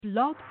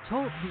Blog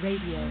Talk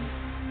Radio.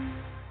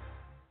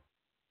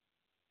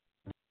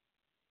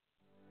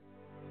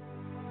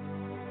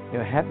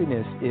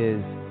 Happiness is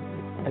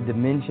a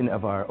dimension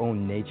of our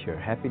own nature.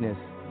 Happiness,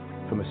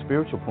 from a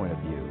spiritual point of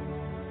view,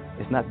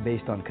 is not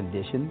based on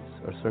conditions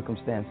or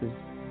circumstances.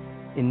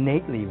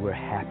 Innately, we're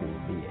happy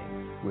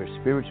beings. We're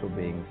spiritual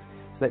beings.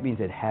 So that means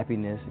that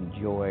happiness and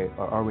joy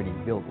are already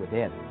built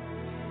within.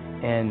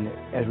 And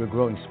as we're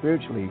growing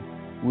spiritually,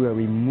 we are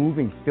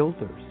removing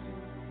filters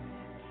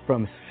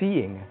from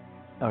seeing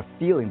or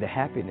feeling the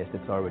happiness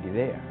that's already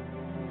there.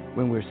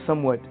 When we're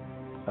somewhat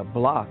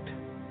blocked,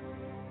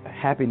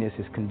 happiness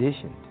is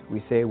conditioned.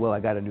 We say, well, I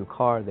got a new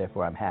car,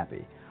 therefore I'm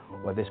happy.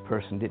 Or this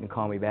person didn't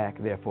call me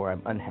back, therefore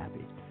I'm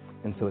unhappy.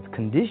 And so it's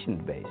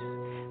conditioned based.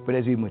 But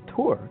as we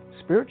mature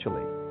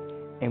spiritually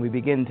and we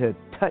begin to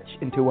touch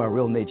into our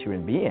real nature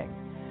and being,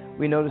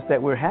 we notice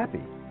that we're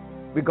happy,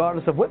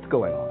 regardless of what's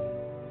going on.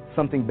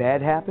 Something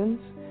bad happens,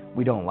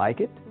 we don't like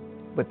it,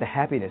 but the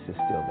happiness is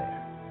still there.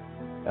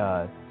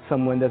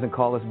 Someone doesn't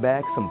call us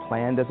back, some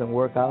plan doesn't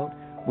work out,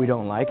 we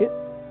don't like it,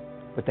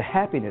 but the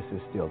happiness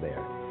is still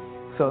there.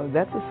 So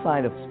that's a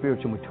sign of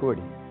spiritual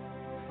maturity.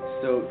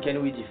 So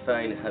can we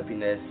define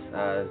happiness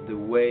as the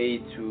way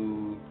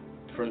to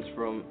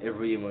transform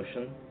every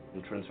emotion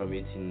and transform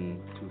it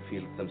into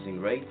feel something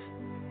great?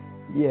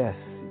 Yes,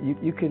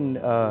 you can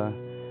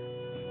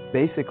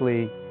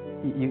basically,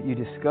 you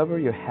discover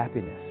your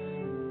happiness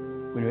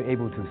when you're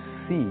able to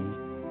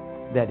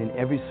see that in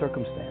every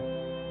circumstance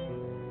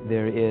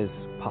there is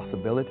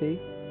possibility,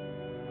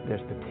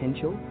 there's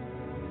potential,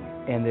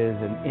 and there's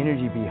an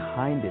energy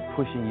behind it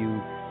pushing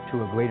you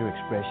to a greater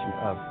expression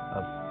of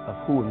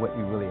who and what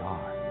you really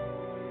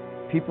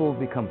are. People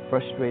become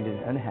frustrated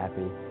and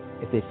unhappy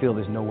if they feel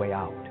there's no way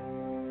out,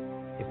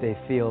 if they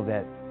feel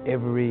that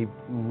every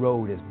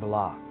road is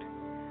blocked.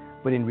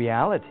 But in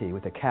reality,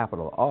 with a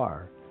capital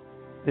R,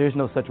 there's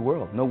no such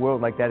world. No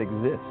world like that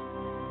exists.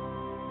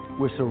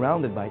 We're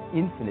surrounded by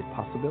infinite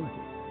possibilities.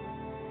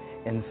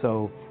 And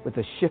so with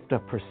a shift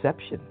of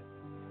perception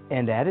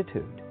and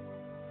attitude,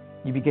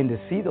 you begin to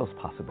see those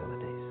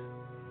possibilities.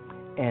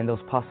 And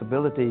those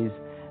possibilities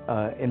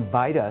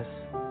invite us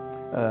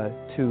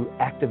to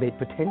activate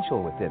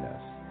potential within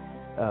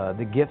us.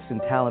 The gifts and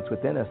talents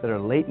within us that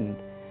are latent,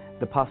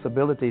 the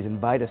possibilities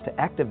invite us to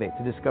activate,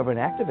 to discover and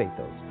activate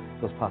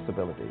those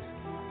possibilities.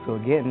 So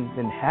again,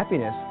 then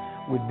happiness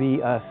would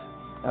be us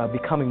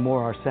becoming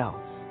more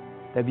ourselves.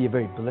 That'd be a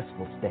very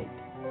blissful state,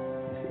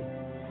 you see.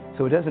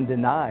 So it doesn't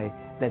deny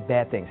that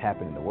bad things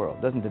happen in the world.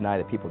 It doesn't deny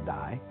that people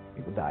die.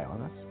 People die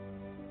on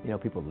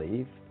us. People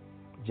leave.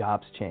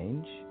 Jobs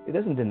change. It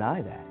doesn't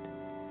deny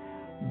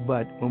that.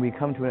 But when we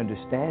come to an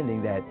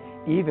understanding that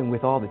even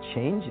with all the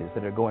changes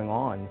that are going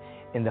on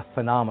in the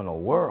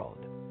phenomenal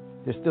world,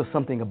 there's still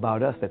something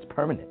about us that's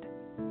permanent.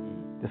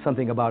 There's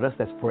something about us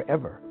that's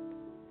forever.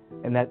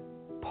 And that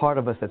part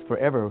of us that's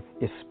forever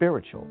is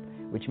spiritual,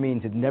 which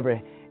means it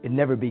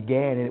never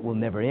began and it will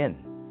never end.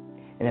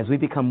 And as we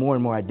become more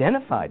and more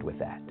identified with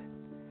that,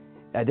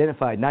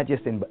 identified not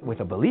just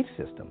with a belief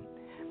system,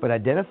 but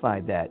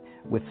identified that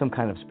with some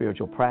kind of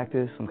spiritual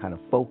practice, some kind of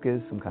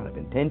focus, some kind of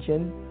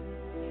intention,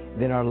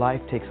 then our life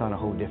takes on a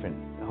whole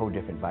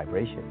different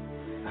vibration.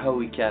 How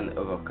we can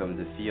overcome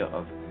the fear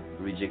of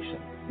rejection?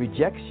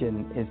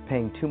 Rejection is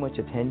paying too much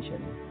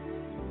attention.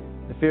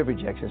 The fear of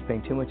rejection is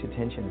paying too much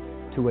attention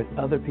to what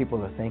other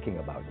people are thinking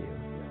about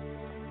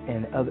you,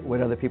 and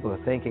what other people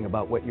are thinking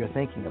about what you're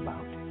thinking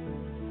about.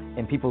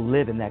 And people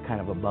live in that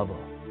kind of a bubble.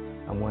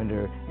 I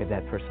wonder if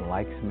that person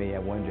likes me. I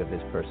wonder if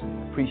this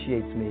person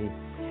appreciates me.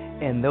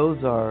 And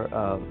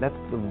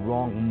that's the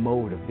wrong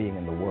mode of being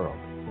in the world.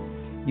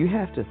 You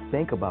have to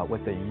think about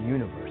what the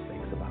universe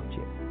thinks about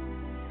you.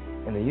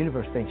 And the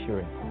universe thinks you're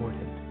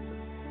important.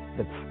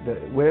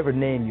 Whatever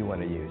name you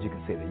want to use, you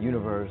can say the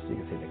universe, you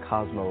can say the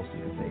cosmos,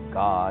 you can say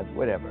God,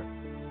 whatever.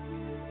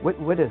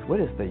 What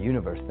does the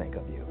universe think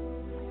of you?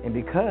 And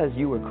because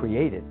you were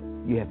created,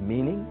 you have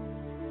meaning,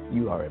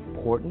 you are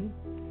important,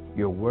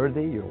 you're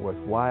worthy, you're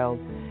worthwhile,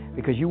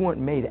 because you weren't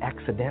made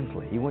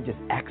accidentally. You weren't just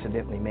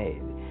accidentally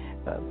made.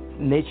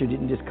 Nature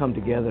didn't just come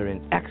together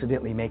and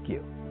accidentally make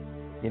you.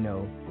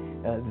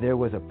 There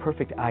was a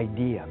perfect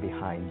idea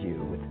behind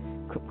you with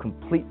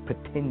complete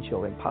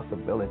potential and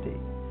possibility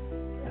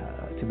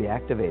to be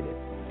activated.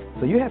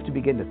 So you have to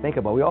begin to think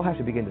about, we all have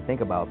to begin to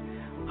think about,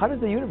 how does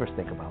the universe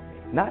think about me?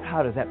 Not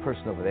how does that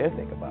person over there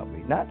think about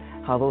me? Not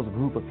how those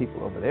group of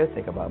people over there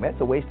think about me.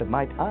 That's a waste of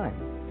my time.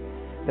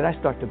 Then I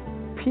start to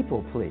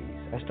people please.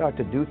 I start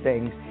to do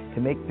things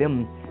to make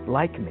them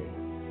like me,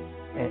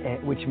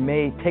 which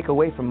may take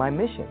away from my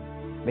mission,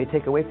 may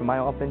take away from my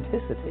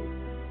authenticity.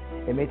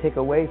 It may take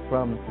away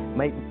from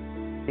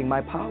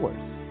my powers,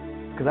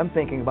 because I'm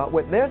thinking about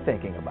what they're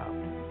thinking about.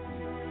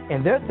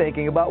 And they're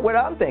thinking about what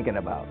I'm thinking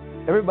about.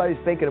 Everybody's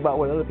thinking about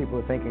what other people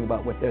are thinking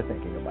about what they're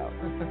thinking about.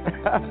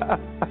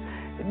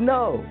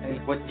 No.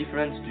 And what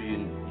difference do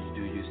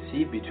you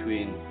see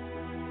between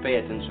pay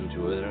attention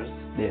to others,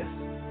 yes,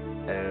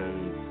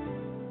 and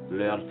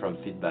learn from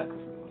feedback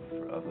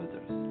of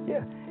others?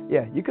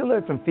 Yeah, you can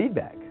learn from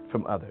feedback.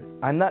 from others.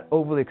 I'm not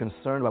overly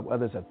concerned about what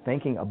others are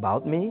thinking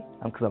about me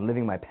because I'm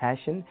living my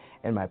passion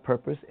and my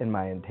purpose and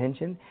my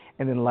intention,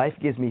 and then life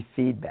gives me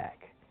feedback.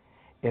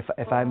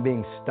 If I'm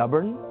being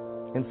stubborn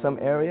in some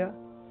area,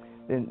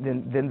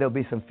 then there'll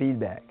be some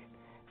feedback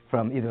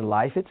from either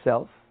life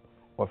itself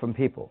or from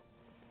people.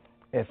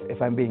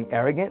 If I'm being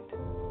arrogant,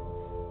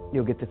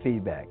 you'll get the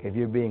feedback. If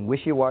you're being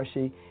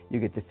wishy-washy, you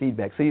get the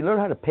feedback. So you learn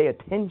how to pay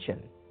attention.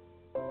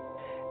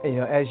 You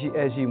know, as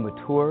you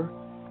mature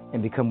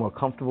and become more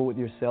comfortable with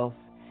yourself,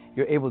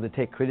 you're able to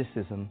take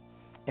criticism,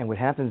 and what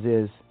happens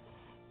is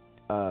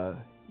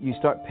you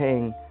start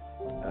seeing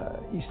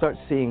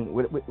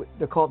what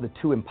they're called the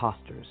two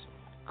imposters: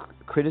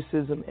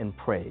 criticism and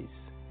praise.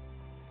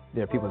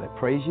 There are people that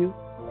praise you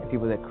and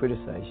people that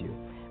criticize you,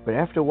 but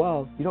after a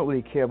while, you don't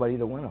really care about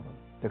either one of them.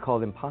 They're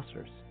called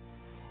imposters.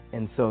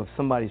 And so if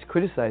somebody's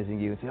criticizing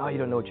you and saying, "Oh, you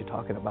don't know what you're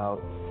talking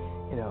about,"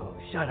 you know,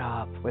 "Shut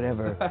up,"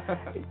 whatever,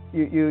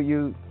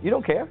 you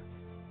don't care.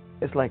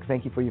 It's like,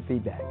 "Thank you for your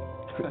feedback,"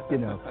 you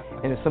know.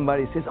 And if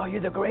somebody says, "Oh,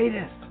 you're the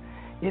greatest,"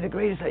 "You're the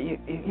greatest,"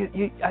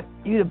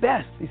 "You're the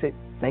best," you say,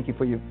 "Thank you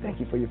for your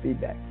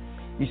feedback."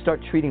 You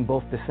start treating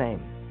both the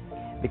same,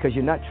 because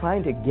you're not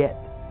trying to get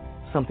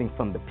something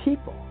from the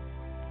people.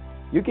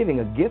 You're giving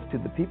a gift to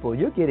the people.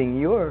 You're getting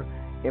your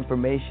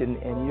information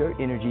and your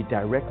energy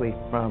directly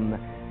from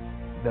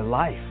the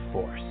life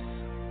force.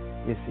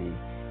 You see,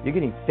 you're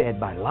getting fed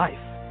by life.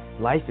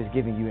 Life is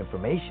giving you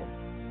information,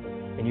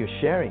 and you're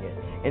sharing it.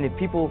 And if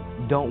people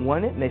don't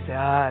want it, and they say,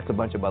 "It's a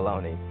bunch of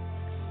baloney,"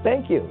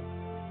 thank you.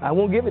 I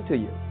won't give it to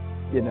you,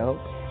 you know.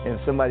 And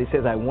if somebody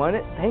says, "I want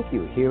it," thank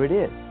you. Here it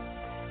is.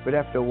 But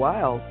after a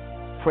while,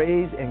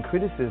 praise and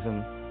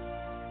criticism,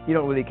 you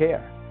don't really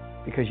care,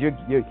 because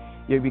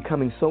you're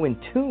becoming so in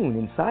tune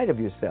inside of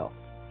yourself.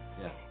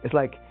 Yeah. It's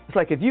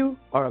like if you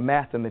are a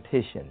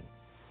mathematician,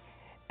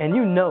 and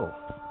you know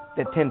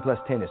that 10 plus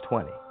 10 is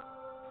 20.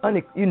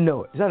 You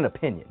know it. It's not an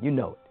opinion. You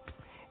know it.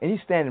 And you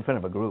stand in front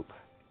of a group,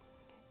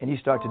 and you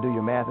start to do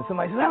your math, and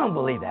somebody says, "I don't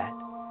believe that."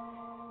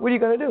 What are you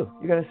going to do?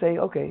 You're going to say,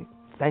 "Okay,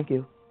 thank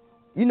you."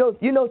 You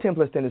know 10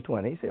 plus 10 is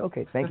 20. You say,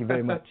 "Okay, thank you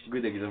very much."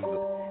 Good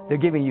example. They're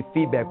giving you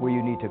feedback where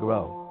you need to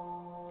grow.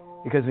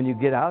 Because when you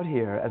get out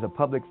here as a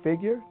public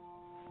figure,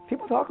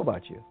 people talk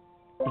about you.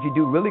 If you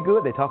do really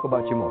good, they talk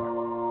about you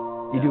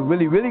more. You do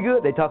really, really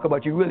good, they talk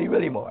about you really,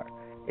 really more.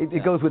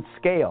 It goes with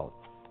scale.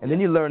 And then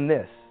you learn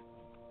this.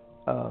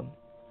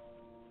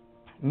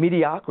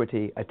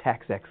 Mediocrity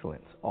attacks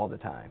excellence all the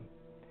time.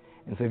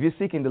 And so if you're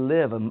seeking to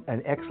live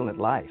an excellent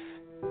life,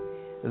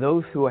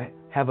 those who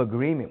have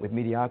agreement with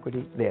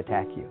mediocrity, they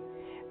attack you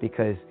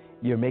because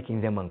you're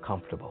making them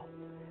uncomfortable.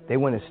 They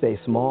want to stay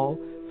small,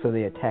 so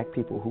they attack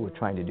people who are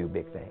trying to do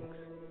big things.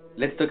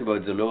 Let's talk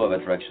about the law of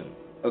attraction.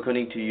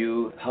 According to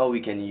you, how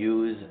we can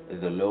use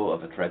the law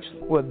of attraction?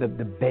 Well,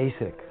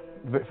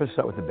 first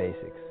start with the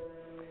basics.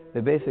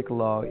 The basic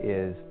law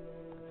is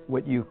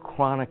what you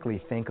chronically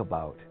think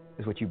about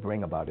is what you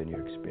bring about in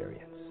your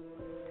experience.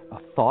 A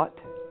thought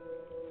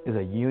is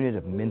a unit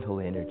of mental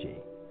energy.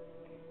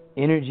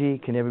 Energy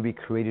can never be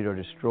created or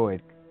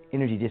destroyed.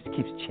 Energy just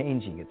keeps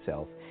changing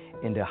itself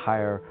into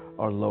higher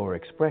or lower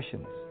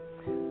expressions.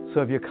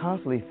 So if you're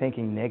constantly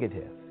thinking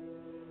negative,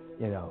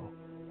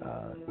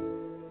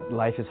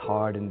 life is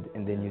hard and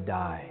then you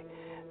die.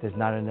 There's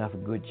not enough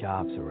good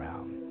jobs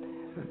around.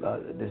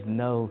 There's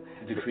no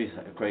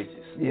crisis.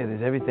 Yeah,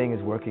 everything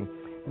is working.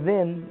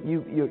 Then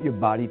your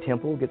body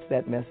temple gets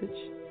that message.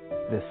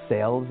 The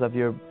cells of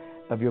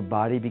your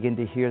body begin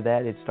to hear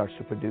that. It starts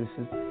to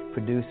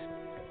produce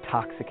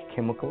toxic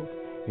chemicals.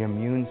 Your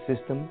immune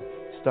system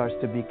starts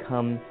to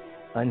become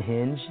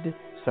unhinged,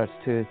 starts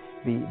to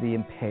be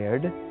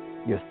impaired.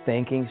 Your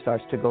thinking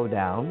starts to go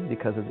down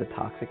because of the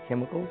toxic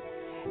chemicals,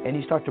 and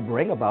you start to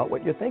bring about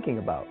what you're thinking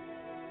about.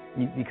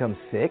 You become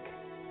sick,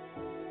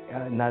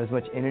 not as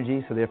much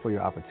energy, so therefore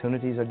your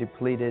opportunities are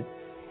depleted,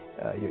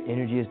 your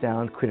energy is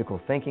down,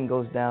 critical thinking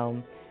goes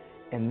down,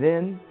 and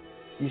then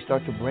you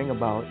start to bring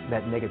about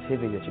that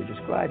negativity that you're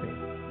describing.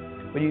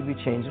 But you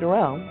change it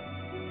around,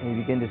 and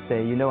you begin to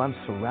say, I'm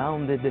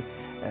surrounded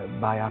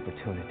by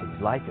opportunities.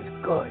 Life is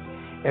good.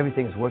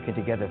 Everything is working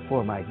together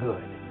for my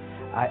good.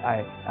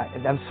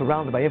 I'm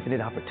surrounded by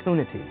infinite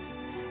opportunities.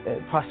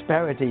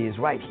 Prosperity is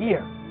right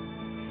here.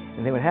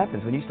 And then what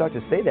happens, when you start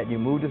to say that, your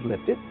mood is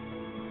lifted,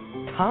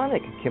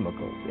 tonic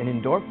chemicals and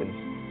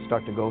endorphins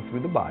start to go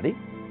through the body,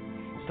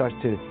 starts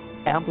to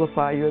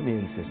amplify your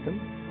immune system,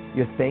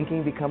 your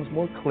thinking becomes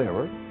more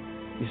clearer,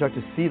 you start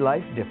to see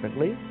life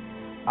differently,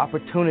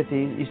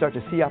 you start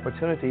to see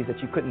opportunities that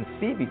you couldn't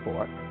see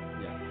before,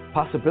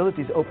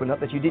 possibilities open up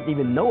that you didn't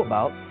even know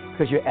about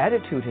because your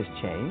attitude has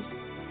changed,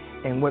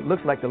 and what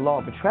looks like the law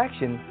of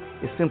attraction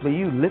is simply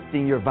you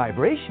lifting your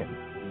vibration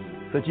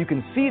so that you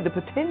can see the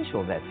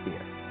potential that's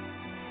here.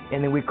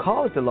 And then we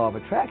call it the law of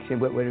attraction,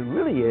 but what it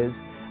really is,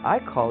 I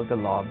call it the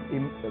law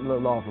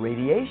of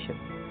radiation,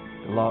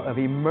 the law of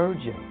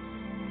emergence,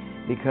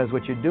 because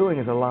what you're doing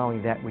is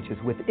allowing that which is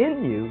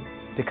within you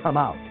to come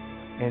out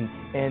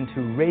and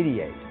to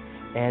radiate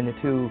and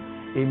to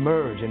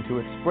emerge and to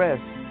express,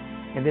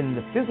 and then in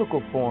the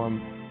physical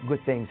form, good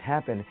things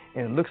happen,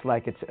 and it looks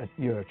like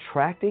you're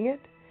attracting it,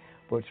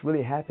 but what's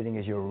really happening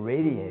is you're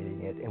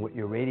radiating it, and what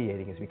you're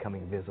radiating is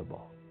becoming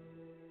visible.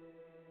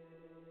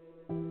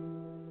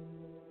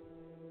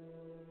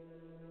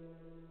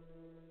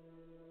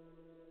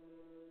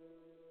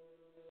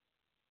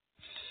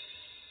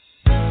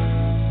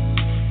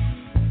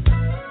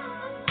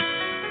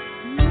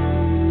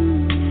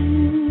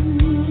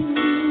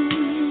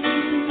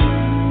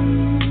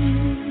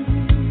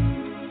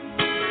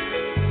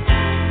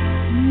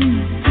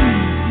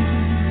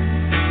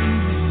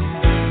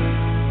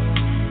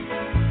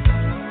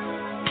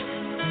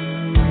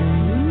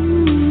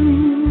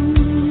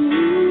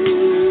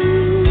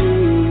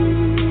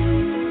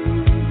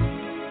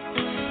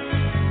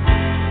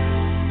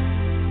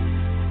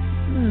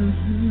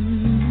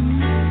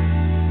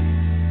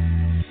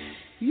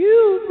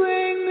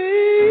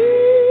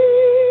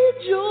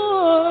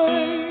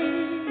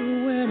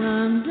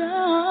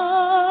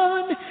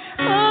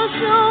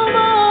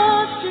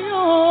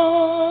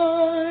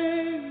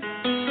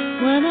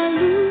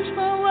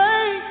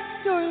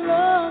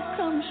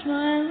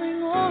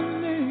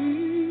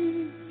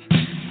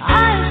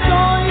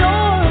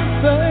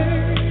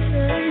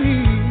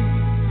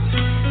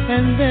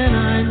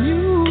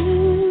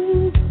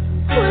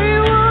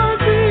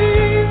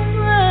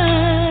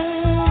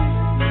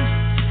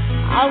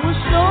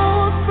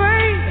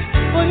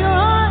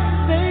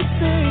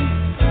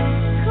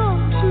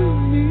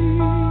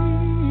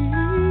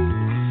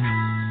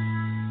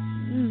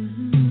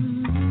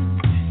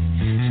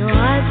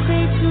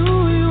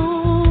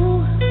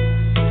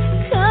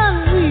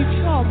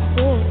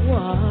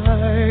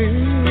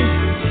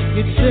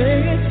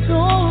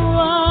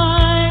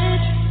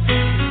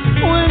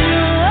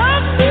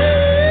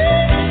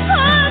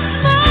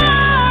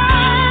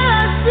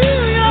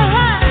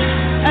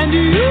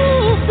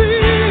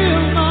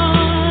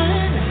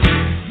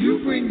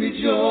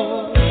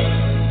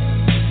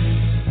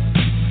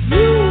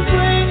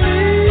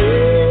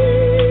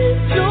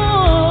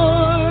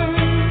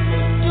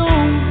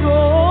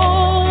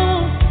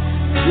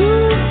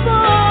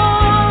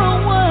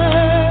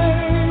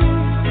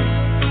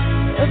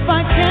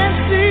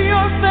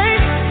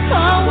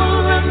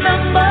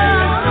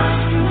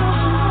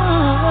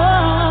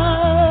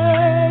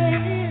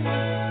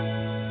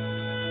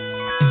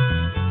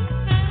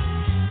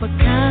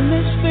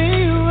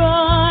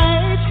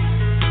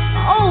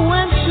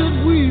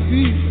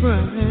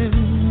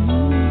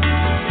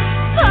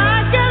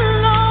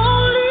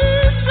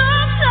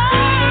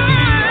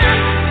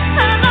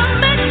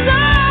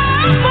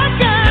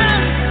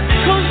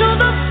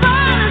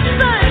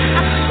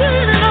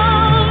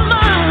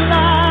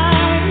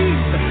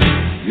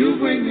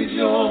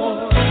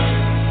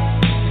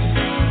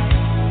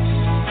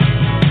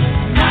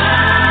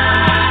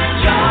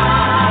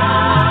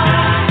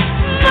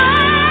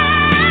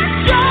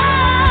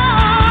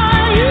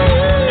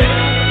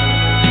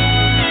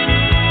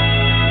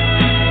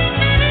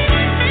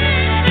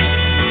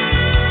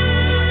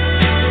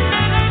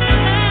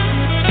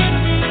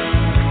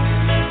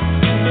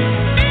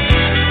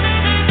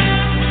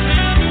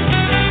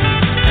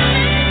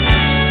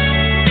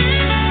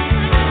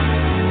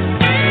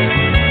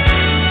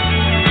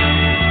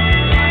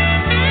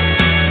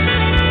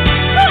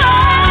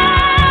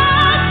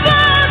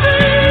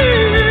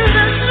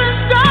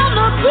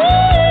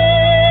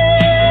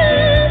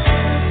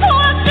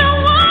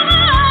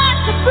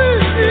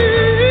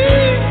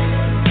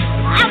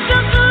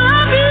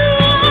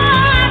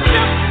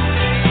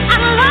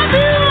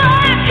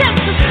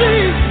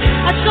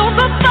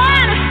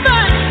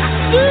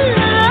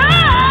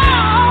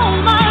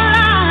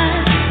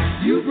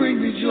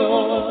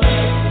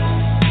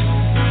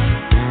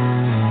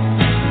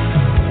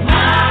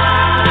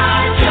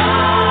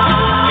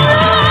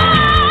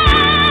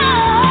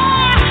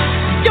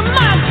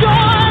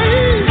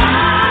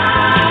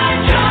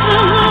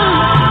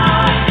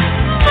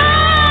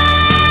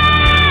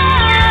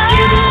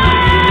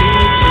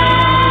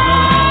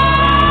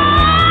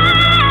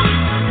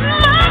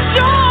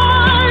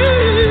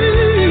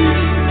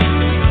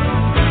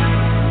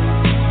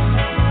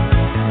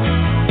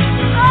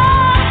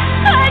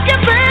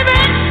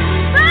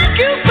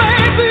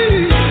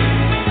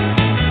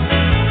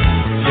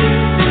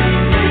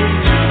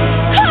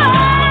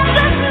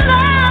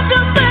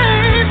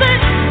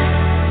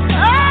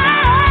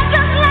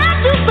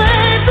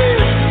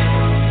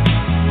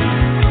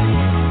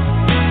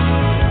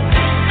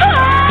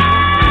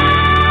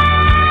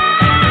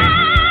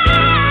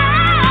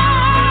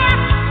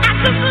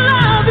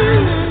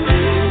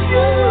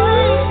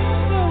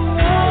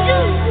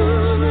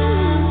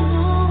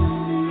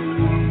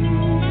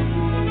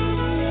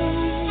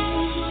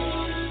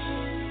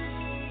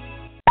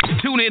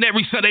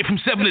 Every Sunday from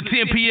 7 to 10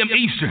 p.m.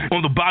 Eastern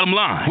on The Bottom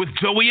Line with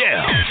Joey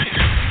L.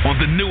 on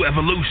the New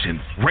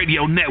Evolution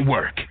Radio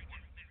Network.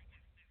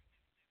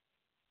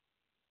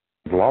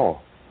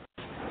 Law.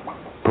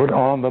 Put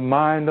on the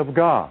mind of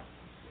God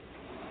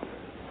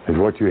is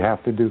what you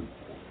have to do.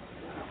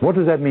 What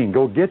does that mean?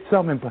 Go get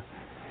something, but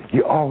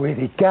you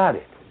already got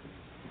it.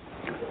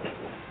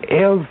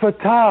 El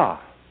Fatah,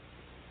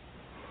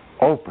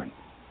 open,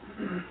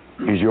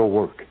 is your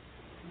work.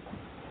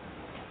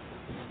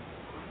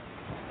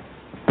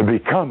 The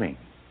becoming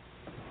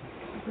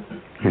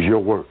is your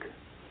work.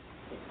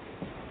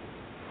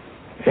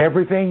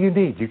 Everything you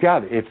need, you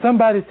got it. If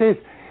somebody says,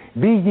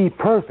 be ye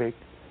perfect,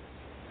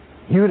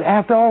 you'd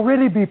have to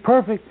already be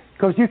perfect,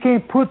 because you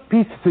can't put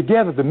pieces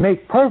together to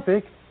make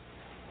perfect.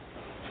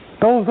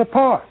 Those are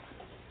parts.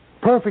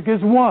 Perfect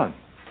is one.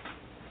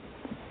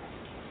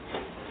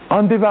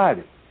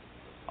 Undivided,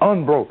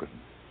 unbroken,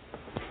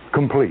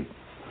 complete.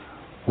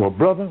 Well,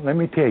 brother, let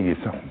me tell you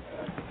something.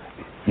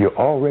 You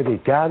already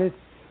got it.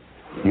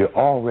 You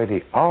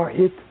already are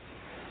it.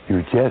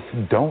 You just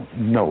don't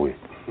know it.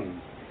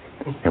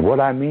 And what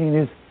I mean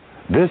is,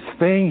 this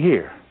thing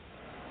here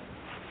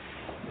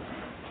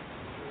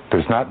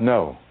does not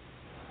know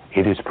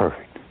it is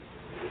perfect.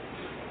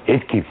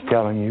 It keeps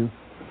telling you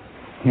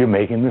you're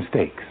making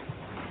mistakes.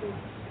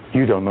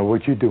 You don't know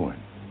what you're doing.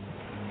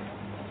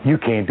 You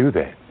can't do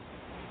that.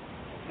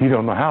 You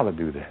don't know how to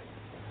do that.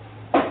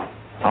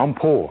 I'm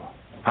poor.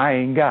 I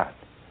ain't got.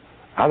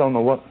 I don't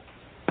know what.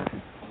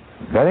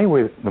 That ain't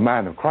where the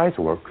mind of Christ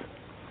works.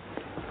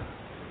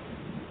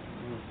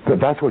 But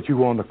that's what you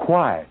want to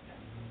quiet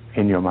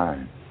in your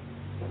mind.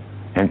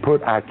 And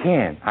put, I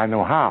can, I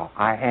know how,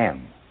 I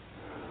am.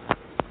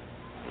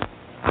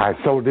 I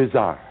so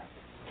desire.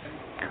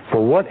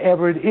 For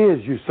whatever it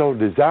is you so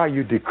desire,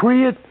 you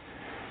decree it,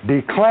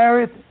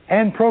 declare it,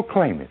 and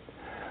proclaim it.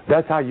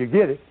 That's how you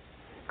get it,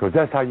 because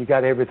that's how you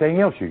got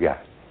everything else you got.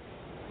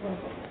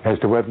 As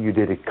to whether you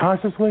did it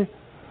consciously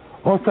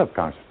or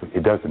subconsciously,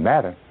 it doesn't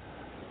matter.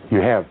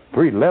 You have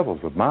 3 levels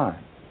of mind: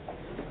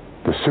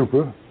 the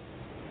super,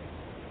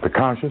 the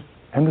conscious,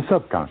 and the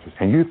subconscious.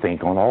 And you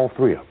think on all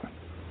 3 of them.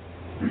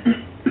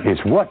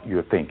 It's what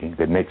you're thinking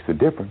that makes the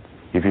difference.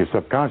 If your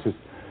subconscious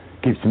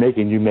keeps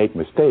making you make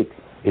mistakes,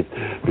 it's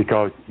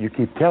because you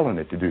keep telling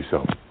it to do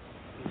so.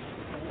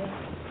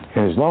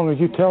 And as long as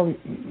you tell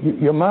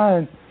your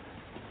mind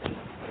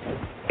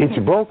it's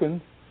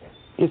broken,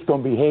 it's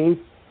going to behave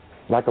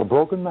like a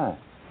broken mind.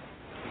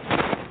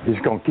 It's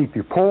going to keep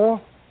you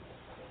poor,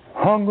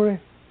 hungry,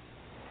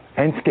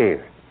 and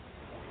scared.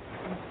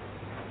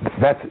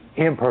 That's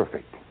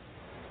imperfect.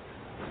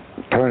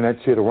 Turn that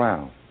shit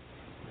around.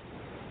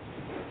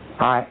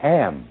 I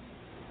am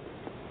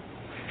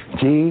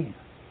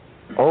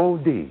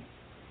G-O-D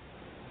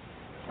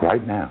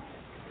right now.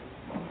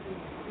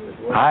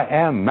 I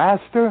am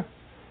master,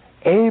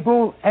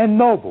 able, and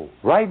noble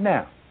right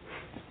now.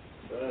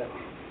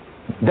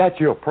 That's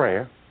your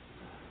prayer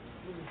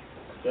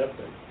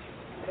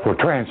for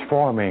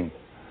transforming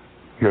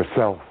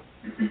yourself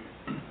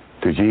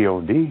to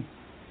G-O-D.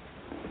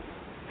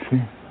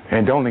 See?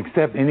 And don't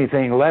accept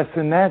anything less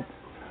than that.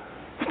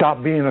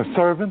 Stop being a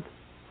servant.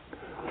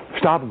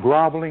 Stop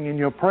groveling in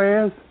your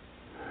prayers.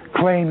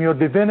 Claim your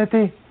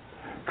divinity.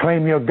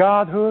 Claim your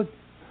godhood.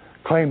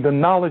 Claim the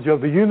knowledge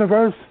of the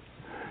universe.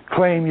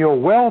 Claim your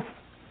wealth.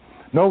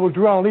 Noble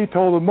Drew Ali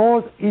told the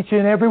Moors, each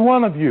and every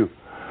one of you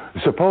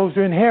is supposed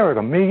to inherit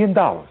 $1 million.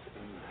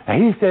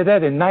 And he said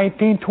that in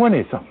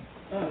 1920-something.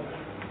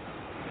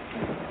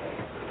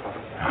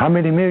 How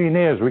many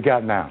millionaires we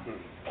got now?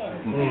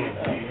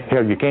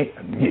 Hell, you can't.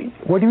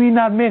 What do you mean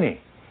not many?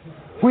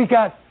 We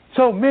got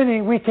so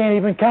many we can't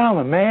even count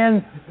them,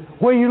 man.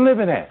 Where you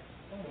living at?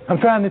 I'm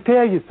trying to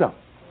tell you something.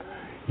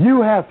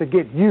 You have to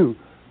get you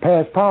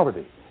past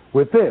poverty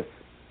with this.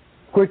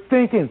 Quit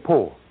thinking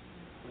poor.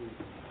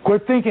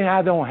 Quit thinking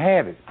I don't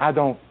have it. I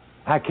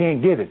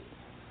can't get it.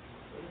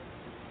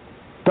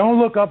 Don't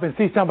look up and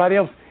see somebody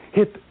else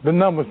hit the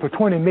numbers for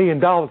 $20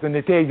 million and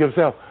they tell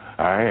yourself,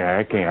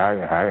 I can't,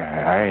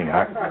 I ain't.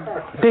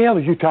 What the hell are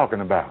you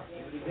talking about?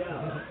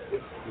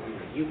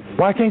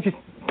 Why can't you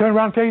turn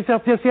around and tell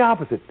yourself just the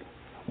opposite?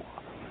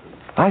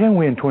 I can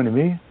win 20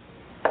 million.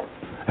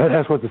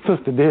 That's what the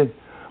sister did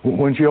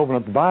when she opened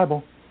up the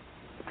Bible.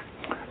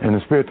 And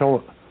the Spirit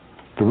told her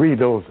to read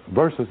those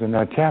verses in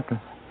that chapter.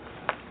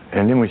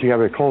 And then when she got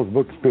ready to close the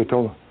book, the Spirit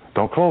told her,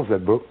 don't close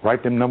that book,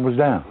 write them numbers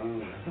down.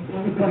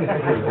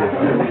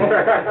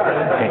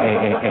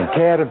 and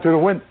carried them to the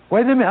window.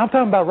 Wait a minute, I'm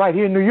talking about right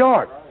here in New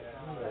York.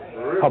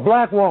 A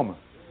black woman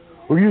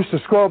who used to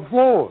scrub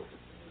floors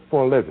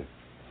for a living.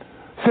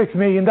 $6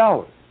 million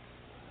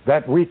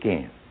that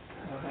weekend.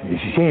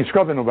 She ain't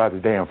scrubbing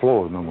nobody's damn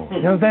floors no more.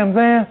 You know what I'm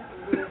saying?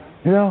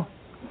 You know?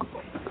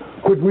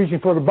 Quit reaching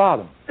for the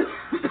bottom.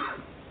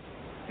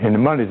 And the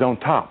money's on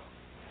top.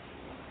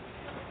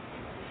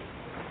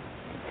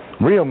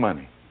 Real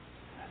money.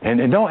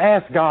 And don't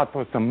ask God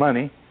for some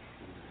money,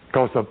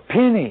 because a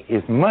penny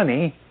is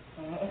money,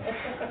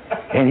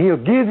 and He'll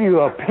give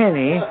you a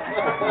penny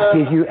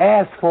if you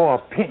ask for a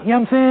penny. You know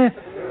what I'm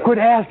saying? Quit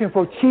asking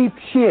for cheap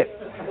shit.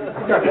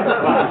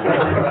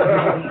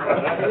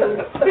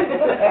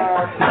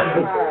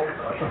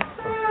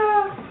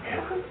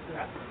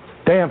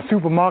 Damn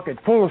supermarket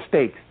full of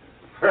steaks.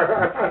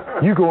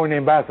 You go in there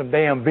and buy some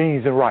damn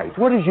beans and rice.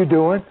 What is you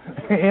doing?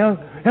 You know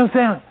what I'm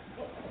saying?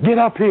 Get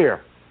up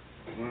here.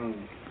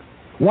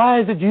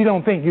 Why is it you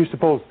don't think you're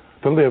supposed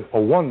to live a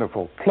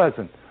wonderful,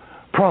 pleasant,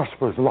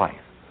 prosperous life.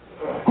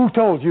 Who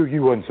told you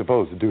you wasn't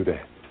supposed to do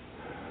that?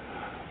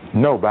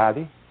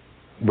 Nobody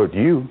but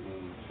you.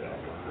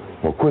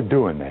 Well, quit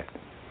doing that.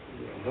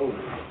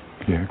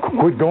 Yeah,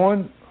 quit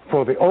going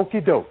for the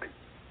okey doke.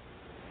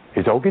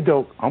 It's okey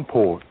doke. I'm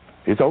poor.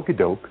 It's okey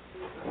doke.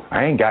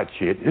 I ain't got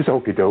shit. It's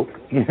okey doke.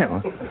 You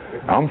know,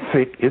 I'm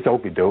sick. It's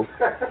okey doke.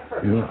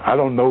 You know, I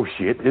don't know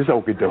shit. It's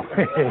okey doke.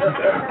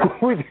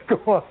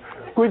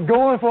 Quit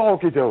going for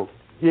okey doke.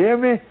 You hear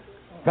me?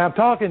 Now I'm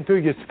talking to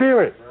your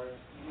spirit,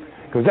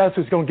 because that's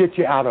what's going to get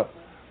you out of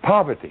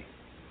poverty.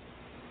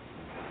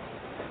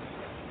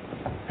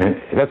 And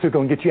that's what's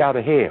going to get you out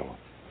of hell.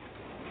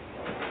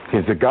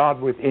 It's the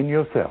God within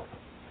yourself.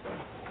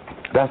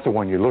 That's the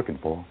one you're looking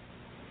for.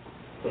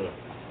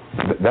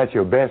 That's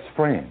your best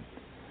friend.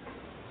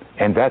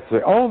 And that's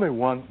the only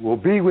one who will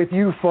be with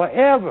you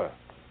forever.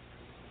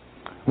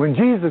 When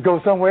Jesus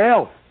goes somewhere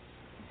else,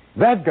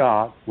 that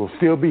God will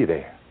still be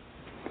there.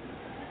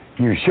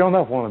 You sure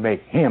enough want to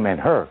make him and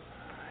her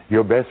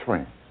your best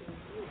friend.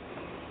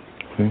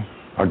 See?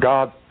 A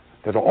God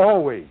that will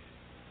always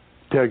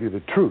tell you the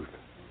truth.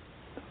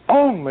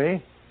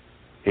 Only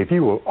if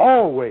you will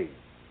always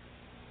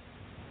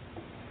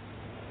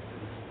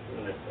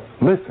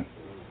listen.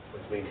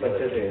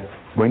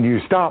 When you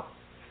stop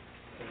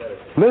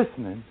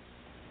listening,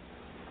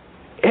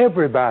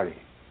 everybody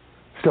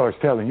starts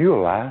telling you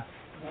a lie.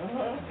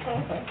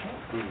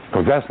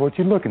 Because that's what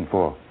you're looking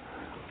for.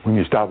 When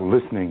you stop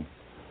listening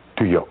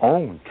to your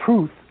own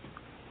truth,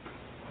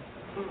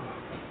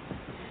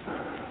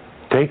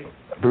 take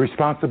the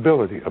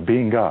responsibility of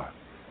being God.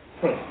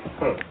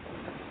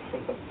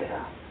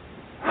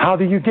 How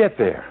do you get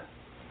there?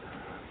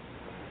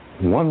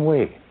 One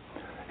way,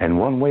 and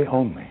one way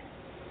only.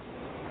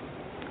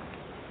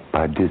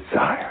 By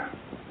desire.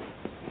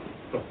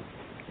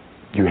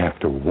 You have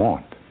to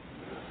want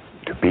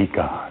to be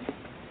God.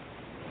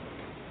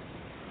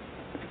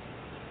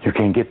 You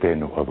can't get there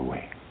no other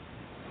way.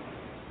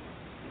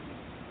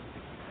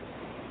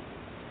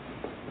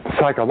 The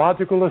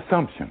psychological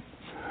assumption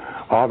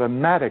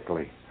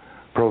automatically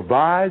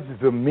provides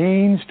the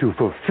means to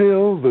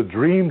fulfill the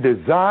dream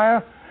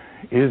desire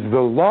is the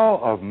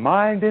law of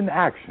mind in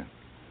action.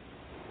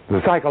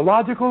 The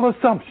psychological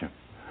assumption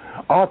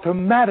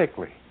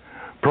automatically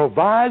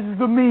provides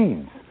the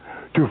means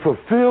to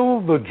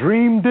fulfill the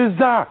dream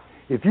desire.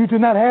 If you do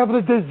not have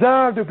the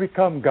desire to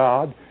become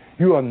God,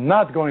 you are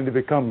not going to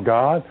become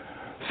God,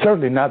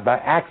 certainly not by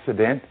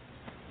accident.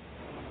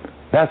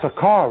 That's a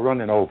car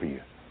running over you,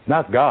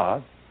 not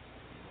God.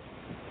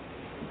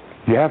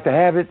 You have to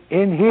have it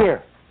in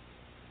here.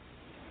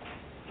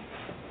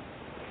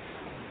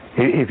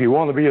 If you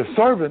want to be a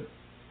servant,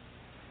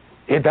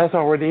 that's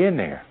already in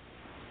there.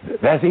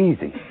 That's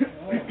easy.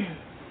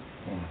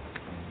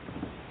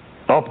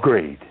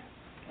 Upgrade.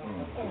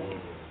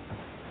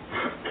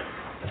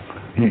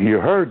 You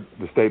heard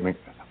the statement,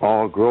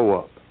 all grow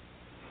up.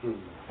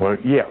 Well,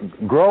 yeah,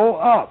 grow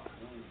up.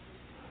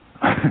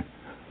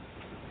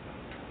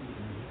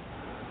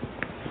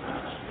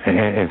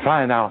 and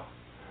find out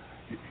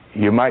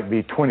you might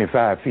be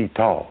 25 feet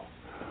tall.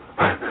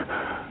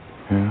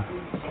 Yeah.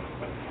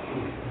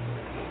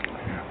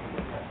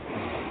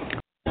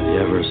 Have you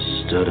ever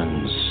stood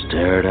and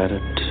stared at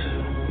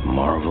it,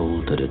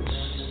 marveled at its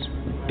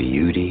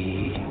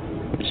beauty,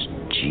 its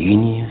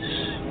genius?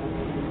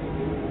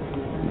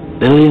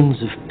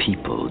 Billions of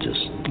people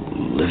just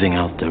living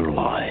out their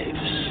lives,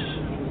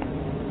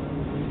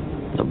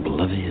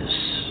 oblivious.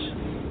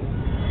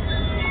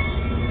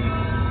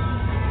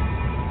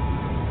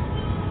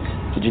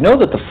 Did you know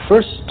that the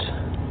first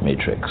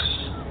Matrix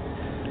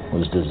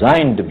was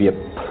designed to be a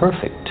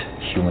perfect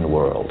human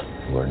world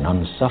where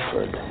none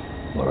suffered,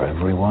 where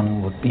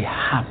everyone would be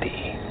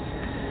happy?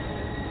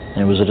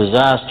 It was a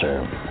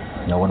disaster.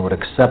 No one would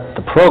accept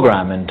the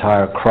program.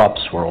 Entire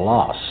crops were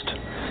lost.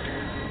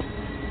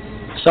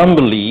 Some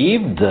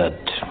believed that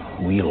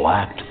we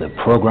lacked the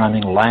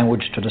programming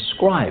language to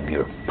describe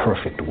your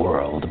perfect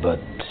world,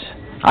 but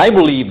I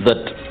believe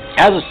that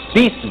as a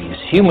species,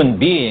 human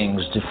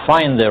beings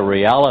define their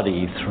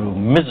reality through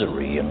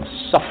misery and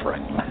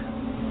suffering.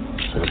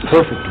 So the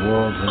perfect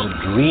world was a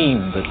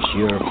dream that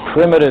your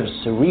primitive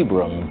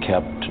cerebrum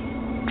kept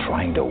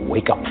trying to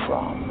wake up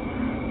from,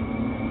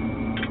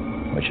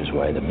 which is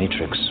why the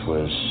Matrix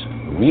was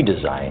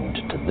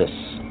redesigned to this,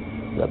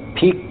 the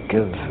peak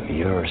of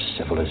your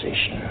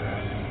civilization.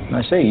 And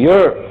I say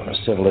your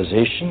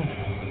civilization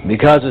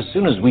because as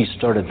soon as we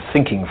started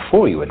thinking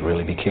for you, it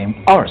really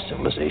became our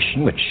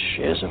civilization, which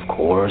is, of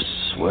course,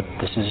 what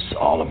this is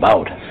all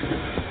about.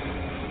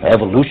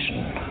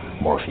 Evolution,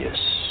 Morpheus.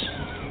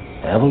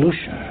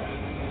 Evolution.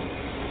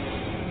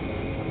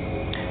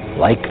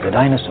 Like the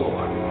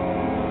dinosaur.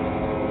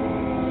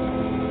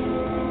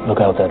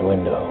 Look out that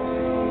window.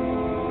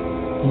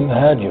 You've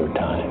had your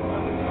time.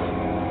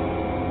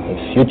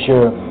 The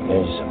future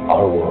is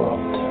our world,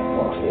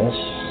 Morpheus.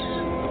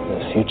 The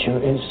future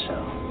is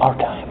our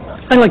time.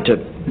 I'd like to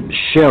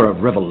share a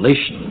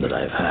revelation that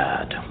I've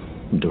had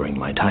during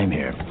my time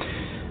here.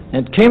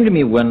 It came to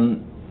me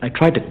when I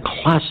tried to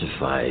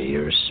classify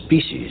your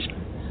species.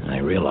 I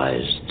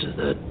realized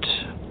that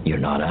you're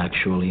not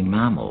actually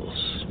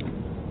mammals.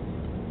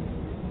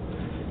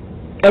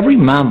 Every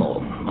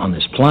mammal on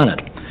this planet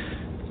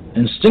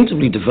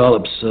instinctively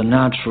develops a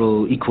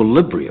natural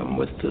equilibrium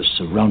with the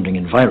surrounding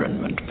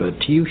environment,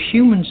 but you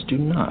humans do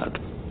not.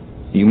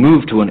 You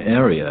move to an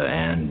area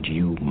and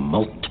you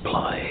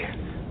multiply,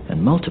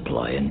 and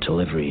multiply until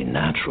every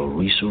natural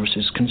resource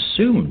is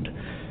consumed.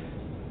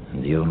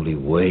 And the only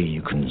way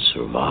you can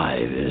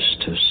survive is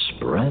to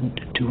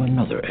spread to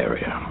another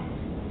area.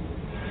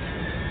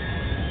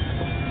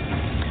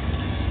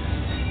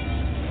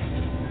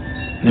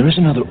 There is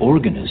another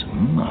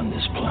organism on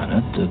this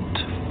planet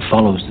that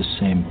follows the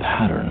same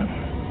pattern.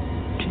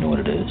 Do you know what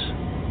it is?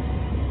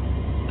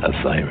 A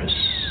virus.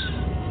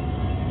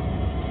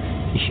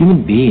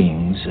 Human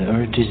beings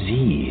are a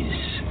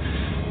disease,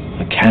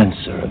 a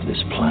cancer of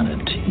this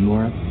planet. You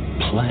are a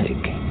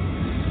plague,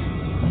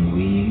 and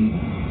we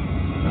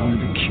are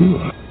the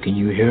cure. Can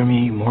you hear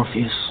me,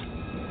 Morpheus?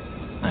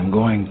 I'm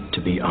going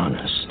to be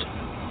honest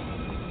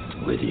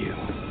with you.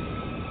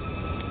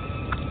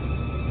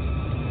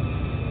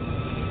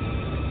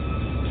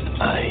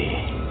 I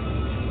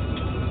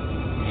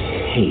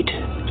hate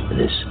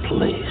this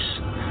place,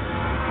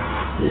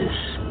 this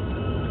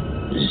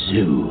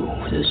zoo,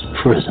 this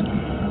prison,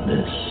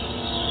 this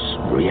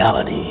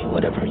reality,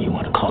 whatever you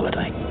want to call it.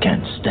 I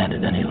can't stand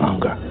it any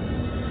longer.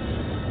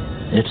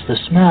 It's the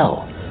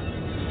smell,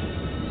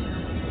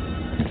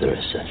 if there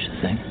is such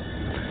a thing.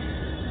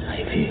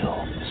 I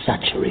feel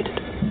saturated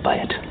by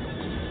it.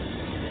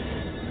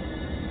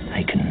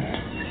 I can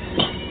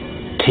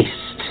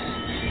taste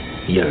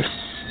your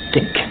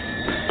stink.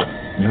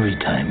 And every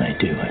time I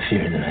do, I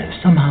fear that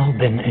I've somehow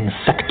been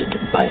infected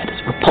by it.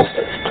 It's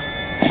repulsive,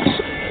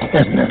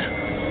 isn't it?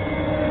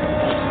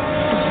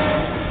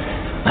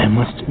 I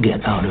must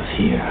get out of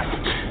here.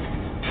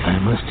 I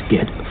must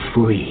get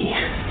free.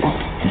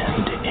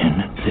 And in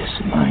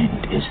this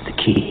mind is the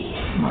key,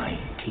 my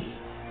key.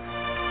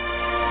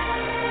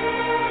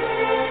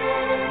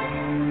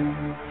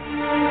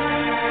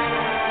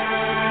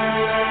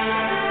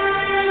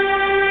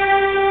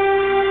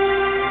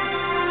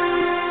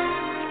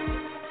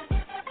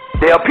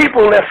 There are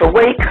people that's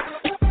awake,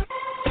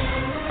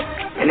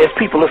 and there's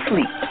people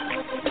asleep.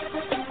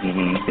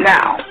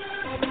 Now,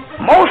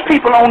 most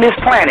people on this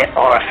planet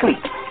are asleep.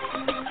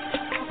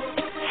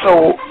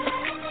 So,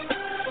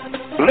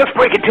 let's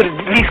break it to the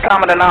least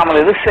common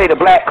denominator. Let's say the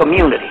black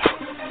community.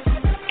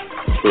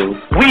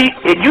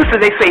 It used to,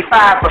 they say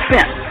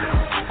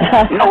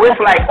 5%. No, it's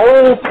like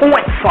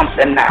point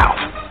something now.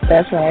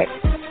 That's right.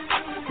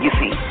 You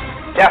see,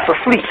 that's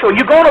asleep. So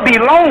you're going to be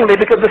lonely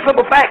because the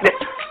simple fact that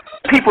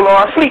people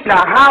are asleep.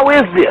 Now, how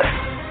is this?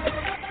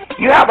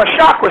 You have a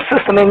chakra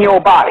system in your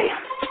body,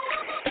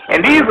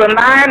 and these are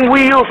 9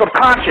 wheels of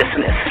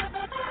consciousness.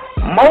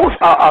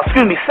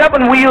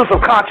 7 wheels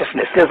of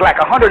consciousness. There's like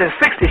 160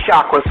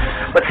 chakras,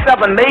 but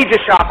 7 major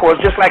chakras,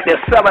 just like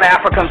there's 7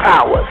 African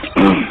powers.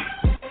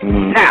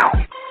 Now,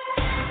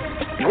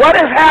 what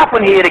has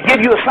happened here to give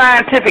you a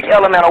scientific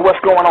element of what's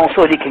going on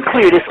so you can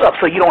clear this up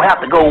so you don't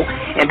have to go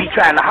and be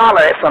trying to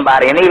holler at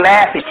somebody and they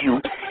laugh at you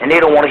and they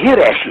don't want to hear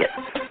that shit.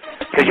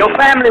 Because your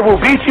family will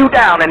beat you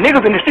down, and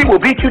niggas in the street will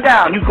beat you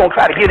down. You're going to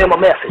try to give them a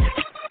message.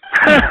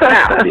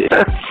 Now,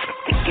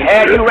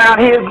 have you around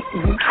here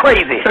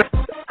crazy.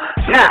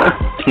 Now,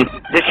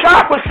 the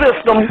chakra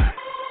system,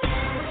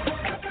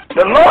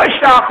 the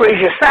lowest chakra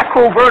is your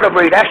sacral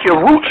vertebrae. That's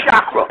your root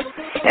chakra.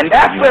 And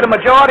that's where the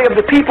majority of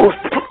the people's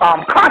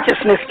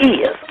consciousness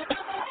is,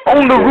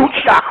 on the root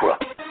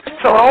chakra.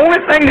 So the only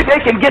thing that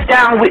they can get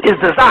down with is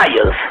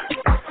desires.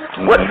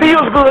 What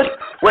feels good,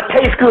 what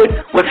tastes good,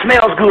 what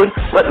smells good,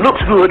 what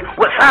looks good,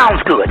 what sounds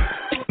good.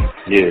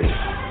 Yes.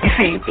 You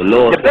see,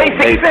 the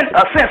basic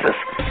senses,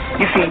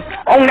 you see,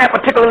 on that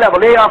particular level,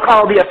 they are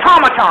called the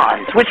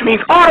automatons, which means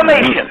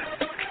automation.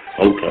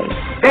 Okay.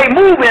 They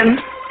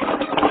moving,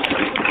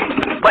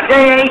 but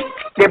they're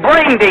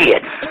brain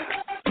dead.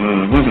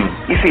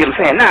 You see what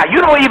I'm saying? Now,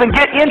 you don't even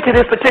get into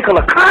this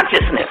particular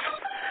consciousness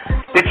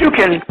that you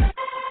can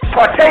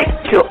partake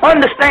to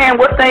understand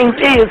what things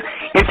is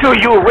until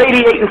you're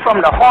radiating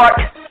from the heart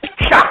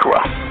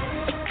chakra.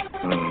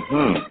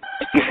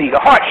 You see, the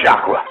heart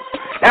chakra.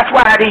 That's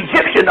why the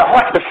Egyptian, the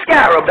heart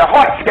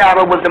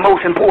scarab was the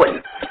most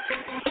important.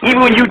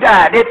 Even when you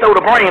died, they throw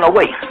the brain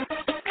away.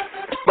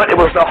 But it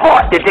was the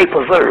heart that they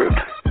preserved.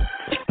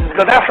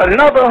 So that's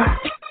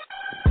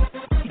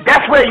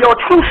where your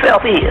true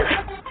self is.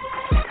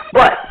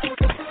 But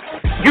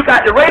you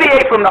got to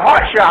radiate from the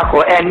heart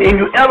chakra and then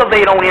you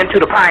elevate on into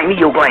the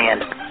pineal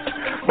gland.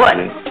 But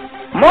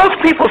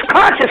most people's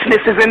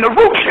consciousness is in the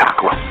root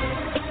chakra.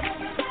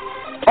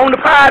 On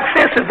the 5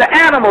 senses, the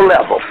animal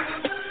level.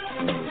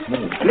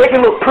 They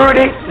can look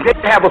pretty, they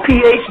can have a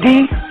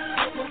PhD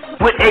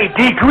with a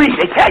degree.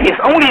 They tell you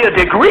it's only a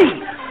degree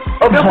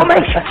of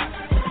information.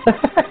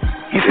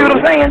 You see what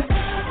I'm saying?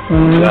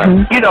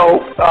 You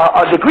know,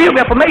 a degree of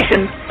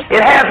information,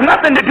 it has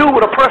nothing to do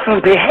with a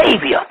person's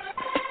behavior,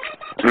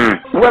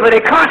 whether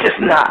they're conscious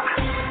or not.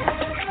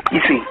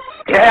 You see,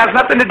 It has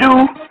nothing to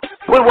do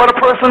with what a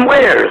person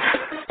wears.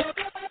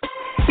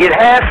 It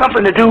has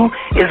something to do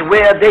is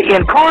where they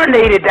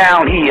incarnated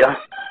down here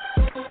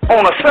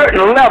on a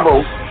certain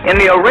level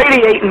and they are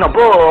radiating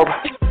above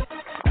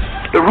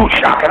the root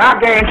chakra. And I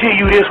guarantee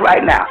you this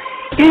right now.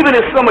 Even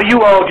if some of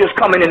you all just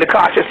coming into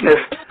consciousness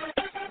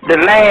the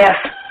last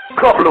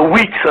couple of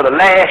weeks or the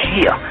last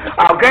year,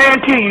 I'll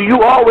guarantee you,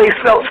 you always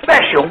felt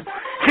special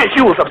since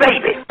you was a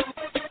baby.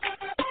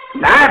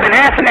 Now, I've been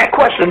answering that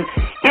question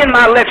in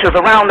my lectures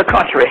around the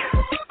country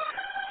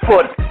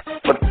for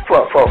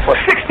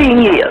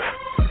 16 years.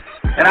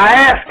 And I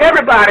asked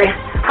everybody,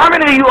 how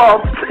many of you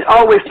all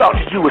always thought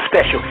that you were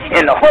special?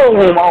 And the whole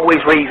room always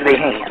raised their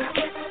hands.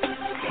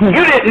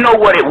 You didn't know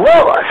what it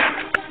was.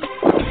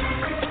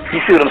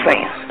 You see what I'm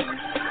saying?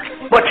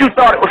 But you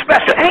thought it was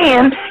special.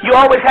 And you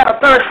always had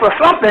a thirst for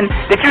something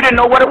that you didn't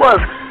know what it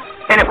was.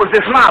 And it was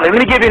this knowledge.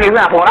 Let me give you an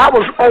example. When I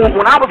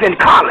was in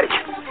college,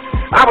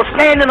 I was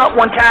standing up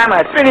one time.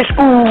 I had finished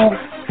school.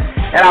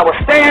 And I was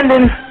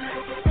standing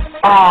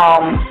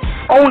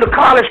on the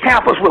college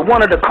campus with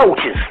one of the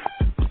coaches.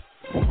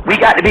 We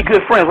got to be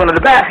good friends, one of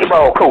the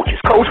basketball coaches,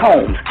 Coach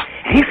Holmes.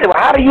 And he said, well,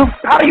 how do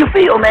you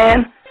feel,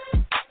 man?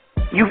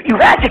 You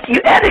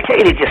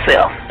educated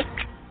yourself.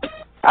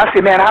 I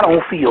said, man, I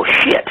don't feel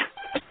shit.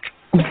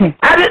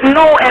 I didn't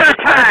know at the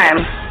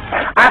time.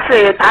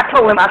 I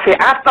told him,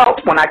 I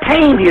thought when I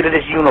came here to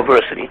this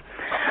university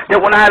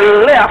that when I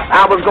left,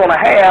 I was going to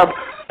have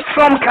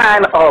some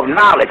kind of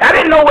knowledge. I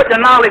didn't know what the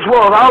knowledge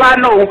was. All I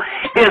know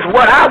is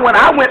when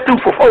I went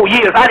through for 4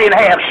 years, I didn't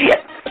have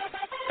shit.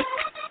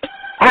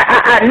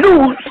 I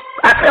knew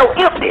I felt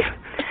empty.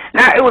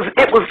 Now it was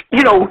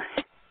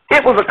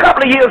a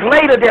couple of years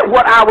later that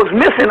what I was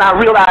missing, I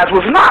realized,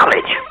 was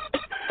knowledge.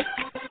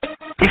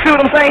 You see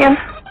what I'm saying?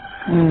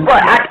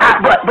 But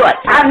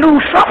I knew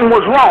something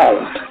was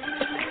wrong.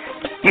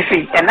 You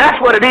see, and that's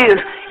what it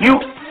is. You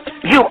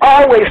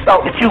always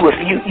thought that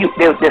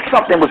that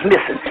something was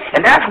missing,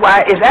 and that's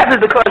why it's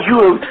actually because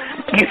you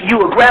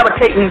were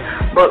gravitating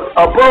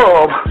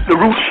above the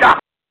root chakra.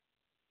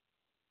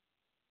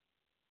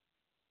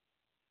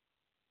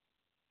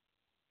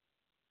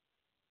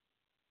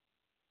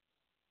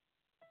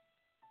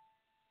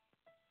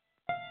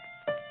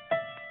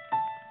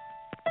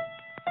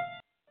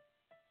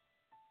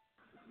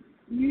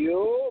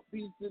 Yo,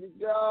 peace to the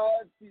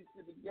gods,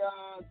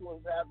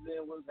 what's happening?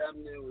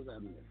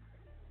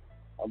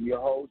 I'm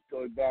your host,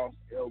 Toy Bounce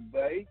L.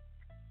 Bay.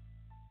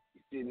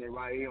 You're sitting there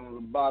right here on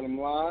the bottom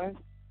line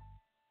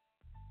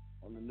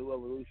on the New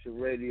Evolution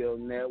Radio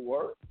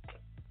Network.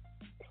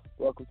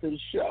 Welcome to the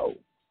show.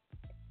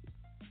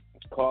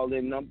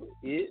 Call-in number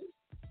is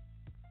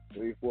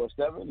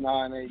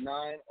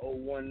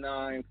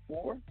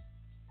 347-989-0194.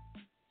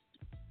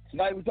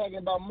 Tonight we're talking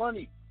about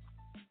money.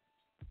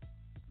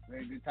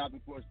 Very good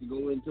topic for us to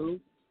go into.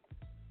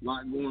 A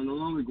lot going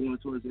on. We're going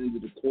towards the end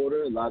of the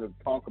quarter. A lot of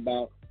talk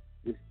about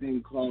this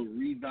thing called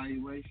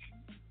revaluation.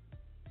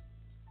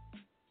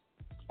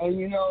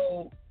 And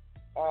a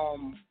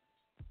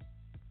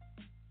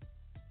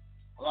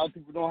lot of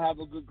people don't have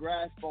a good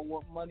grasp on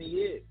what money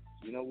is.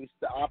 We're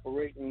still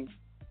operating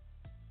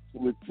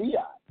with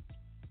fiat.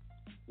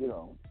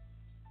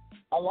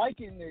 I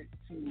liken it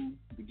to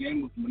the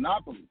game of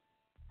Monopoly.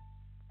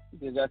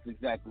 Because that's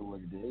exactly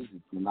what it is.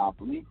 It's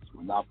Monopoly. It's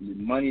Monopoly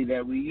money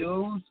that we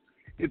use.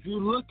 If you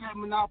look at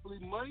Monopoly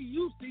money,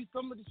 you see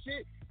some of the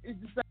shit is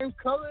the same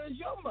color as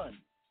your money.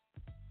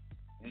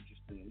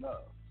 Interesting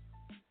enough.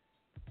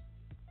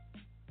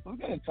 We're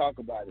going to talk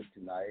about it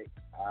tonight.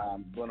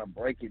 I'm going to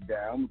break it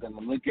down. We're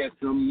going to look at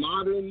some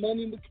modern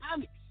money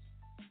mechanics.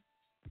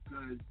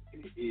 Because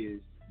it is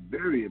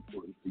very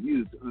important for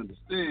you to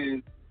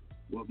understand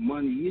what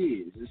money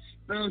is,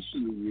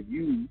 especially if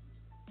you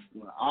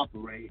want to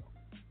operate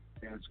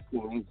as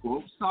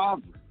quote-unquote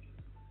sovereign.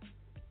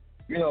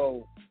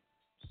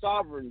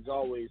 Sovereigns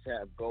always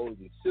have gold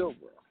and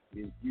silver.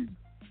 You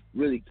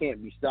really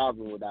can't be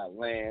sovereign without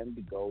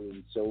land, gold,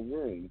 and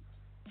silver, and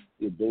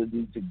the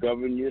ability to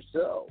govern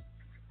yourself.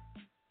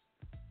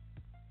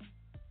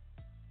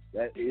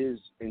 That is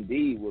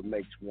indeed what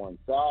makes one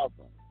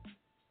sovereign,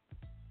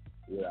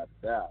 without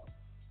doubt.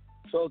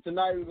 So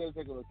tonight we're going to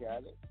take a look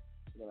at it.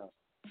 We're going to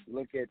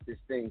look at this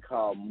thing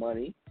called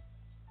money.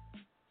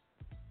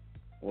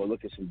 We'll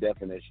look at some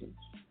definitions.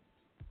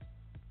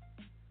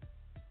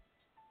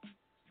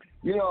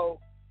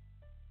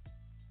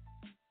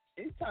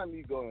 Anytime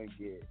you go and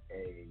get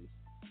a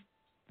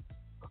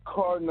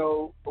car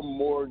note, a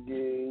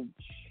mortgage,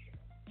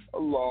 a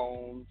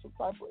loan, some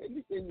type of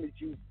anything that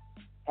you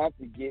have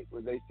to get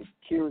where they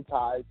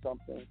securitize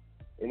something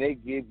and they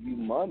give you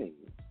money,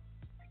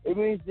 it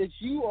means that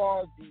you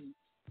are the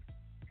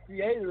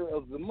creator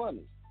of the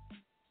money,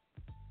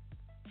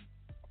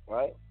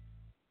 right?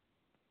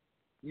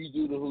 You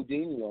do the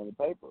Houdini on the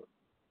paper.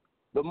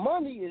 The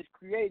money is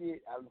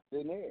created out of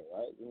thin air,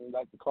 right? And we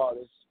like to call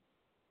this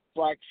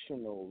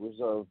fractional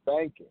reserve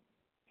banking.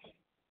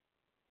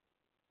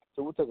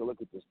 So we'll take a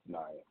look at this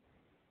tonight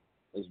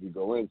as we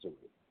go into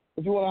it.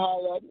 If you want to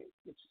holler at me,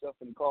 get yourself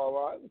in the call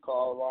line. The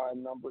call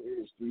line number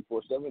is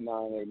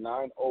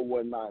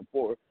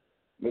 347-989-0194.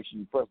 Make sure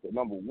you press the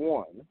number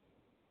 1,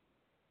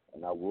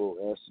 and I will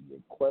answer your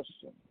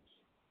questions.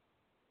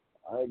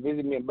 All right,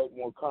 visit me at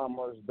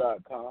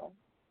makemorecommerce.com. All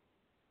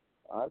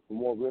right, for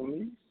more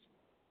remedies.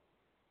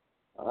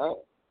 All right,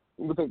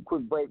 we're going to take a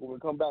quick break. When we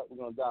come back, we're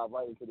going to dive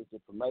right into this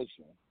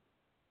information.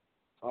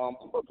 I'm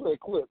going to play a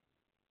clip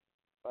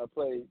I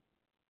played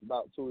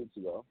about 2 weeks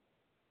ago.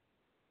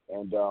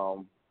 And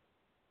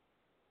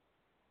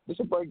this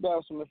will break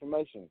down some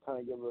information, kind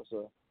of give us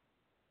a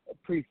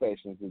preface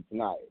into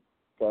tonight,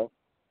 okay?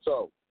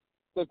 So,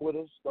 stick with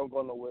us. Don't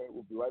go nowhere.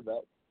 We'll be right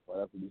back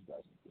right after these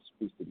guys.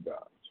 Peace to the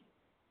gods.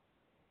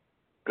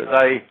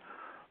 Because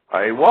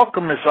I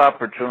welcome this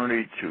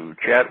opportunity to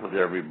chat with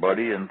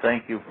everybody, and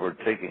thank you for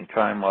taking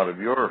time out of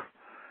your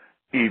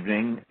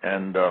evening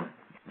and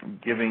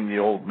giving the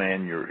old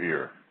man your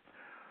ear.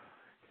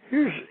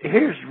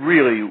 Here's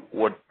really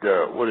what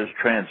has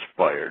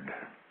transpired.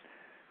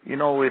 You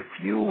know, if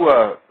you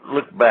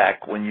look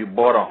back when you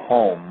bought a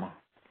home,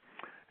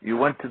 you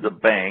went to the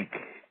bank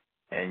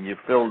and you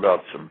filled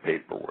out some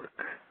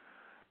paperwork.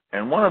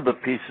 And one of the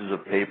pieces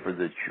of paper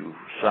that you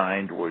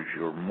signed was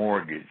your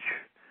mortgage.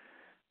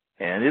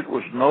 And it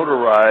was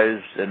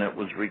notarized and it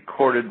was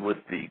recorded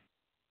with the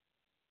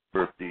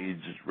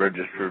deeds,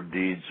 register of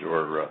deeds,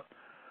 or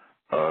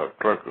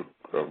clerk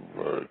of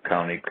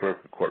county,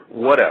 clerk of court,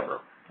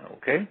 whatever.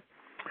 Okay?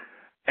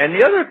 And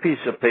the other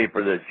piece of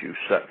paper that you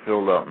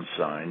filled out and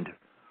signed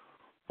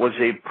was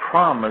a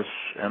promise,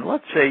 and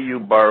let's say you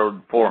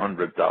borrowed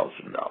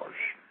 $400,000.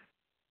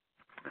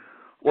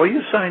 Well,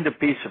 you signed a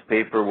piece of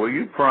paper where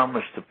you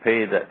promised to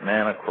pay that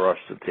man across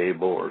the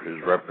table or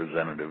his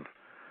representative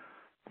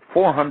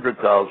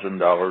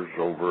 $400,000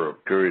 over a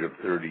period of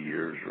 30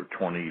 years or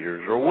 20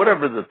 years or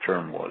whatever the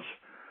term was.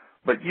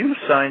 But you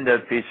signed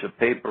that piece of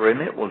paper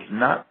and it was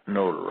not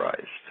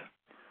notarized.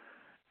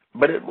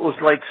 But it was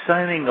like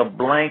signing a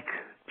blank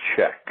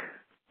check.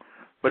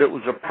 But it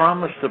was a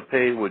promise to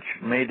pay which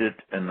made it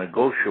a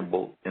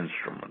negotiable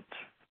instrument.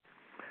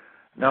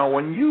 Now,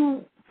 when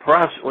you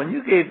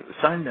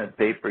signed that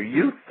paper,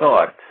 you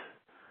thought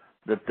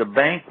that the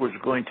bank was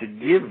going to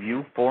give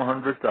you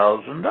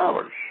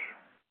 $400,000.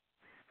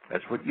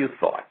 That's what you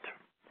thought.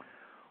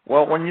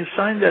 Well, when you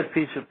signed that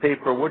piece of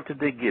paper, what did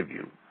they give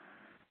you?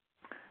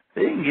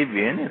 They didn't give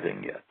you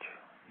anything yet.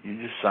 You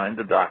just signed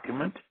the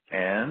document,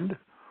 and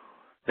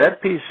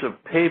that piece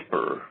of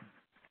paper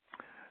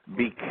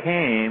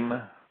became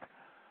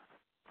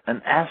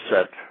an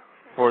asset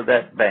for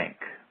that bank.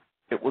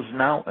 It was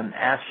now an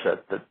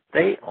asset that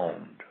they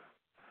owned.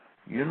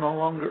 You no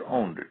longer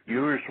owned it.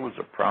 Yours was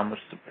a promise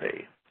to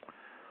pay.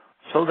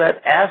 So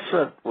that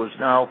asset was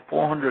now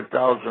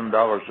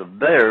 $400,000 of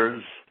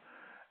theirs,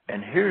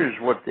 and here's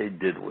what they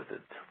did with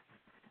it.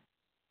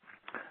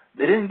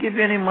 They didn't give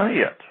you any money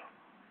yet,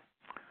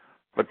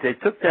 but they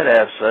took that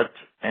asset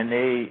and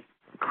they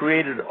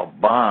created a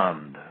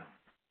bond,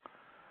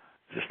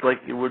 just like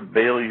you would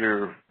bail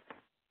your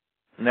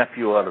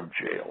nephew out of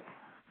jail.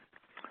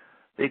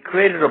 They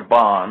created a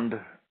bond,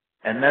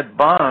 and that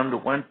bond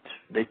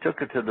they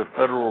took it to the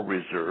Federal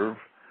Reserve,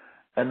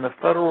 and the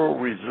Federal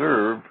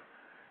Reserve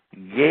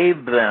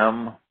gave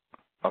them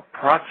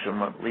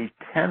approximately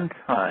 10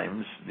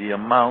 times the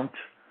amount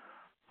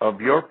of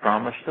your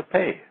promise to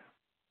pay.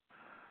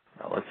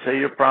 Now, let's say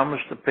your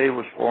promise to pay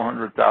was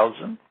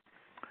 $400,000.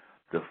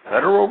 The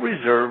Federal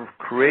Reserve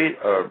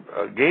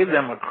gave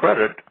them a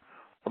credit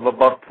of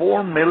about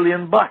 $4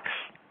 million.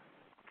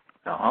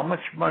 Now, how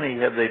much money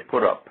have they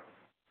put up?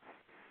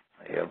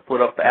 They have put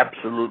up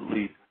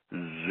absolutely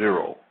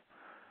zero.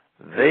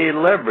 They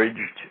leveraged,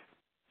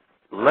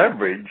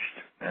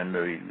 and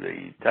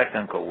the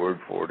technical word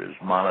for it is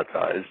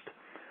monetized,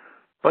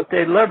 but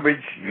they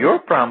leveraged your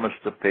promise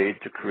to pay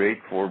to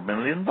create $4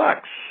 million.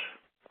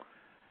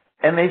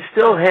 And they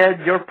still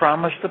had your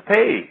promise to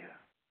pay.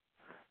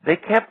 They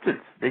kept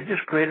it. They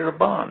just created a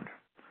bond.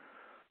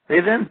 They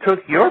then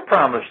took your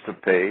promise to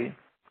pay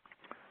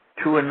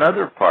to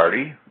another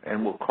party,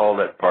 and we'll call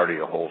that party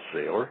a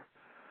wholesaler,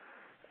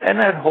 and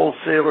that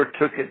wholesaler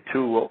took it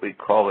to what we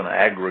call an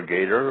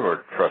aggregator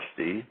or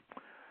trustee,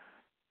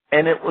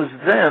 and it was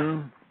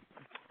then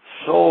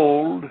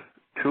sold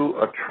to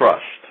a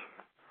trust.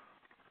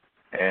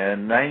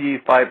 And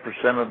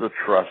 95% of the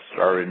trusts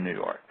are in New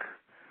York.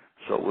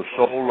 So it was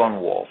sold on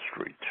Wall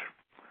Street.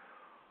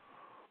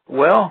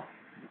 Well,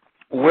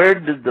 where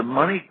did the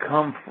money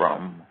come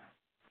from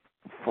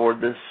for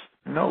this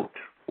note?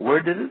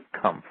 Where did it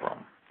come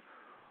from?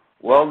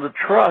 Well, the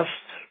trust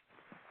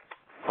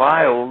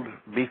filed,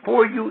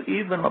 before you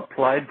even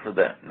applied for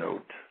that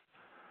note,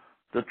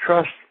 the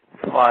trust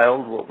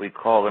filed what we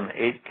call an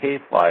 8K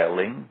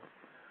filing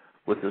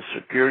with the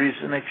Securities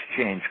and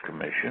Exchange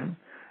Commission,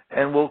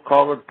 and we'll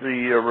call it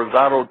the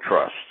Rosado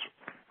Trust.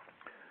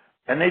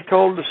 And they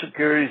told the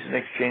Securities and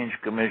Exchange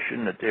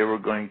Commission that they were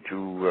going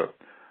to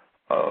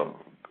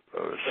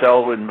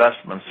sell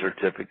investment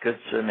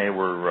certificates, and they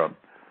were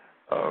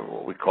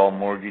what we call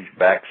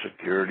mortgage-backed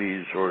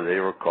securities, or they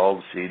were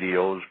called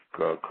CDOs,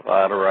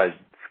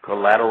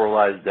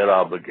 collateralized debt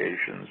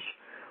obligations,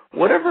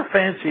 whatever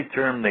fancy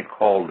term they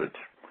called it,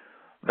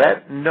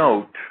 that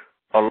note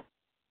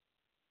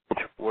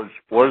was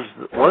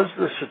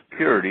the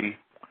security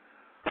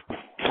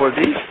for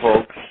these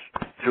folks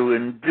to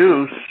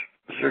induce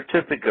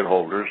certificate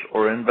holders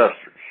or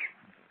investors.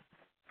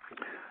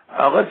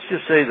 Let's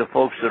just say the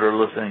folks that are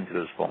listening to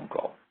this phone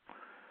call,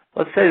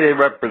 let's say they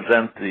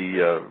represent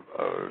the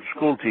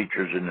school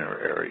teachers in their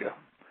area.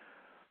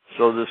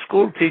 So the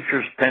school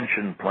teachers'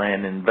 pension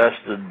plan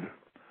invested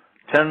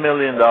 $10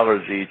 million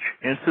each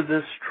into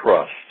this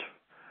trust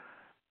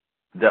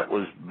that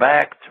was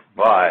backed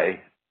by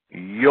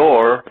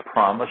your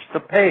promise to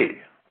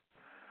pay.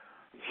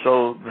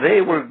 So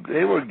they were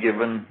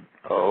given,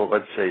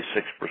 let's say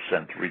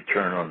 6%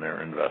 return on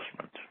their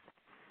investment.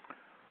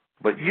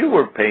 But you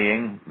were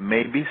paying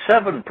maybe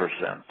 7%.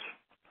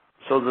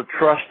 So the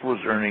trust was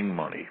earning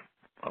money,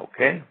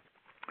 okay?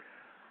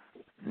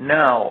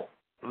 Now,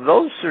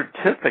 those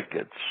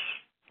certificates,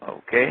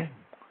 okay,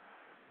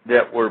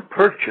 that were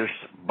purchased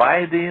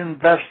by the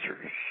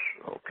investors,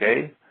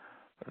 okay,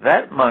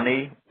 that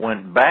money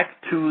went back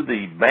to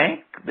the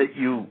bank that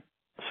you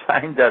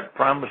signed that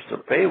promise to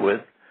pay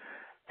with,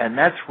 and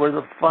that's where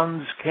the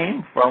funds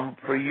came from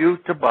for you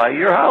to buy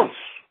your house.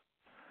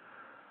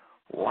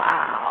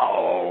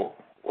 Wow.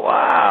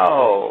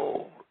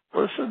 Wow.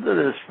 Listen to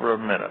this for a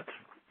minute.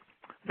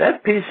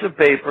 That piece of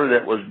paper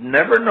that was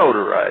never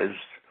notarized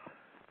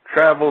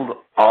traveled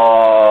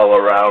all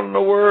around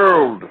the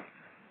world,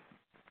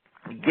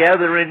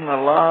 gathering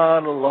a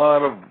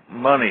lot of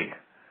money.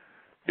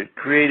 It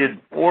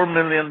created $4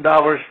 million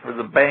for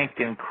the bank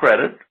in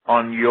credit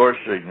on your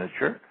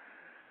signature.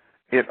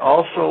 It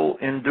also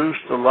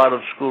induced a lot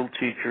of school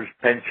teachers'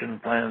 pension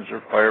plans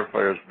or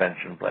firefighters'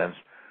 pension plans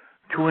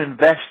to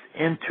invest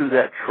into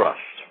that trust.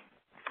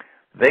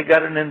 They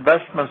got an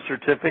investment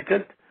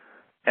certificate,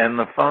 and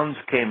the funds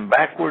came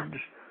backwards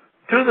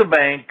to the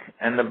bank,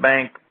 and the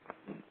bank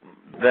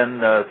then,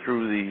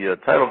 through the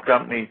title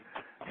company,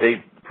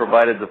 they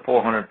provided the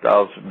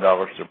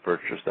 $400,000 to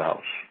purchase the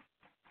house.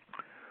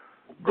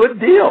 Good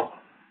deal.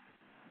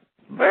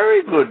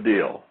 Very good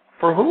deal.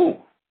 For who?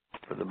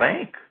 For the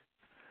bank.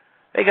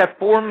 They got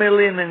 $4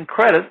 million in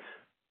credit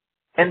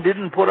and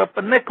didn't put up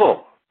a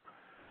nickel.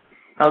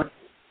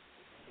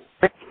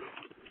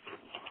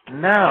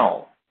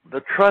 Now,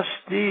 the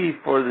trustee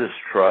for this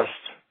trust,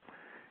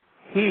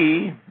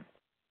 he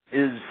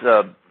is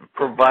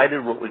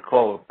provided what we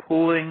call a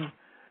pooling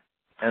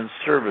and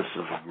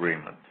services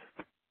agreement.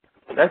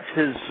 That's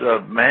his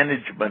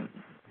management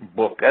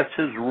book. That's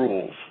his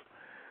rules.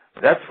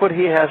 That's what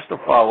he has to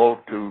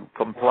follow to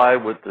comply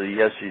with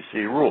the SEC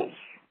rules.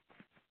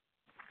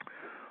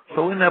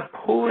 So in that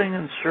pooling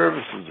and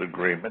services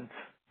agreement,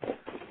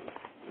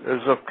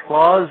 there's a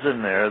clause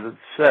in there that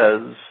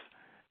says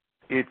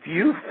if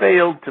you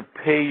fail to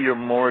pay your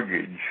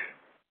mortgage,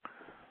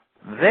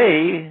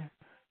 they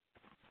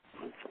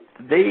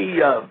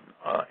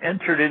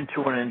entered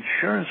into an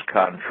insurance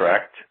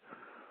contract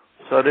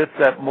so that if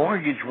that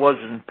mortgage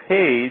wasn't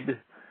paid,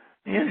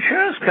 the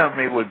insurance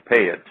company would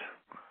pay it.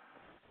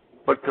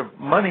 But the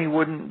money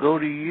wouldn't go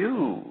to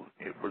you.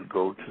 It would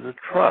go to the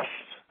trust.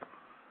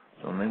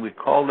 So then we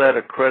call that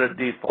a credit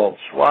default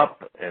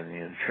swap, and the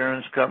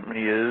insurance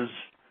company is,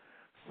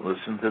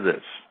 listen to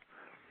this,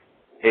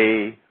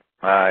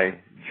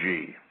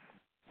 AIG.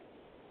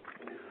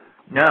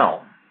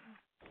 Now,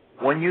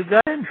 when you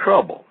got in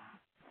trouble,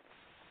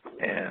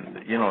 and,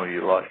 you know,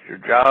 you lost your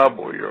job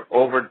or your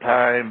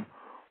overtime,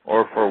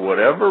 or for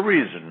whatever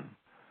reason,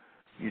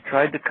 you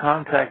tried to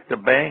contact the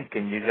bank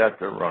and you got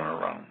the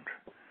runaround.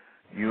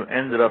 You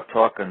ended up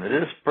talking to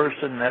this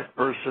person, that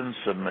person,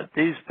 submit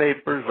these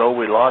papers, oh,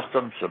 we lost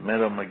them, submit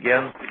them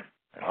again,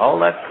 and all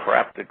that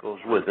crap that goes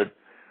with it.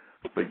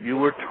 But you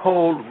were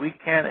told we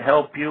can't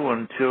help you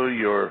until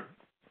you're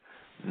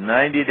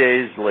 90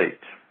 days late.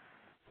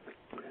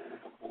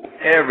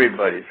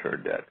 Everybody's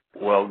heard that.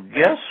 Well,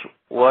 guess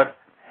what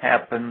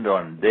happened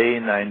on day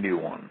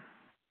 91?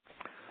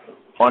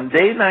 On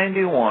day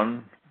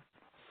 91,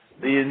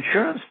 the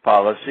insurance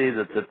policy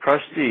that the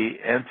trustee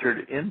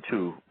entered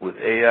into with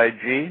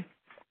AIG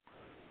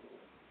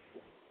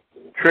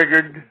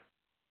triggered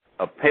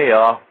a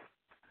payoff,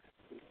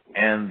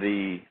 and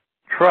the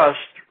trust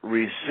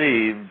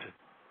received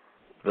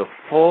the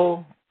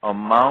full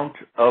amount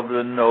of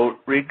the note,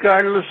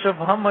 regardless of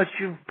how much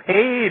you've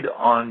paid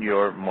on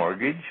your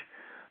mortgage.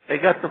 They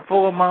got the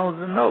full amount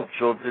of the note.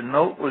 So if the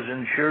note was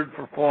insured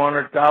for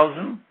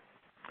 $400,000,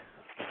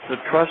 the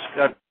trust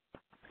got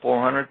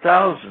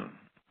 $400,000.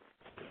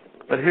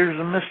 But here's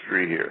a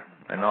mystery here,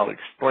 and I'll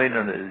explain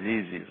it as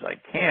easy as I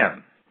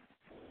can.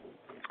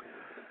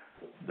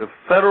 The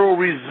Federal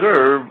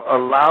Reserve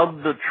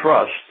allowed the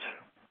trust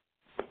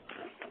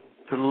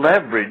to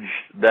leverage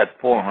that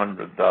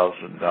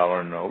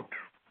 $400,000 note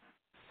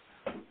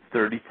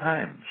 30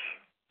 times.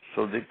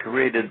 So they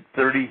created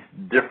 30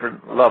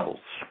 different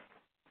levels.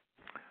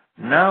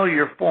 Now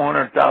your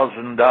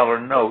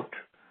 $400,000 note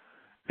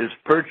is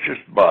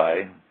purchased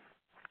by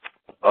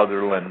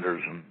other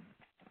lenders and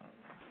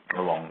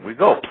along we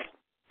go.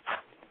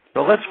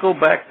 So let's go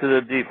back to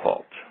the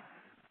default.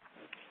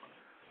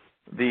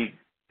 The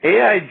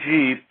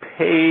AIG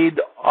paid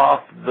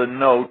off the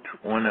note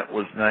when it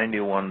was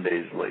 91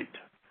 days late.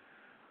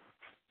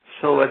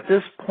 So at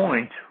this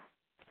point,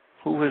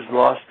 who has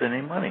lost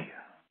any money?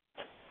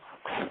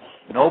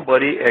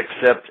 Nobody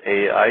except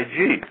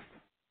AIG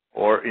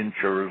or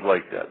insurers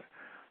like that.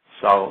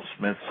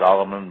 Smith,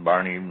 Solomon,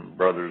 Barney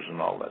Brothers,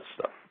 and all that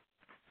stuff.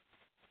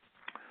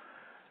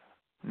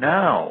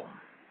 Now,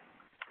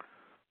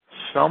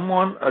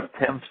 someone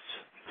attempts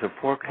to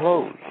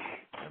foreclose.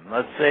 And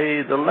let's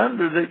say the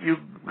lender that you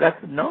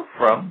got the note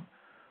from,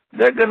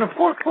 they're going to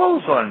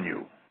foreclose on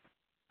you.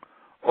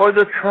 Or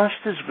the trust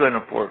is going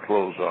to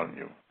foreclose on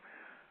you.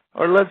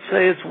 Or let's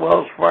say it's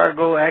Wells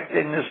Fargo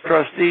acting as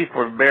trustee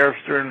for Bear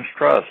Stearns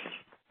Trust.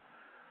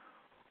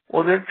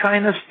 Well, they're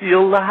trying to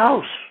steal the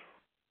house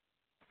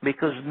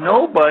because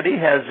nobody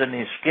has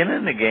any skin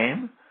in the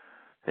game.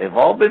 They've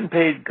all been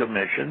paid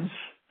commissions,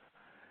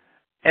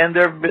 and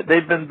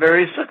they've been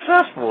very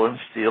successful in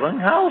stealing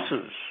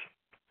houses.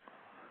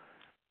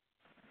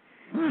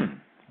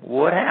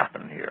 What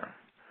happened here?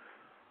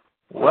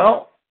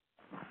 Well,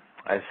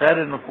 I sat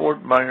in the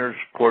Fort Myers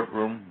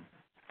courtroom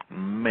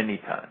many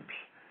times,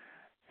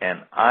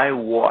 and I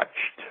watched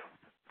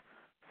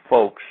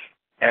folks,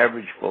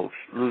 average folks,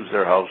 lose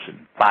their house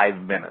in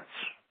 5 minutes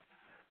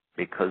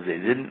because they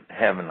didn't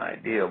have an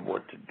idea of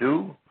what to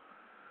do,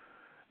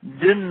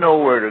 didn't know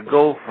where to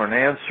go for an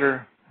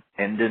answer,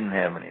 and didn't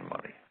have any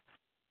money.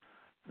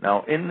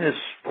 Now, in this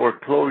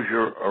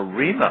foreclosure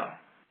arena,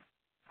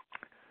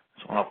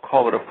 so I'll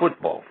call it a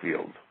football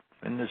field,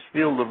 in this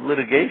field of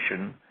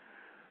litigation,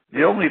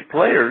 the only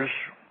players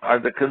are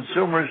the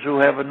consumers who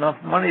have enough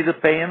money to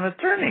pay an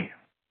attorney.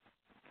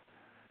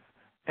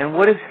 And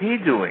what is he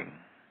doing?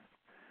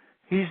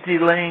 He's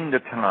delaying the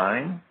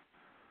time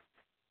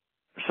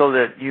so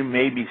that you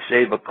maybe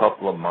save a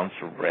couple of months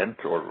of rent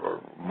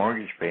or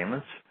mortgage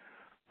payments.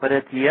 But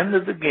at the end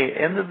of the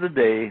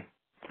day,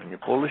 when you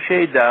pull the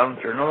shade down,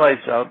 turn the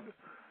lights out,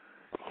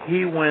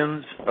 he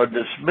wins a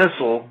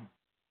dismissal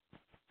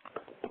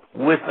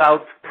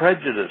without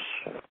prejudice,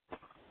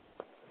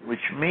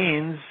 which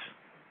means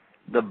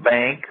the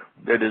bank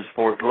that is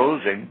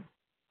foreclosing,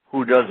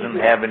 who doesn't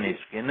have any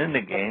skin in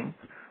the game,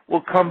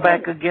 will come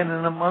back again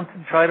in a month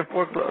and try to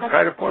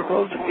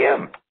foreclose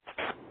again.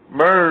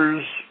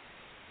 MERS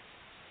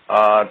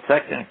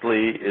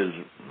technically is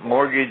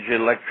Mortgage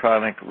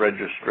Electronic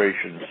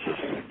Registration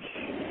Systems.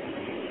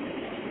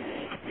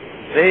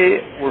 They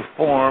were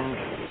formed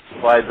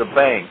by the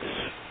banks,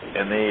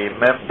 and the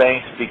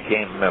banks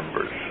became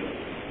members.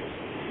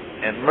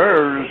 And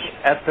MERS,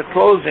 at the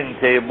closing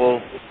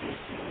table,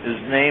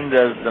 is named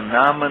as the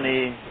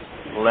nominee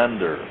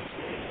lender.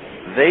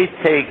 They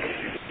take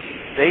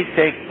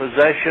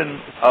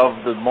possession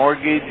of the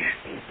mortgage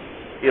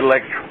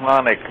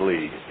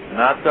electronically,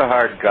 not the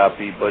hard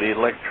copy, but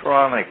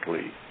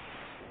electronically.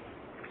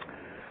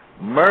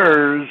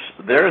 MERS,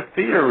 their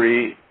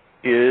theory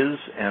is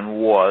and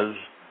was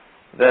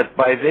that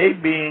by they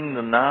being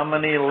the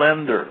nominee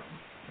lender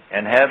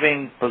and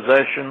having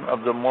possession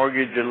of the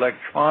mortgage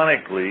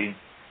electronically,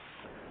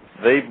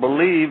 they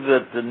believe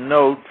that the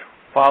note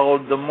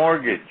followed the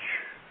mortgage.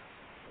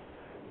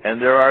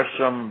 And there are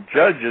some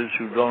judges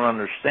who don't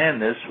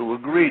understand this who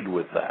agreed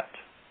with that.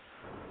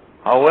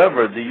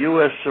 However, the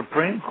U.S.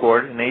 Supreme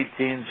Court in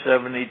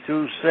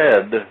 1872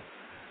 said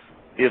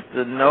if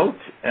the note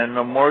and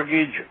the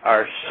mortgage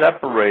are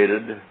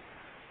separated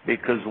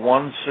because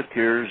one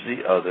secures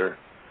the other,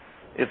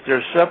 if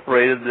they're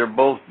separated, they're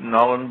both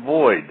null and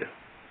void.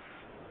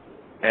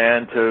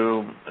 And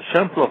to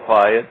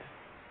simplify it,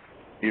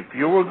 if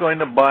you were going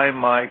to buy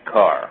my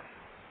car,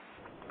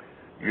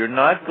 you're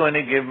not going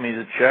to give me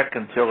the check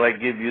until I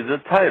give you the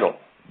title.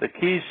 The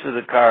keys to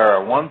the car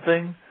are one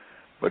thing,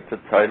 but the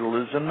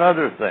title is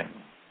another thing.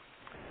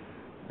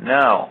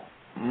 Now,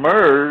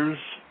 MERS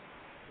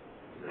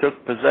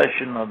took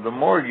possession of the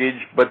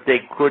mortgage, but they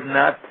could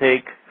not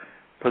take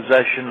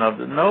possession of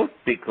the note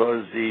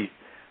because the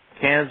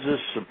Kansas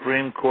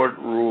Supreme Court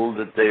ruled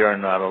that they are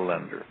not a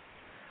lender.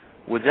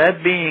 With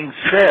that being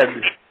said,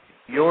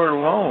 your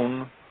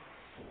loan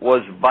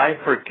was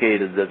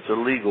bifurcated. That's a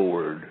legal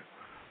word.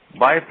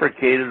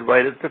 Bifurcated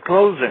right at the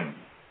closing,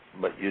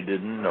 but you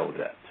didn't know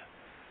that.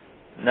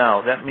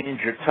 Now, that means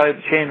your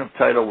chain of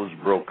title was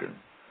broken.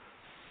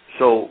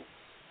 So,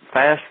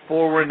 fast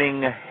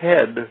forwarding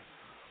ahead,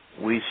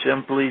 we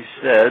simply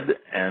said,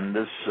 and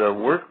this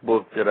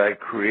workbook that I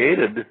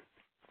created,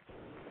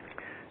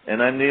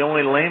 and I'm the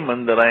only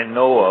layman that I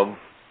know of,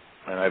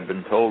 and I've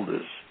been told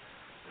this,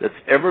 that's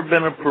ever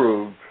been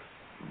approved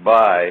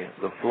by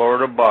the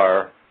Florida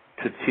Bar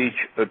to teach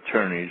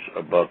attorneys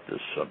about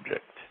this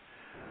subject.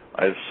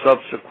 I've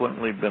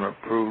subsequently been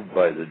approved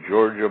by the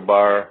Georgia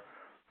Bar,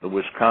 the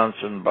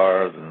Wisconsin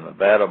Bar, the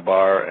Nevada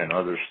Bar, and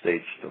other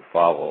states to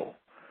follow.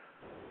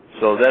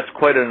 So that's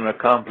quite an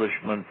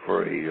accomplishment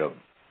for a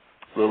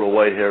little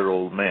white-haired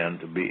old man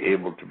to be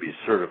able to be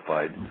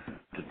certified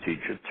to teach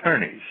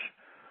attorneys.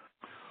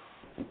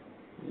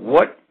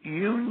 What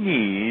you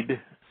need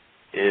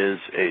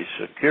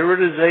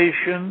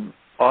securitization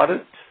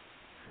audit,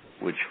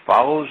 which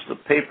follows the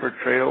paper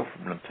trail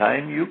from the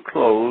time you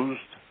closed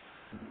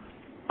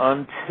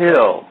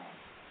until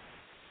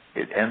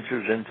it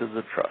enters into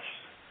the trust,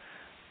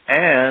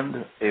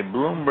 and a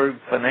Bloomberg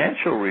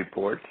financial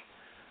report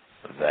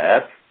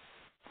that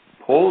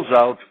pulls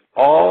out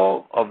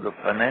all of the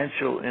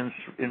financial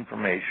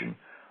information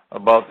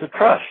about the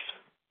trust.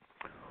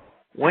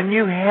 When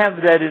you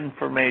have that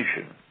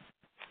information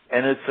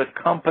and it's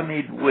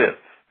accompanied with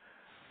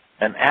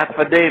an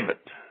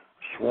affidavit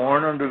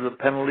sworn under the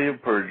penalty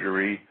of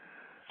perjury,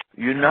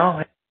 you now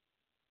have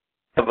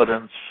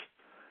evidence,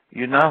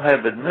 you now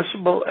have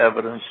admissible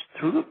evidence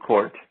to the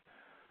court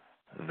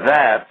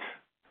that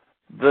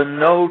the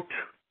note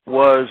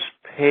was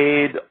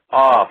paid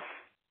off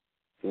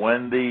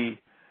when the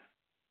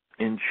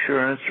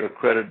insurance or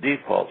credit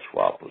default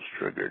swap was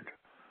triggered.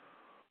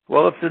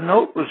 Well, if the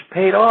note was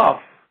paid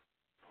off,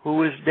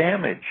 who is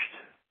damaged?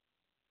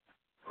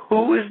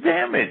 Who is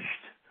damaged?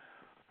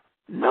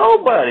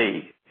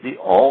 Nobody. The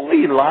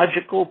only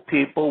logical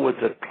people with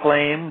a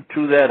claim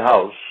to that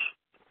house,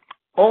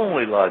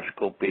 only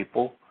logical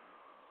people,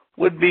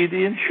 would be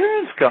the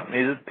insurance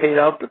company that paid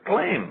out the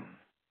claim.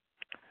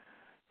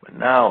 But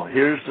now,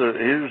 here's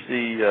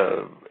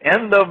the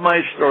end of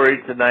my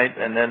story tonight,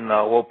 and then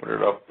I'll open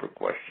it up for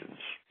questions.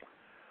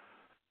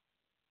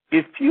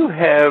 If you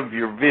have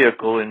your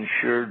vehicle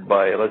insured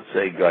by, let's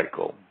say,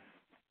 Geico,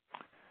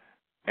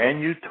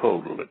 and you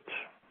total it,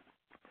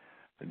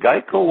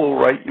 Geico will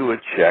write you a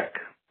check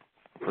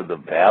for the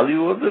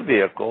value of the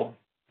vehicle,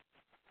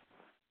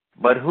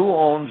 but who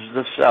owns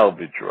the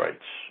salvage rights?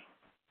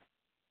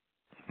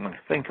 Now,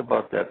 think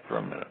about that for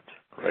a minute.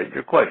 Write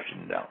your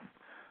question down.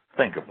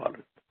 Think about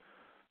it.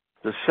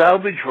 The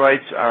salvage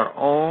rights are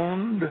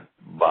owned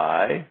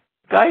by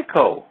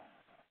Geico.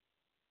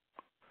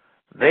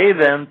 They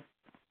then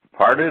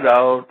part it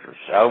out or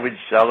salvage,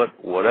 sell it,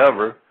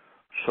 whatever,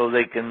 so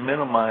they can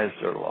minimize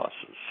their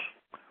losses.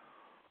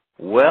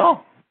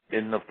 Well,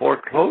 in the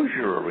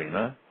foreclosure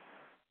arena,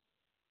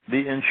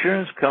 the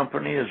insurance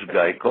company is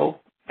Geico,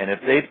 and if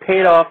they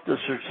paid off the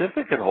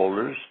certificate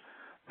holders,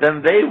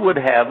 then they would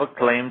have a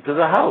claim to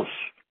the house.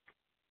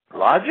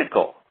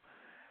 Logical.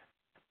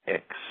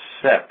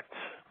 Except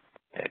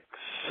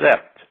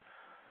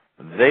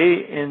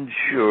they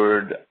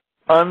insured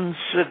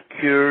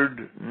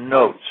unsecured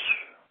notes.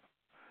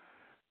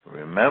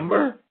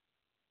 Remember,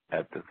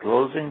 at the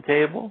closing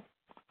table,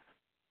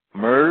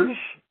 MERS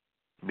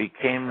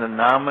became the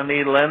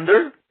nominee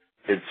lender.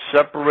 It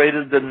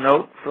separated the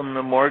note from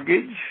the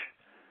mortgage.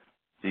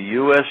 The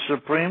U.S.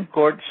 Supreme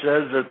Court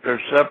says that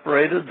they're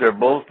separated. They're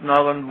both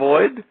null and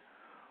void.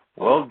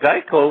 Well,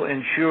 Geico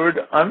insured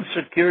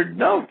unsecured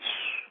notes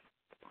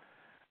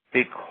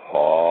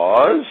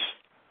because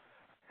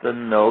the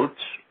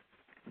notes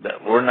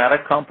that were not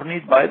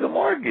accompanied by the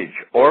mortgage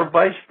or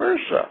vice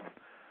versa.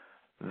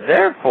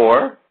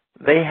 Therefore,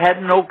 they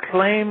had no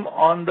claim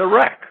on the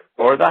wreck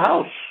or the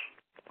house.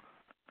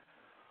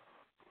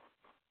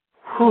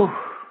 Whew.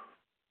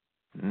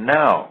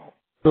 Now.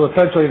 So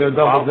essentially they're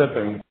double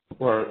dipping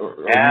or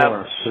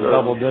more. They're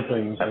double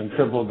dipping and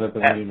triple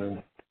dipping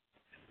even.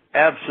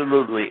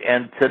 Absolutely.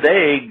 And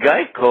today,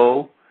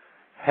 Geico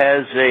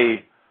has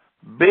a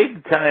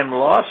big-time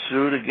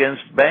lawsuit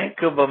against Bank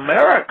of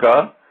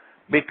America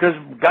because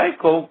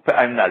Geico,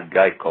 I'm not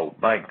Geico,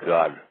 my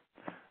God.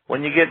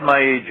 When you get my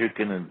age, you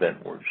can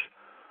invent words.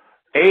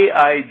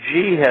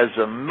 AIG has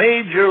a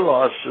major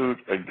lawsuit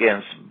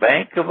against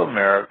Bank of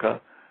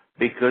America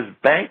because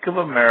Bank of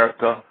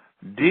America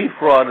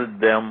defrauded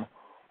them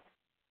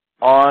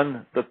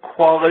on the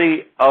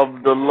quality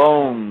of the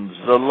loans.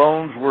 The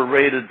loans were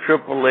rated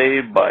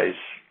AAA by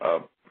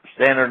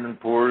Standard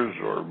 & Poor's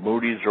or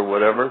Moody's or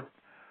whatever,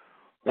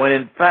 when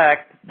in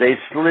fact they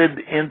slid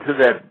into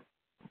that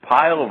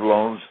pile of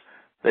loans.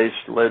 They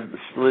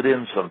slid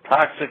in some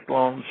toxic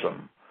loans,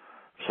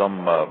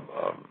 some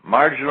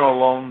marginal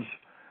loans,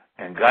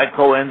 and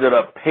Geico ended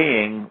up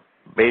paying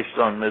based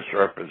on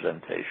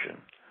misrepresentation.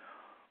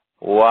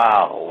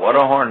 Wow, what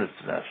a hornet's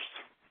nest.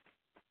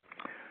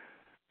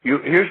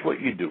 Here's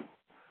what you do,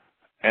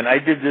 and I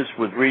did this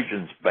with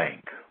Regions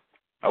Bank.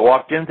 I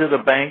walked into the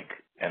bank,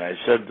 and I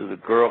said to the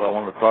girl, I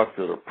want to talk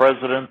to the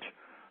president.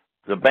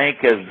 The bank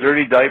has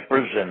dirty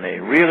diapers, and they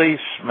really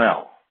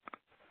smell.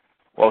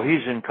 Well,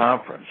 he's in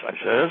conference. I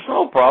said, it's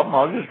no problem.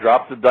 I'll just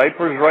drop the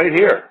diapers right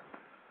here.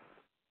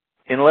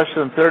 In less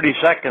than 30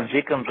 seconds,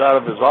 he comes out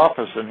of his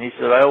office, and he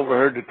said, I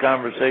overheard the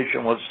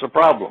conversation. What's the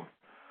problem?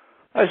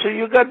 I said,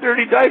 you got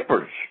dirty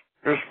diapers.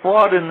 There's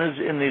fraud in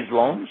these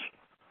loans.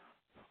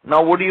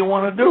 Now, what do you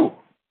want to do?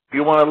 Do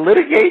you want to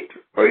litigate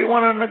or you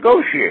want to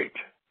negotiate?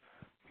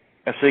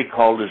 And so he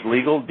called his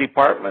legal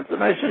department,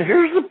 and I said,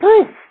 here's the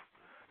proof.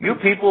 You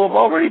people have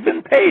already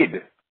been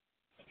paid.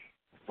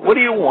 What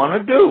do you want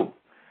to do?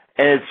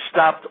 And it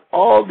stopped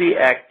all the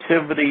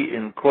activity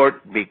in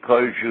court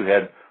because you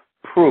had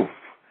proof.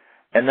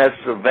 And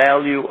that's the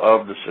value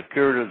of the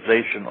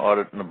securitization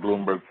audit and the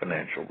Bloomberg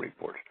financial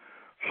report.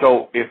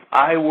 So if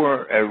I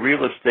were a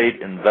real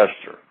estate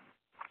investor,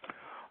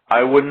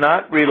 I would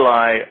not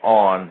rely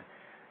on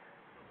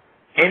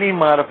any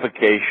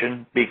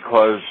modification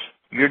because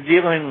you're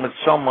dealing with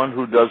someone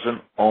who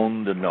doesn't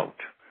own the note.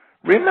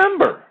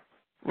 Remember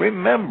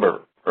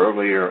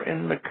earlier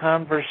in the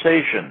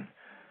conversation,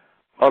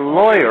 a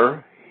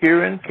lawyer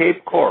here in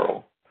Cape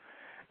Coral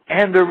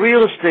and a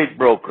real estate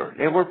broker,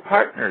 they were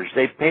partners.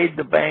 They paid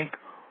the bank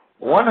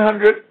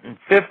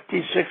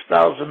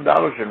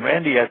 $156,000. And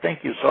Randy, I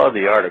think you saw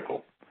the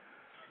article.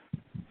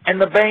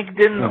 And the bank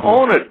didn't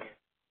own it.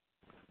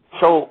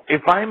 So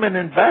if I'm an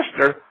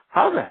investor,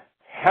 how the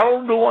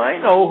hell do I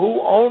know who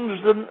owns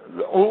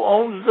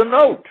the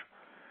note?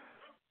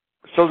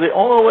 So the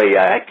only way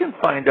I can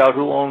find out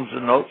who owns the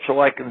note so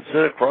I can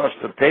sit across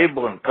the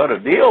table and cut a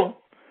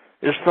deal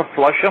is to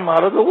flush them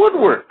out of the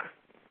woodwork.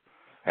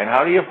 And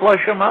how do you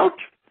flush them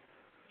out?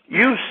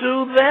 You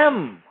sue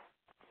them.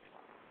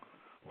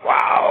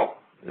 Wow.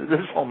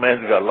 This old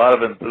man's got a lot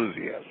of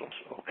enthusiasm,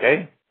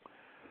 okay?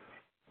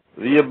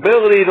 The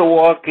ability to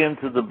walk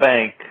into the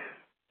bank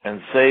and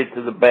say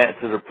to the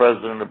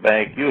president of the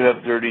bank, you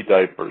have dirty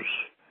diapers.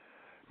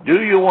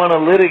 Do you want to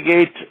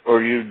litigate or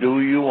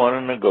do you want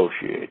to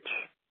negotiate?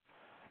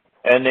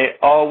 And they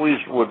always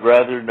would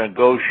rather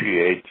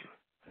negotiate.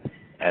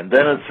 And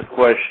then it's a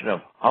question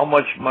of how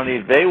much money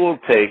they will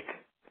take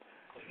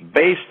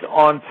based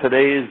on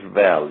today's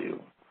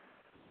value.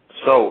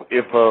 So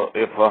if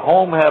a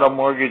home had a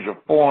mortgage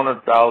of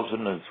 $400,000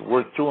 and it's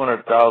worth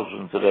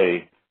 $200,000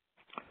 today,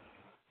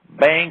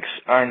 banks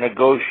are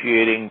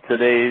negotiating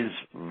today's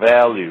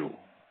value.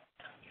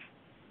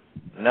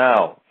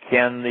 Now,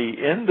 can the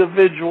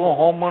individual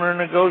homeowner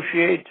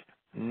negotiate?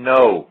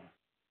 No.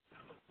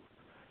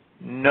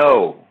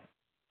 No.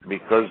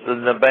 Because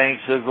then the bank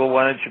says, well,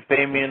 why don't you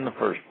pay me in the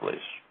first place?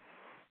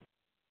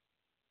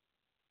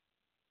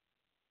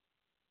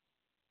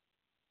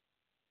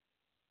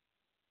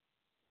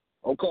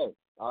 Okay.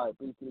 All right.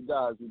 Peace to the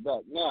guys. We're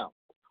back. Now,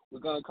 we're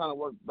going to kind of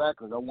work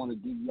backwards. I want to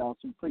give y'all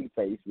some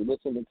preface. We're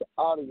listening to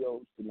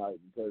audios tonight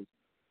because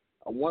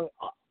I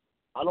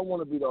don't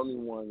want to be the only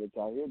one that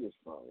y'all hear this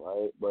from,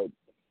 right? But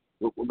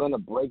we're going to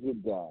break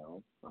it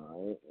down, all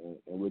right?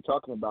 And we're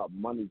talking about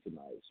money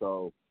tonight.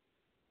 So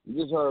you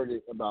just heard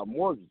it about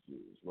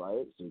mortgages,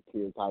 right?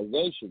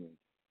 Securitization.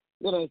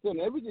 You got to understand,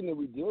 everything that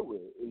we deal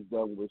with is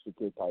done with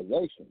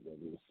securitization. That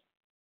is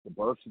the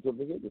birth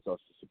certificate, the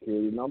social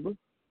security number,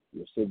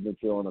 your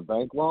signature on a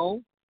bank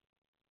loan,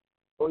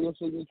 or your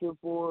signature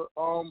for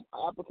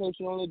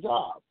application on a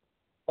job.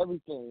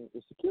 Everything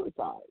is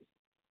securitized.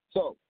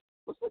 So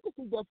let's look at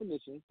some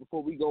definitions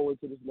before we go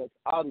into this next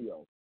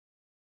audio.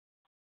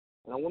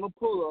 And I want to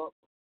pull up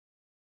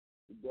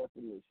the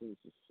definitions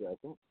just a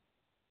second.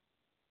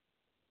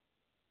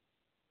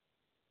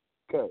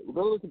 Okay, we're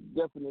going to look at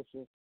the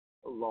definition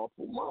of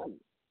lawful money.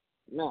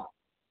 Now,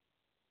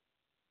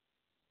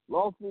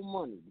 lawful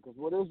money, because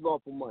what is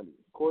lawful money?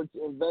 According to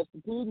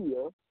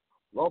Investopedia,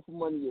 lawful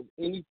money is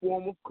any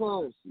form of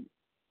currency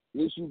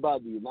issued by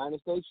the United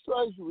States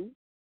Treasury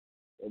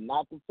and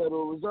not the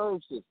Federal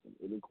Reserve System.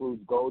 It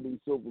includes gold and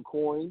silver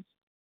coins,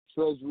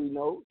 Treasury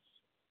notes,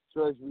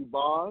 Treasury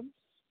bonds.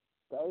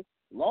 Okay,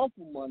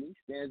 lawful money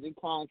stands in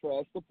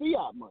contrast to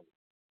fiat money,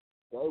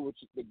 okay,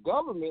 which the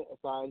government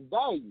assigns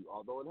value,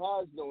 although it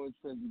has no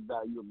intrinsic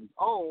value of its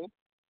own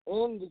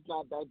and is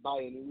not backed by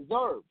any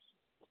reserves.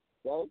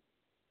 Okay,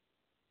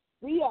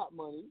 fiat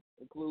money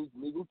includes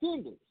legal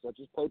tenders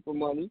such as paper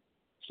money,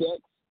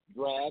 checks,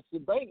 drafts,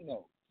 and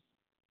banknotes.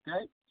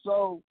 Okay,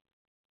 so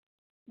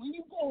when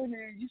you go in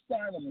there and you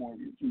sign a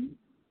mortgage, you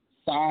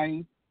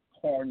sign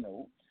car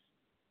notes,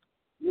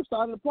 you're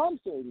signing a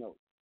promissory note.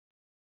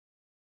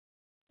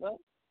 Right?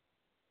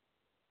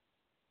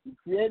 You're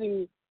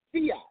creating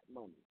fiat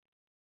money.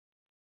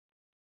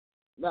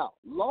 Now,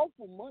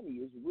 lawful money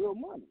is real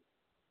money.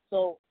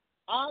 So,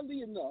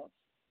 oddly enough,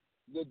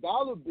 the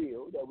dollar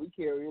bill that we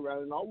carry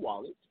around in our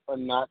wallets are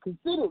not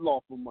considered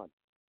lawful money.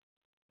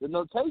 The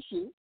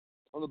notation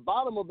on the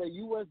bottom of a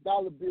U.S.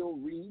 dollar bill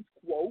reads,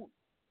 quote,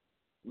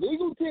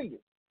 legal tender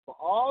for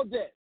all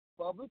debt,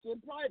 public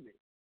and private,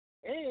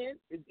 and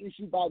is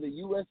issued by the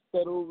U.S.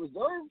 Federal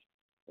Reserve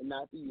and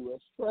not the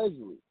U.S.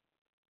 Treasury.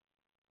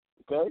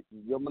 Okay?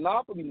 Your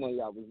monopoly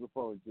money I was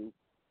referring to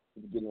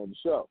at the beginning of the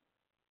show.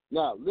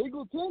 Now,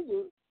 legal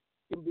tender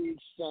can be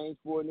exchanged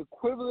for an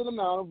equivalent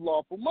amount of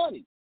lawful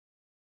money,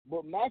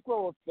 but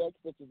macro effects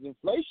such as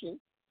inflation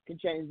can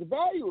change the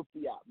value of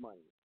fiat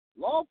money.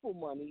 Lawful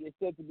money is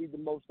said to be the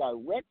most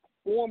direct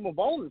form of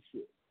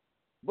ownership,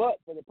 but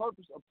for the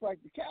purpose of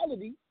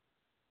practicality,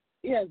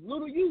 it has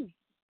little use.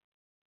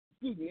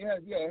 It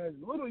has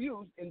little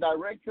use in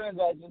direct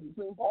transactions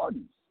between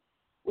parties,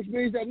 which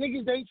means that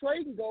niggas ain't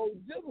trading gold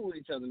and silver with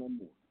each other no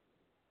more.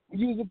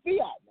 We're using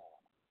fiat now.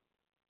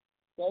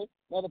 Okay?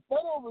 Now, the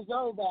Federal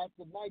Reserve Act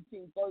of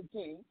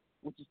 1913,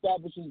 which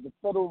establishes the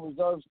Federal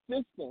Reserve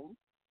System,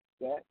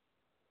 that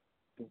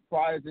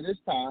prior to this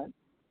time,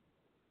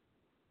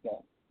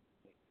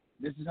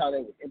 this is how they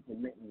were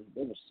implementing.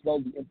 They were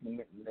slowly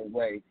implementing their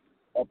way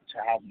up to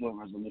House Bill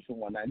Resolution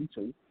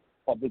 192,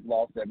 Public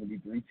Law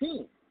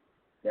 7310.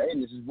 Okay,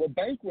 and this is what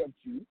bankrupts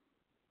you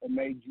and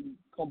made you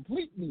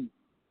completely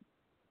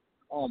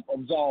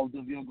absolved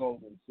of your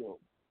gold and silver.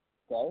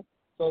 Okay?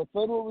 So the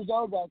Federal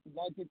Reserve Act of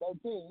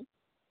 1913,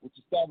 which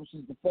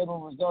establishes the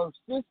Federal Reserve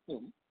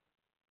System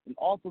and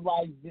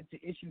authorizes it to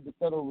issue the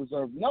Federal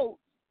Reserve Notes,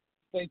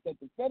 states that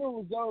the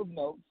Federal Reserve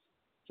Notes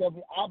shall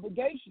be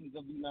obligations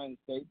of the United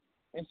States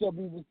and shall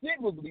be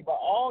receivable by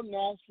all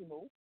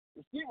national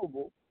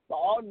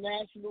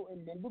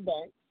and member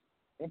banks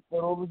and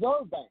Federal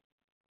Reserve banks,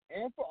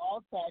 and for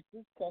all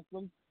taxes,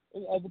 customs,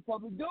 and other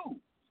public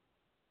dues.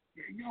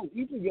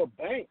 Even your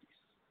banks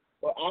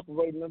are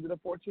operating under the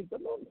 14th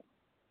Amendment.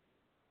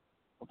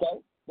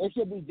 Okay? They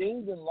shall be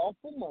deemed in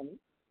lawful money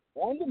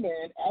on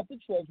demand at the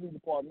Treasury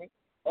Department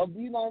of the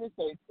United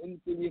States in the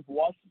city of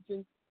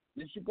Washington,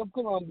 District of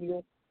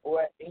Columbia,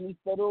 or at any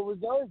Federal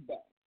Reserve bank.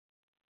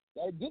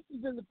 Okay? This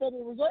is in the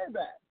Federal Reserve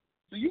Act.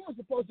 So you were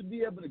supposed to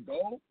be able to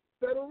go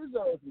Federal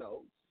Reserve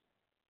notes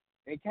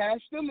and cash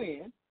them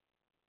in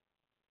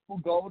for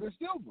gold or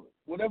silver,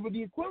 whatever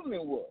the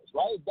equivalent was,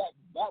 right?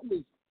 I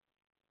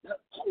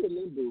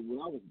remember when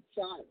I was a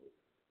child,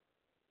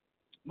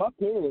 my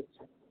parents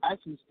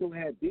actually still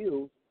had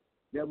bills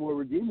that were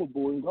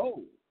redeemable in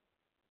gold.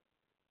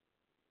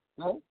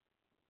 Huh?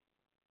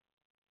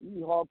 You'd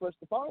be hard pressed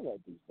to find that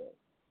these days.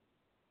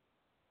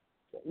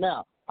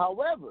 Now,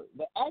 however,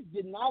 the act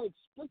did not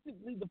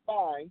explicitly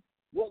define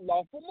what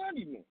lawful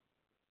money meant.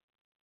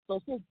 So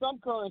since some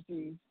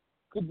currencies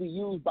could be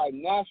used by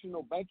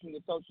national banking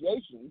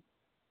associations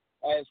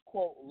as,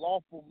 quote,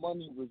 lawful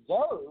money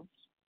reserves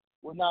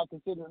were not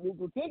considered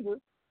legal tender,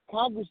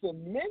 Congress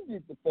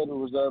amended the Federal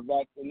Reserve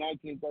Act in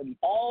 1930.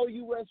 All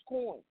U.S.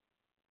 coins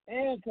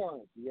and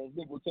currency as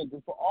legal tender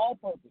for all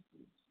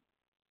purposes.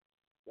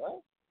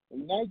 Right? The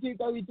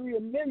 1933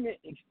 amendment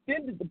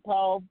extended the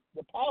power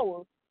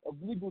of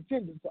legal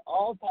tender to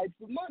all types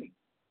of money,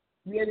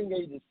 creating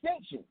a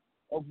distinction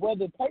of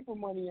whether paper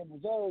money and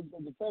reserves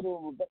of the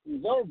Federal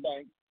Reserve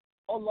Bank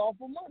are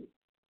lawful money.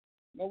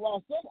 Now,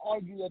 while some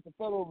argue that the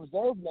Federal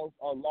Reserve notes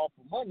are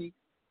lawful money,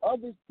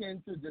 others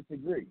tend to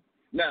disagree.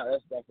 Now,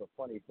 that's a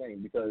funny thing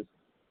because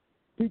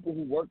people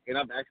who work, and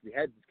I've actually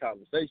had this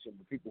conversation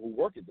with people who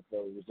work at the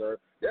Federal Reserve,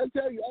 they'll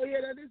tell you, oh,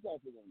 yeah, that is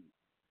lawful money.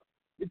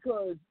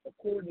 Because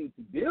according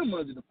to them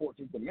under the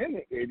 14th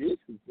Amendment, it is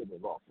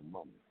considered lawful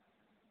money.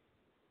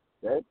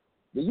 Okay?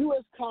 The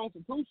U.S.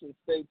 Constitution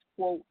states,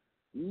 quote,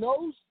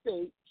 no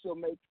state shall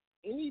make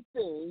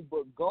anything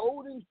but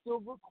gold and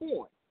silver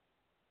coin,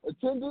 a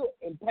tender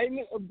and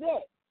payment of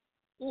debt,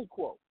 end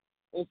quote.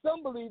 And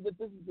some believe that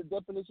this is the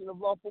definition of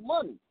lawful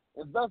money,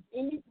 and thus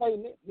any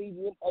payment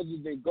medium other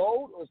than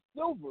gold or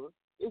silver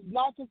is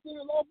not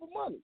considered lawful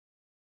money.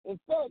 In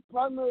fact,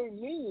 primary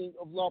meaning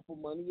of lawful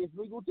money is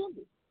legal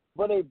tender,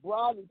 but a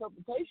broad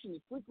interpretation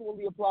is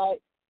frequently applied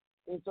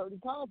in certain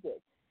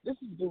contexts. This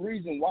is the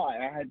reason why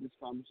I had this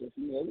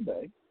conversation the other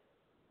day.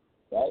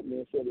 Right? Me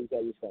and Shirley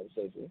had this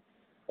conversation.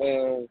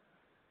 And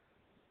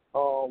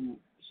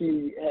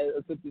she had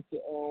attempted to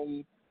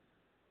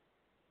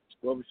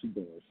what was she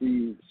doing?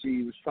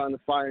 She was trying to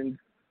find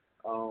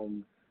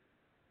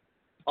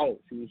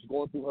she was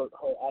going through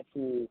her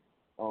actual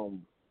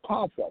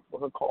contract for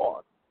her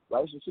car.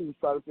 Right? So she was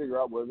trying to figure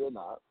out whether or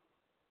not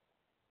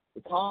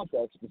the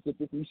contract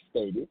specifically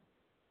stated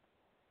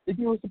if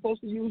you were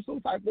supposed to use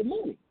some type of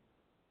money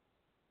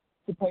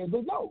to pay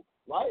the note,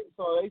 right?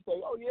 So they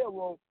say, oh, yeah,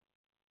 well,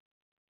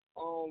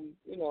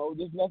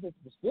 there's nothing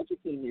specific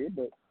in here,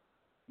 but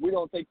we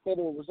don't take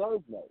Federal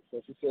Reserve notes.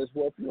 So she says,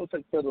 well, if you don't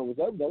take Federal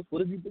Reserve notes,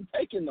 what have you been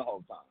taking the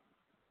whole time?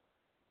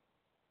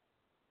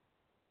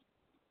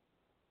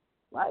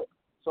 Right?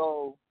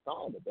 So,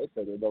 they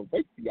say they don't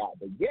take Fiat,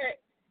 but yet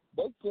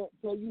they can't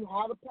tell you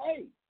how to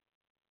pay.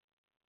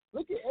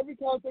 Look at every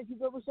contract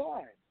you've ever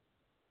signed.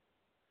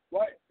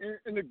 Right?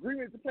 An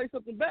agreement to pay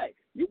something back.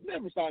 You've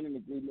never signed an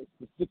agreement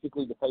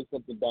specifically to pay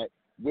something back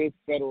with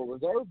Federal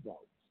Reserve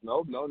notes.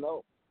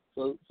 No.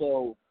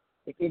 So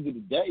at the end of the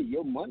day,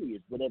 your money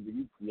is whatever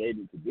you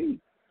created to be.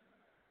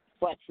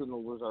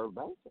 Fractional reserve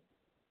banking.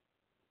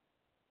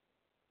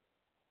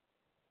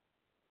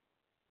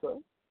 Okay?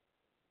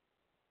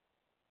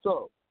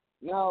 So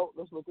now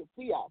let's look at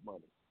fiat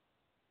money.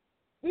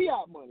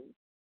 Fiat money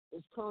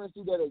is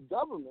currency that a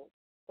government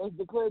has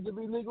declared to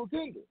be legal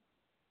tender.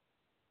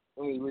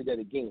 Let me read that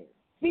again.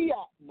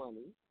 Fiat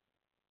money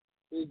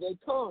is a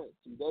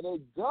currency that a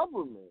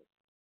government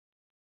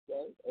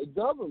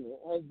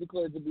has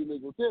declared to be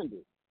legal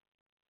tender.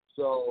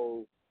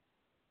 So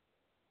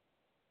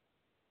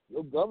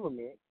your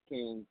government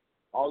can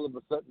all of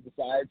a sudden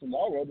decide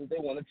tomorrow that they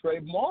want to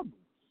trade marbles.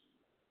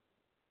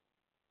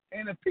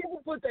 And if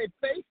people put their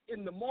faith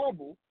in the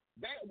marble,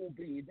 that will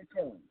be the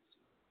currency.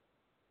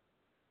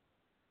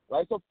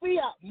 Right? So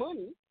fiat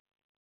money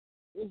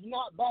is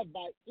not backed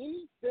by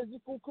any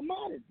physical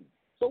commodity.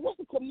 So what's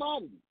a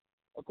commodity?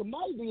 A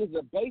commodity is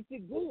a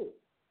basic good,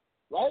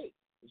 right?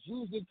 It's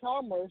used in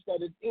commerce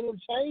that is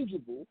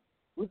interchangeable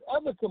with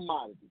other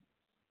commodities.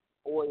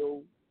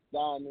 Oil,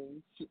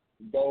 diamonds,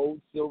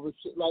 gold, silver,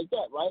 shit like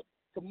that, right?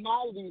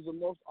 Commodities are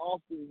most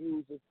often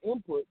used as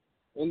input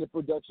in the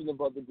production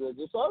of other goods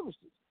or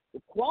services.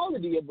 The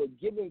quality of a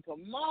given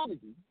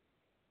commodity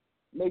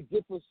may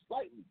differ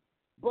slightly,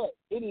 but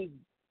it is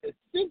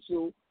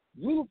essential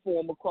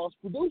uniform across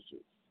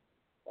producers.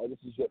 Right? This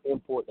is your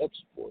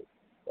import-export.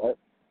 Right?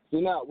 So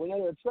now, when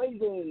they are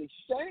traded in an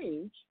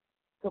exchange,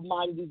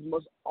 commodities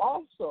must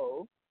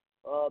also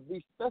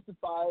be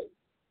specified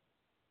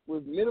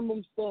with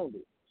minimum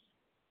standards.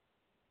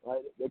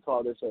 Right? They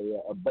call this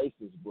a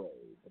basis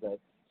grade. Okay?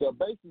 So a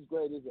basis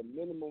grade is a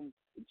minimum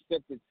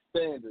accepted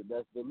standard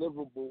that's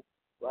deliverable,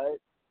 right,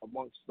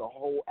 amongst the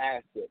whole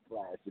asset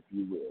class, if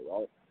you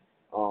will,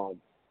 right?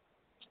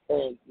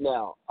 And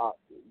now,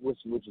 which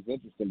is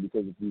interesting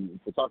because if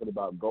we're talking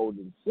about gold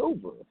and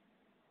silver,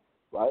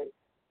 right,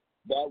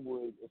 that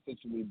would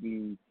essentially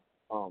be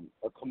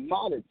a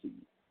commodity,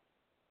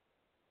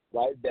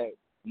 right, that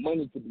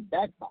money could be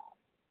backed by.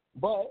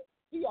 But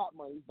fiat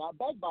money is not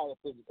backed by the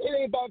physical.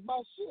 It ain't backed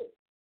by shit.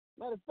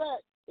 Matter of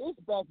fact, it's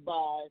backed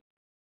by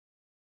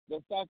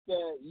the fact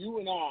that you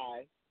and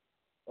I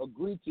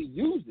agree to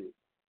use it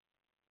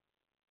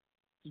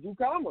to do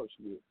commerce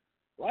with,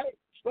 right?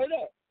 Straight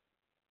up.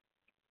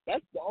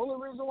 That's the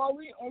only reason why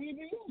we aren't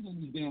even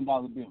using these damn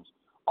dollar bills.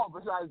 Oh,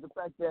 besides the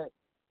fact that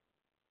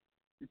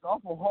it's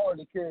awful hard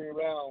to carry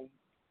around,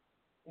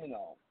 you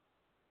know,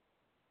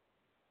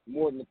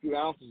 more than a few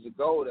ounces of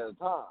gold at a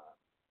time.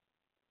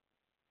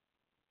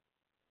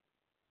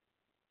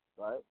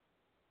 Right?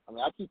 I mean,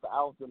 I keep an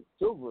ounce of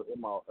silver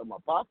in my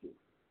pocket.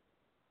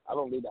 I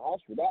don't need to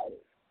ask for that.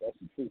 That's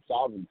the truth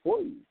solving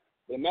for you.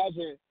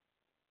 Imagine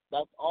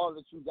that's all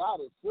that you got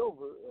is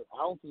silver, and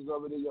ounces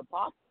of it in your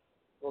pocket.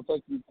 It'll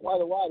take you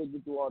quite a while to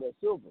get through all that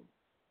silver.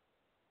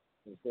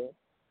 Okay?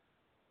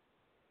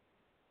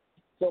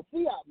 So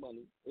fiat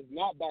money is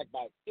not backed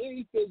by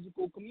any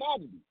physical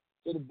commodity.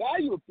 So the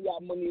value of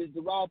fiat money is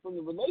derived from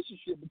the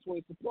relationship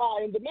between supply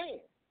and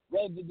demand,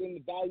 rather than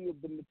the value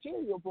of the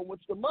material from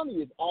which the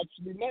money is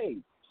actually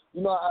made.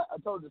 You know, I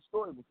told this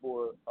story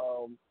before.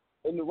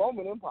 In the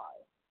Roman Empire,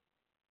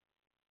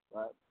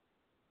 right?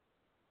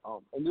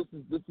 And this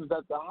is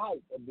at the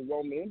height of the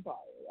Roman Empire,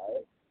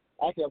 right?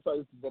 Actually, I'm sorry,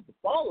 this is at the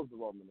fall of the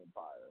Roman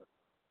Empire.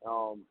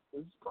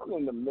 It's kind of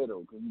in the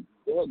middle because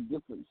they had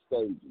different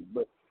stages.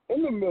 But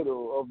in the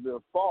middle of their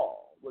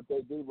fall, what they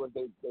did was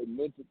they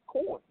minted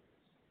coins.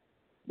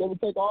 They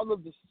would take all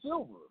of the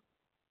silver,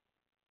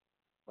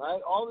 right?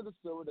 All of the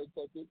silver, they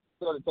take it,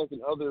 started taking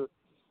other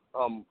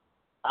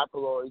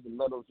alkaloids and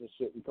metals and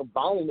shit and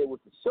combining it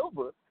with the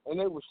silver, and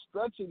they were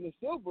stretching the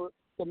silver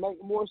to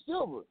make more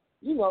silver.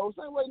 You know,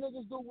 same way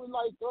niggas do with,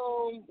 like,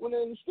 when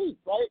they're in the street,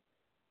 right?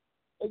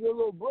 They get a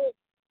little brick,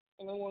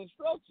 and they want to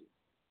stretch it.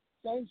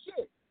 Same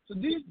shit. So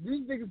these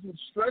niggas were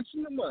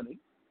stretching the money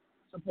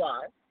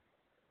supply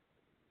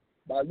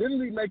by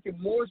literally making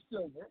more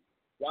silver,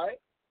 right?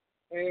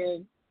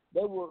 And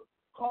they were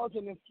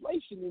causing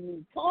inflation in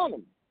the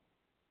economy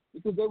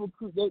because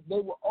they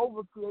were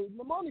over-creating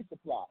the money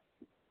supply.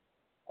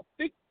 I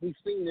think we've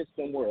seen this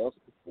somewhere else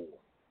before,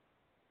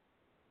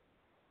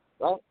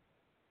 right?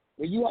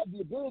 When you have the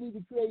ability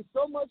to create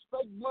so much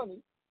fake money,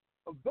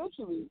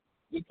 eventually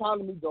the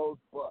economy goes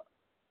bust.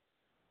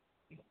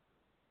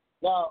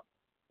 Now,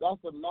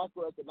 that's the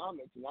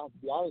macroeconomics, and I have to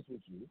be honest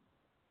with you,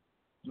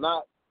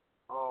 not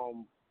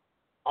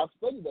I've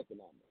studied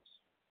economics,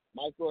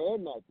 micro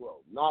and macro,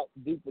 not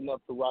deep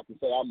enough to where I can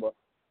say I'm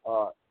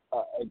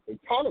an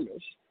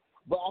economist,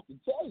 but I can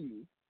tell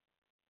you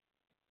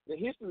the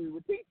history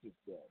repeats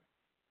itself,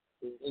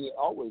 and it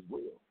always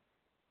will.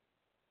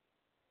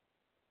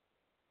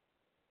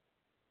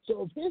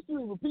 So if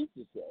history repeats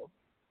itself,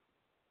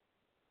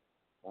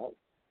 right,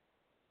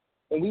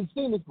 and we've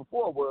seen this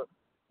before where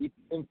if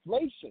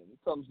inflation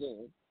comes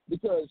in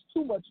because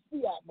too much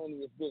fiat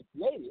money has been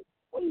created,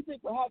 what do you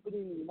think will happen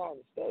in the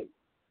United States?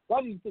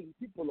 Why do you think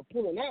people are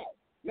pulling out?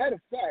 Matter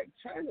of fact,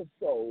 China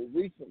sold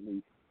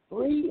recently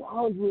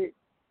 $300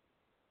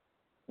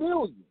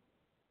 billion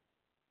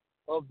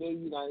of their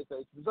United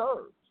States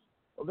reserves,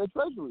 of their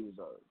treasury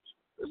reserves.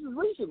 This is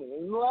recently,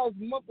 in the last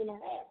month and a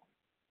half.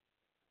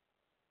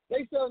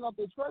 They selling off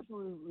their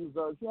treasury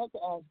reserves. You have to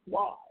ask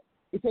why.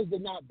 Because they're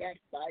not backed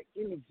by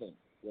anything.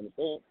 You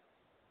understand?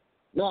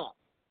 Now,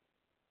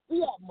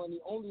 fiat money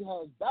only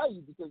has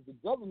value because the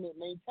government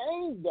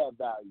maintains that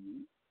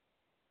value,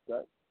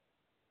 okay?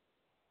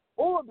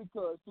 Or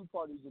because two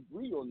parties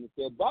agree on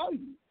their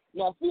value.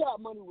 Now, fiat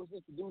money was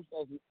introduced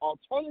as an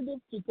alternative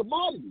to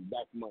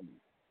commodity-backed money.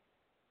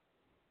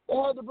 They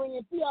had to bring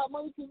in fiat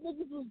money because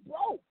niggas was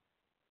broke.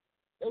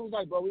 They was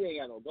like, bro, we ain't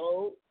got no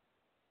gold.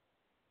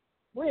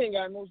 We ain't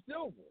got no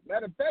silver.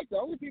 Matter of fact, the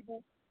only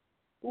people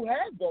who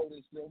have gold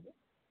and silver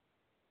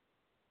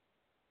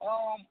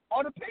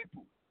are the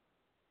people.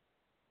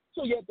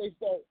 So yet they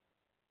start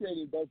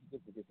creating birth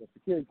certificates and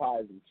security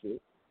pies and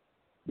shit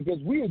because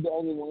we are the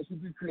only ones who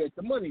can create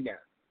the money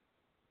now.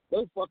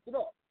 They fucked it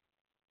up.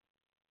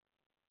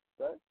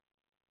 Okay?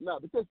 Now,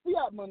 because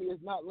fiat money is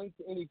not linked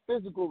to any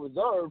physical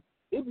reserve,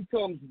 it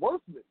becomes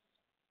worthless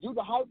due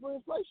to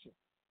hyperinflation.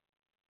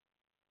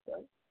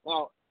 Okay?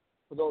 Now,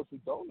 for those who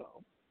don't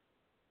know,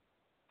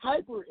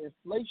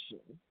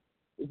 hyperinflation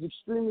is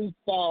extremely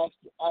fast,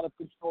 out of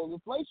control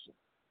inflation.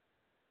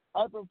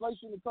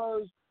 Hyperinflation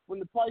occurs when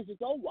the prices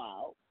go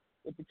wild,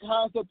 if the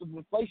concept of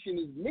inflation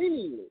is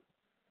meaningless.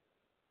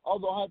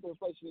 Although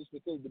hyperinflation is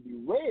considered to be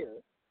rare,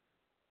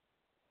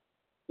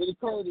 it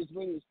occurred as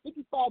many as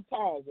 55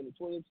 times in the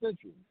 20th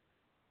century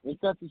in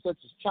countries such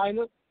as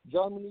China,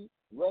 Germany,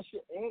 Russia,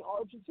 and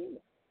Argentina.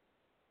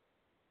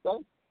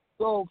 Okay?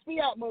 So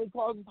fiat money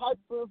causes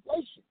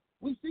hyperinflation.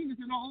 We've seen this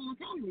in our whole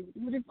economy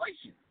with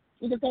inflation.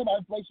 We can talk about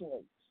inflation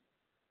rates.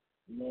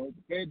 You know,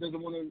 the Fed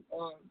doesn't want to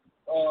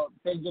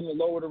Fed's going to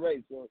lower the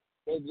rates, or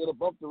Fed's going to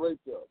bump the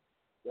rates up.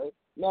 Okay?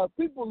 Now, if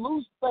people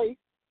lose faith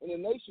in a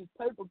nation's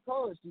paper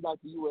currency like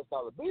the U.S.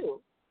 dollar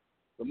bill,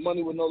 the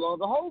money will no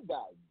longer hold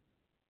value.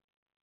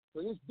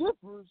 So this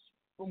differs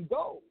from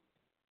gold,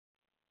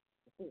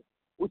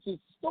 which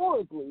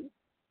historically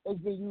has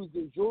been used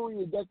in jewelry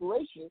and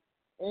decoration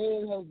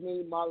and has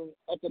many modern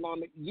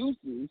economic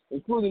uses,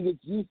 including its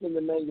use in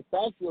the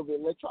manufacture of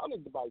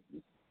electronic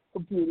devices,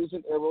 computers,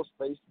 and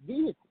aerospace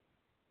vehicles.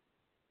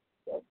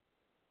 Okay?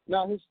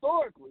 Now,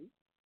 historically,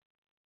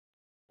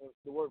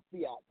 the word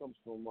fiat comes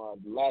from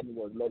the Latin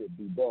word "let it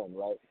be done,"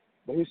 right?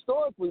 But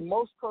historically,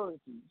 most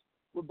currencies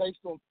were based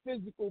on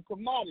physical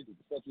commodities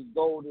such as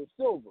gold and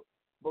silver.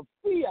 But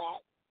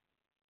fiat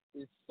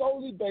is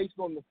solely based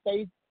on the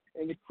faith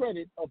and the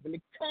credit of an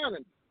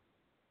economy.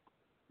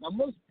 Now,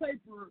 most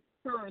paper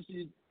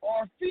currencies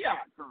are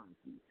fiat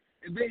currencies,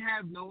 and they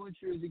have no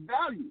intrinsic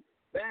value.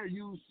 They are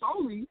used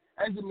solely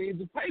as a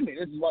means of payment.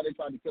 This is why they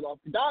tried to kill off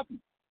Gaddafi.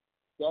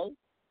 Okay?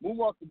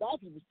 Muammar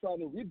Gaddafi was trying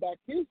to reback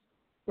his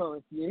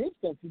currency in his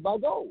country by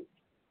gold.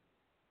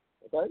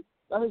 Okay?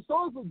 Now,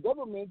 historically,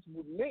 governments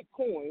would mint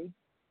coins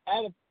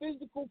out of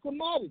physical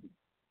commodities,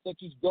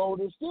 such as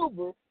gold or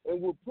silver,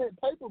 and will print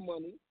paper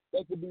money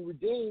that could be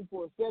redeemed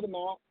for a set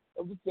amount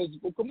of the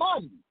physical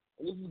commodity.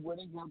 And this is where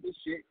they have this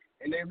shit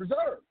in their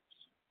reserves.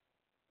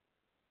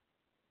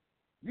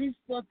 These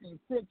fucking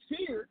crooks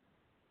here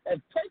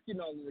have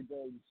taken all of the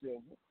gold and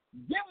silver,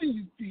 giving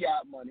you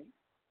fiat money,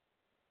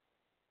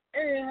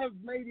 and have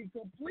made it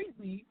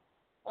completely,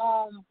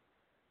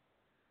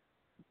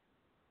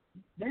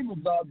 they've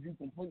absolved you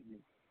completely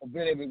of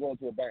being able to go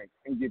to a bank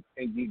and get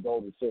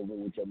gold and silver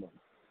with your money.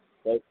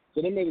 Right?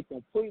 So they made it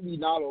completely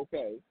not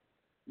okay,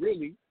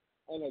 really,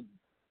 on a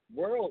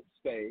world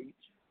stage,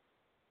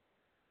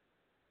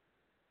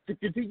 to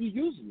continue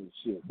using this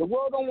shit. The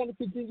world don't want to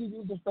continue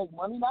using fake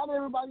money. Not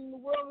everybody in the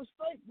world is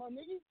fake, my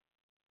nigga.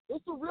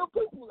 There's some real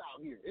people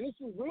out here, and it's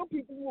some real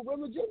people with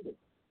real agendas.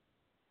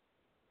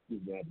 You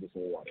grab this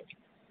whole water.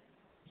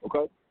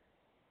 Okay?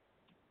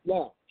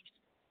 Now,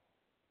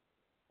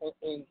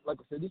 and like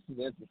I said, this is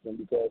interesting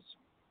because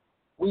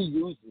we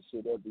use this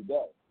shit every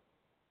day.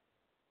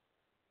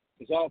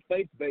 It's all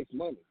faith-based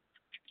money.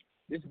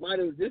 This might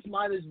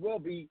as well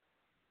be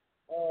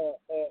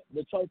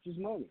the church's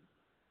money.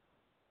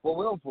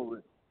 For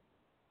real.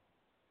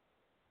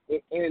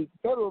 And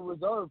Federal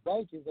Reserve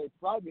Bank is a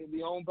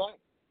privately owned bank.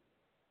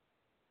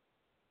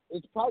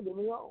 It's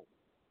privately owned.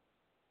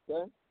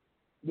 Okay?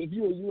 If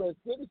you're a U.S.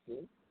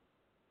 citizen,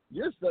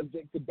 you're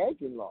subject to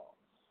banking laws.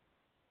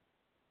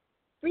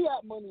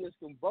 Fiat money is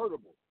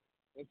convertible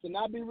and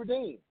cannot be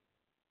redeemed.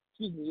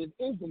 It's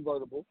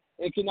inconvertible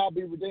and cannot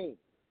be redeemed.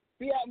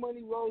 Fiat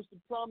money rose to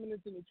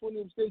prominence in the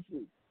 20th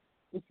century,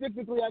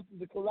 specifically after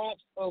the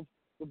collapse of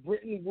the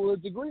Bretton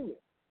Woods Agreement,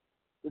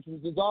 which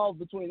was dissolved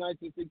between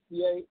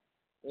 1968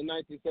 and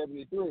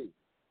 1973,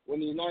 when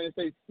the United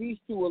States ceased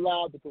to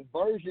allow the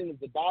conversion of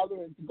the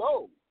dollar into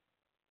gold.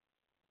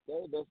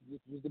 Okay? This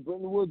was the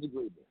Bretton Woods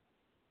Agreement.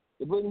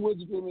 The Bretton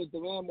Woods Agreement is the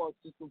landmark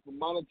system for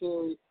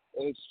monetary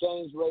and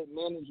exchange rate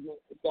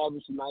management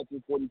established in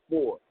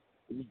 1944.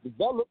 It was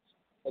developed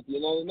at the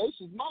United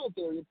Nations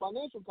Monetary and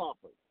Financial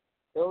Conference,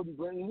 held in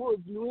Bretton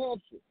Woods, New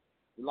Hampshire,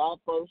 July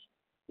 1st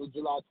to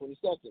July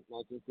 22nd,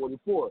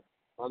 1944.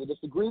 Under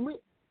this agreement,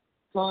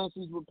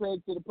 currencies were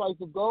pegged to the price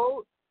of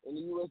gold, and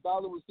the U.S.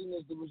 dollar was seen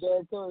as the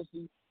reserve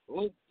currency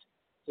linked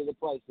to the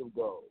price of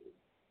gold.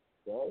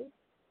 Okay?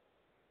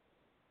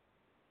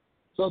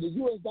 So the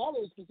U.S.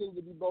 dollar is considered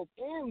to be both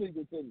and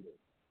legal tender.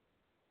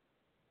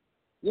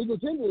 Legal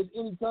tender is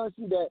any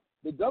currency that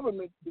the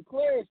government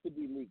declares to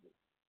be legal.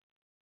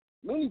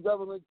 Many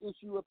governments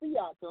issue a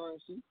fiat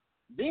currency,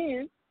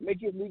 then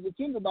make it legal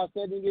tender by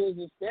setting it as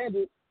a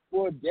standard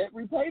for debt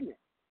repayment.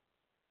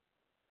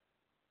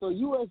 So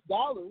U.S.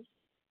 dollars,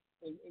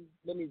 and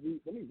let me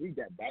read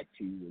that back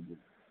to you again,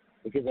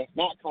 because that's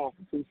not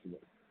constitutional.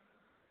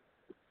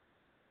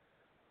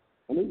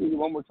 Let me read it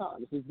one more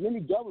time. It says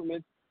many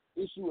governments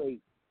issue a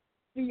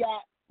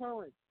fiat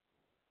currency,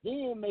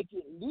 then make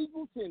it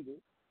legal tender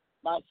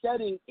by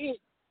setting it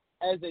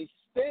as a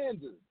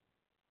standard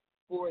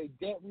for a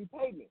debt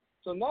repayment.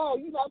 So now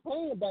you're not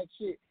paying back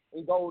shit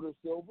in gold or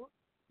silver.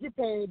 You're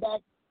paying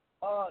back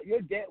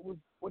your debt with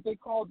what they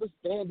call the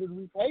standard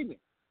repayment.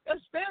 That's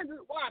standard.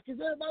 Why?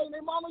 Because everybody and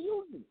their mama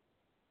using it.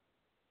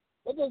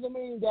 That doesn't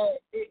mean that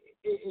it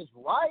is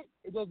right.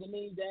 It doesn't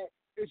mean that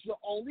it's your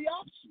only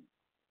option.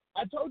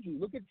 I told you,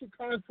 look at your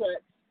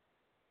contracts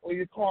or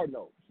your car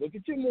notes. Look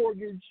at your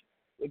mortgage.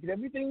 Look at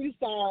everything you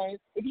sign.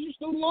 If you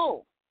student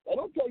loan, they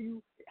don't tell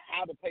you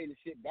how to pay the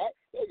shit back.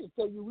 They just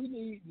tell you we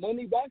need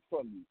money back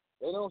from you.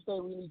 They don't say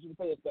we need you to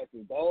pay us back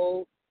in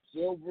gold,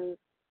 silver,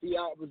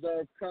 fiat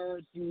reserve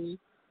currency.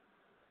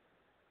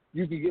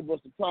 You can give us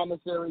a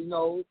promissory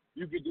note.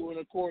 You can do an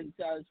accord of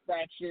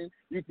satisfaction.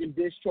 You can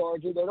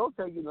discharge it. They don't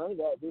tell you none of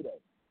that, do they?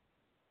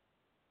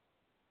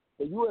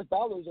 The U.S.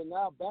 dollars are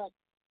now backed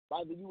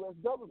by the U.S.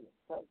 government,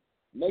 okay?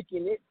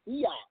 Making it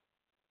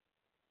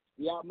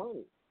fiat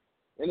money.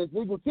 And its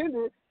legal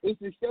tender is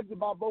accepted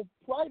by both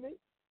private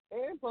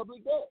and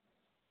public debt.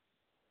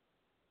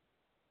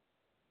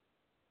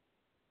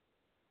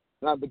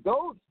 Now, the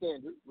gold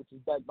standard, which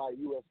is backed by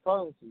U.S.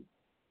 currency,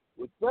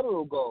 with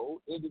federal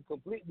gold, ended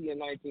completely in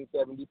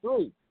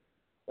 1973.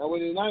 Now,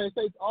 when the United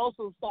States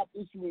also stopped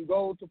issuing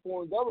gold to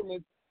foreign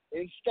governments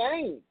in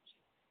exchange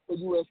for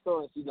U.S.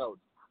 currency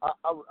notes.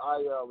 I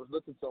was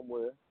looking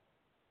somewhere,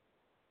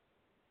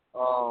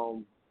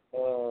 and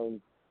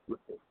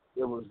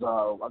it was,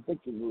 I think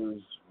it was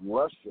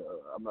Russia,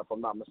 if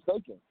I'm not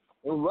mistaken.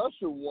 And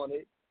Russia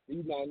wanted the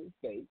United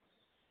States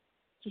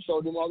to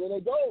show them all of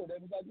their gold. They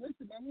was like,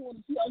 listen, man, we want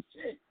to see our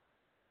shit.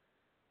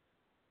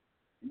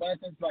 The United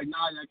States was like,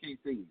 nah, I can't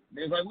see it.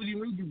 They was like, what do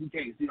you mean we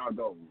can't see our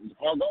gold? It's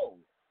our gold.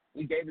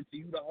 We gave it to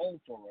you to hold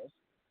for us.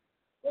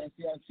 Let's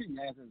see our shit. And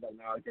the United States was like,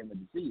 nah, I can't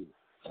let you see it.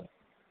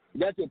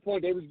 That's the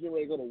point they was getting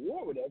ready to go to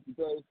war with us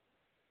because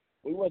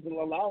we wasn't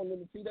allowing them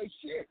to see their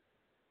shit.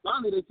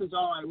 Finally, they said,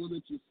 all right, we'll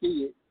let you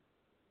see it,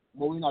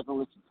 but we're not going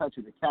to let you touch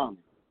it or count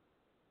it.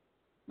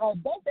 Now,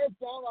 don't that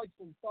sound like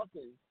some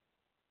fucking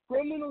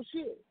criminal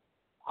shit?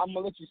 I'm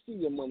going to let you see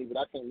your money, but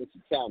I can't let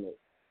you count it.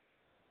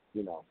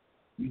 You know,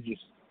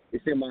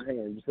 it's in my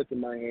hand. Just look in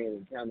my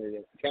hand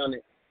and count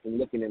it and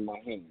looking in my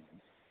hand.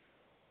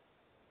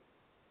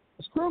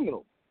 It's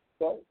criminal,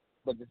 okay?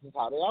 But this is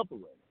how they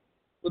operate.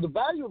 So the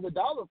value of the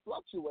dollar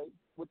fluctuates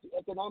with the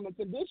economic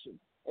conditions.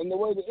 And the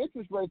way the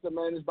interest rates are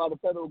managed by the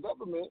federal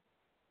government,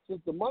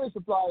 since the money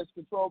supply is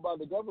controlled by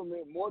the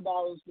government, more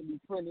dollars can be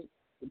printed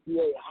to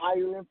create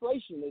higher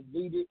inflation as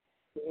needed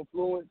to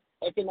influence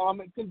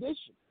economic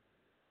conditions.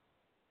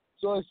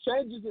 So as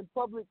changes in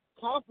public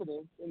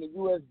confidence in the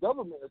U.S.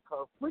 government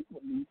occur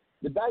frequently,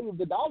 the value of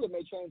the dollar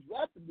may change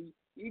rapidly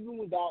even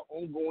without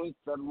ongoing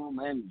federal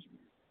management.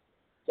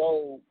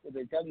 So what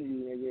they're telling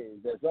you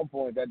is at some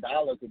point that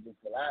dollar could just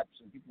collapse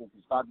and people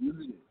can stop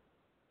using it.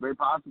 Very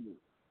possible.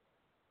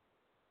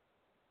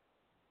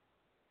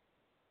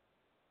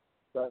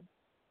 Okay.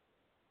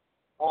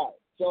 All right.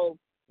 So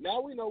now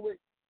we know what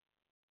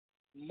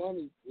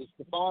money is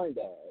defined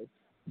as.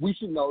 We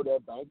should know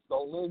that banks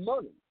don't lend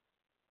money.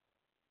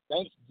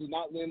 Banks do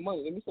not lend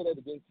money. Let me say that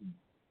again to you.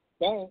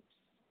 Banks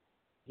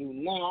do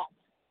not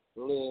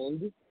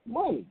lend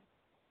money.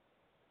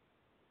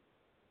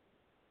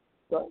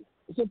 Okay?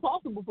 It's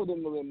impossible for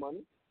them to lend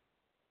money.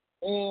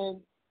 And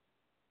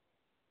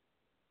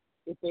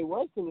if they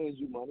were to lend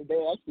you money,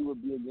 they actually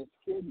would be against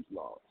securities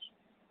laws.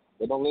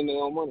 They don't lend their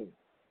own money.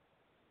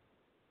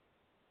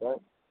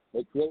 Okay?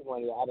 They create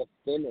money out of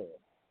thin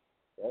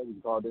air. Okay?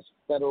 We call this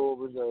Federal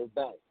Reserve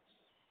Bank.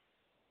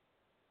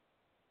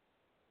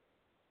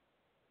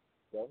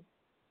 Okay?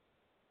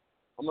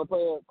 I'm going to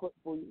play a clip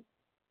for you.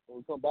 When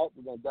we come back,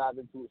 we're going to dive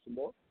into it some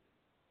more.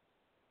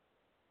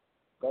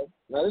 Okay?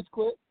 Now, this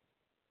clip,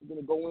 we're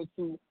going to go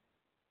into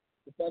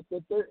the fact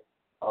that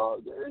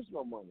there is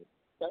no money.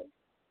 Okay?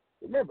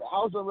 Remember,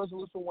 House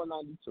Resolution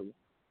 192,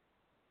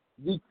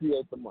 we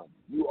create the money.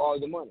 You are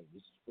the money.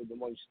 This is where the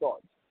money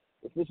starts.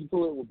 Let's listen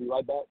to it. We'll be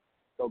right back.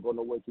 Don't go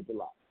nowhere. Keep it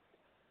live.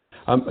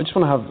 I just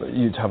want to have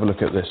you to have a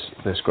look at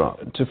this graph.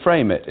 To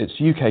frame it, it's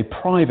UK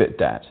private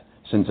debt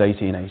since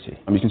 1880.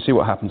 And you can see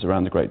what happens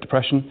around the Great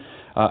Depression.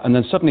 And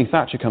then suddenly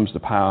Thatcher comes to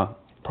power,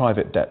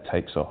 private debt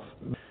takes off.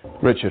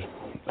 Richard,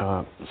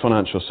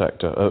 financial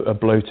sector, a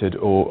bloated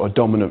or a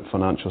dominant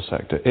financial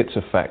sector, its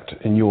effect,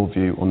 in your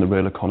view, on the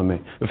real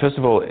economy? Well, first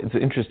of all, it's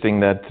interesting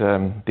that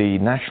the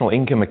national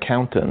income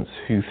accountants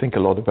who think a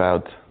lot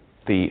about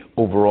the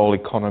overall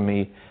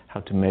economy,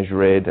 how to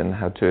measure it and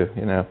how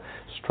to,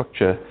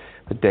 structure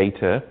the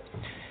data,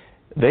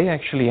 they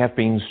actually have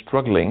been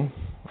struggling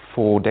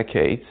for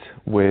decades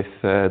with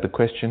the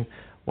question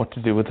what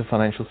to do with the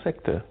financial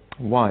sector.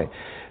 Why?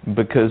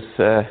 Because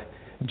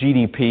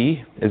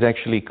GDP is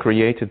actually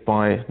created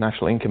by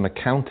national income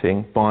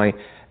accounting by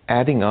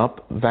adding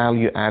up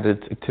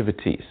value-added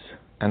activities,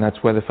 and that's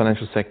where the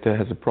financial sector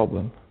has a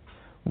problem.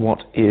 What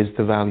is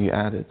the value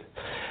added?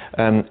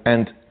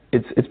 And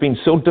it's been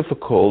so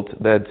difficult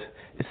that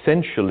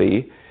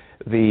essentially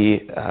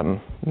the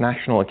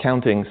national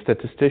accounting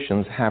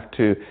statisticians have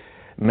to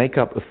make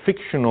up a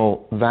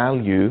fictional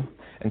value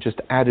and just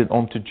add it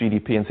onto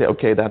GDP and say,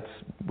 okay,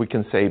 we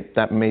can say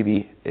that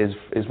maybe is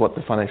what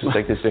the financial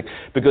sector is doing.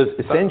 Because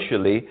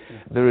essentially,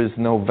 there is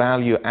no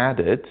value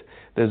added,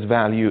 there's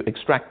value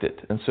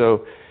extracted. And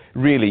so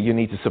really, you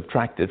need to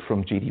subtract it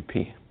from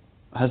GDP.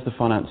 has the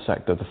finance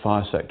sector, the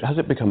fire sector, has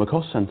it become a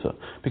cost centre?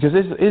 Because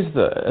is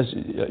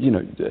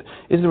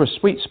there a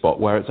sweet spot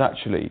where it's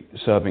actually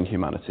serving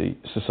humanity,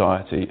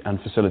 society, and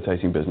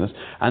facilitating business?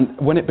 And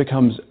when it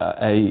becomes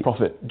a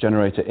profit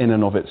generator in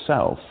and of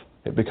itself,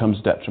 it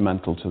becomes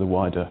detrimental to the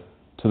wider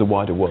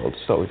world.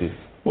 Start with you.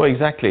 Well,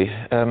 exactly.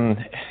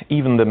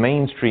 Even the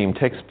mainstream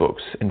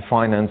textbooks in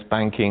finance,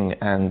 banking,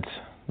 and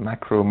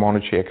macro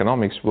monetary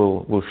economics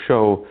will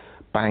show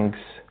banks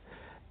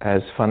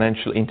as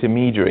financial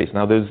intermediaries.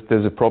 Now,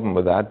 there's a problem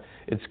with that.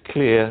 It's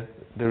clear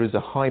there is a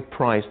high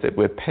price that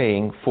we're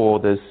paying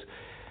for this,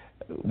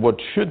 what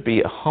should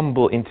be a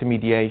humble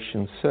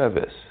intermediation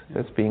service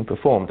that's being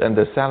performed, and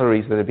the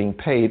salaries that are being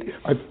paid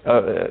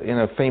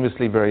are,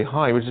 famously very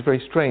high, which is very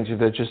strange if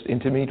they're just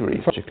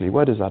intermediaries. Logically,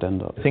 where does that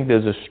end up? I think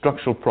there's a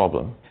structural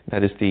problem,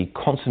 that is the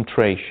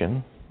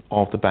concentration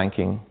of the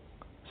banking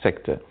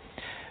sector.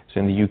 So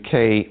in the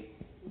UK,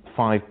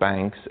 5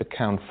 banks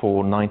account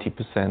for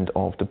 90%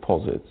 of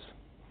deposits,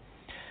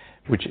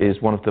 which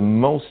is one of the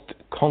most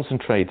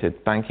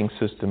concentrated banking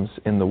systems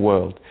in the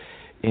world.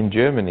 In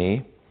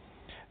Germany,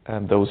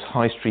 those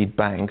high street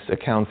banks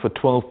account for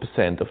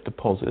 12% of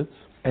deposits,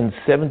 and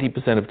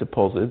 70% of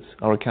deposits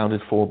are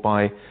accounted for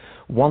by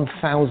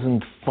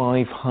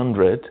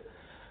 1,500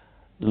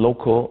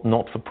 local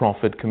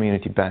not-for-profit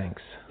community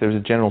banks. There's a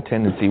general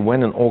tendency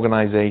when an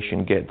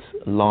organization gets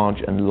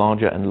large and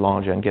larger and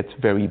larger and gets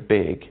very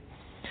big,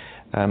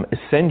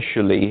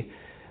 essentially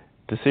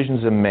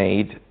decisions are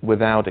made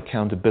without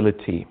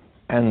accountability,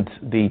 and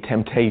the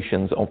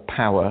temptations of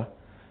power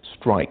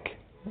strike.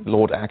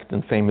 Lord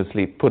Acton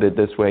famously put it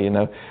this way,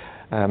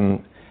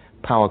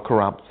 power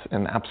corrupts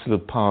and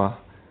absolute power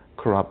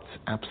corrupts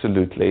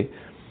absolutely.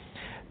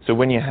 So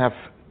when you have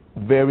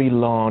very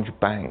large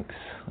banks,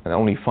 and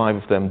only 5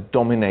 of them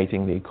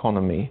dominating the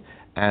economy,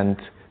 and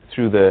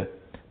through the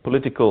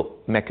political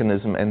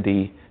mechanism and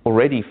the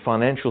already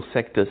financial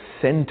sector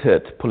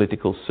centered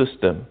political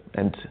system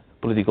and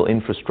political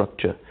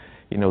infrastructure,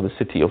 the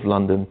City of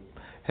London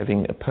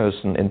having a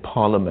person in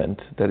Parliament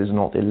that is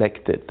not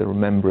elected, the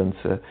remembrance,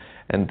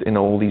 and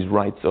all these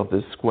rights of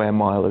the square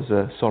mile as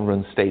a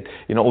sovereign state,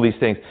 all these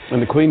things.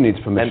 And the Queen needs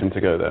permission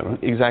to go there,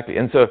 right? Exactly.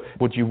 And so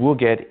what you will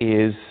get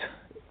is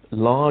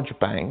large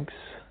banks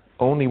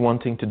only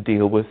wanting to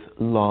deal with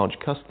large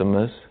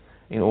customers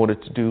in order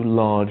to do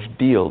large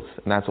deals.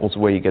 And that's also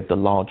where you get the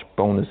large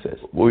bonuses.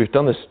 Well, we've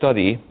done a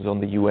study on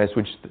the US,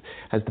 which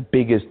has the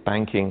biggest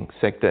banking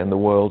sector in the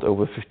world,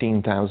 over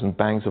 15,000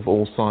 banks of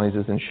all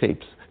sizes and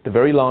shapes. The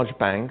very large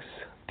banks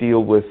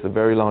deal with the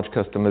very large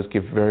customers,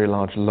 give very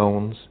large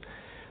loans.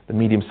 The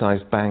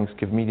medium-sized banks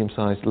give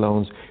medium-sized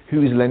loans.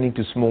 Who is lending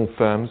to small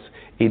firms?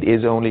 It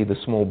is only the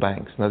small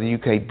banks. Now, the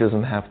UK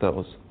doesn't have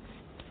those.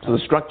 So the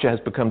structure has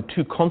become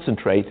too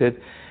concentrated,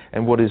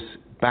 and what is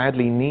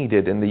badly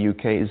needed in the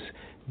UK is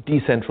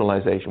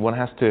decentralization. One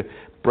has to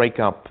break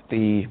up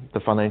the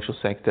financial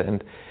sector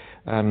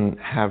and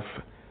have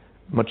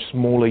much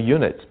smaller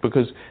units,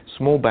 because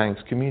small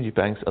banks, community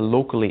banks, are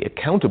locally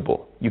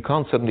accountable. You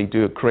can't suddenly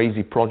do a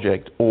crazy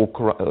project or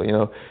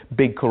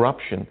big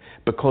corruption,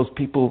 because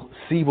people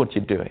see what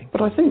you're doing.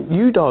 But I think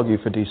you'd argue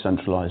for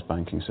decentralized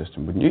banking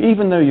system, wouldn't you?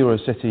 Even though you're a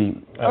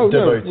city devotee.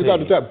 No,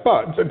 without a doubt.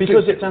 But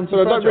because it's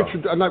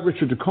anti-fragile. I'd like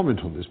Richard to comment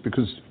on this,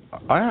 because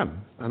I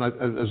am, and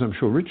as I'm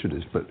sure Richard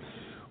is, but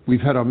we've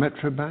had our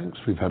Metro banks,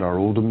 we've had our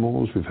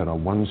Aldermores, we've had our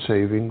One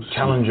Savings.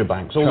 Challenger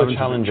banks, all the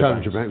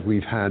challenger banks.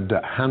 We've had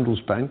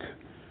Handelsbank,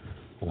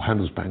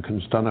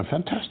 Handelsbanken's done a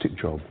fantastic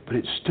job, but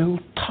it's still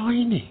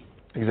tiny.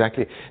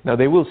 Exactly. Now,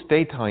 they will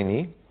stay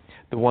tiny,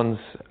 the ones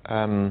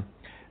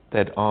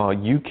that are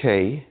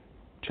UK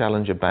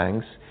challenger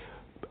banks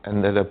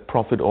and that are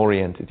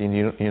profit-oriented. And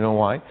you know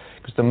why?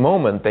 Because the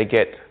moment they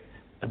get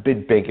a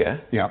bit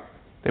bigger,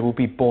 they will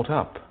be bought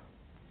up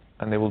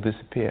and they will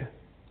disappear.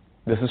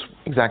 This is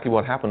exactly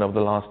what happened over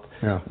the last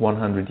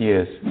 100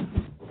 years.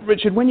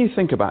 Richard, when you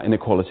think about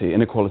inequality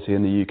in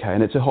the UK,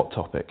 and it's a hot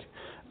topic,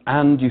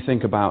 and you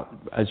think about,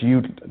 as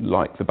you'd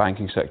like the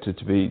banking sector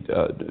to be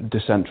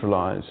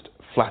decentralized,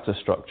 flatter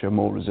structure,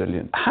 more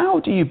resilient, how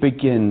do you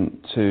begin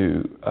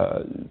to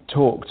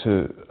talk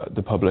to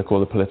the public or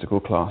the political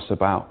class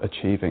about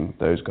achieving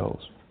those goals?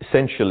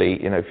 Essentially,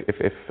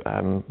 if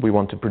we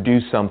want to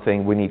produce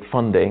something, we need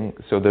funding,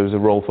 so there's a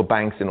role for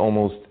banks in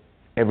almost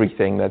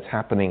everything that's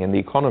happening in the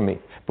economy.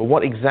 But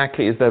what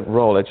exactly is that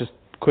role?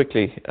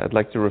 I'd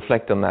like to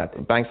reflect on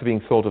that. Banks are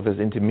being thought of as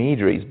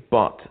intermediaries,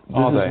 but this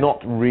is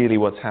not really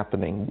what's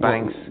happening.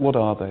 Banks, what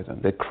are they then?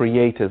 They're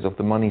creators of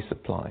the money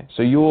supply.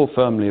 So you're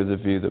firmly of the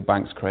view that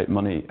banks create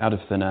money out of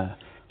thin air?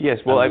 Yes,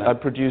 well, I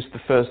produced the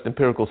first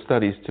empirical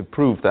studies to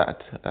prove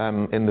that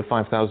in the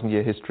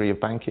 5,000-year history of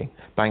banking.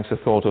 Banks are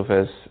thought of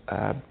as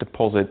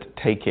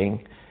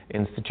deposit-taking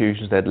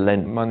institutions that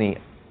lend money.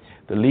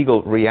 The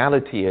legal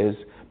reality is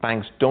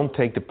banks don't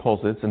take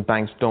deposits and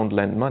banks don't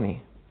lend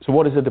money. So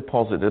what is a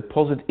deposit? A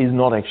deposit is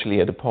not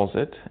actually a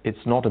deposit.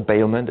 It's not a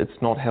bailment. It's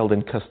not held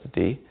in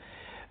custody.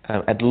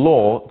 At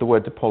law, the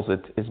word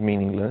deposit is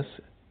meaningless.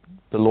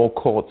 The law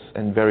courts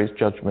and various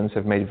judgments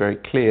have made it very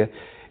clear,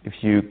 if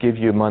you give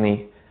your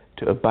money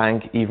to a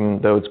bank, even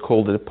though it's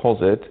called a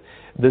deposit,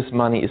 this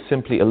money is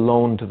simply a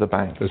loan to the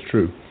bank. That's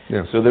true.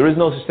 Yeah. So there is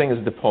no such thing as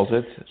a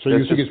deposit. So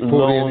you think it's probably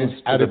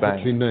loans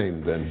adequately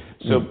named then?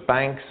 So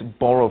banks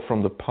borrow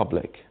from the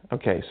public.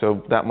 Okay,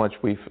 so that much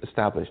we've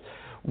established.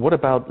 What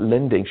about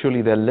lending?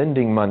 Surely they're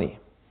lending money.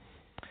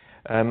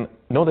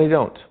 No, they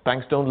don't.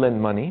 Banks don't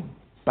lend money.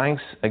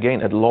 Banks,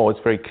 again, at law, it's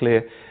very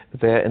clear,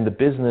 they're in the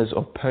business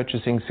of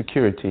purchasing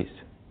securities.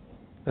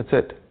 That's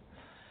it.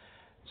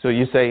 So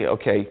you say,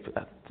 okay,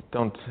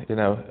 don't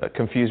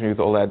confuse me with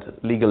all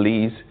that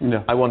legalese.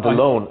 No. I want a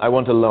loan. I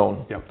want a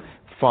loan. Yep.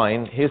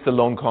 Fine. Here's the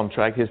loan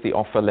contract. Here's the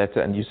offer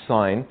letter, and you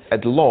sign.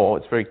 At law,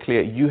 it's very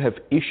clear. You have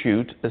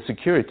issued a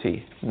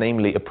security,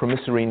 namely a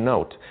promissory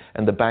note,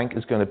 and the bank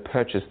is going to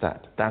purchase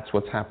that. That's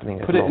what's happening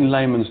at law. Put it in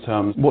layman's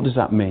terms. What does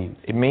that mean?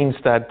 It means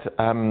that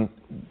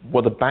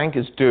what the bank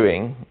is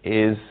doing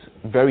is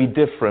very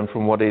different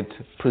from what it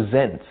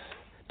presents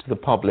to the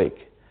public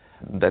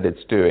that it's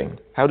doing.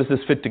 How does this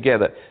fit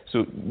together?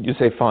 So you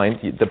say,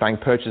 fine, the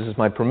bank purchases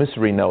my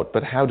promissory note,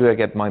 but how do I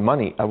get my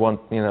money? I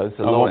want, it's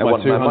a loan. I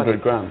want my money.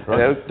 $200,000,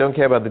 right? I don't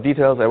care about the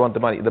details. I want the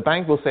money. The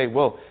bank will say,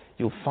 well,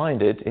 you'll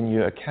find it in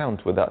your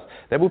account with us.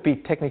 That would be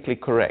technically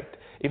correct.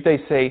 If they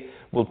say,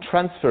 we'll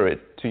transfer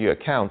it to your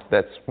account,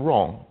 that's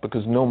wrong,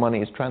 because no money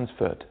is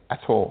transferred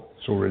at all.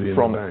 It's already in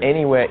from the bank.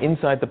 Anywhere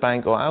inside the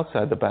bank or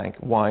outside the bank.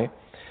 Why?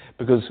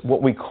 Because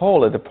what we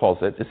call a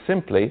deposit is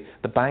simply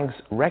the bank's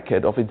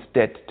record of its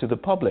debt to the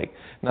public.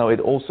 Now,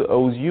 it also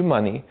owes you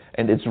money,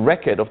 and its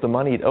record of the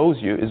money it owes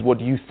you is what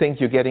you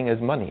think you're getting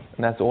as money,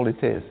 and that's all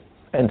it is.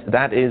 And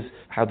that is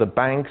how the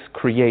banks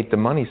create the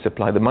money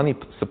supply. The money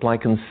supply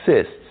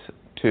consists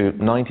to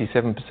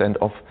 97%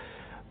 of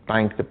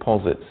bank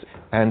deposits,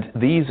 and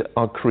these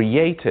are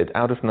created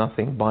out of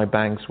nothing by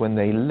banks when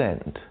they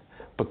lend,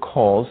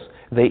 because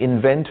they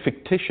invent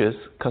fictitious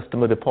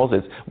customer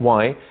deposits.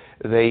 Why?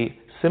 They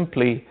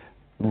simply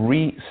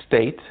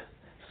restate,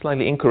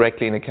 slightly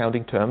incorrectly in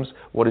accounting terms,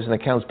 what is an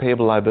accounts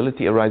payable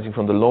liability arising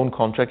from the loan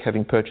contract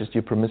having purchased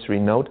your promissory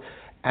note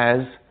as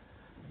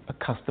a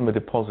customer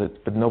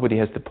deposit, but nobody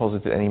has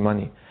deposited any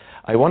money.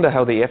 I wonder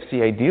how the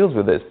FCA deals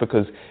with this,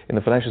 because in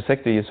the financial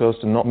sector you're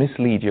supposed to not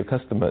mislead your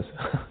customers.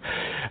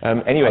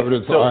 Anyway, I don't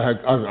think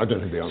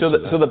the answer to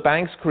that. So the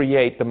banks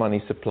create the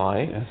money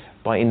supply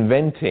by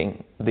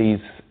inventing these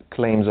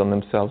claims on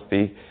themselves,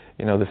 the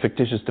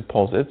fictitious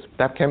deposits.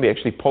 That can be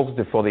actually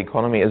positive for the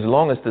economy as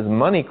long as this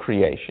money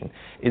creation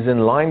is in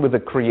line with the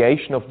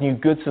creation of new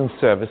goods and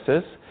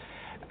services,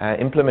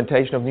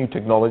 implementation of new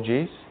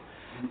technologies,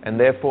 and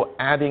therefore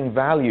adding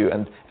value.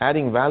 And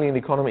adding value in the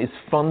economy is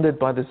funded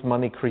by this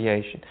money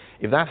creation.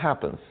 If that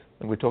happens,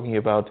 and we're talking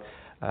about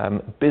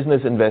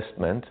business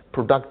investment,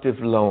 productive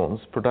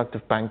loans,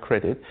 productive bank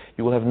credit,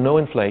 you will have no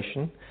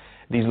inflation.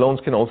 These loans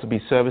can also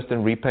be serviced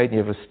and repaid, and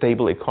you have a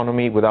stable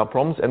economy without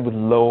problems and with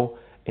low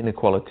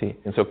inequality.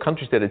 And so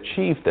countries that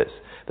achieve this,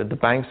 that the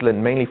banks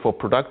lend mainly for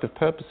productive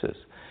purposes,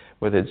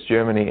 whether it's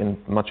Germany in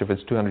much of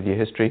its 200-year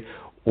history,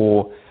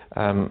 or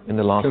in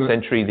the last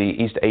century,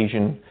 the East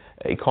Asian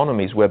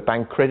economies where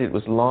bank credit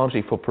was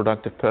largely for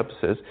productive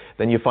purposes,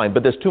 then you find.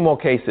 But there's two more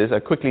cases. I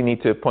quickly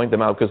need to point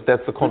them out because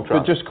that's the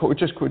contrast. But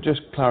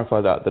just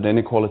clarify that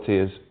inequality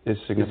is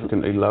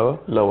significantly lower?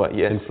 Lower,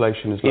 yes.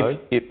 Inflation is low?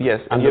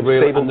 Yes. And the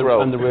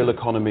real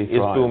economy thrives.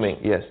 Is booming,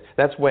 yes.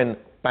 That's when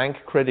bank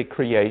credit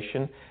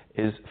creation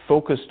is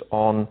focused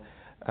on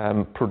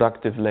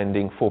productive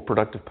lending for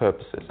productive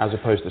purposes. As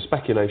opposed to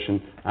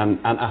speculation and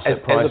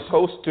asset price. As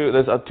opposed to,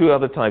 there's two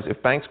other types.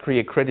 If banks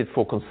create credit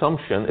for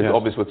consumption, it's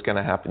obvious what's going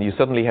to happen. You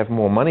suddenly have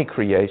more money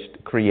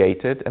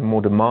created and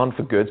more demand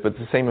for goods, but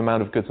the same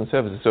amount of goods and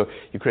services. So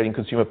you're creating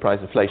consumer price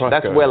inflation.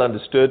 That's well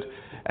understood,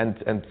 and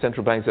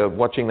central banks are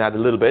watching that a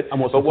little bit.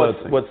 And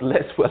what's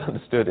less well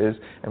understood is,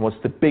 and what's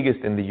the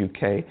biggest in the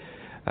UK,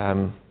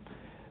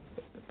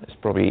 it's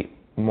probably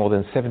more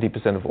than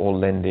 70% of all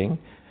lending,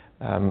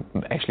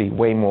 actually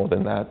way more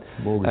than that,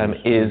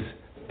 is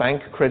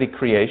bank credit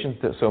creation,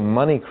 so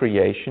money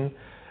creation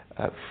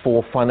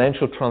for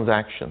financial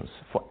transactions,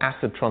 for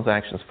asset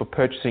transactions, for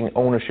purchasing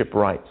ownership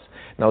rights.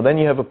 Now then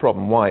you have a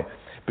problem. Why?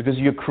 Because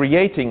you're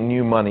creating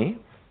new money,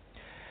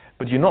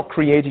 but you're not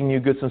creating new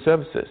goods and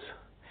services.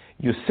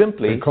 You're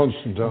simply... They're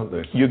constant, aren't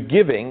they? You're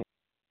giving...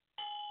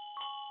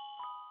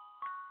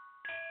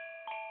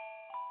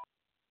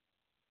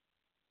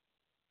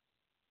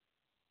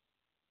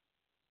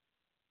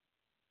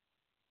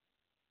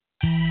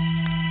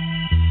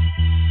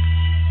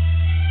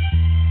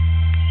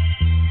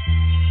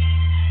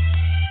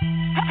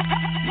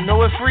 You know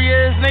what free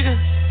is, nigga?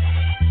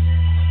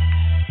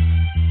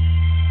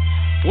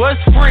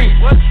 What's free?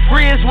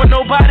 Free is when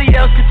nobody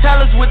else can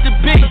tell us what to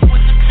be.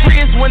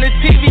 Free is when the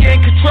TV ain't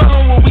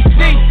controlling what we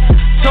see.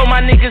 Told my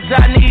niggas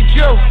I need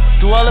you.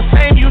 Through all the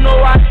fame, you know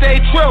I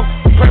stay true.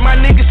 Pray my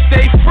niggas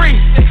stay free.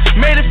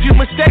 Made a few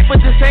mistakes, but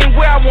this ain't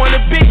where I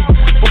wanna be.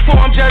 Before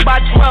I'm judged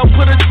by 12,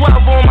 put a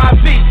 12 on my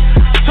feet.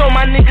 Told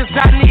my niggas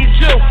I need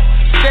you.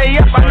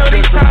 Stay up, I know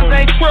these times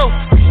ain't true.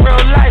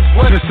 Real life,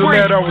 what's Since free?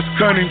 the lad I was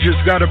cunning,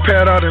 just got a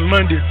pad out in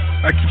London.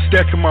 I keep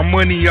stacking my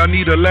money, I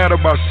need a ladder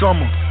by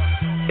summer.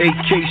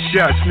 AK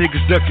shots,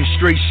 niggas ducking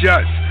straight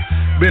shots.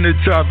 Been a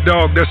top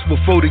dog, that's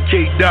before the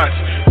K-Dots.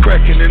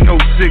 Cracking in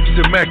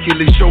 06,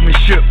 immaculate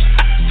showmanship.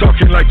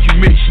 Talking like you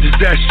Mitch,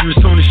 disastrous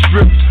on the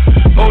strip.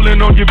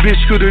 Holding on your bitch,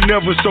 could've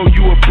never sold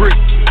you a brick.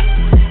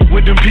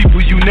 With them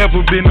people, you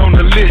never been on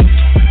the list.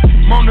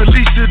 Mona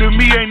Lisa to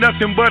me ain't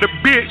nothing but a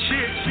bitch.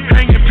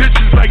 Hanging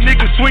pictures like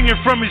niggas swinging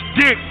from his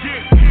dick.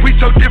 We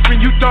so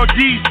different, you thought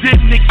these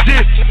didn't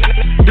exist.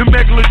 The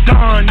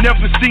megalodon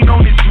never seen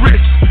on his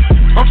wrist.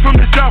 I'm from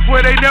the south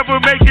where they never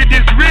make it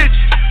this rich.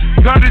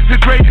 God is the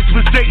greatest,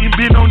 but Satan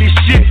been on his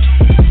shit.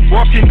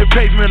 Walking the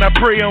pavement, I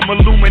pray I'm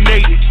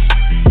illuminated.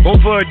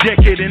 Over a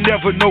decade and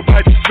never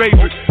nobody's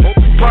favorite.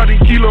 Pot and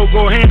kilo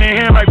go hand in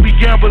hand like we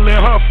gamble and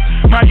huff.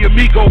 My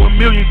amigo,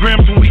 1,000,000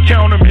 grams when we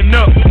count them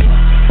enough.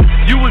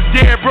 You was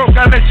dead broke,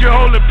 I let you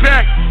hold it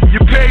back. You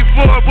paid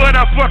for it, but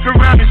I fuck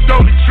around and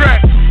stole the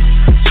track.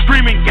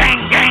 Screaming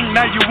gang, gang,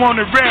 now you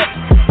wanna rap.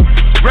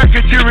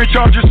 Racketeering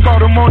charges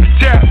caught him on the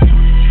tap.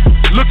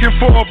 Looking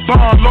for a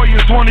bond,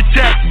 lawyers wanna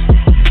tax.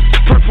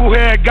 Purple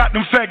hair got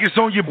them faggots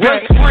on your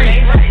back. What's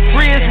free?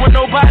 Free is when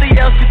nobody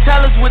else can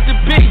tell us what to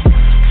be.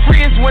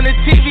 Free is when the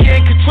TV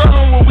ain't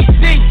controlling what we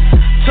see.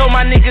 Told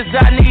my niggas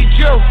I need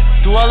you.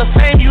 Through all the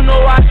fame, you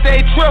know I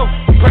stay true.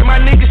 Pray my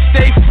niggas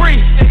stay free.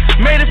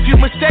 Made a few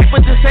mistakes,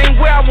 but this ain't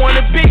where I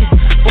wanna be.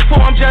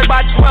 Before I'm judged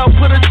by 12,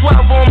 put a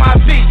 12 on my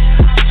feet.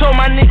 Told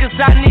my niggas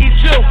I need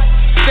you.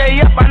 Stay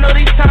up, I know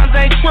these times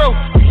ain't true.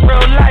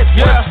 Real life,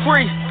 what's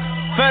free?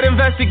 Fed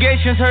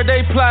investigations, heard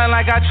they plotting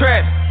like I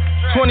trapped.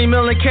 20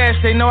 million cash,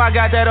 they know I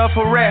got that off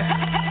a rap.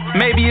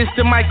 Maybe it's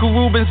the Michael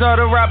Rubens or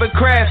the Robert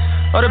Krafts,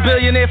 or the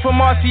billionaire from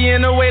Marcy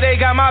in the way they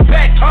got my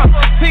back.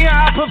 See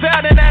how I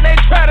prevailed and now they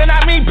try to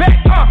knock me back.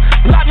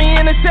 Lock me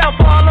in the cell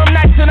for all them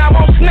nights and I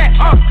won't snap.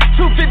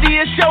 250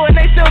 a show and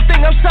they still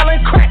think I'm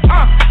selling crack.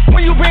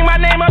 When you bring my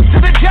name up to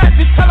the judge,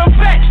 just tell them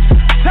facts.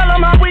 Tell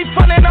them how we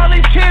funding all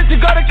these kids to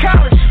go to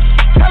college.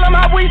 Tell them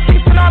how we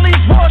ceasing all these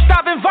wars,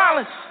 stopping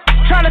violence.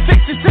 Trying to fix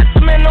the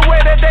system in the way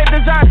that they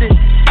designed it.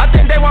 I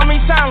think they want me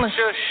silent.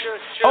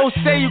 Oh,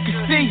 say you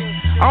can see,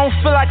 I don't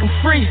feel like I'm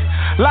free.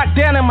 Locked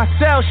down in my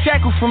cell,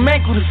 shackled from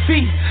ankle to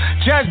feet.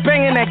 Judge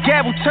banging that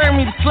gavel turned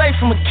me to slave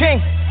from a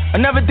king.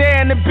 Another day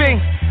in the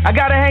Bing, I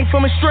gotta hang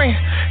from a string.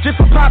 Just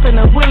for popping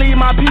a willie,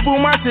 my people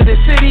march to the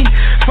city.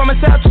 From a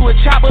cell to a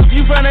chopper,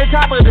 view from the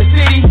top of the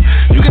city.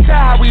 You can tell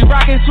how we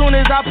rockin' soon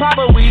as I pop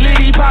up. We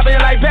litty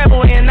poppin' like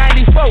Bebo in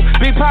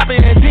 94. Big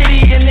Poppin' and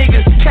Diddy and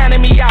niggas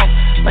counting me out.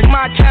 Like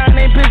my account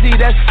ain't busy,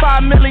 that's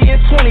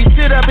 5,000,020.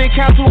 Sit up and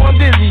count till I'm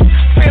dizzy.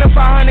 Pay them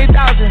 500,000,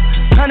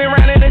 100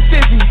 round in a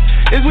sissy.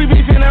 Is we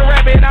beefin' and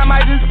rapping, I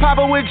might just pop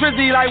up with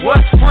Drizzy. Like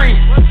what's free?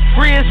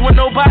 Free is when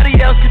nobody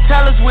else can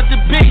tell us what to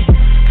be.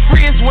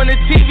 Free is when the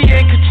TV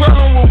ain't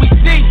controlling what we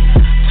see.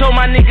 Told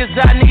my niggas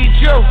I need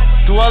you.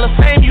 Through all the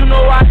fame, you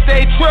know I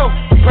stay true.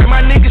 Pray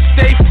my niggas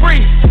stay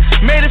free.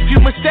 Made a few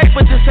mistakes,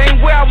 but this ain't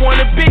where I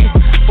wanna be.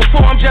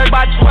 Before I'm judged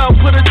by 12,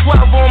 put a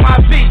 12 on my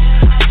feet.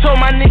 Told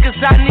my niggas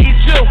I need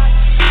you.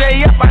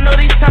 Stay up, I know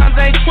these times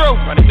ain't true.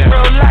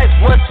 Real life,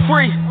 what's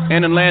free?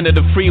 In the land of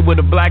the free where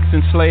the blacks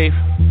enslaved.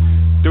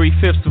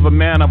 3/5 of a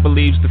man, I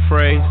believe's the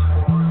phrase.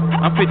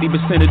 I'm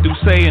 50% of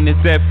Douce and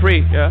it's debt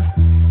free, yeah.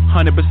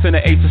 100%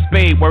 of Ace of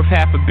Spade, worth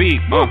half a beat.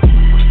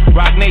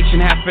 Rock Nation,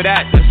 half of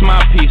that, that's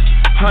my piece.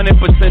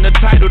 100% of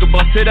title to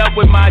bust it up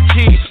with my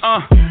G's.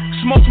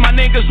 Smoke my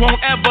niggas won't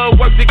ever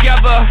work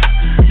together.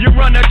 You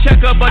run a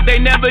checker, but they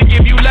never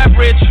give you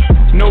leverage.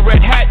 No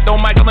red hat, though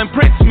Michael and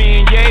Prince me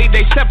and yay.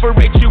 They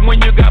separate you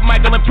when you got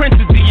Michael and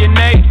Prince's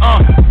DNA.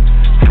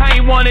 I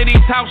ain't one of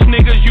these house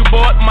niggas you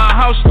bought. My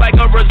house like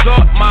a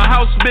resort. My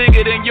house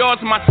bigger than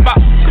yours, my spot.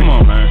 Come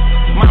on, man.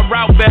 My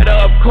route better,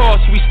 of course.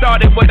 We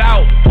started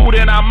without food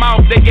in our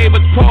mouth. They gave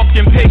us pork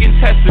and pig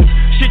intestines.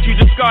 Shit you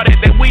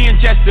discarded that we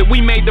ingested. We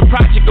made the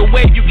project a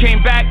wave. You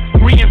came back,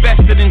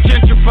 reinvested and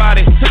gentrified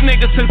it. Took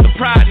niggas since the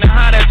pride, now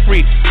how that's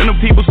free. And them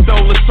people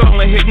stole the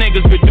song and hit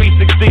niggas with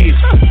 360s.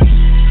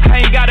 I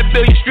ain't got 1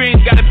 billion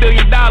streams, got $1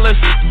 billion.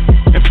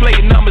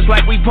 Inflating numbers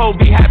like we po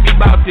be happy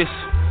about this.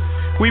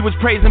 We was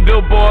praising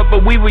Billboard,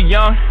 but we were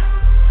young.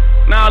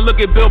 Now I look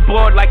at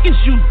Billboard like, is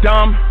you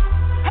dumb?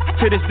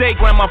 To this day,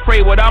 Grandma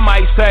afraid what I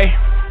might say.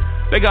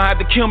 They gon' have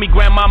to kill me,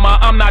 grandmama,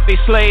 I'm not their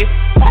slave.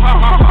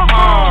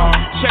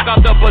 Check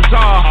out the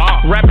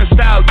bazaar, rapping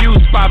style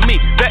used by me.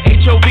 The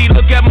HOV,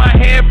 look at my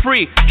hair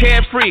free,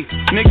 carefree.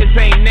 Niggas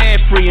ain't near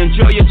free,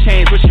 enjoy your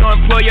change. What's your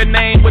employer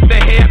name with the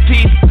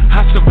hairpiece?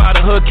 I survived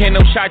the hood, can't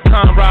no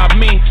shot-con rob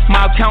me.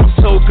 My account's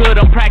so good,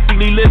 I'm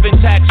practically living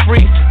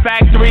tax-free.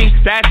 Factory,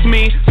 that's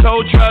me.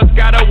 Sold drugs,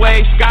 got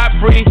away,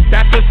 scot-free.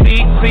 That's a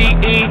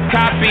CCE,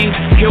 copy.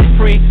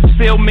 Guilt-free,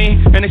 still me,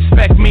 and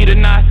expect me to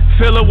not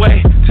feel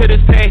away. To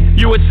this day,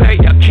 you would say,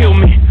 yeah, kill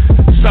me.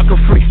 Sucker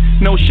free,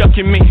 no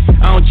shucking me.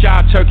 I don't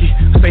jive turkey.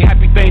 Say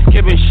happy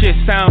Thanksgiving, shit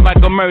sound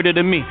like a murder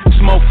to me.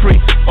 Smoke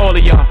free, all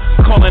of y'all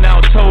calling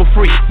out toll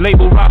free.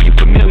 Label rob you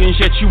for millions,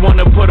 yet you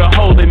wanna put a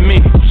hole in me.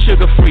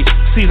 Sugar free,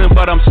 season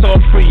but I'm salt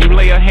free. You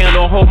lay a hand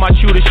on hold my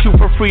shooter, shoot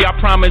for free. I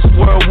promise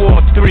World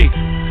War III.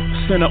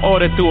 send an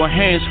order through a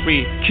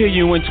hands-free. Kill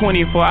you in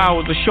 24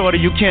 hours or shorter,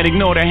 you can't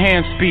ignore the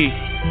hand speed.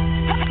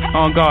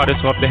 On guard,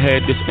 it's off the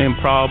head, this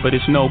improv, but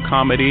it's no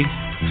comedy.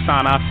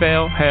 Sign I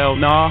fail? Hell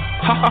nah.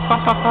 Ha ha ha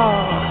ha ha.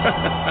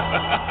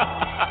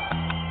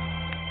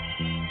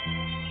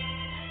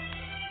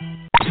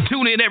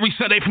 Tune in every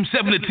Sunday from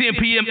 7 to 10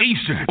 p.m.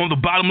 Eastern on The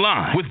Bottom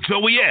Line with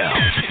Joey L.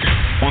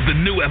 on the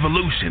New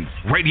Evolution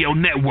Radio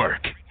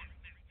Network.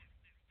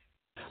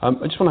 I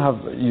just want to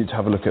have you to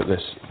have a look at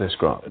this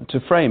graph. To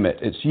frame it,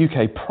 it's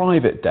UK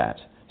private debt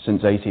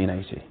since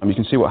 1880. You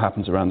can see what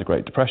happens around the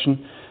Great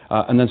Depression,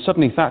 and then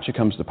suddenly Thatcher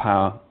comes to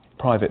power,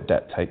 private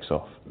debt takes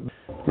off.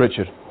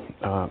 Richard,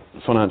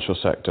 financial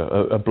sector,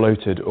 a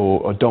bloated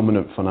or a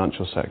dominant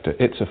financial sector,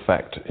 its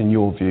effect, in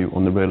your view,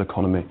 on the real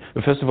economy?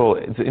 Well, first of all,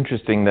 it's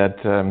interesting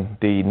that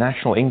the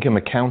national income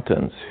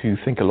accountants, who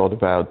think a lot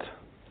about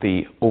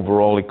the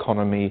overall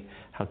economy,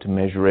 how to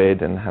measure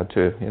it and how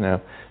to,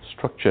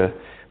 structure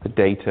the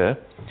data,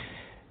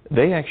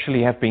 they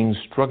actually have been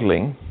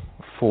struggling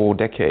for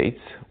decades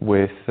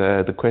with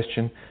the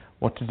question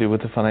what to do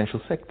with the financial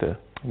sector.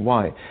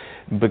 Why?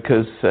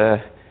 Because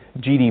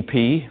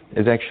GDP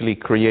is actually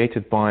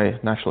created by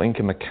national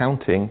income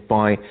accounting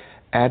by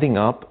adding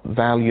up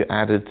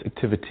value-added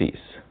activities,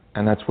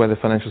 and that's where the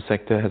financial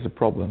sector has a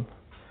problem.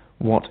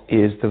 What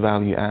is the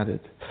value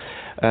added?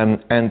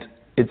 And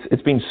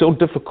it's been so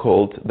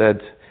difficult that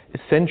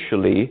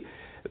essentially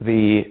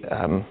the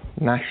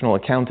national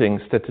accounting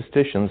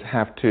statisticians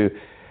have to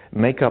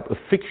make up a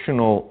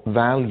fictional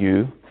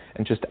value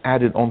and just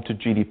add it onto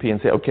GDP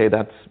and say, okay,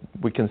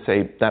 we can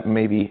say that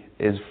maybe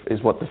is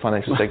what the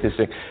financial sector is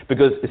doing.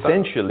 Because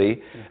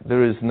essentially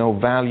there is no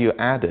value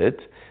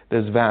added,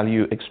 there's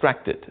value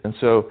extracted. And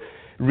so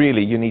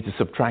really you need to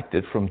subtract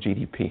it from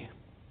GDP.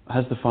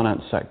 Has the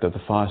finance sector,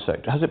 the fire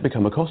sector, has it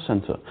become a cost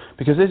centre?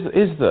 Because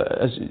is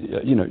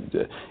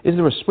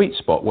there a sweet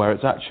spot where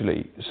it's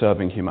actually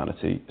serving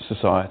humanity,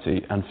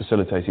 society, and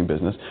facilitating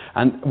business?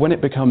 And when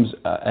it becomes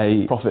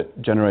a profit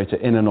generator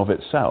in and of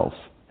itself,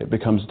 it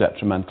becomes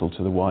detrimental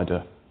to the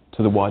wider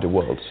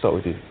world. Start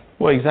with you.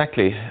 Well,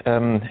 exactly.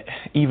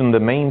 Even the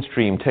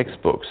mainstream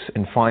textbooks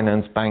in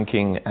finance,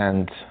 banking,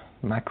 and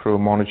macro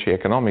monetary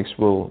economics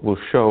will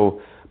show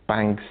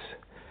banks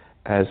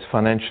as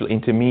financial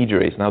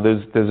intermediaries. Now,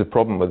 there's a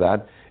problem with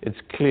that.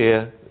 It's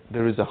clear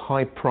there is a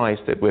high price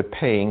that we're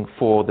paying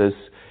for this,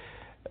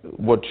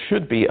 what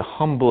should be a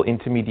humble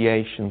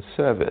intermediation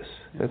service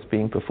that's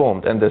being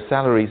performed, and the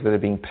salaries that are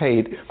being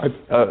paid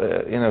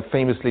are,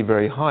 famously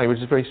very high, which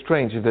is very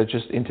strange if they're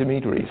just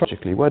intermediaries.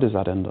 Logically, where does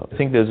that end up? I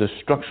think there's a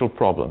structural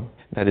problem,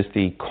 that is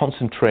the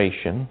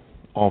concentration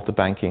of the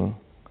banking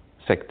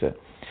sector.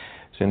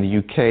 So in the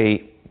UK,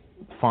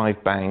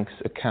 5 banks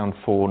account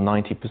for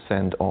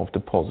 90% of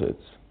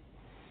deposits,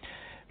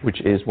 which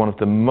is one of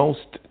the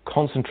most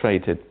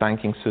concentrated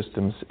banking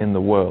systems in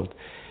the world.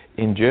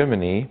 In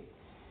Germany,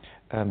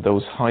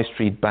 those high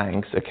street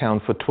banks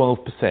account for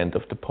 12%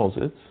 of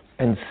deposits,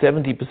 and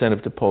 70%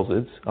 of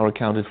deposits are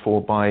accounted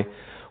for by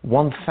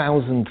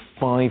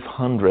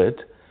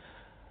 1,500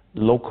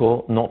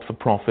 local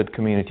not-for-profit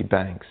community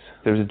banks.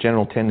 There's a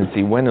general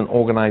tendency when an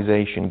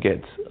organization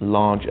gets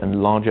large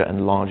and larger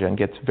and larger and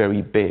gets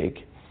very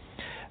big,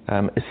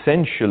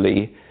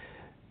 essentially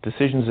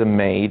decisions are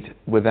made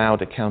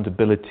without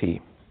accountability,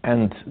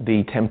 and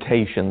the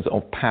temptations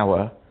of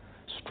power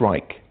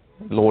strike.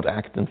 Lord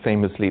Acton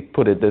famously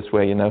put it this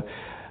way,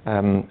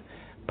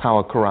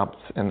 power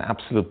corrupts and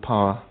absolute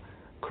power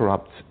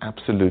corrupts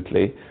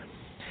absolutely.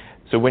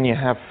 So when you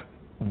have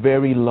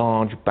very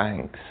large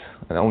banks,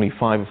 and only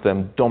 5 of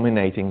them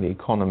dominating the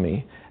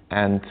economy,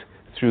 and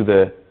through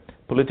the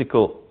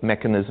political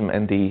mechanism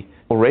and the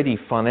already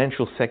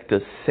financial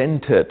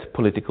sector-centered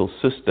political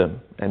system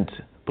and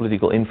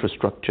political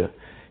infrastructure,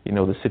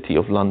 the City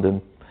of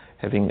London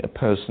having a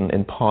person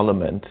in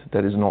Parliament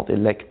that is not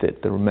elected,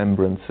 the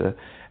remembrancer,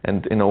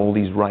 and all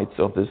these rights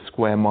of the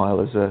square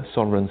mile as a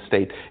sovereign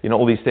state,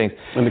 all these things.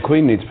 And the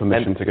Queen needs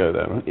permission to go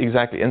there, right?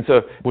 Exactly. And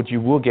so what you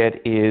will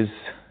get is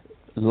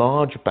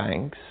large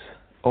banks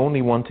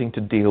only wanting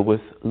to deal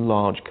with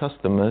large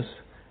customers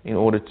in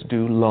order to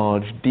do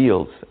large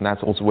deals. And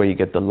that's also where you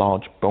get the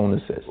large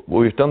bonuses.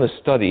 We've done a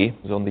study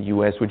on the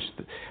US, which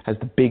has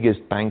the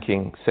biggest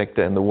banking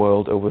sector in the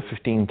world, over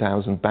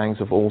 15,000 banks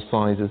of all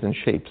sizes and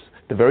shapes.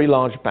 The very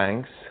large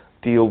banks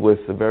deal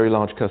with the very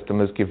large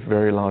customers, give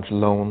very large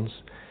loans.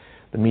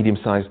 The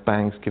medium-sized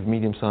banks give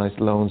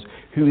medium-sized loans.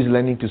 Who is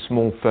lending to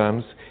small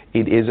firms?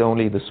 It is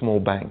only the small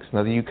banks.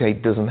 Now, the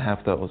UK doesn't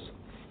have those.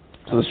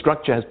 So the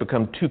structure has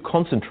become too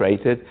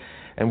concentrated,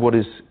 and what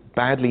is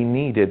badly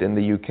needed in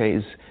the UK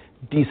is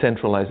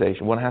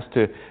decentralization. One has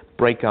to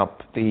break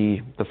up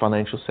the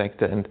financial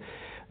sector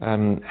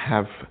and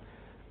have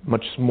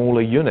much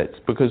smaller units,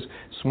 because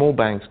small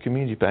banks,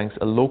 community banks,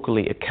 are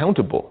locally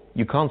accountable.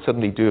 You can't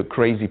suddenly do a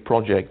crazy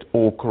project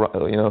or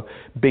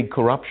big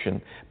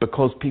corruption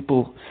because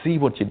people see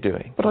what you're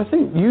doing. But I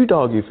think you'd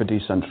argue for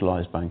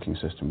decentralized banking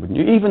system, wouldn't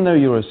you? Even though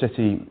you're a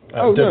city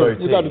devotee. No,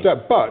 without a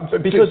doubt. But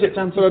because it's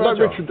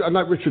anti-fragile. I'd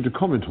like Richard to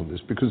comment on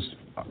this, because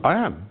I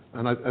am,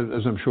 and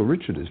as I'm sure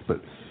Richard is.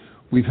 But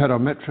We've had our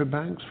Metro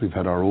banks, we've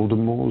had our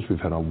Aldermores, we've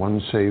had our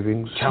One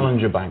Savings.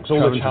 Challenger banks,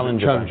 all the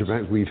challenger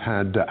banks. We've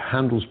had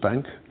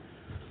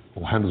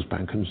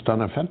Handelsbanken's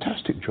done a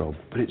fantastic job,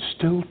 but it's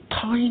still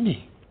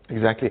tiny.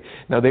 Exactly.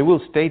 Now, they will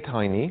stay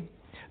tiny,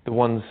 the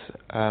ones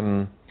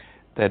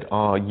that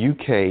are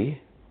UK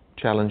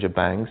challenger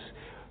banks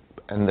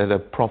and that are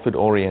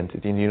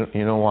profit-oriented. And you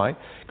know why?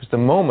 Because the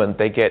moment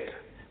they get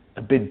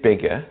a bit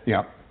bigger,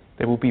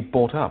 they will be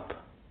bought up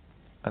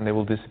and they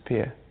will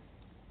disappear.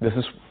 This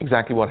is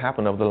exactly what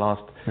happened over the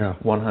last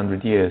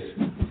 100 years.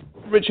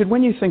 Richard,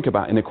 when you think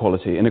about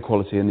inequality in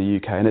the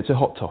UK, and it's a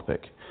hot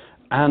topic,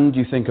 and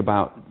you think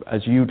about,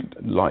 as you'd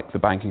like the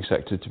banking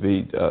sector to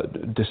be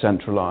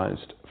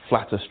decentralised,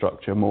 flatter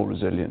structure, more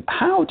resilient,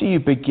 how do you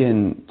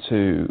begin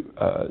to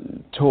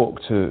talk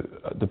to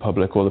the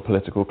public or the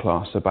political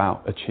class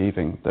about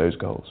achieving those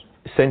goals?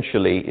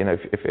 Essentially, you know,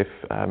 if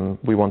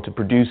we want to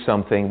produce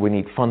something, we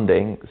need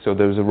funding, so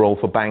there's a role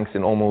for banks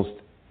in almost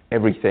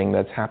everything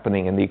that's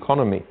happening in the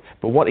economy.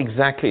 But what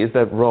exactly is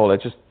that role?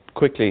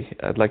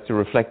 I'd like to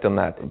reflect on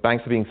that.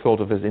 Banks are being thought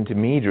of as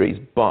intermediaries,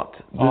 but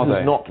this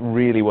is not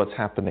really what's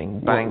happening.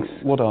 Banks,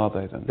 what are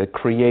they then? They're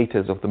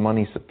creators of the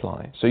money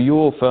supply. So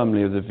you're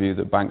firmly of the view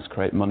that banks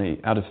create money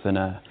out of thin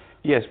air?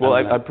 Yes, well,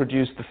 I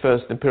produced the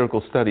first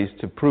empirical studies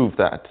to prove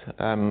that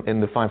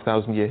in the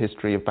 5,000-year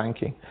history of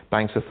banking.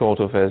 Banks are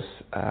thought of as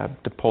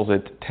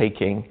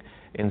deposit-taking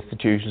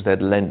institutions that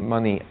lend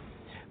money.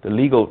 The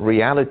legal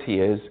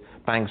reality is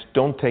banks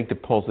don't take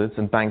deposits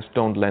and banks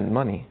don't lend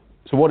money.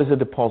 So what is a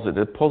deposit?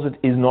 A deposit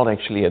is not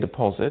actually a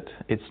deposit.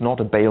 It's not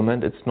a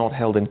bailment. It's not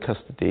held in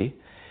custody.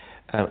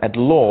 At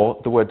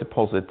law, the word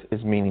deposit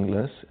is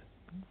meaningless.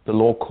 The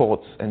law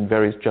courts and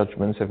various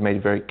judgments have made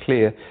it very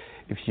clear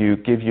if you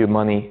give your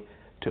money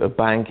to a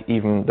bank,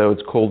 even though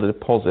it's called a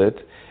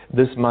deposit,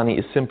 this money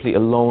is simply a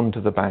loan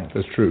to the bank.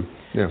 That's true.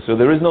 Yeah. So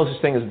there is no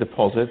such thing as a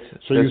deposit.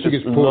 So you think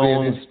it's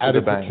loans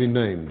adequately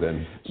named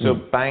then? So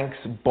banks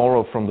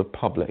borrow from the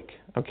public.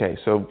 Okay,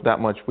 so that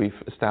much we've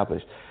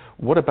established.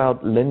 What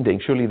about lending?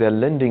 Surely they're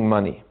lending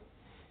money.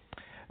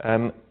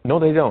 No,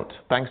 they don't.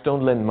 Banks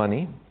don't lend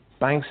money.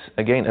 Banks,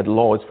 again, at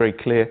law, it's very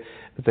clear,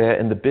 they're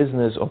in the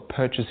business of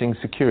purchasing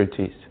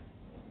securities.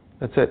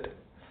 That's it.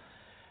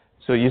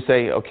 So you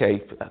say,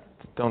 okay,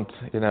 don't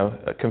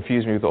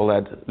confuse me with all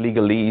that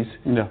legalese.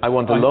 No. I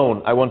want a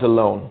loan. I want a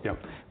loan. Yep.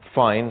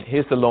 Fine,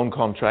 here's the loan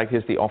contract,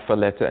 here's the offer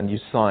letter, and you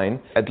sign.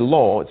 At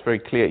law, it's very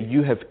clear,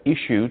 you have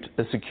issued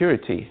a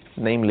security,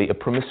 namely a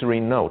promissory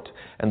note,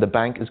 and the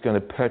bank is going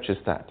to purchase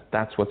that.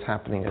 That's what's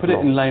happening at law. Put it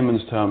in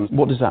layman's terms,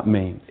 what does that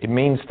mean? It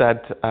means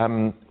that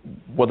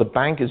what the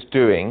bank is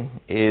doing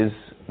is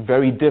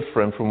very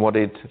different from what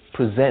it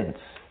presents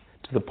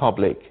to the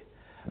public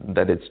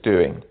that it's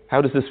doing. How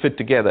does this fit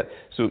together?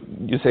 So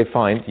you say,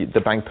 fine,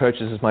 the bank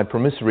purchases my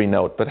promissory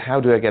note, but how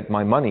do I get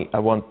my money? I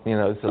want,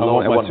 it's a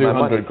loan, I want my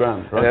money.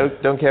 $200,000, right?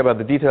 I don't care about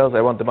the details,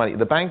 I want the money.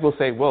 The bank will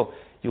say, well,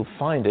 you'll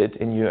find it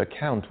in your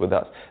account with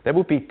us. That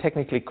would be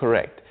technically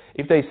correct.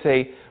 If they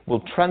say,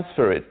 we'll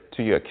transfer it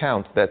to your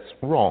account, that's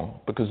wrong,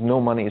 because no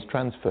money is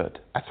transferred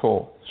at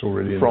all. It's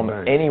already from in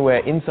the bank. Anywhere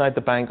inside the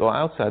bank or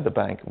outside the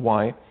bank.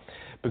 Why?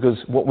 Because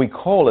what we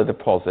call a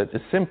deposit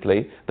is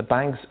simply the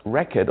bank's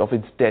record of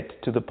its debt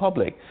to the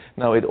public.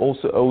 Now, it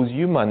also owes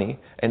you money,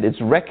 and its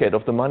record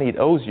of the money it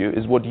owes you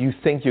is what you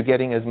think you're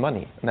getting as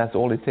money, and that's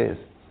all it is.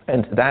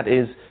 And that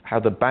is how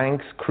the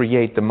banks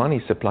create the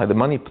money supply. The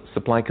money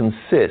supply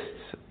consists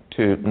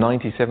to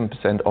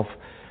 97% of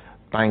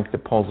bank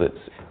deposits,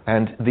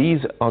 and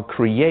these are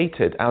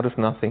created out of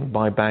nothing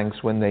by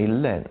banks when they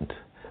lend,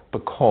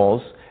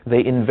 because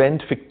they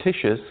invent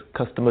fictitious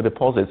customer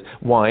deposits.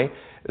 Why?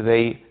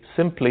 They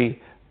simply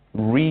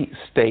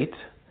restate,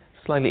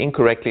 slightly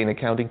incorrectly in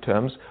accounting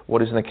terms, what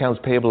is an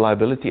accounts payable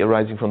liability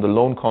arising from the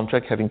loan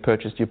contract having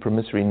purchased your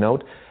promissory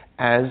note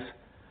as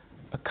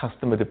a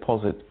customer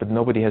deposit, but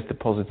nobody has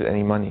deposited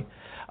any money.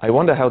 I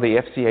wonder how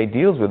the FCA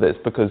deals with this,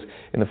 because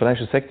in the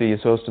financial sector you're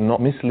supposed to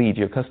not mislead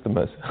your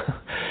customers.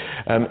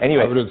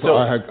 Anyway, I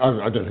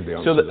don't think the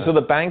answer so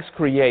the banks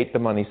create the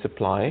money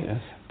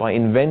supply by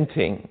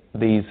inventing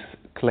these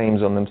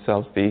claims on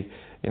themselves, the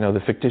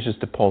fictitious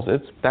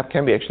deposits. That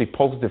can be actually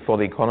positive for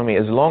the economy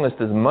as long as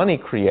this money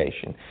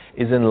creation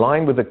is in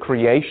line with the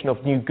creation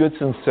of new goods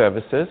and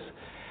services,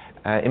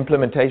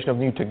 implementation of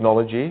new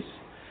technologies,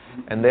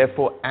 and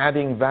therefore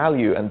adding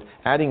value. And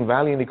adding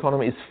value in the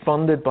economy is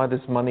funded by this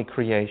money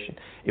creation.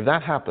 If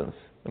that happens,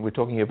 and we're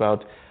talking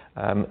about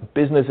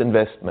business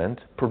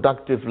investment,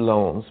 productive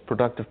loans,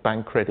 productive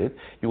bank credit,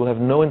 you will have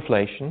no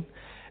inflation.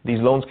 These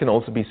loans can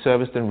also be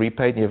serviced and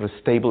repaid. You have a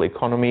stable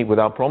economy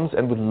without problems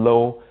and with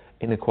low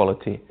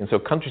inequality. And so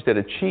countries that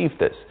achieve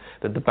this,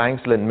 that the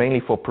banks lend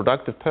mainly for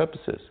productive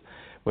purposes,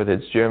 whether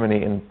it's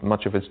Germany in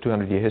much of its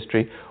 200-year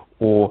history,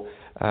 or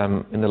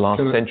in the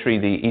last century,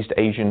 the East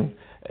Asian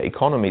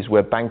economies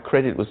where bank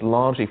credit was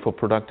largely for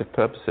productive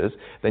purposes,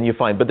 then you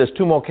find. But there's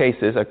two more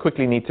cases. I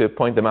quickly need to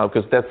point them out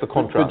because that's the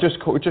contrast.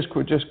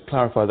 But just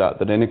clarify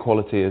that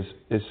inequality is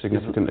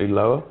significantly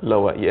lower?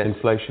 Lower, yes.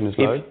 Inflation is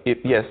low?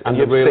 Yes, and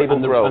the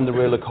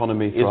real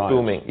economy is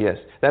booming, yes.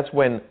 That's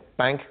when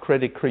bank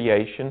credit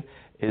creation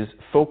is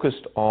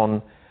focused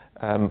on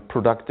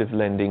productive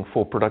lending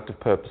for productive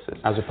purposes.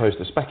 As opposed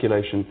to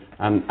speculation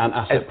and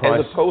asset price.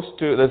 As opposed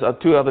to, there's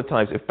two other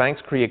types. If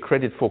banks create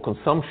credit for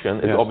consumption,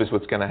 it's obvious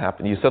what's going to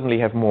happen. You suddenly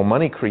have more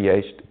money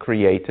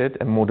created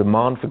and more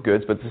demand for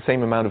goods, but the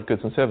same amount of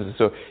goods and services.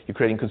 So you're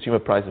creating consumer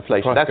price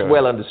inflation. That's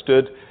well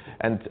understood,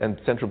 and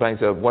central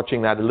banks are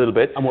watching that a little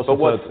bit. And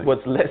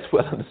what's less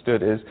well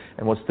understood is,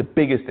 and what's the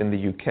biggest in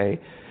the UK,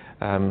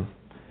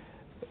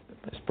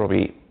 it's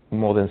probably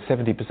more than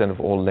 70%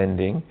 of all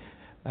lending,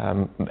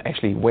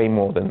 actually way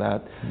more than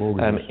that,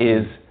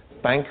 is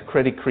bank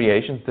credit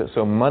creation,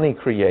 so money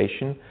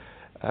creation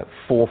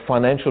for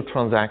financial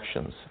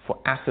transactions, for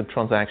asset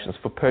transactions,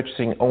 for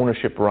purchasing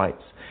ownership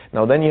rights.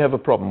 Now then you have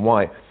a problem.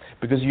 Why?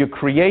 Because you're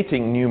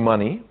creating new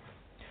money,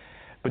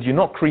 but you're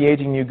not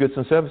creating new goods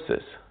and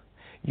services.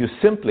 You're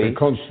simply... They're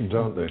constant,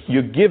 aren't they?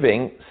 You're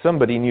giving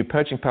somebody new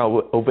purchasing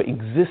power over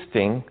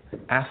existing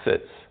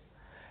assets,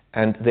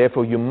 and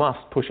therefore you must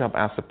push up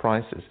asset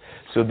prices.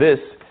 So this,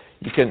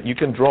 you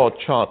can draw a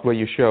chart where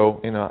you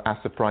show,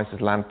 asset prices,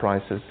 land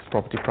prices,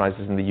 property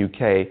prices in the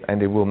UK,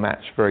 and they will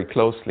match very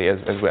closely, as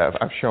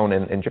I've shown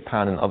in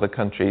Japan and other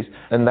countries.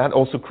 And that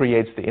also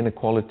creates the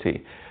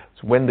inequality.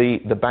 So when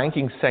the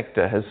banking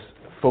sector has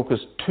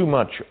focused too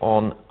much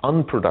on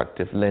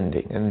unproductive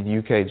lending, and the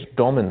UK is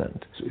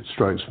dominant. It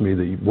strikes me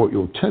that what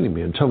you're telling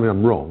me, and tell me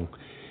I'm wrong,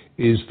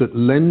 is that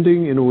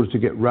lending, in order to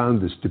get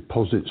round this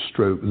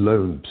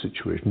deposit/loan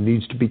situation,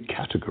 needs to be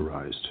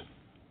categorized.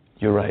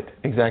 You're right,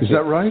 exactly. Is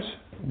that right?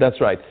 That's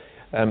right.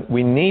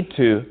 We need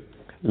to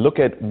look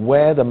at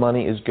where the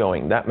money is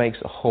going. That makes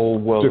a whole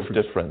world of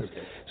difference.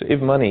 Okay. So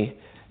if money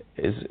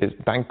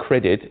bank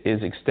credit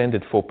is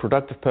extended for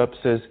productive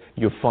purposes,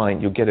 you're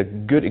fine. You'll get a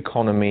good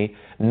economy,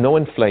 no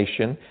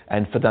inflation,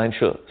 and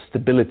financial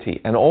stability.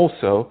 And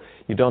also,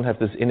 you don't have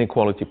this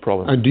inequality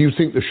problem. And do you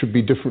think there should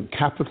be different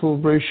capital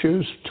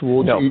ratios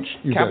towards each?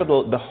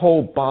 The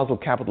whole Basel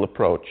capital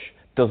approach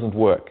doesn't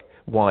work.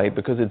 Why?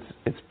 Because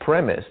it's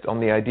premised on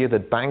the idea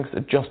that banks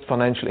are just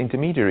financial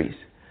intermediaries.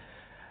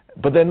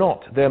 But they're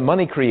not. They're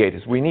money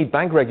creators. We need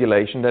bank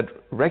regulation that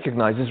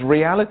recognizes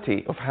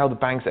reality of how the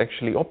banks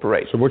actually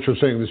operate. So what you're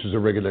saying, this is a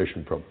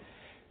regulation problem?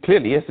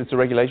 Clearly, yes, it's a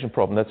regulation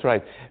problem. That's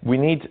right. We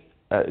need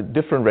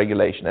different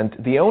regulation. And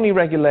the only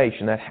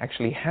regulation that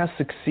actually has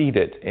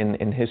succeeded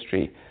in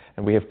history,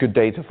 and we have good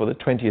data for the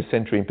 20th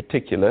century in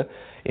particular,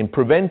 in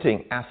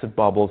preventing asset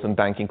bubbles and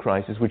banking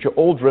crises, which are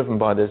all driven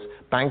by this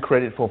bank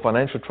credit for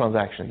financial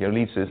transactions. It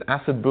leads to this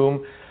asset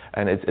boom.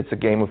 And it's a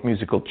game of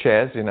musical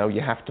chairs. You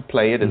have to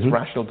play it. It's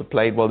rational to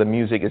play it while the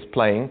music is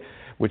playing,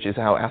 which is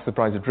how asset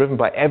prices are driven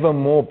by ever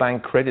more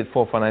bank credit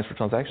for financial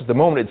transactions. The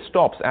moment it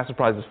stops, asset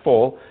prices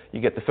fall.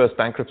 You get the first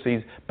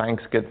bankruptcies.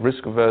 Banks get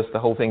risk averse. The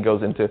whole thing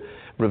goes into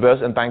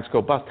reverse, and banks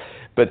go bust.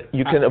 But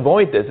you can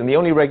avoid this, and the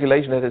only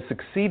regulation that has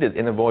succeeded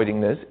in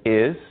avoiding this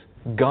is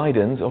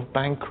guidance of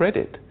bank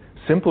credit.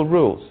 Simple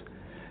rules.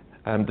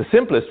 The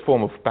simplest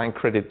form of bank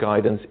credit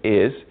guidance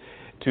is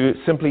to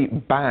simply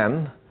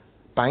ban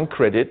bank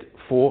credit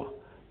for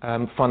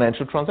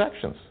financial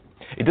transactions.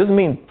 It doesn't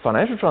mean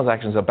financial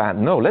transactions are bad.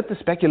 No, let the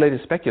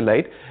speculators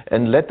speculate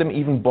and let them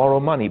even borrow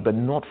money, but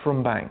not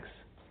from banks.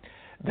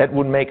 That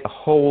would make a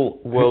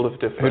whole world of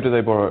difference. Who do they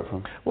borrow it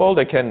from? Well,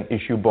 they can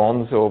issue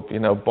bonds or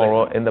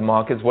borrow in the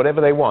markets, whatever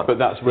they want. But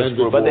that's risk.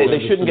 But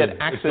they shouldn't get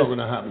access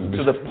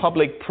to the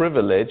public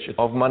privilege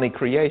of money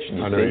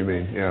creation. I know what you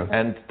mean, yeah.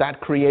 And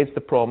that creates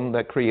the problem,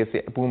 that creates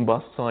the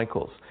boom-bust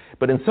cycles.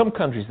 But in some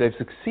countries, they've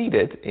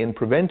succeeded in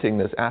preventing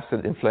this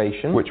asset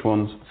inflation. Which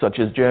ones? Such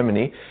as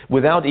Germany,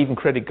 without even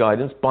credit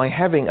guidance, by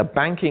having a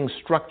banking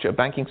structure, a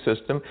banking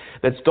system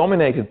that's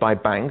dominated by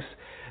banks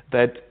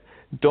that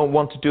don't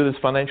want to do this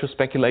financial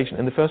speculation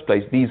in the first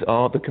place. These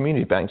are the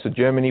community banks. So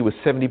Germany, with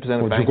 70% of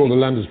banking... What you call the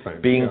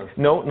Landesbank?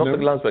 No, not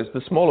the Landesbanks,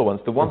 the smaller ones,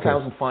 the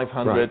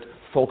 1,500...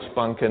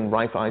 Volksbanken,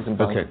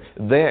 Raiffeisenbank,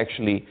 they're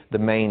actually the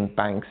main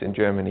banks in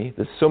Germany.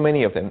 There's so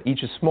many of them,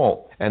 each is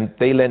small, and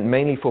they lend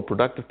mainly for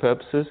productive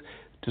purposes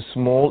to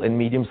small and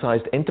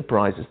medium-sized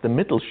enterprises. The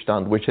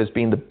Mittelstand, which has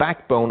been the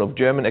backbone of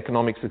German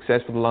economic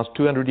success for the last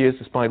 200 years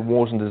despite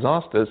wars and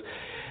disasters,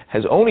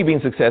 has only been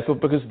successful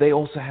because they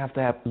also have to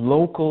have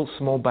local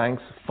small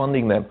banks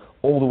funding them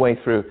all the way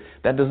through.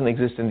 That doesn't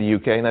exist in the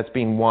UK, and that's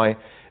been why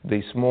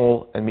the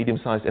small and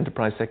medium-sized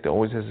enterprise sector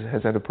always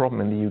has had a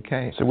problem in the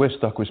UK. So we're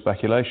stuck with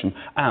speculation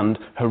and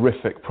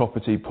horrific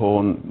property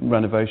porn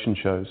renovation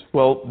shows.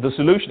 Well, the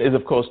solution is,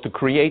 of course, to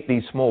create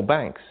these small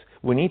banks.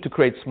 We need to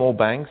create small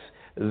banks.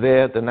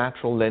 They're the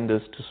natural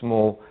lenders to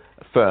small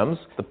firms.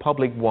 The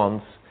public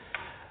wants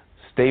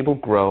stable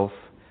growth,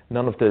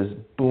 none of this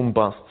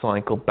boom-bust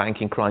cycle,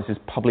 banking crisis,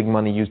 public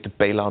money used to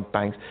bail out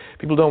banks.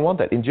 People don't want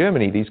that. In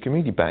Germany, these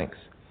community banks,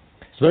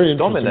 very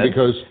interesting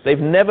because they've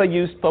never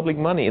used public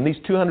money. In these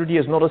 200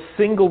 years, not a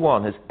single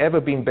one has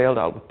ever been bailed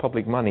out with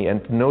public money,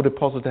 and no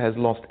depositor has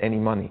lost any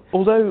money.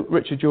 Although,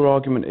 Richard, your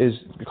argument is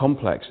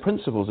complex,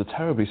 principles are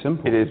terribly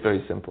simple. It is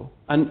very simple.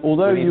 And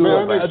although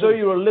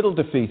you're a little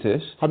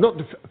defeatist... I'm not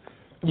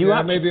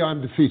maybe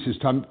I'm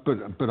defeatist,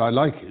 but I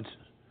like it.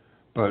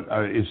 But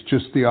it's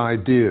just the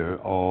idea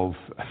of,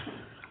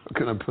 how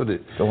can I put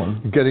it? Go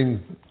on. Getting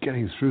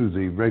through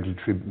the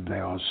regulatory. They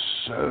are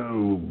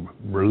so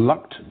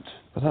reluctant.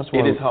 But that's why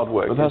it is hard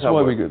work. But that's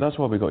why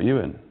we got you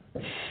in.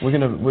 We're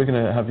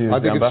gonna have you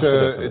as the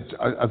ambassador.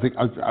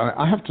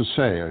 I have to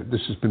say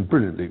this has been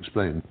brilliantly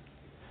explained.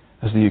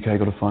 Has the UK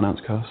got a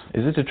finance curse?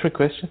 Is it a trick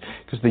question?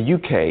 Because the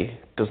UK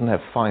doesn't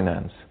have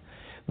finance.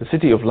 The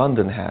City of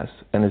London has,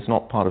 and it's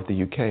not part of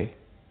the UK.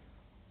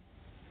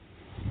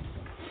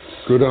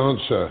 Good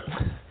answer.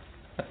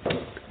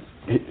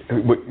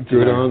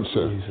 Good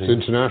answer. It's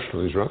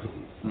international, he's right.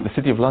 The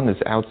City of London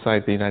is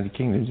outside the United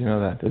Kingdom. Do you know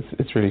that?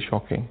 It's really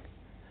shocking.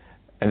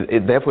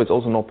 And therefore, it's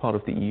also not part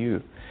of the EU,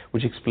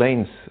 which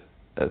explains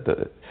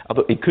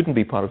although it couldn't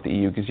be part of the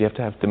EU because you have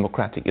to have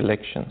democratic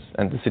elections,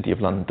 and the City of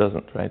London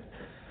doesn't, right?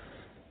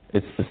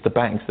 It's the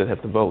banks that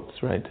have the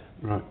votes, right?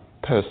 Right.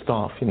 Per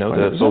staff, you know. I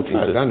never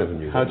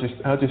knew How do you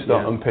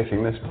start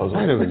unpicking this puzzle?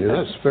 I never knew.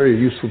 That's a very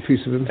useful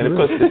piece of information. And of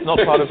course, it's not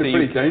part of the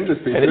UK. Dangerous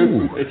piece of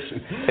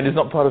information. And it's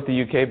not part of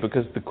the UK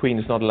because the Queen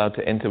is not allowed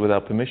to enter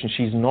without permission.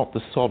 She's not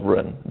the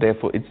sovereign,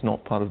 therefore it's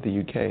not part of the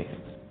UK.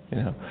 You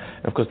know,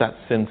 and of course that's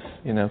since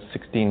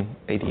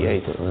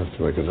 1688. I have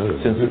to make a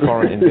note. Since the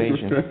foreign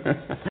invasion.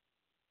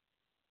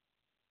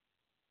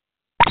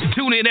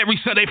 Tune in every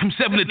Sunday from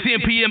 7 to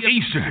 10 p.m.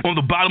 Eastern on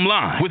The Bottom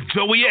Line with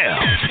Joey L.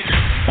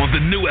 on the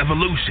New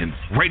Evolution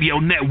Radio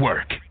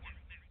Network.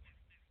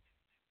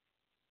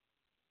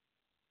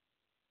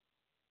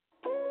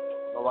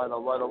 All right.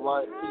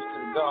 Peace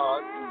to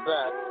God. We're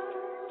back.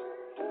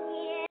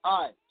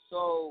 All right,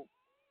 so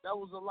that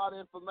was a lot of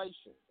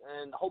information,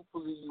 and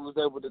hopefully you was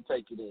able to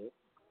take it in.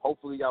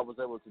 Hopefully I was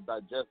able to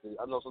digest it.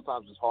 I know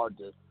sometimes it's hard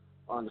to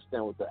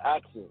understand what the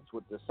accents,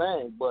 what they're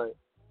saying, but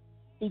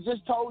he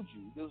just told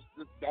you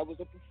that was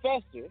a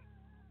professor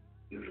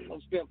who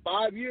spent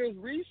 5 years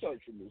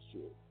researching this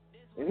shit.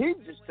 And he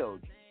just told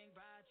you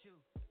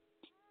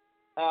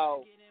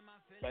how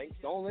banks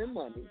don't lend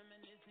money.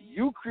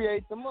 You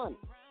create the money.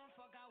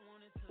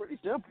 Pretty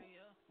simple.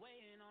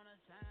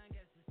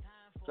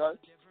 Okay?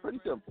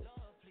 Pretty simple.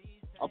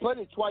 I played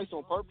it twice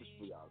on purpose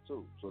for y'all,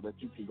 too, so that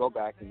you can go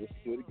back and listen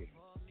to it again.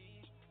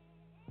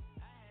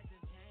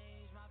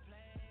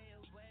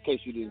 In case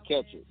you didn't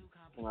catch it.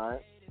 All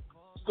right?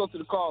 Let's go to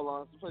the call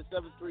line. Let's play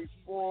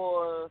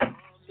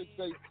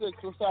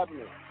 734-686. What's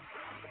happening?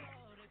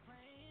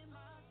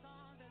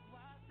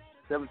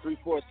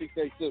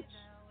 734-686.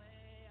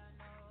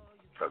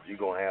 Because you're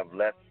going to have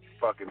less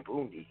fucking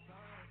booty.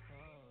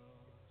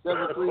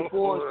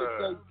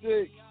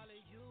 734-686.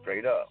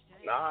 Straight up.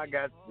 Now I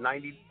got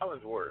 $90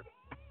 worth.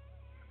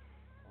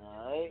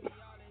 All right. Let's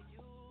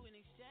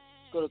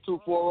go to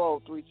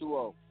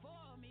 240-320.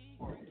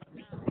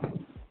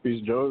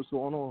 Peace, Joe. What's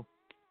going on?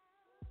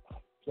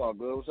 It's all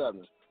good. What's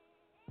happening?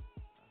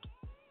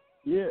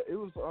 Yeah, it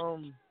was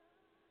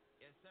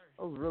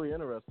really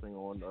interesting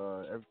on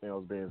everything that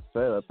was being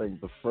said. I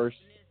think the first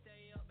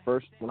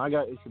when I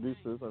got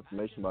introduced to this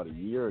information about a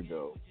year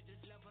ago,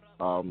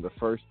 the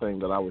first thing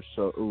that I was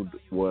showed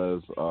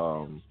was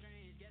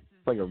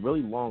like a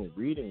really long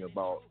reading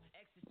about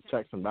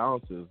checks and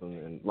balances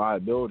and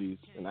liabilities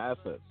and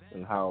assets,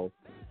 and how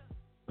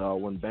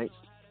when banks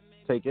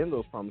take in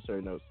those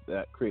promissory notes,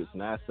 that creates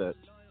an asset,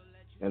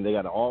 and they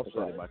got to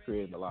offset it by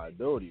creating the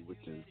liability,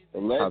 which is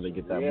how they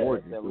get that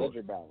mortgage. That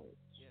ledger balance.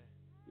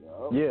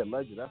 Yep. Yeah,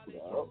 ledger. That's what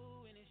it's called.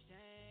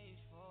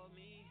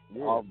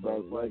 Yeah,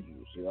 off-bank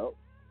ledgers. Yep.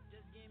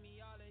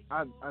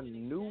 I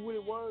knew what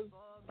it was.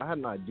 I had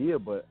an idea,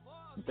 but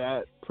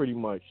that pretty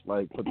much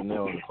like put the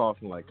nail in the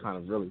coffin, like kind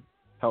of really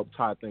helped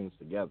tie things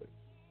together.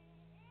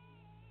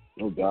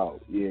 No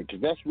doubt, yeah,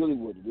 because that's really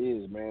what it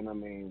is, man. I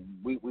mean,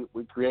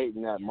 we're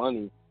creating that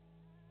money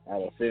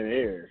out of thin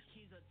air,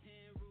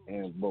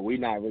 but we're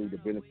not really the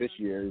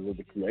beneficiaries of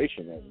the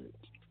creation of it.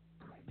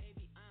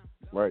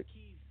 Right.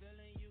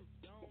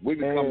 We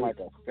become like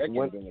a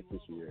second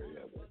beneficiary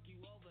of it.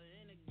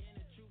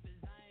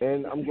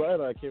 And I'm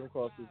glad I came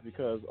across this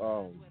because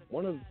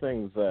one of the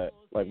things that,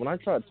 like, when I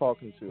tried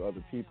talking to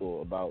other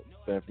people about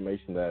the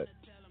information that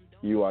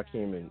you,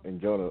 Akeem,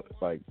 and Jonah,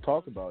 like,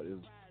 talk about is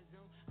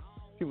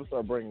people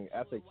start bringing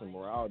ethics and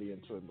morality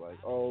into it, like,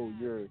 oh,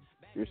 you're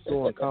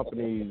suing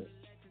companies,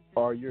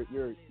 or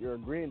you're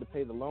agreeing to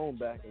pay the loan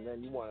back, and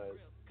then you want to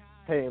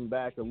pay them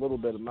back a little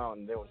bit amount,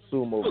 and they would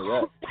sue them over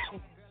that.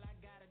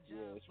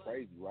 Yeah, it's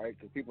crazy, right?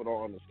 Because people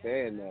don't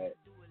understand that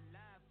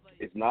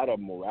it's not a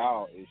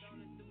morale issue.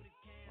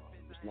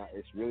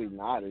 It's really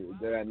not.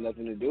 That had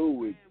nothing to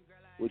do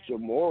with your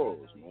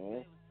morals,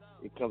 man.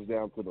 It comes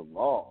down to the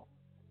law.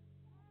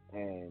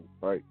 And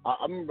right.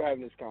 I remember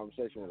having this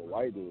conversation with a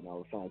white dude, and I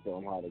was trying to tell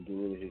him how to get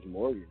rid of his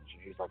mortgage.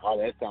 He's like, "Oh,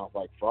 that sounds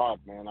like fraud,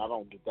 man. I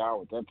don't get down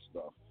with that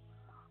stuff."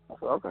 I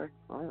said, "Okay,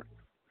 all right."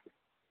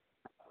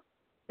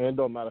 And it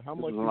don't matter how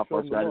much you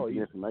show them the law.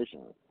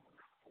 Information.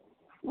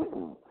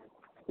 When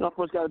I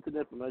first got into the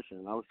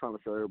information, I was trying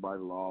to show everybody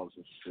the laws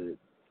and shit.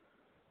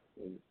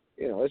 And,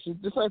 it's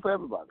just the same for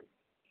everybody.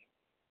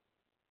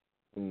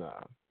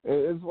 Nah,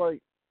 it's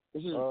like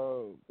this is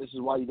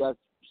why you got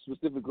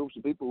specific groups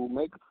of people who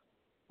make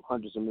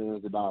hundreds of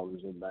millions of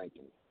dollars in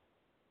banking,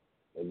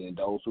 and then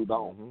those who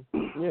don't.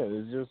 Yeah,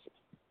 it's just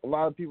a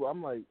lot of people.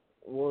 I'm like,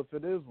 well, if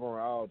it is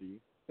morality,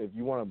 if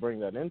you want to bring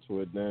that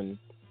into it, then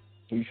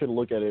you should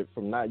look at it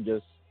from not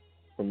just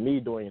from me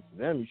doing it to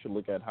them. You should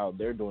look at how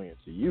they're doing it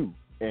to you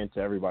and to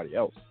everybody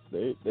else.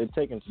 They're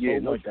taking so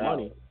much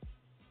money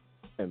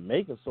and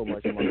making so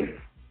much money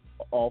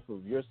off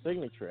of your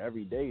signature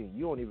every day, and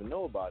you don't even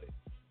know about it.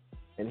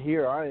 And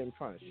here I am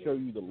trying to show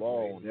you the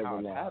law on how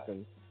it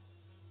happened,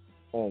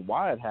 on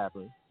why it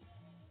happened,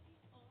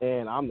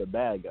 and I'm the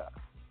bad guy.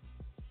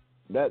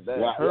 That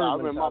I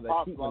remember my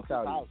pops lost his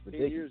house 10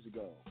 ridiculous. years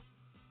ago.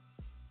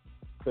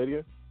 Say it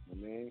again? I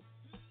mean,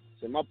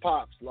 so my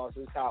pops lost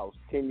his house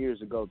 10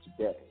 years ago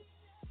today,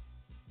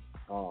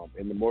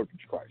 in the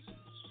mortgage crisis,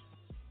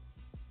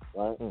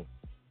 right?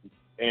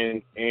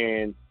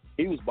 And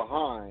he was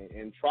behind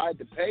and tried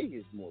to pay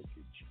his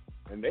mortgage,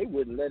 and they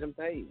wouldn't let him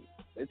pay it.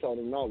 They told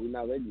him, no, we're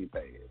not letting you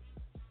pay it.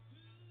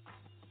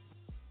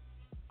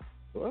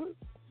 What?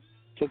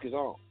 Took his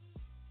own.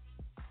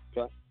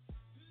 Okay?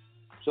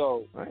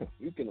 So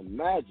you can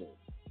imagine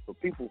for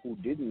people who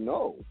didn't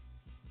know,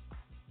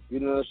 you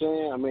know what I'm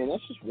saying? I mean,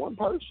 that's just one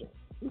person.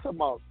 We're talking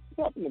about it's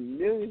happened to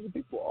millions of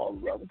people all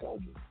around the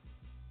country.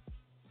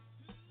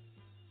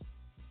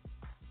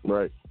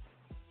 Right.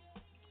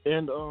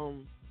 And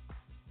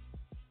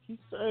he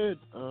said,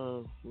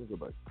 let me go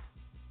back.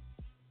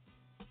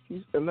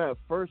 In that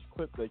first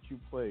clip that you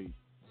played,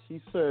 he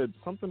said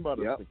something about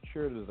a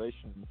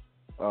securitization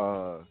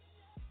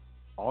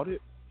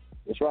audit.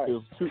 That's right. It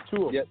was two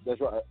of them. Yep,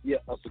 that's right. Yeah,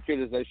 a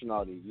securitization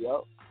audit.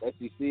 Yep,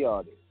 SEC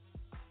audit.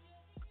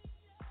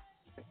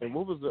 And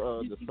what was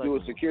the you second do a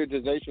one?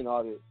 securitization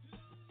audit.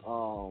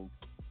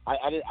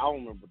 I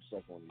don't remember the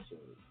second one you said,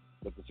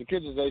 but the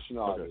securitization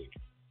audit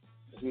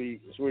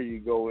is where you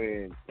go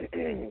in.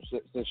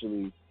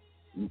 Essentially,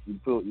 you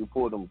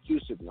pull them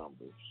CUSIP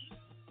numbers,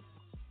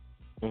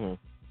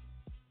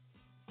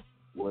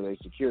 where they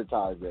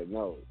securitize that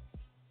note.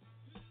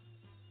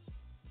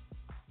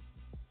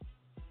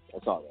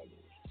 That's all that is.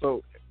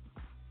 So,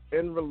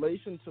 in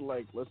relation to,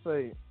 like, let's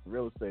say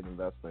real estate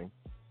investing,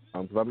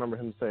 because I remember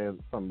him saying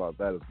something about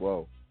that as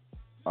well.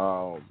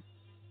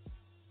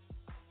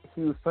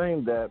 He was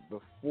saying that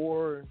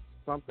before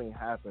something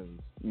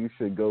happens, you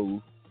should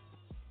go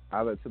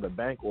either to the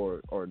bank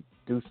or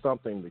do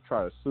something to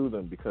try to sue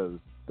them because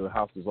the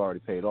house is already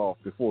paid off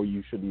before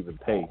you should even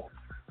pay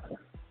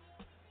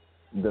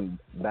them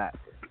back.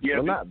 Yeah,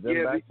 well, not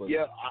them back, but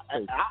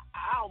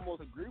I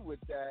almost agree with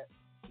that,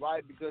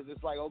 right? Because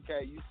it's like,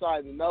 okay, you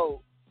signed the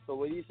note, so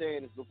what he's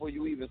saying is before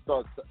you even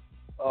start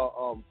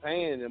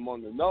paying them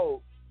on the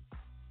note,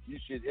 you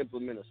should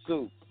implement a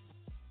suit.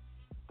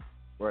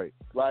 Right.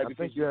 Right. I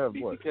think you have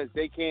what? Because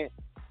they can't.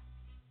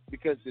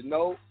 Because the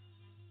note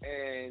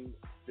and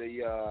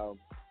the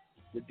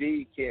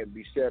deed can't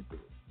be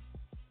separate.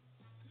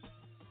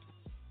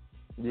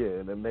 Yeah,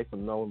 and then make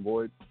them null and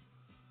void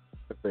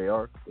if they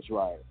are. That's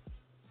right.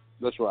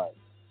 That's right.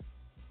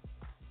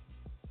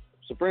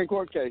 Supreme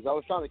Court case. I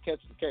was trying to catch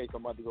the case.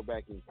 I'm about to go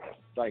back and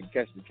try to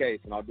catch the case,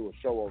 and I'll do a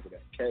show over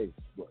that case.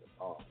 But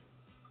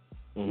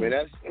I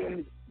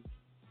mean,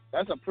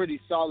 that's a pretty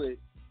solid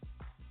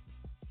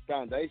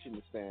foundation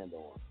to stand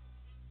on.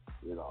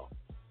 You know,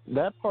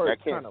 that part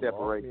can't kind of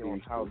separate lost me on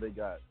how they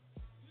got.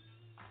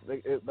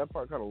 That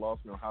part kind of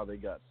lost me on how they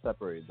got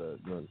separated.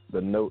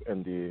 The note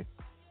and the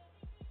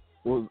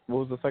what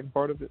was the second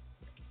part of it?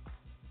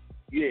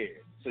 Yeah.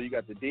 So you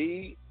got the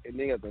deed and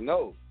then you got the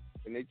note,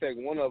 and they take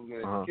one of them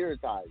and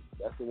securitize it.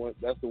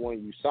 That's the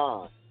one you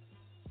sign.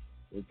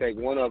 They take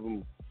one of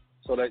them.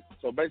 So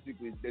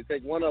basically they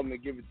take one of them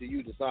and give it to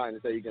you to sign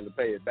and say you're going to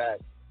pay it back.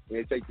 And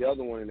they take the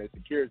other one and they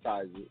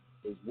securitize it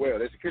as well.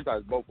 They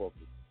securitize both of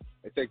them.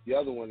 They take the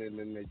other one and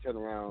then they turn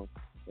around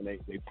and they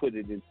put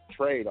it in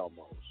trade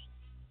almost.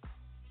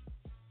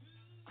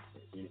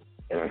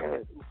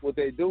 What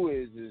they do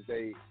is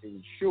they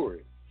insure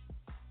it,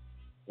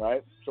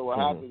 right? So what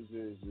happens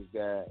is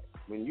that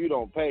when you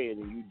don't pay it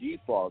and you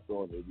default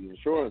on it, the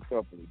insurance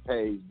company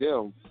pays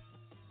them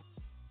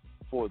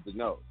for the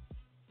note.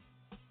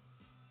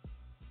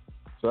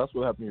 So that's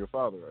what happened to your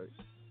father, right?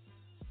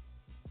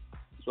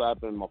 That's what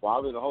happened to my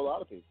father and a whole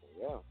lot of people,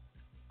 yeah.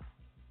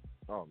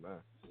 Oh,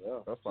 man. Yeah.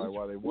 That's probably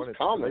why they wanted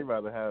common. They'd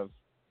rather have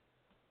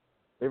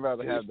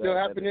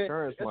that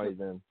insurance money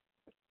than...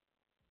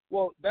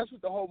 Well, that's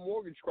what the whole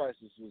mortgage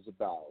crisis was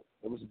about.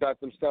 It was about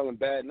them selling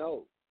bad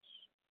notes.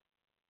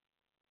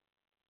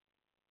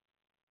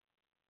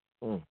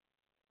 You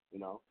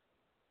know?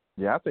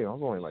 Yeah, I think I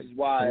was only like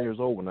 10 years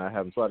old when that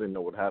happened, so I didn't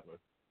know what happened.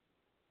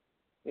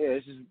 Yeah,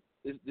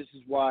 this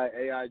is why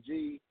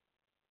AIG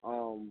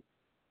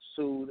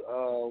sued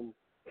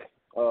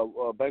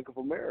Bank of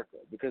America,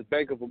 because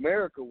Bank of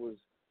America was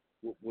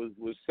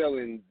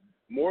selling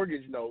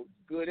mortgage notes,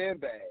 good and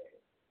bad.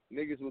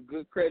 Niggas with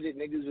good credit,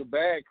 niggas with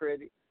bad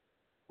credit,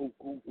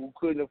 who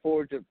couldn't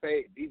afford to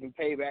pay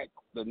back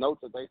the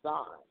notes that they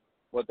signed,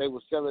 but they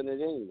were selling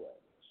it anyway.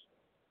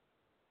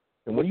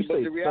 And when you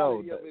say the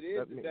reality sell, of it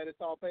is that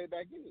it's all paid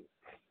back anyway.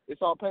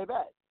 It's all paid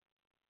back.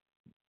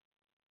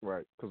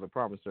 Right, because a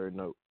promissory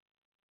note.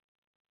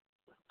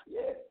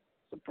 Yeah,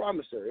 it's a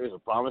promissory. It's a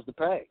promise to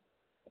pay.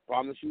 I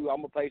promise you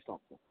I'm going to pay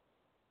something.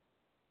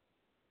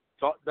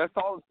 So that's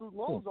all the student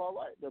loans are,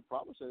 right? They're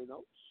promissory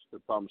notes. They're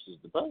promises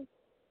to pay.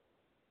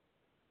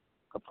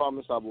 I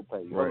promise I will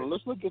pay you. Right. Well,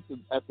 let's look at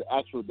the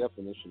actual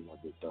definition of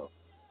it, though,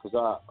 because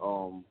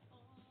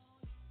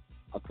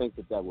I think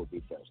that would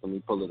be best. Let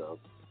me pull it up.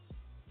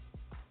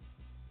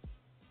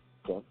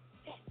 Okay.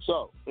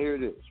 So here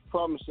it is.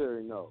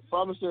 Promissory note.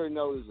 Promissory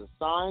note is a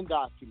signed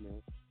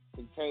document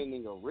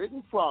containing a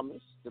written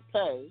promise to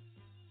pay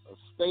a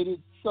stated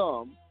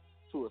sum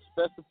to a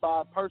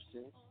specified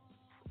person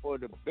or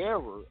the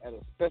bearer at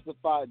a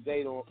specified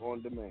date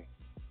on demand.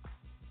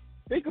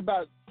 Think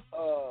about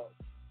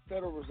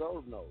Federal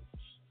Reserve notes.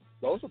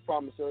 Those are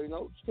promissory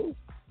notes too.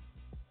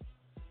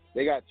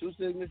 They got two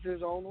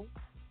signatures on them.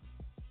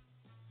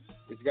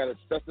 It's got a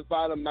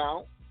specified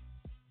amount,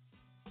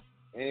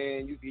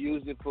 and you can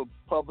use it for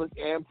public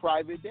and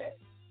private debt.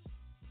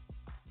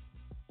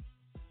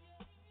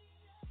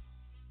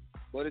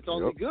 But it's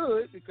only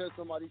good because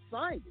somebody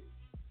signed it,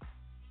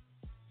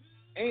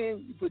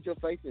 and you put your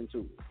faith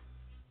into it.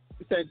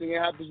 The same thing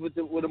happens with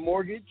a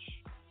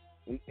mortgage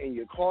and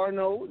your car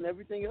note and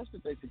everything else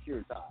that they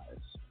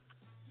securitize.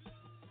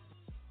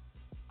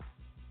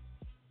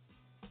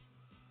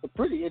 A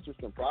pretty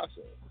interesting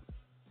process.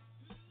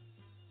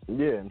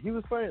 Yeah, and he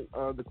was saying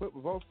the clip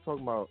was also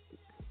talking about.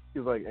 He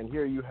was like, and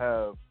here you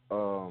have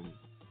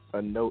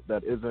a note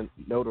that isn't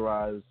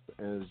notarized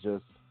and is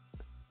just.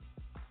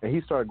 And he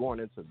started going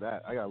into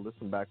that. I gotta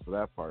listen back to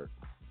that part.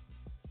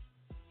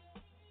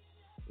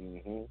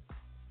 Mhm.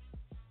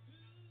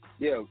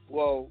 Yeah.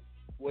 Well,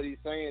 what he's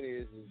saying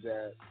is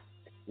that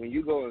when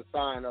you go and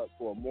sign up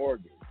for a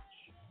mortgage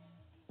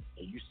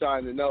and you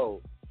sign the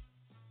note,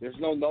 there's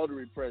no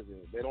notary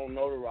present. They don't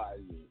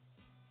notarize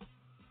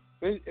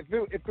it.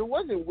 If it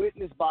wasn't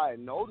witnessed by a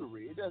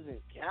notary, it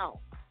doesn't count.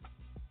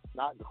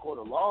 Not in the court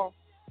of law.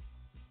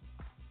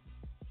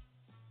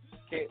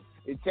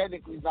 It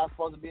technically is not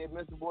supposed to be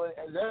admissible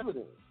as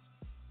evidence.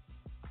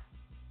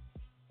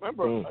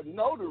 Remember, a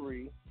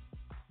notary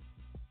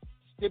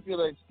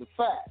stipulates the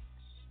facts.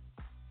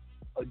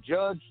 A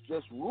judge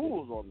just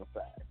rules on the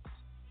facts.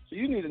 So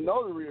you need a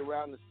notary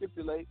around to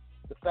stipulate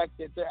the fact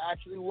that there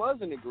actually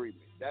was an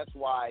agreement. That's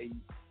why he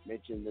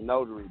mentioned the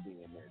notary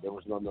being there. There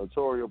was no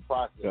notarial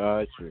process.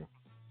 Got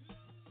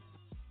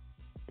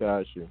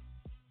you.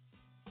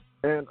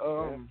 And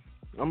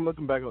I'm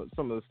looking back at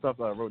some of the stuff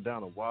that I wrote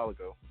down a while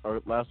ago, or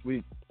last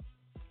week.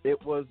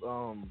 It was,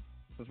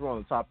 since we're on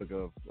the topic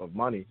of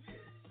money,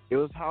 it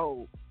was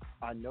how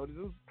I noticed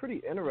it was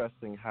pretty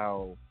interesting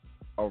how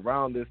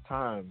around this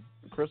time,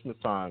 Christmas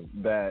time,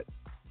 that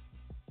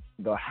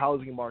the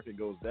housing market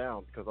goes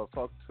down, because I was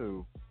talking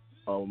to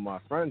my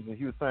friends, and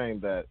he was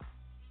saying that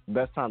the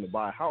best time to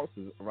buy a house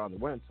is around the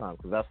winter time,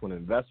 because that's when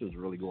investors are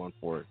really going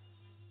for it.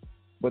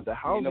 But the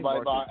housing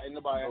market ain't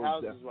nobody buying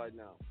houses right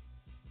now.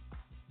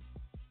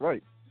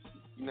 Right.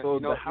 You know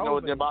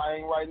what they're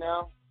buying right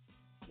now?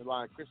 They're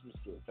buying Christmas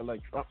gifts.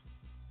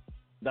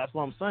 That's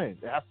what I'm saying.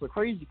 That's the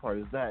crazy part,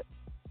 is that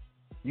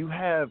you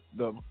have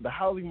the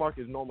housing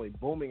market is normally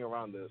booming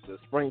around the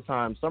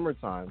springtime,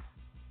 summertime,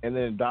 and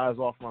then it dies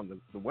off around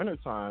the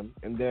wintertime,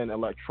 and then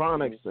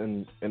electronics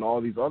and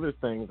all these other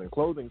things and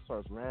clothing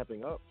starts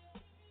ramping up.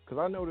 Because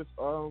I noticed,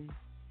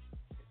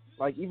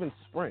 like even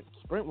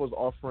Sprint was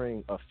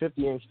offering a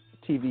 50-inch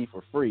TV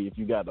for free if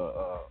you got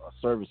a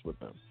service with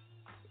them.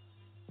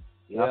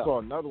 Yeah. I saw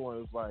another one. It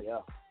was like,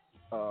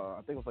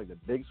 I think it was like the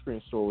big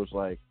screen store was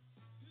like,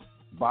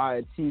 buy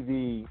a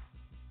TV.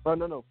 Oh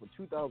no! For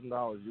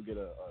 $2,000, you get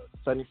a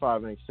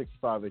 75-inch,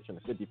 65-inch, and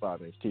a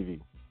 55-inch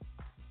TV.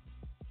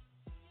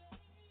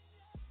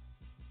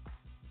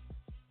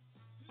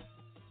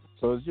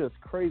 So it's just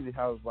crazy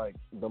how it's like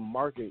the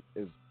market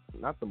is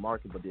not the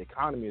market, but the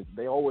economy is.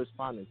 They always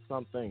finding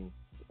something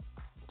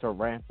to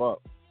ramp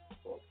up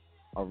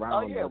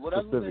around that's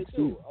specific what they do.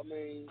 season.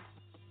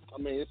 I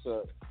mean,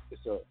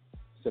 it's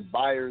a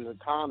buyer's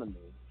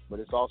economy, but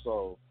it's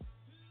also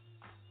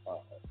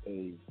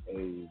a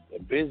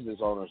business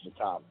owner's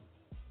economy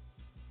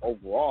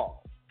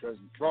overall. Because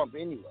Trump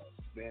anyway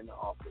has been in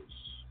office.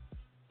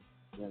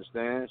 You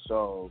understand?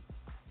 So,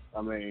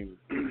 I mean,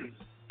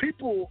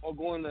 people are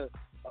going to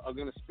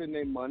spend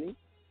their money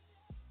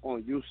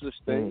on useless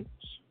things,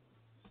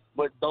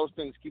 but those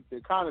things keep the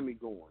economy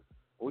going.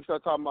 When we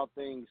start talking about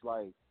things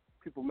like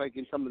people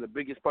making some of the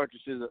biggest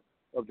purchases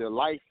of their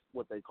life,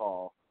 what they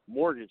call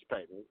mortgage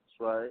payments,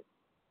 right?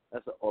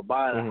 Or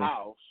buying a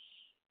house,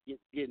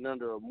 getting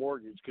under a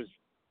mortgage, because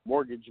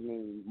mortgage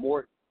means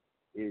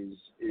is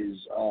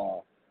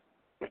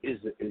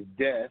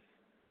death.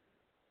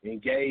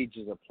 Engage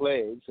is a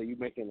pledge, so you're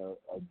making a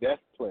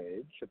death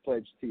pledge, a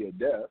pledge to your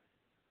death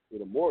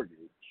with a mortgage,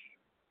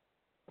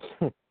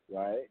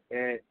 right?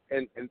 And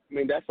I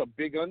mean that's a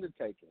big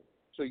undertaking.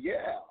 So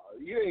yeah,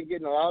 you ain't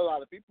getting a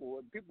lot of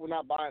people. People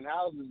not buying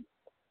houses,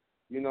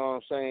 you know what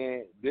I'm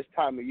saying, this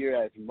time of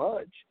year as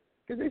much,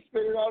 because they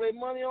spending all their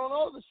money on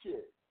other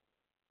shit,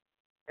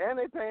 and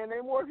they paying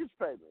their mortgage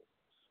payments.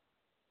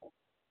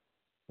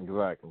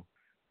 Exactly.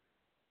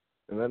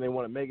 And then they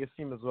want to make it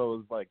seem as though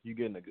it's like you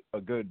getting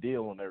a good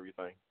deal on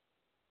everything.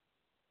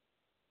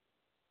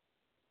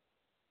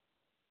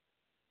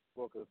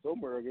 For a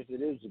consumer, I guess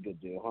it is a good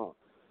deal, huh?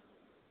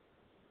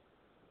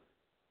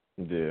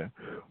 Yeah.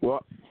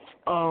 Well,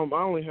 I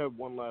only have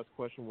one last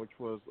question, which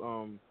was,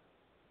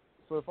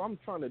 so if I'm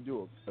trying to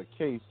do a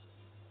case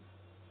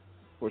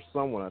for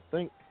someone, I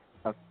think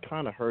I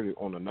kind of heard it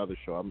on another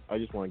show. I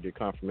just want to get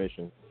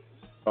confirmation.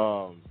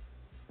 But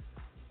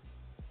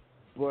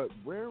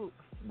where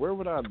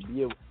would I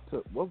be able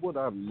to? What would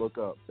I look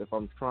up if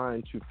I'm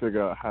trying to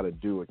figure out how to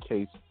do a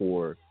case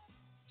for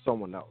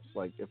someone else?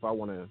 Like if I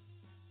want to.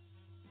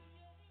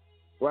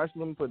 Well,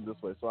 actually, let me put it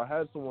this way. So I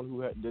had someone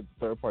who did the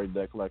third-party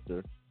debt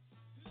collector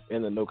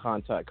in the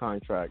no-contact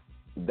contract.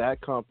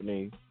 That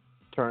company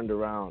turned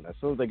around. As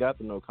soon as they got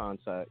the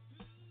no-contact,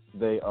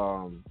 they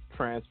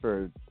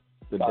transferred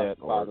the debt.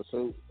 Filed a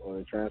suit, or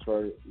they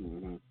transferred it?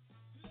 Mm-hmm.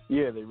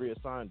 Yeah, they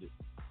reassigned it.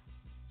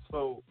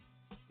 So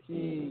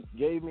he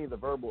gave me the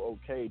verbal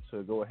okay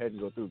to go ahead and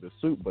go through the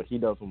suit, but he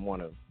doesn't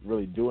want to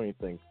really do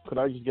anything. Could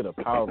I just get a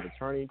power of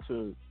attorney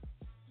to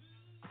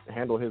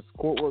handle his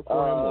court work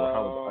for him, or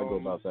how would I go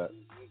about that?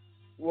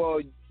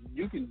 Well,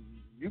 you can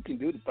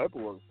do the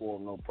paperwork for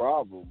him, no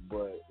problem.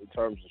 But in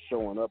terms of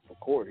showing up for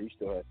court, he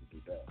still has to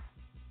do that.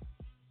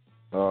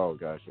 Oh,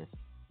 gotcha.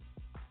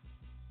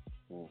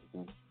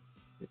 Mm-hmm.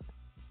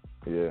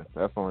 Yeah,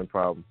 that's the only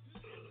problem.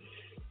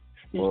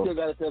 He still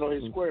got to stand on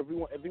his square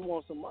if he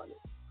wants some money.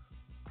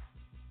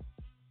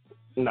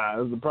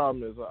 Nah, the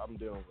problem is I'm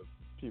dealing with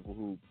people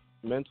who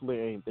mentally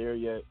ain't there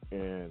yet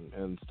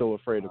and still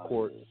afraid of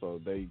court, so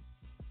they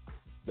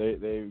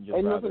just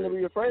ain't nothing to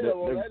be afraid of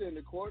on that end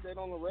of court. They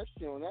don't arrest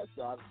you on that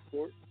side of the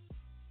court.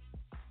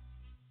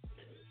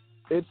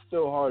 It's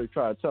still hard to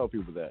try to tell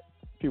people that,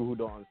 people who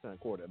don't understand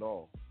court at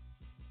all,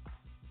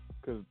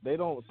 because they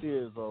don't see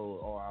it as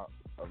though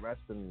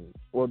arresting.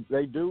 Well,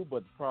 they do,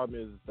 but the problem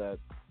is that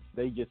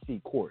they just see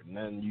court, and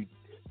then you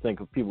think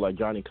of people like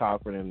Johnny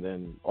Cochran and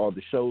then all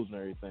the shows and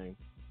everything,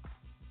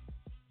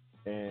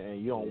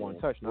 and you don't want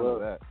to touch none of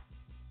that.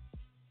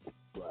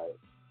 Right.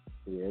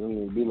 Yeah, it don't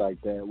even be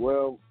like that.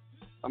 Well,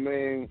 I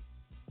mean,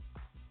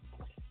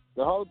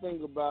 the whole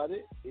thing about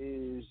it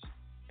is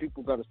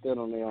people got to stand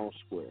on their own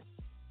square.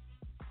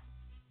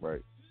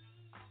 Right.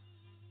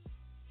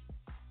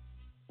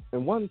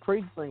 And one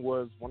crazy thing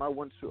was when I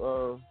went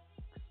to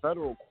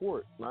federal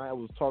court, and I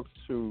was talking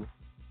to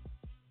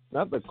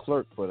not the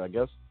clerk, but I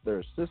guess their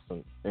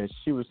assistant, and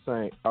she was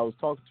saying, I was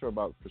talking to her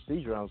about the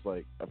procedure. I was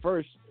like, at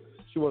first,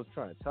 she wasn't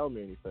trying to tell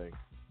me anything.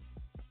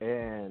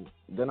 And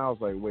then I was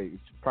like, wait,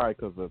 it's probably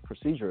because of the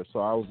procedure. So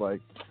I was like,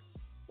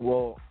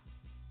 well,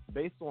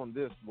 based on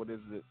this, what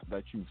is it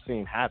that you've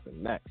seen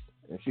happen next?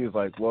 And she was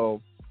like,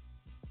 well,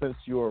 since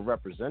you're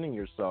representing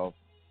yourself,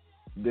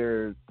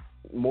 there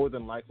more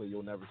than likely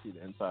you'll never see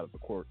the inside of the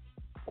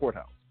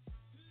courthouse.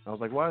 I was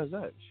like, why is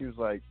that? She was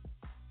like,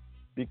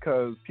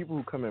 because people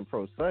who come in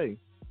pro se,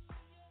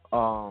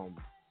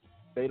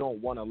 they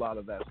don't want a lot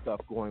of that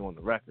stuff going on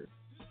the record.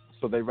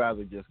 So they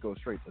rather just go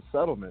straight to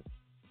settlement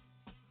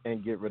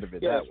and get rid of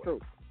it that way. That's true.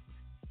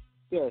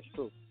 Yeah, it's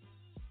true.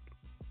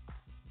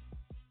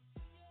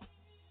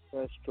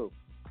 That's true.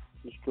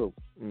 It's true.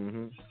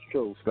 Mm-hmm. It's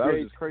true. So that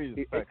was just crazy.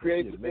 The fact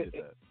that she admitted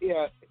that.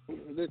 Yeah,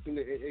 listen,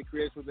 it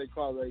creates what they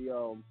call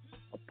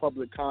a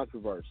public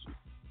controversy.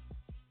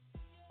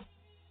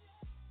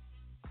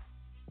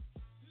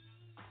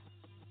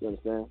 You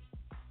understand?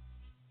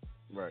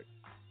 Right.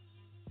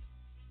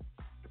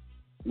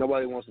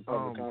 Nobody wants a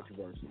public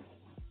controversy.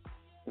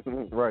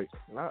 Right.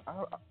 And I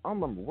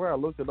don't remember where I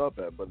looked it up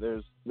at, but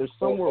there's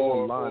somewhere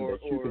online that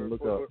you can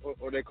look up.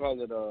 Or they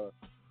call it a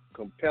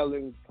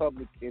compelling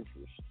public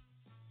interest.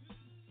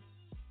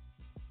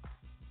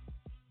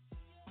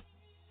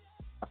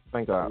 I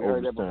think I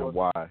understand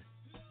why.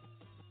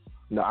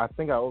 No, I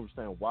think I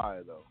understand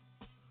why though.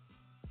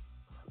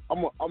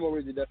 I'm gonna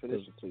read the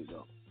definition to you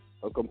though.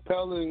 A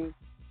compelling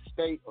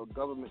state or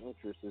government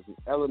interest is an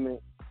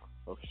element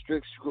of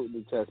strict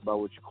scrutiny test by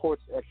which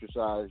courts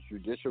exercise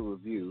judicial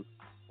review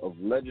of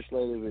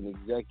legislative and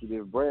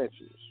executive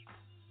branches.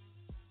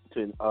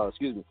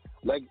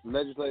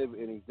 Legislative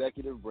and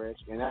executive branch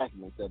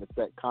enactments that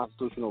affect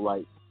constitutional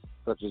rights,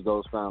 such as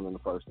those found in the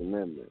First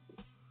Amendment.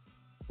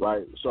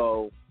 Right.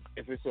 So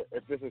if it's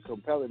a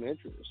compelling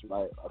interest,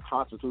 right, a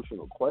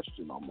constitutional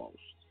question almost,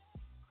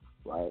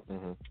 right,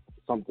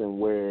 something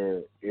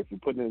where if you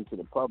put it into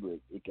the public,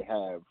 it can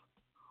have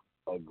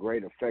a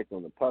great effect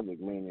on the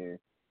public, meaning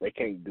they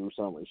can't do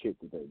some of the shit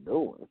that they're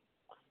doing.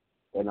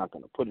 They're not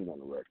going to put it on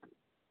the record.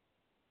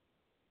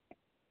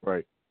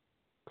 Right.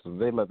 Because if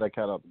they let that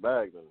cat out the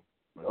bag, then...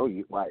 Oh,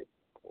 you right.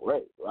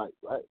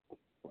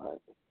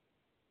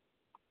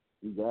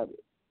 You got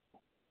it.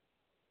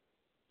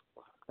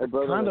 Hey,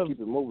 brother,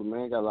 keep it moving,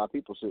 man. Got a lot of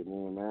people sitting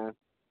in, man.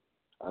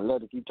 I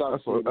let it keep talking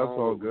to you, man. That's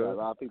all good. Got a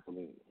lot of people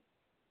in.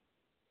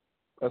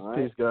 That's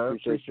peace, guys.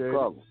 Appreciate it.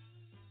 All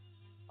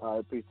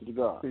right, peace to the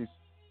God. Peace.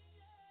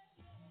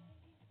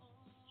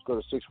 Let's go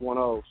to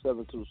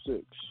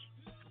 610-726.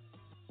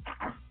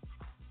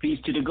 Peace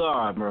to the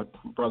God,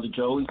 brother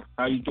Joey.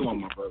 How you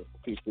doing, my brother?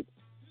 Peace to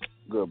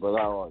good, brother.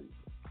 How are you?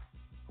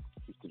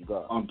 Peace to the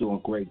God. I'm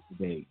doing great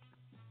today.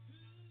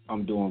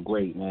 I'm doing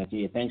great, man.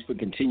 Yeah, thanks for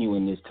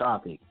continuing this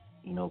topic.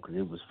 You know, because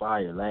it was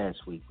fire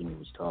last week when he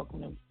was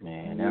talking to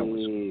man. That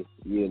was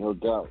no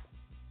doubt.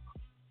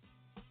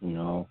 You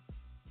know,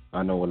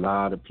 I know a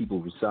lot of people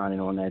were signing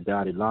on that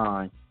dotted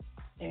line,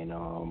 and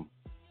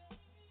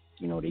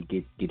you know, they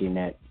get in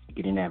that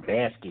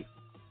basket.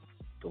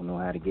 Don't know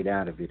how to get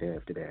out of it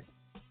after that.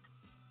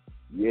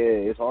 Yeah,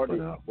 it's hard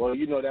to. Well,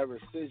 you know that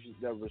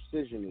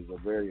rescission is a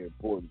very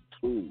important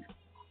tool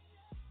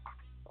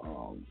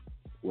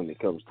when it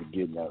comes to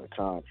getting out of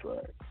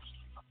contracts.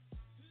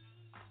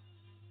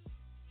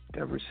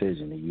 That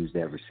rescission, they use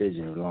that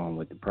rescission along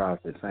with the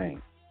process,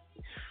 ain't?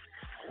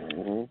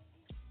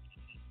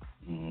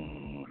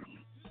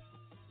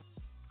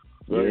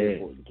 Very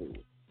important tool.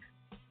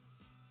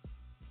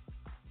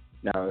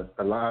 Now,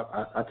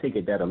 I take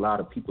it that a lot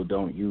of people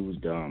don't use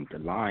the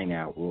line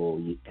out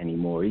rule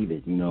anymore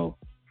either. You know,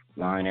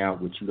 line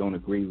out what you don't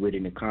agree with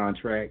in the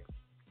contract.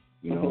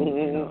 You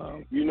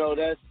know, you know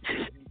that's.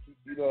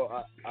 You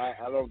know, I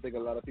don't think a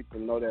lot of people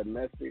know that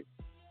method.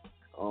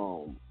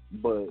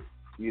 But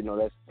you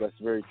know that's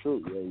very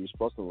true. Yeah, you're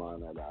supposed to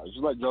line that out. It's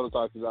just like Jonah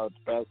talks about the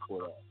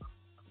passport act.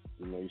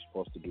 You know, you're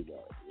supposed to do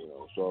that. You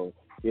know, so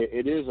yeah,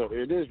 it is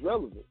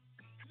relevant.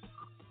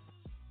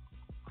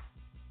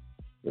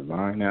 The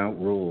line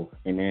out rule,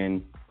 and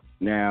then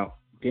now,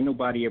 didn't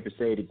nobody ever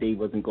say that they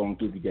wasn't going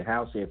to give you the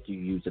house after you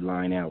used the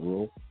line out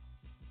rule?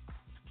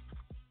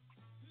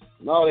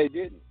 No, they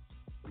didn't.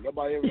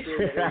 Nobody ever said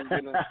they was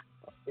gonna.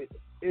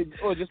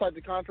 Or just like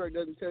the contract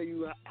doesn't tell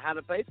you how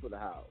to pay for the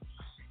house.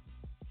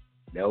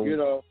 No. You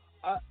know,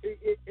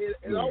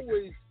 it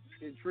always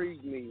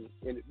intrigued me,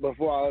 and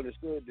before I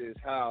understood this,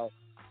 how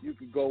you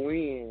could go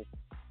in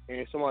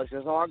and somebody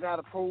says, "Oh, I got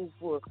approved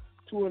for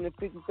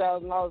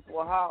 $250,000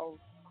 for a house,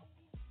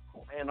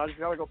 and I just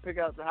gotta go pick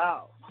out the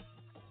house."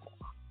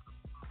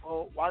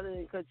 Well, why didn't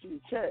they cut you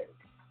a check?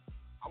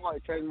 I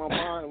might change my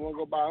mind and want to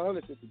go buy a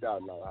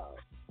 $150,000 house.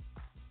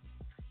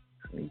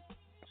 See?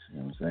 You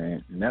know what I'm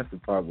saying? And that's the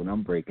part when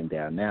I'm breaking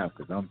down now,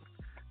 because I'm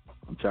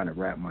trying to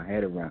wrap my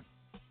head around.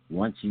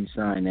 Once you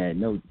sign that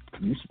note,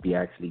 you should be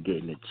actually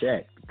getting a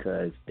check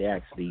because they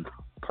actually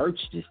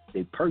purchased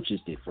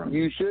it from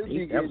you. You should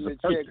be getting a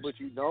check, but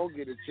you don't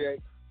get a check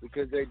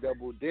because they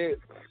double dip.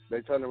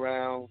 They turn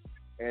around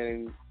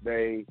and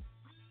they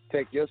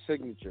take your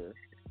signature,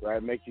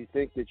 right? Make you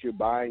think that you're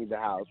buying the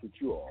house,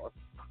 which you are.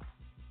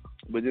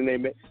 But then they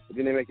make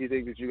you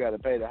think that you got to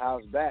pay the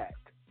house back.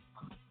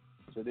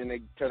 So then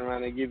they turn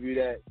around and give you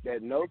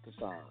that note to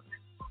sign.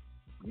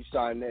 You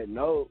sign that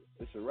note,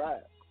 it's a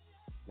wrap.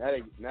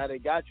 Now they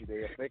got you.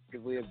 They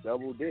effectively have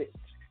double dipped.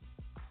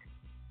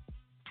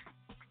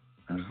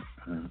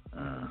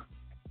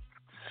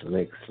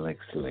 Slick.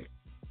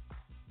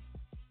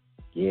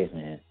 Yeah,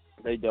 man.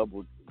 They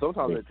double.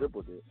 Sometimes they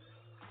triple dip.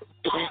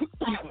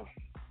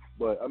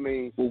 But I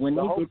mean, well, when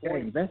the they whole get that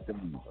point,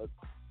 investment,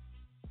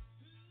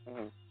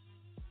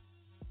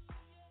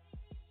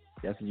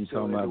 that's what you're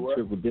talking about.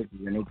 Triple dip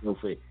when they go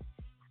for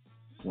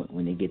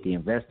when they get the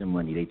investor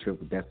money, they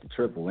triple. That's the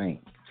triple,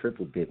 ain't?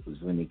 Triple dip is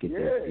when they get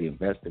the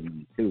investor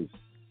money too.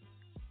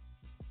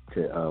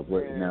 Now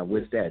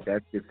what's that?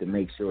 That's just to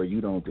make sure you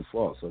don't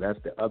default. So that's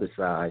the other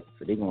side.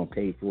 So they're gonna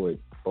pay for it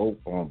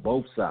on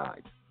both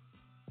sides.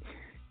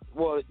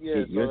 Well,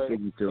 yeah. Your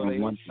signature on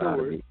one side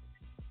of it.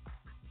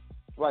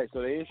 Right.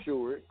 So they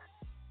insure it.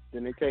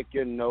 Then they take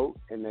your note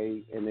and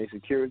they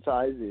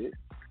securitize it.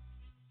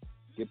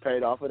 Get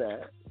paid off of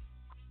that.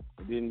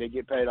 And then they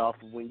get paid off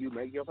when you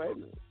make your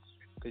payments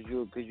because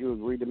you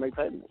agreed to make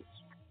payments.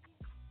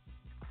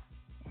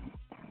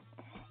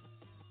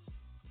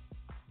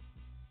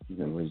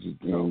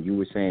 And you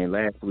were saying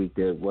last week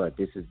that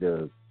this is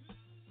the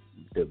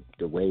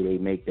way they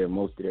make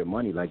most of their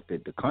money, like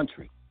the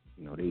country.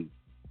 You know, they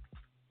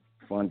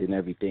funding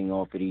everything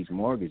off of these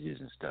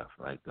mortgages and stuff.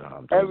 Like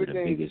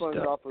everything is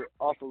funded off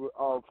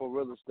for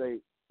real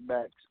estate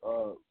backs,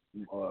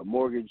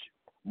 mortgage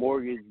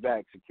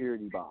backed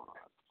security bonds,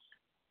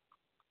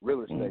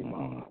 real estate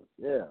bonds.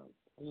 Yeah,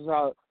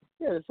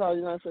 that's how the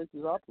United States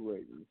is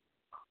operating.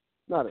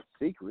 It's not a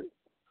secret.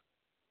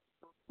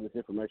 There's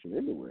information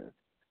everywhere.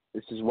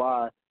 This is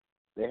why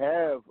they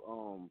have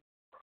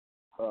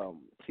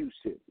QSIP,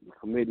 the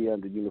Committee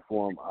under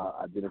Uniform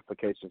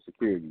Identification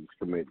Securities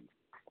Committee,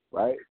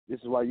 right?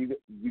 This is why you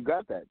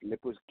got that. And they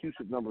put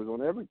QSIP numbers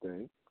on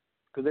everything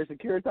because they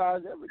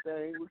securitize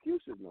everything with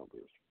QSIP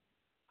numbers.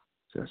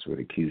 So that's where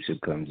the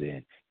QSIP comes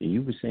in. And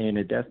you were saying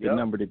that's the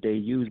number that they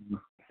use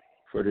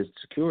for the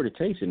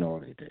securitization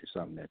order,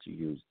 something that you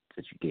use,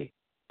 that you get.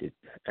 That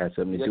has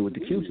something to do with the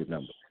QSIP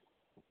number.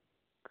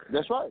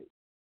 That's right.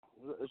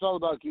 It's all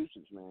about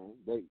QSIPs, man.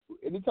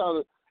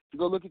 Anytime you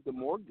go look at the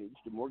mortgage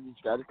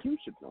got a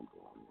QSIP number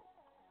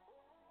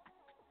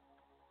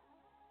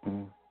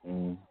on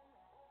it.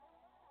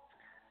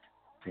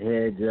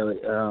 Yeah, Joey.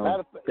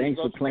 Thanks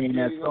for playing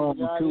that song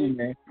too,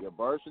 man. Your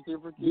birth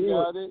certificate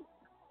got it.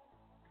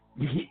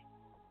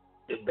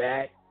 The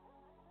back.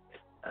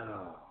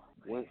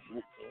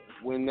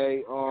 when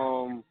they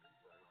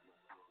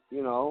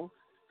you know,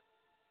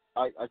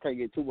 I can't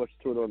get too much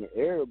to it on the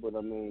air, but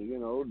I mean, you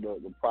know,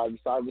 the private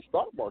side of the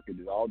stock market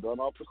is all done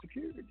off of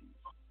securities.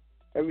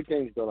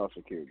 Everything's done off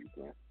securities,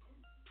 man.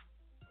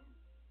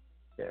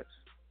 Yes.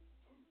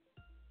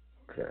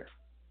 Okay.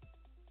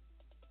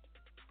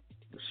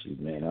 Shoot,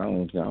 man, I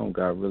don't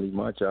got really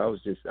much. I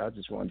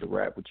just wanted to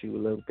rap with you a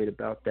little bit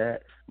about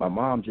that. My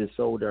mom just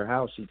sold her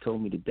house. She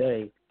told me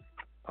today,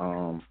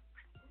 and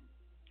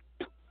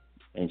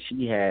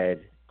she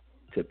had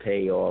to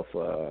pay off.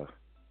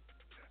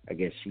 I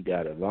guess she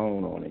got a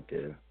loan on it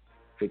to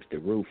fix the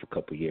roof a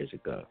couple years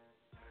ago.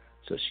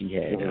 So she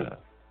had took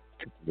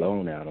a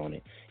loan out on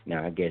it.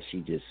 Now I guess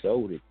she just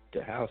sold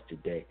the house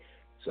today.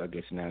 So I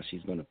guess now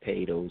she's gonna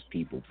pay those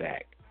people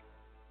back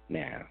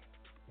now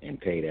and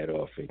pay that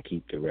off and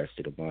keep the rest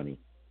of the money.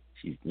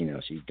 She's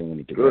doing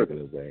it the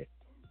regular way.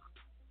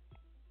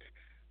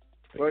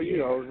 But well, you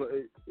know,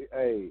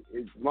 hey,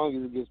 as long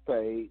as it gets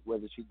paid,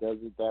 whether she does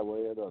it that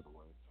way or the other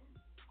way,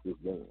 it's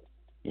done.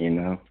 You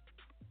know.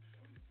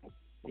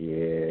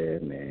 Yeah,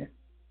 man.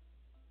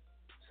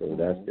 So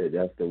that's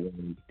the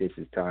one this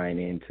is tying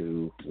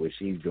into what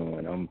she's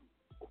doing. I'm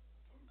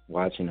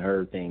watching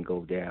her thing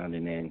go down,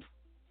 and then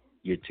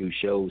your two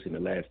shows in the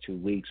last 2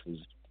 weeks was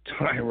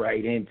tying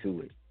right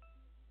into it.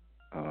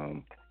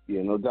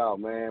 Yeah, no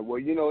doubt, man. Well,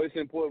 you know, it's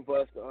important for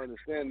us to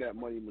understand that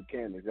money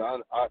mechanics. I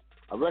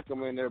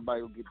recommend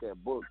everybody go get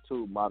that book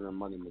too, Modern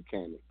Money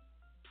Mechanics.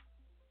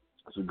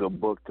 It's a good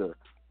book to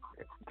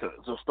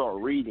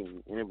start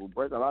reading, and it will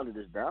break a lot of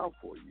this down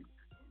for you.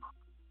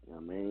 You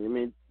know what I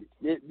mean?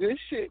 This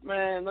shit,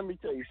 man, let me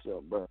tell you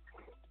something, bro.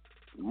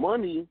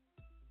 Money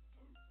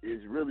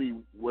is really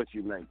what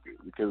you make it,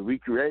 because we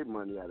create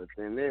money out of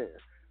thin air.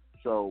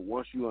 So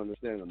once you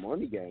understand the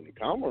money game, the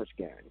commerce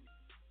game,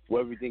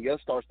 well, everything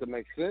else starts to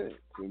make sense.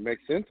 It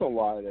makes sense on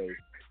why they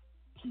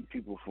keep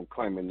people from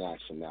claiming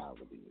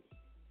nationality.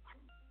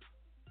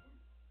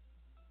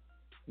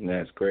 And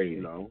that's crazy.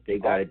 You know, they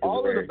got it.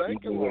 All of the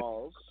banking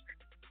laws.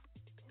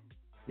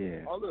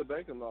 Yeah. All of the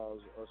banking laws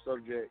are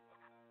subject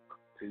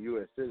to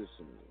U.S. citizens.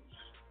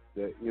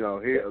 That, you know,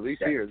 here, at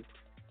least here,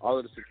 all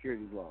of the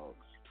securities laws.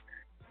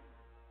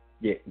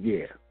 Yeah.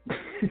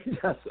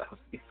 That's what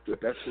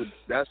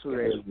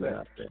they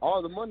affect.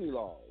 All the money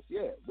laws.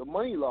 Yeah, the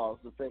money laws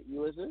affect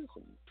U.S.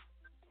 citizens.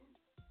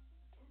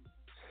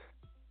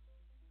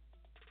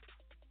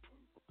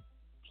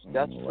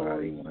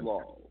 Statutory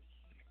laws.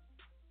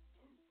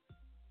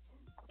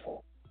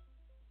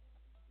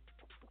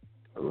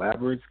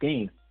 Elaborate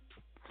scheme.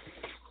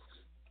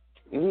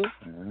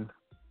 Mm-hmm.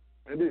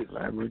 It is.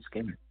 Elaborate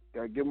scheme.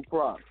 Gotta give them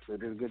props. They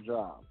did a good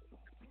job.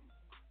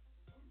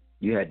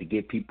 You had to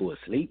get people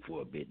asleep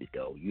for a bit,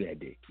 though. You had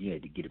to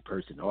get a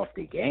person off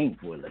their game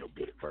for a little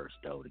bit first,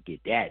 though, to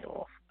get that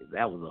off.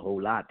 That was a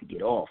whole lot to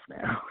get off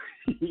now.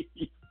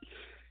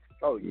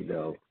 Oh, yeah. You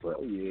know, but,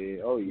 oh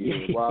yeah.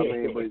 Well, I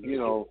mean, but you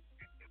know,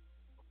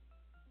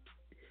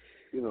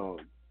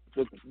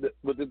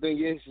 but the thing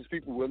is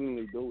people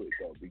willingly do it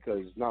though, because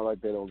it's not like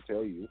they don't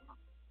tell you.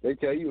 They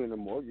tell you in the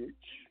mortgage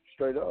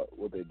straight up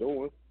what they're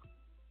doing.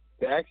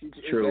 They actually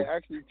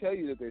tell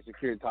you that they're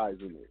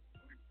securitizing it.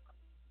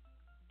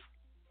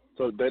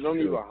 So they don't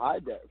even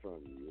hide that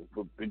from you.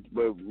 But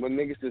when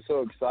niggas are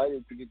so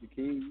excited to get the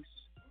keys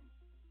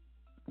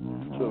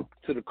to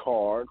the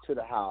car, to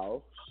the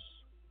house,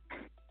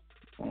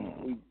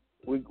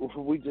 we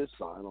just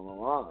sign on the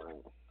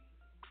line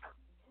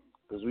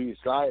because we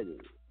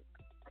excited.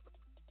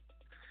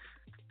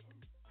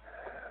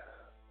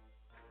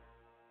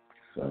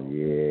 So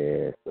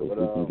we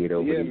can get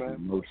over these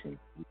emotions.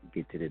 We can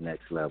get to the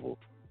next level.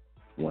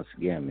 Once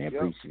again,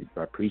 man,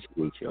 I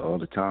appreciate you all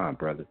the time,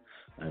 brother.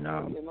 And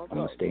I'm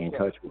going to stay in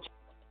touch with you.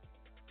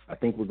 I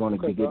think we're going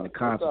to be getting a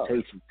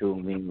consultation to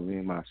me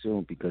and my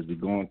soon, because we're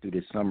going through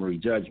this summary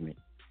judgment.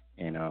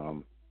 And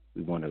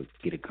we want to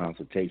get a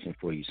consultation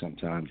for you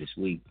sometime this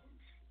week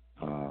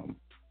to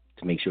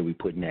make sure we're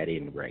putting that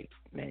in right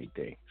and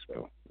everything.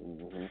 So,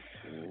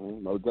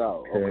 no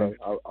doubt. Okay.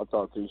 I'll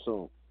talk to you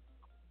soon.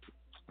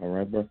 All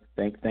right, bro.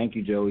 Thank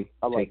you, Joey.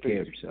 Take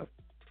care of yourself.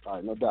 All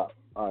right, no doubt.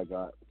 All right,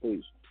 God.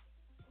 Peace.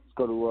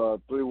 Let's go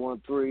to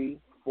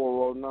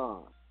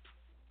 313-409.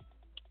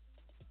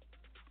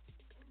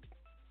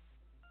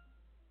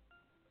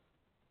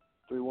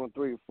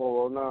 $313-409.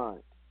 All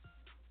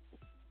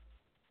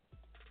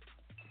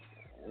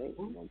right,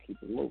 I'm going to keep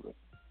it moving.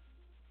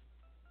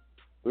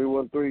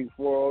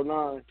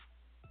 313-409.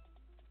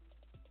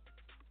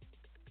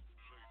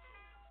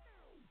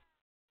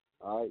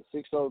 All right,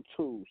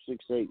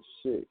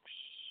 602-686.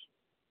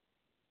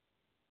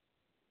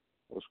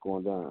 What's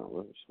going down?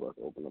 Let's see if I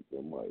can open up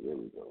the mic. There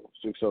we go.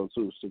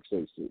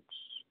 602-686.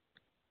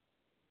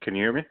 Can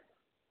you hear me?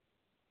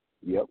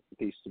 Yep.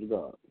 Peace to the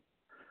God.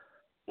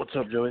 What's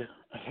up, Joey?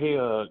 Hey,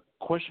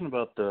 question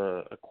about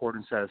the accord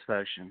and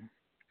satisfaction.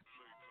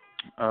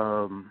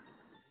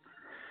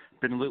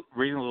 Been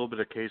reading a little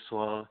bit of case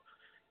law,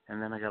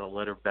 and then I got a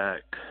letter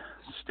back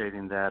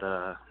stating that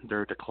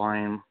their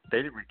decline,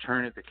 they didn't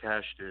return it, they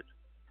cashed it.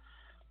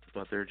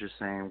 but they're just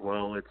saying,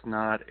 well, it's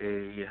not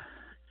a.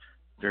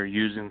 They're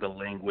using the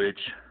language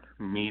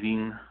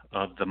meeting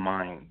of the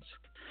minds.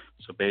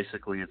 So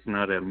basically, it's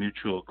not a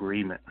mutual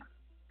agreement.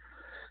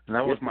 And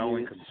that was my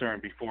only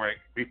concern before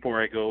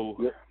I go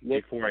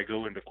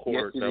into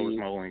court. That was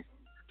my only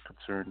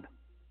concern.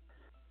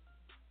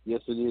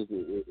 Yes, it is.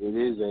 It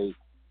is a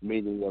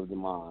meeting of the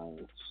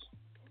minds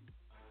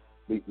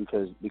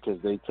because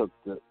they took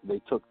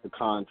the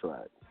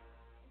contract.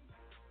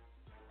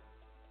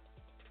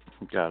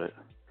 Got it.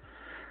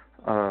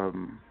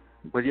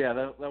 But yeah,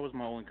 that was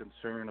my only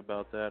concern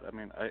about that. I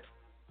mean,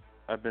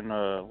 I've been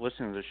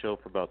listening to the show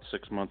for about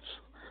 6 months,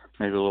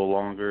 maybe a little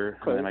longer,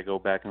 and then I go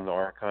back into the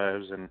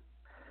archives and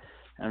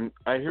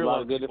I hear a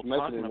lot of good people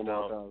information talking in the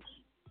about. archives.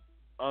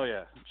 Oh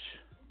yeah,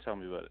 tell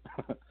me about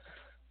it.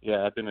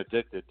 Yeah, I've been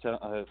addicted.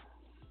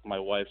 My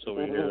wife's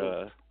over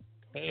here.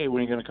 Hey,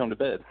 when are you gonna come to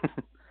bed?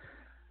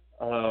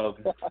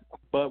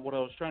 But what I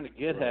was trying to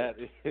get at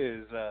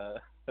is.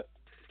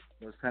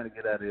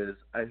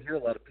 I hear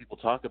a lot of people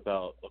talk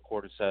about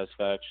accord of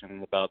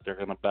satisfaction, about they're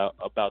about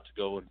to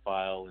go and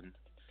file, and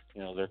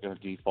they're going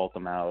to default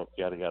them out,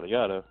 yada yada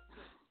yada.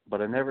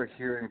 But I never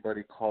hear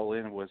anybody call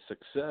in with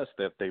success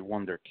that they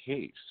won their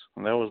case,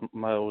 and that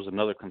was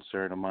another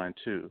concern of mine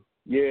too.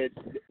 Yeah,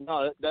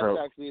 no, that's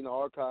actually in the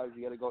archives.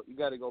 You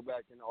got to go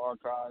back in the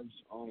archives.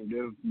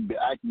 There've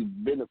actually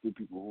been a few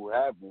people who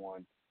have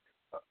won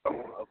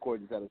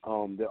according to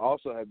that. There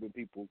also have been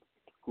people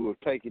who have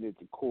taken it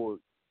to court.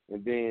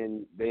 And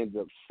then they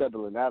ended up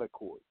settling out of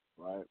court,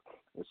 right?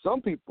 And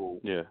some people,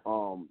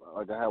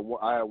 like I had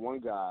one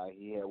guy,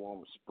 he had one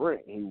with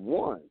Sprint, he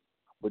won,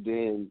 but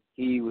then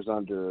he was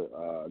under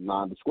a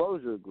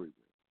non-disclosure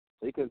agreement,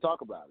 so he couldn't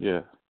talk about it.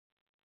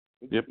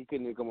 Yeah. He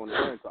couldn't come on the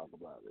air and talk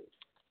about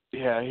it.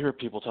 Yeah, I hear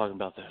people talking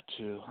about that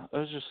too. I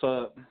was just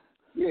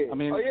yeah. I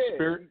mean,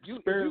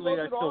 spiritedly,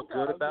 I feel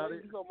good about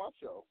it. He's on my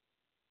show.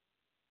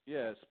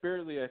 Yeah,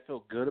 spiritedly, I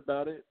feel good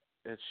about it.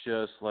 It's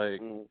just like.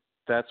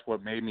 That's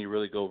what made me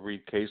really go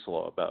read case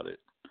law about it.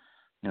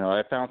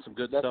 I found some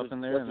good stuff in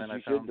there, and then I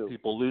found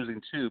people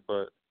losing too.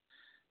 But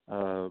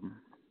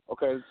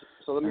okay,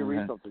 so let me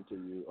read something to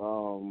you.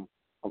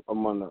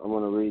 I'm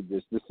gonna read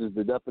this. This is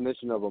the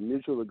definition of a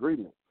mutual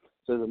agreement.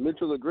 So a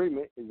mutual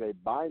agreement is a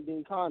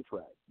binding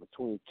contract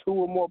between two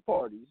or more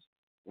parties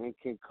and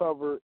can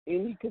cover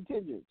any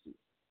contingency.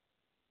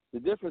 The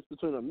difference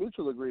between a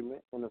mutual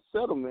agreement and a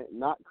settlement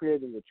not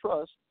creating a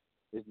trust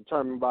is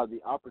determined by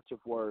the operative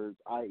words,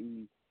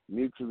 i.e.,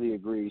 mutually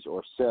agrees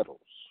or settles,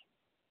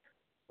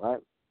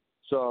 right?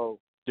 So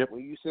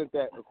when you sent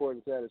that accord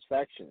of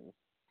satisfaction,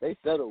 they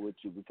settled with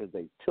you because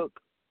they took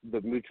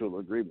the mutual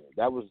agreement.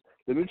 That was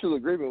the mutual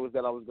agreement was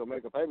that I was going to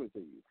make a payment to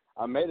you.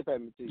 I made a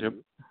payment to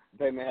you. The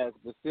payment has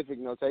specific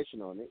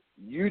notation on it.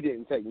 You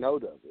didn't take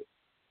note of it.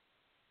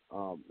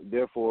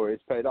 Therefore,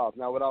 it's paid off.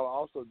 Now, what I'll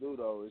also do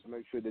though is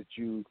make sure that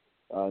you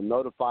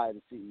notify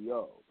the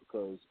CEO.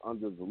 Because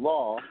under the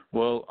law,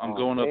 well, I'm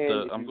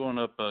going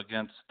up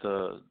against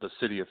the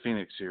city of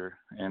Phoenix here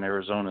in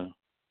Arizona.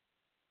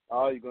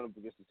 Oh, you're going up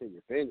against the city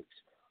of Phoenix.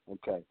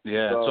 Okay.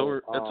 Yeah, so,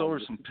 it's over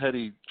some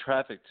petty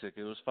traffic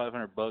ticket. It was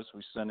 $500.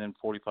 We sent in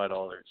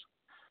 $45.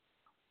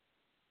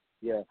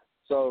 Yeah.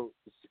 So,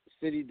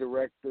 city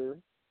director,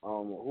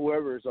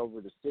 whoever is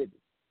over the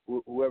city,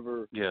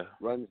 whoever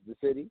runs the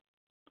city,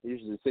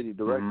 usually the city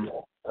director. Mm-hmm.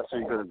 That's who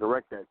you're going to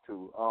direct that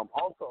to.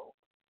 Also.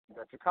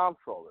 That's your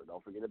comptroller.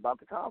 Don't forget about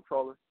the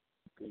comptroller.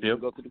 You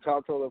go to the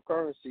comptroller of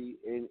currency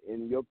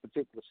in your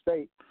particular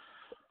state,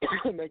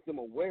 make them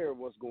aware of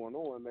what's going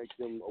on, make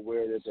them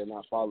aware that they're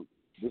not following.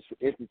 This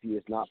entity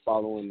is not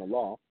following the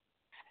law.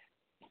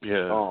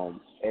 Yeah.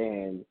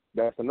 And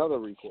that's another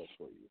recourse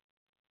for you.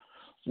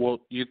 Well,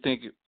 you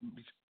think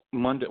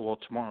Monday? Well,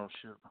 tomorrow,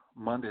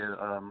 Monday,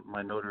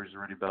 my notary is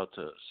already about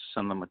to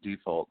send them a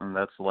default, and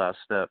that's the last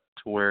step.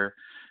 To where.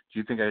 Do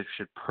you think I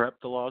should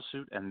prep the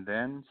lawsuit and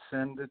then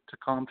send it to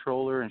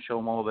comptroller and show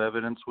them all the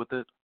evidence with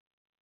it?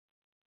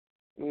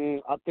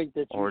 I think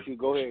that you should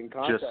go ahead and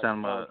contact just the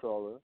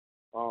comptroller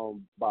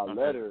by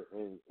letter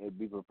and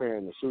be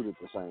preparing the suit at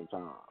the same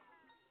time.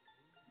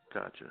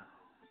 Gotcha.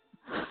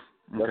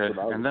 Okay,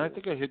 and then I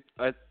think I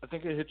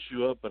hit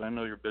you up, but I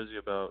know you're busy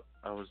about.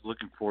 I was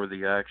looking for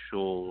the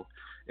actual.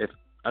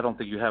 I don't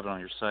think you have it on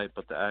your site,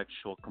 but the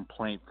actual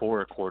complaint for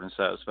accord and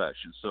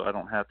satisfaction, so I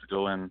don't have to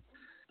go in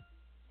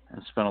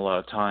and spend a lot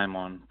of time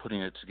on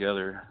putting it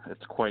together.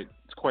 It's quite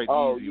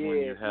easy when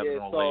you have it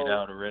all laid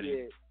out already.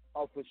 Yeah.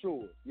 Oh, for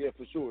sure. Yeah,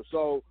 for sure.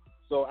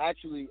 So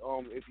actually,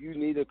 if you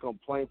need a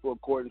complaint for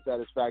accord and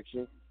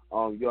satisfaction,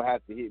 you'll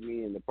have to hit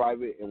me in the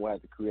private, and we'll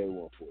have to create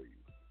one for you.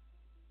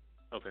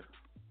 Okay.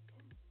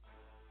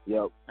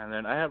 Yep. And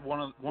then I have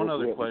one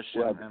other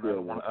question,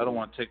 and I don't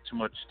want to take too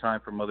much time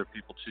from other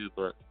people too,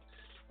 but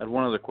I had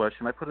one other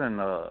question. I put in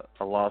a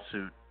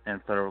lawsuit in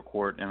federal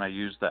court, and I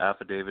used the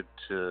affidavit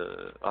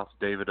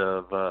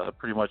of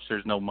pretty much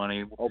there's no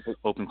money,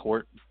 open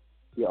court.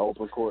 Yeah,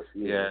 open court.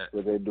 Yeah.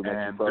 And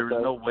there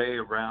was no way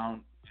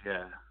around.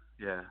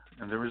 Yeah.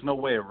 And there was no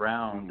way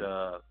around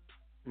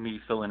me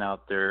filling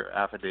out their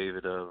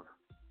affidavit of,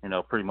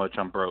 pretty much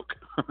I'm broke.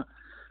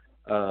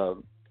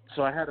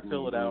 So I had to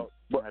fill it out.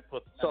 But,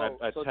 and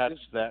I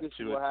attached that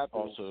to it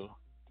also.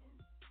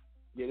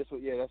 Yeah, that's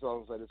what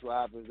I'm saying. That's what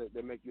happens.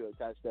 They make you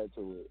attach that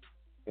to it,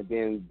 and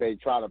then they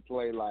try to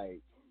play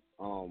like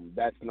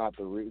that's not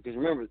the reason. Because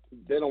remember,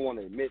 they don't want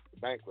to admit the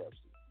bankruptcy,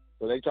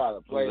 so they try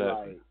to play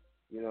like,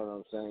 you know what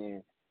I'm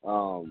saying?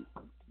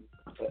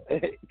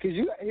 Because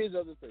here's the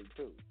other thing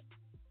too.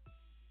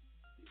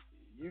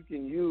 You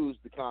can use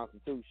the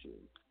Constitution.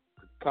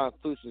 The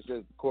Constitution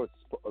says the courts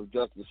of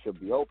justice should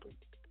be open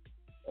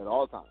at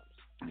all times.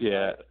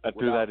 Yeah, I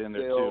threw that in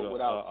there too.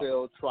 Without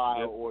fail,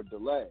 trial, or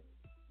delay.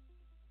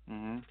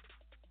 Mm-hmm.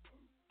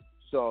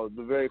 So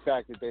the very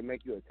fact that they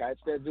make you attach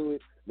that to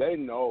it, they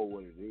know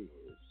what it is.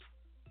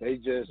 They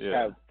just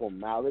have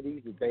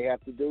formalities that they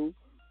have to do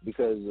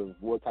because of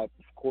what type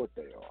of court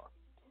they are.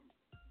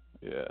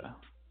 Yeah.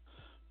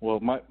 Well,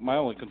 my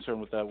only concern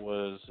with that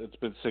was it's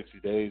been 60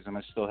 days and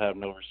I still have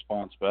no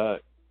response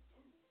back.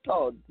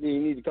 Oh, you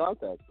need to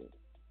contact them.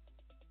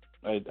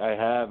 I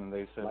have, and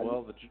they said,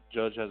 well, the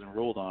judge hasn't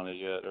ruled on it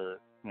yet, or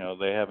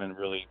they haven't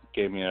really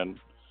gave me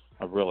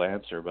a real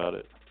answer about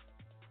it.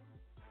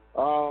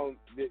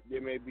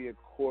 There may be a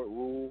court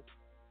rule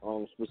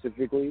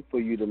specifically for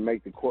you to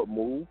make the court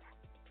move.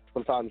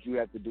 Sometimes you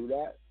have to do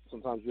that.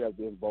 Sometimes you have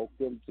to invoke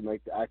them to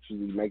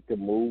actually make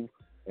them move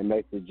and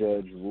make the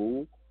judge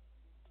rule.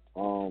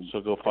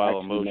 So go file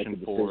a motion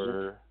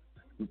for.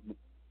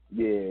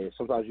 Yeah,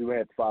 sometimes you may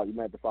have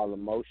to file a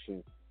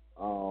motion.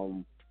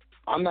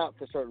 I'm not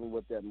for certain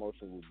what that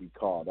motion would be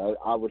called.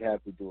 I would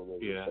have to do a little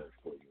research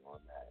for you on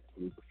that.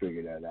 We can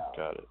figure that out.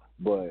 Got it.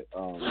 But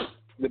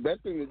the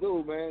best thing to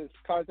do, man, is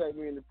contact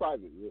me in the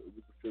private. We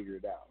can figure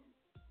it out.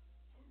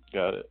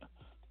 Got it.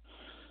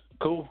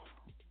 Cool.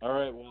 All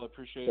right. Well, I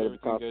appreciate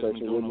everything you guys have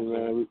been doing over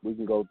there. We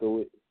can go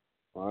through it.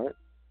 All right.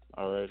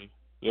 All righty.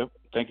 Yep.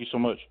 Thank you so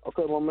much.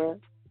 Okay, my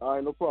man. All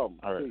right, no problem.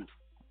 All right. Peace.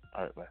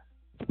 All right. Bye.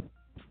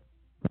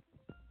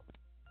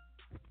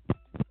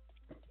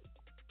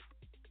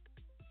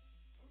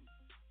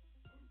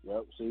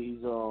 Yep. See,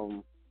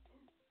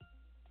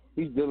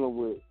 he's dealing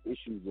with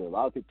issues that a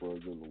lot of people are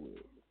dealing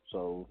with.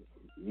 So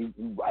you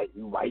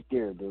right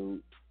there,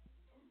 dude.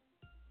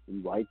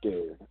 You right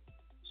there.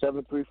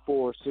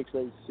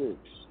 734-686.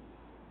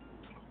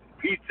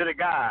 Peace to the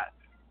God.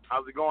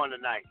 How's it going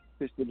tonight?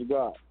 Peace to the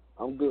God.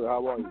 I'm good.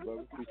 How are you,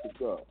 brother? Peace to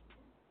God.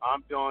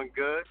 I'm doing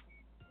good.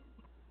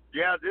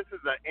 Yeah, this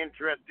is an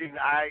interesting.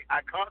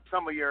 I caught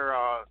some of your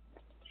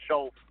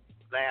show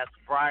last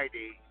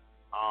Friday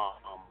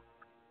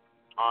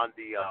on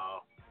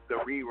the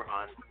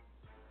rerun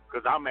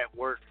because I'm at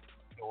work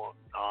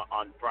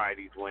on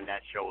Fridays when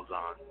that show's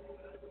on.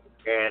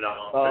 And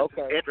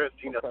it's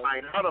interesting to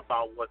find out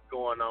about what's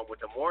going on with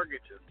the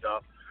mortgage and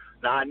stuff.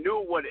 Now, I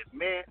knew what it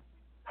meant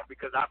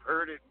because I've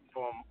heard it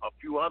from a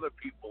few other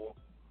people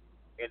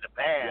in the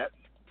past.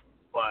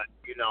 But,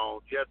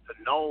 just to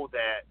know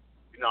that,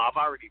 I've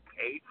already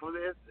paid for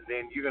this, and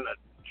then you're going to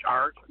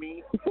charge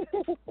me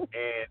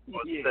and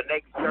for the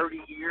next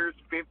 30 years,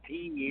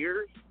 15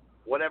 years,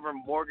 whatever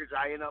mortgage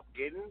I end up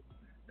getting,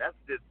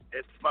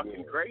 it's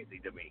fucking crazy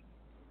to me.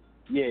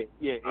 Yeah,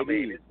 it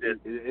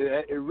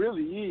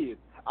really is.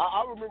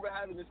 I remember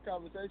having this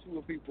conversation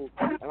with people,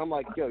 and I'm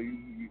like, yo,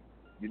 you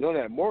know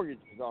that mortgage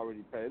is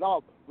already paid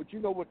off, but you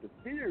know what the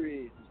fear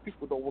is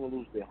people don't want to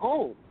lose their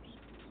homes,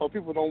 so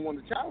people don't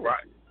want to challenge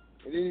it.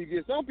 And then you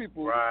get some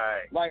people,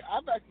 like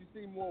I've actually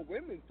seen more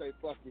women say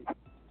fuck it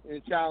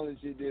and challenge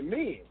it than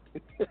men.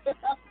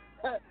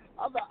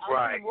 I've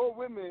seen more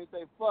women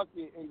say fuck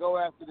it and go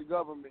after the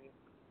government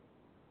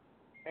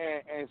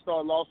and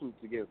start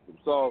lawsuits against them.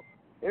 So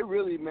it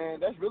really, man,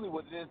 that's really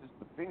what it is. It's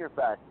the fear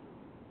factor.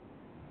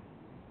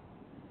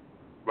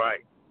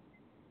 Right.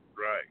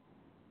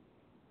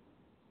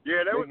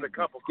 Yeah, there was a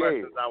couple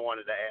questions I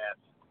wanted to ask.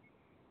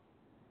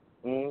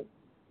 Mm-hmm.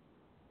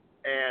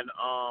 And,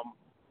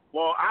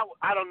 well,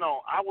 I don't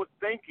know. I was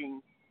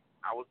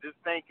just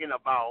thinking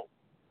about,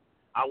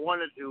 I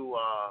wanted to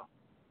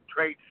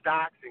trade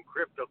stocks and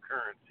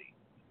cryptocurrency.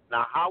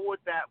 Now, how would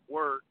that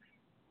work?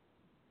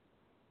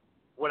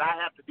 Would I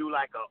have to do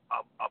like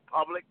a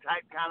public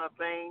type kind of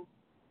thing?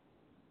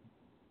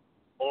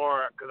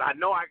 Or, because I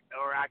know I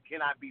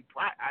cannot be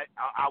private.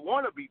 I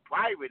want to be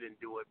private and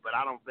do it, but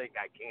I don't think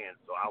I can.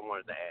 So I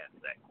wanted to ask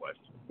that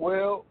question.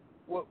 Well,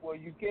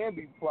 you can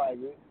be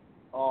private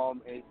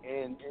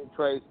and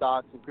trade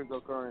stocks and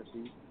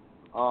cryptocurrency.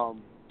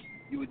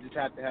 You would just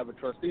have to have a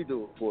trustee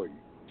do it for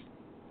you,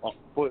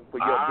 for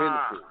your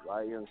benefit,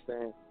 right? You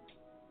understand?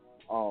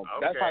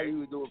 That's how you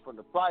would do it from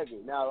the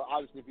private. Now,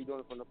 obviously, if you're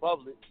doing it from the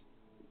public,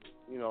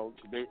 a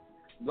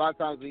lot of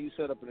times when you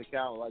set up an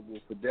account like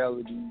with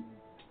Fidelity,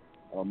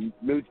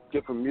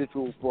 different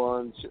mutual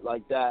funds, shit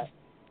like that,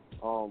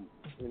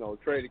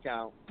 trade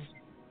accounts,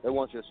 they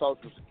want your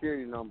social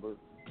security number,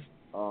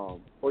 or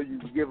you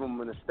can give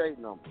them an estate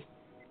number.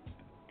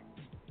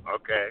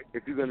 Okay.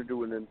 If you're gonna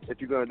do it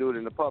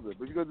in the public,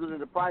 but if you're gonna do it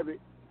in the private,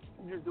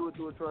 you just do it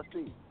through a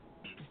trustee.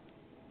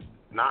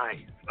 Nice.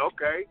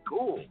 Okay.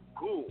 Cool.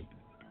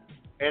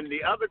 And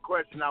the other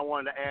question I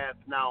wanted to ask,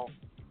 now,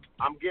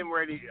 I'm getting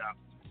ready.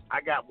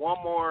 I got one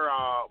more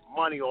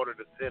money order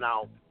to send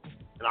out,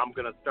 and I'm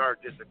gonna start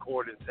this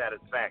accord and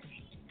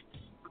satisfaction.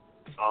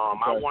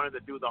 I wanted to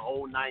do the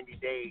whole 90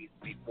 days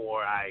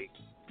before I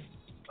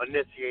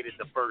initiated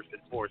the first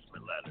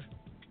enforcement letter.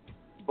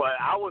 But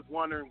I was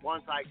wondering,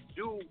 once I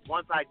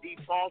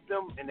default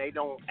them and they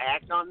don't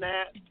act on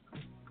that,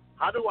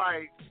 how do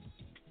I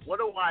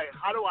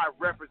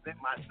represent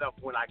myself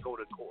when I go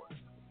to court?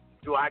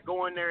 Do I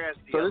go in there as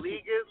the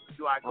illegist?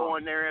 Do I go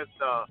in there as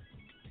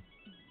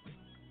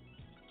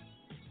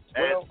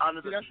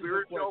under the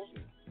spiritual?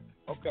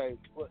 Okay,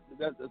 well,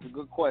 that's a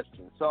good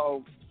question.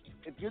 So,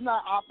 if you're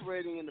not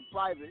operating in the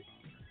private,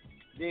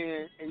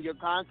 then and your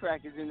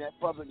contract is in that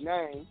public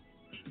name,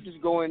 you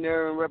just go in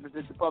there and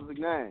represent the public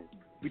name.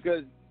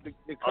 Because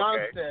the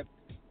concept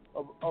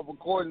of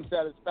accord and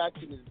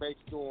satisfaction is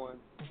based on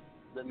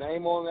the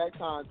name on that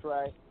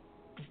contract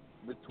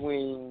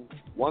between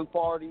one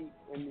party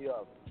and the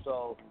other.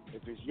 So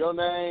if it's your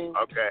name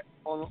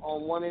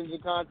on one end of the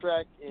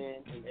contract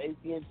and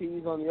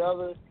AT&T's on the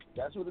other,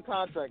 that's who the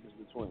contract is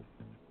between.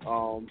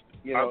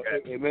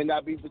 It may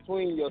not be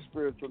between your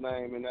spiritual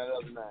name and that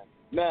other name.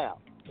 Now,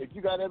 if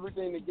you got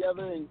everything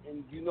together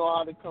and you know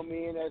how to come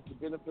in as the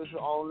beneficial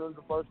owner,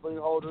 the first lien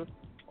holder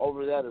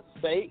over that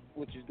estate,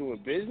 which is doing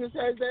business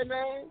as that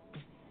name,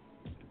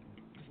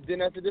 then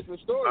that's a different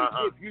story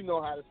if you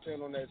know how to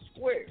stand on that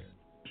square.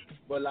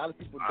 But a lot of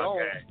people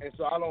don't, and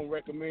so I don't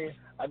recommend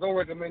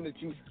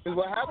that you. Because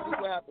what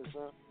happens,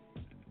 huh?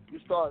 You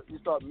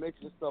start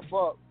mixing stuff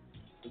up.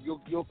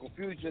 You'll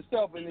confuse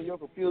yourself, and then you'll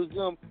confuse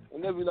them,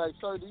 and they'll be like,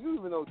 "Sir, do you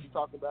even know what you're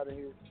talking about in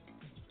here?"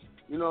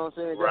 You know what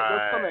I'm saying?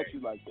 Right. They'll come at you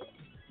like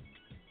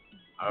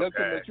that. They'll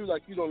come at you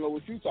like you don't know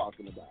what you're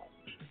talking about.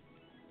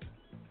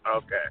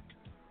 Okay.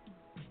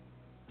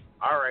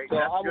 All right. So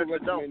that's I would good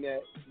to know.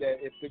 recommend that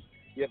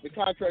if the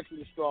contract's in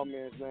the straw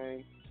man's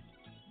name,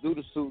 do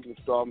the suit in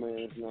the straw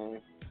man's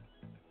name.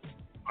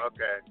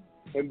 Okay.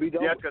 And be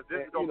done. Yeah, because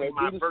this is going to be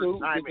my first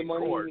time in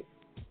court.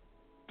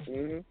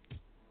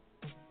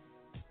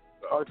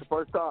 Oh, it's the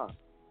first time.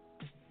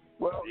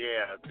 Well,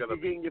 yeah, it's you're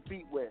getting your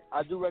feet wet.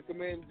 I do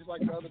recommend, just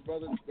like the other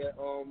brothers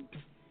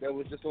that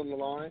was just on the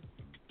line,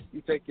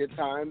 you take your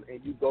time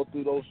and you go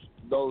through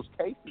those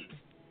cases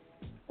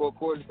for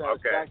accord and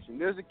satisfaction.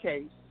 There's a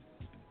case,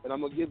 and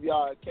I'm gonna give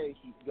y'all a case.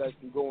 You guys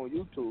can go on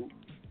YouTube,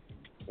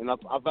 and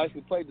I've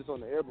actually played this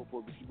on the air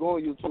before. But you go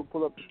on YouTube,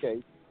 pull up the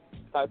case,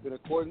 type in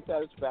accord and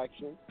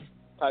satisfaction,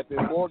 type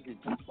in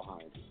mortgage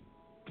behind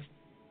it,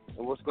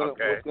 and what's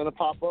gonna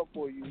pop up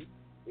for you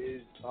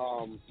is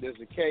there's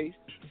a case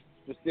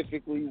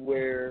specifically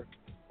where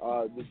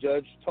the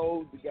judge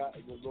told the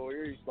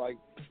lawyer, he's like,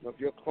 if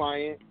your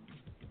client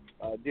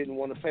didn't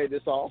want to pay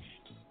this off,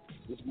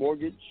 this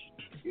mortgage,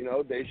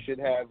 they should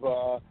have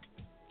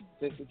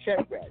sent the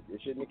check back. They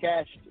shouldn't have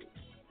cashed it.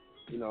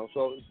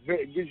 So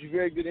it gives you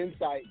very good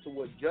insight to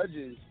what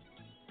judges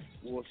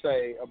will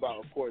say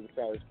about accord and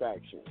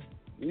satisfaction.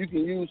 You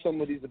can use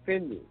some of these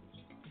opinions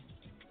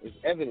as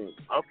evidence.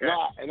 Okay.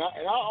 And I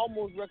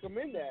almost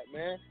recommend that,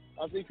 man.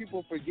 I think people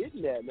are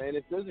forgetting that, man.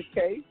 If there's a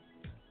case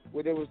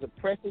where there was a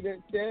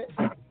precedent set,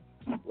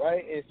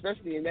 right, and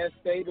especially in that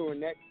state or in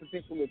that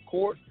particular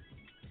court,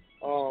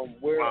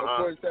 where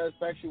accord and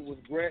satisfaction was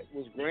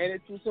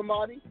granted to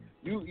somebody,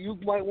 you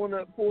might want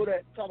to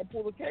try to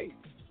pull a case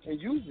and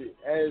use it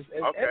as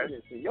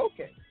evidence in your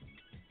case.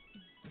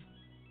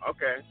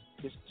 Okay.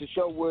 Just to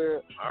show where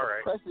a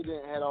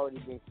precedent had already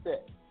been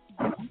set.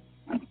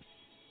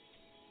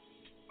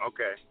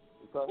 Okay.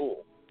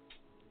 Cool.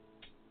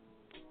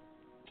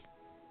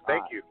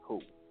 Thank you.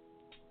 Cool.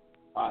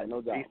 All right,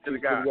 no doubt. Peace to the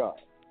God.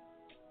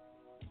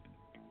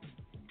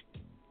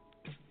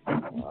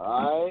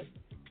 All right.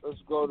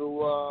 Let's go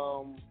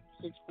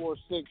to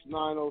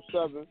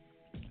 646-907.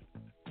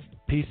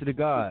 Peace to the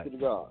God. Peace to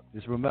the God.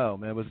 It's Ramel,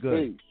 man. What's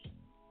good?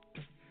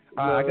 Peace.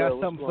 I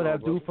got something for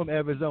that dude from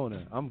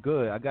Arizona. I'm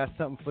good. I got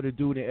something for the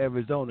dude in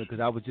Arizona because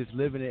I was just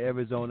living in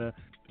Arizona,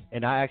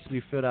 and I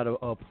actually filled out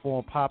a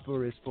form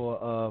papyrus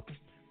for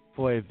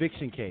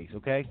eviction case.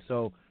 Okay,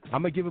 so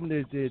I'm gonna give him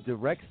the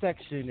direct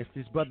section. If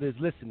this brother is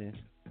listening,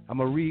 I'm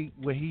gonna read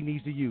what he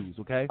needs to use.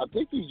 Okay. I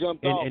think he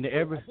jumped off. I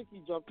think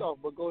he jumped off,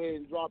 but go ahead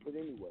and drop it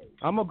anyway.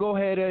 I'm gonna go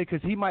ahead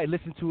because he might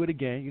listen to it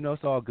again.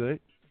 It's all good.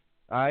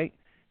 All right.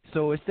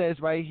 So it says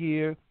right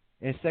here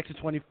in Section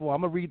 24.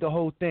 I'm gonna read the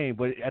whole thing,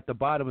 but at the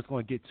bottom it's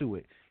gonna get to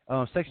it.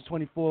 Section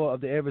 24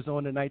 of the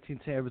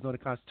 1910 Arizona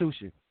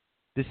Constitution.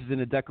 This is in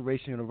the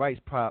Declaration of the Rights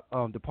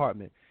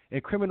Department. In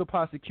criminal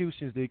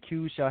prosecutions, the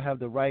accused shall have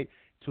the right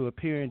to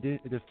appear in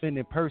the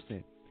defendant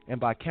person and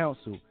by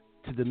counsel,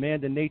 to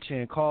demand the nature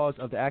and cause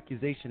of the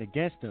accusation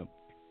against him,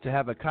 to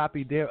have a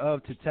copy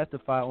thereof to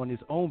testify on his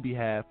own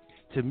behalf,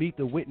 to meet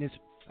the witness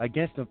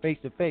against him face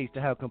to face,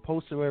 to have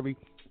compulsory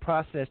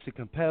process to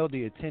compel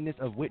the attendance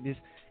of witness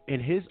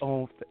in his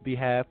own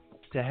behalf,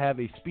 to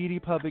have a speedy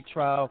public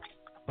trial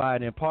by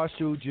an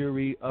impartial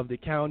jury of the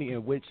county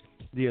in which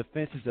the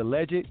offense is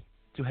alleged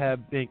to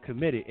have been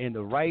committed, and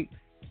the right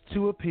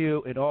to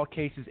appeal in all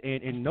cases,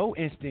 and in no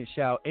instance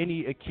shall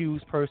any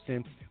accused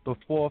person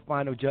before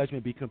final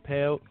judgment be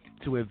compelled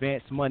to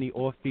advance money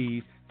or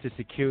fees to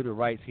secure the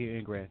rights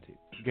herein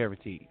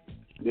guaranteed.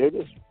 There it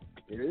is.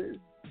 There it is.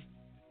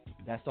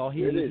 That's all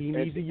he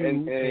needs to use,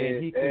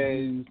 and he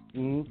can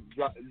use.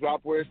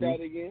 Drop where it's at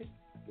again.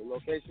 The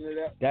location of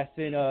that. That's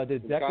in the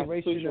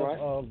Declaration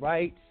of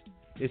Rights.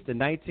 It's the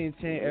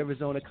 1910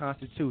 Arizona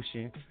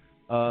Constitution.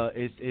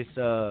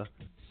 It's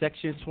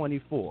Section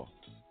 24,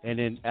 and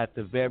then at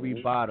the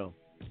very bottom,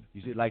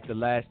 you see like the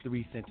last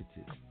three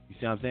sentences. You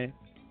see what I'm saying?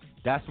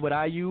 That's what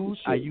I use.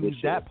 I use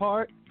that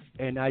part,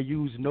 and I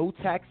use no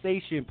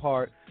taxation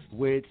part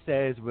where it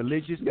says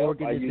religious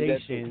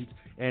organizations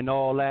and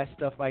all that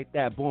stuff like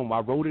that. Boom. I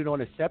wrote it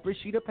on a separate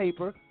sheet of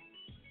paper,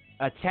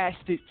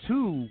 attached it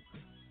to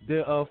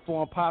the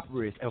form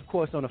papyrus. Of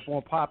course, on the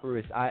form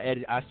papyrus,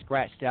 I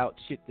scratched out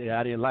shit that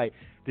I didn't like.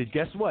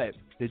 Guess what?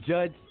 The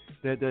judge,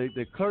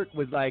 the clerk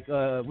was like,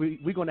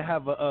 we're going to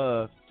have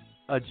a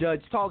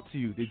judge talk to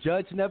you. The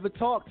judge never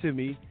talked to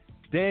me.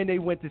 Then they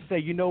went to say,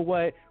 you know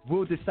what?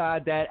 We'll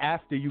decide that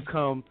after you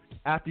come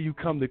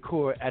to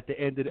court at the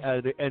end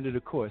of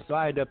the course. So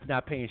I ended up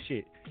not paying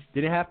shit.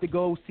 Didn't have to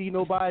go see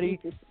nobody.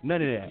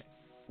 None of that.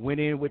 Went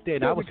in with it.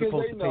 And I was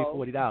supposed to pay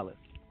 $40.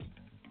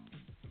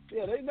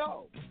 Yeah, they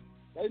know.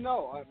 They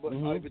know. But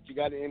you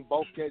got to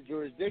invoke that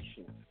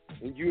jurisdiction,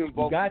 and you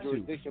invoke the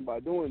jurisdiction by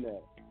doing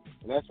that.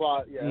 And that's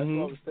why. That's what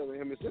I was telling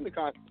him. It's in the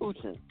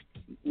Constitution.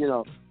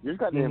 You just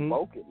got to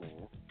invoke it,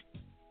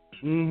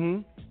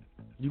 man.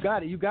 You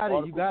got it. You got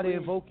to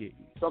invoke it.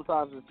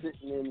 Sometimes it's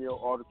sitting in your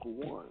Article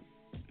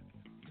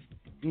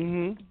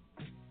 1.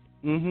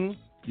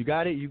 You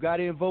got it. You got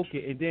to invoke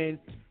it. And then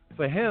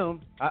for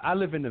him, I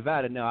live in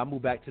Nevada now. I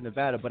moved back to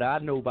Nevada, but I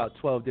know about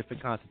 12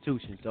 different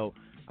constitutions. So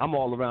I'm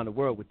all around the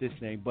world with this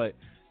thing. But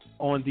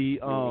on the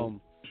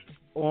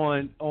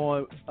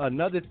on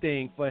another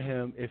thing for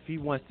him, if he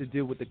wants to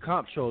deal with the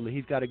comptroller,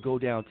 he's got to go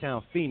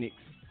downtown Phoenix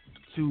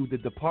to the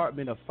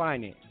Department of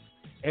Finance,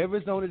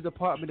 Arizona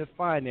Department of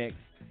Finance,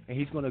 and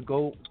he's going to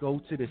go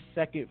to the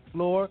second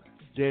floor.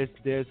 There's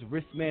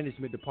risk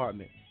management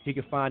department. He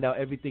can find out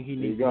everything he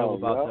needs to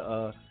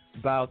know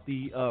about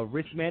the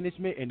risk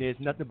management, and there's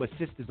nothing but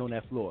sisters on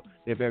that floor.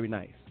 They're very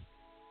nice.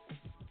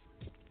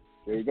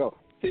 There you go.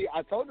 See,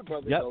 I told the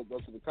brother go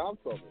to the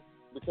comptroller,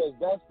 because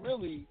that's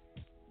really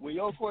when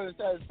your court of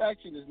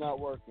satisfaction is not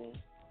working,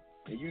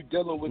 and you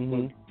dealing with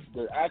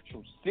the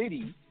actual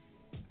city,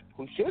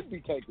 who should be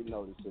taking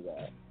notice of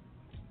that.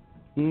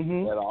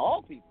 Out of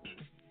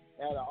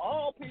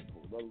all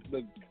people,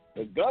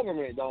 the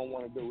government don't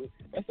want to do it.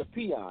 That's a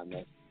peon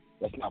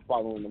that's not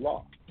following the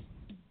law.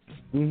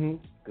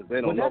 Because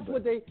they don't know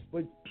that.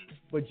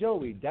 But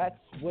Joey, that's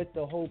what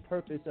the whole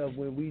purpose of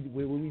when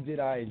we did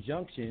our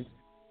injunctions.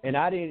 And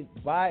I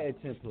didn't buy a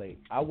template.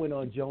 I went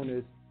on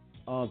Jonah's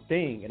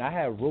thing, and I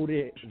had wrote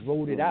it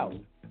out.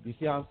 You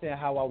see what I'm saying?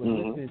 How I was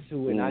listening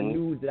to it, and I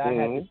knew that I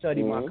had to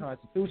study my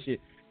Constitution.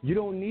 You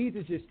don't need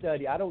to just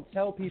study. I don't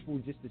tell people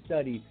just to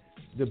study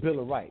the Bill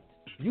of Rights.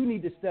 You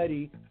need to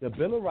study the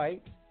Bill of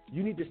Rights.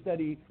 You need to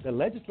study the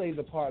legislative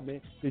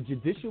department, the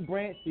judicial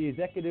branch, the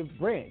executive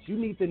branch. You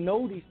need to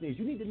know these things.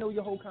 You need to know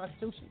your whole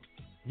Constitution.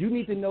 You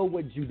need to know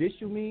what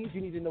judicial means. You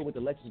need to know what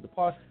the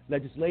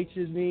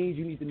legislatures means.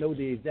 You need to know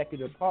the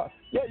executive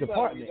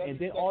department. And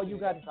then all you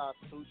got is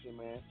Constitution,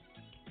 man.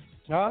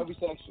 Huh? Every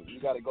section. You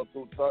got to go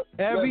through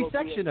every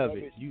section of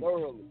it.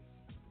 Thoroughly.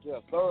 Yeah,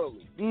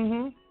 thoroughly.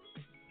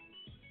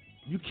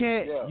 You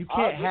can't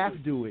half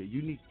do it.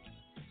 You need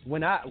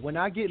when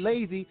I get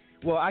lazy,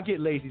 well, I get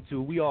lazy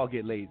too. We all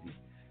get lazy.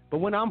 But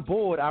when I'm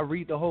bored, I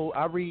read the whole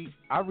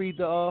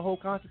whole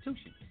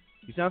Constitution.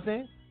 You see what I'm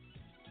saying?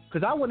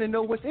 Because I want to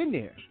know what's in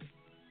there.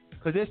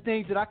 Because there's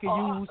things that I can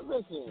use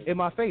in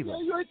my favor.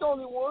 Yeah, you ain't the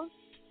only one.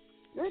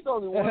 I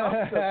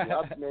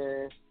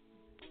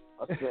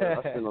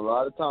spend a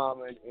lot of time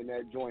in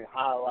that joint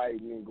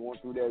highlighting and going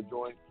through that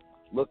joint,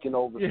 looking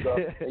over stuff.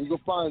 And you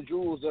can find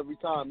jewels every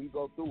time you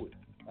go through it.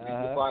 You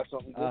can find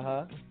something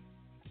good.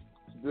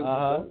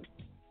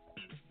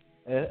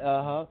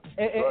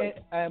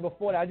 And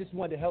before that, I just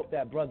wanted to help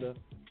that brother.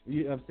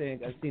 You know what I'm saying?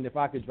 I seen if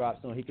I could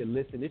drop something he could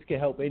listen. This can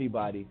help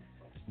anybody.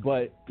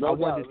 But I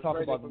wanted to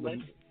talk about the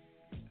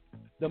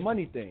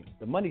money thing.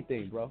 The money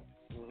thing, bro.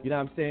 You know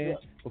what I'm saying? Yeah.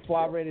 Before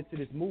I ran into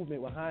this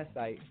movement with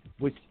hindsight,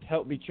 which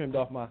helped me trim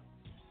off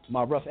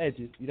my rough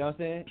edges. You know what I'm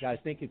saying? Got to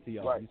think it to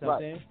y'all. You know what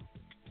I'm saying?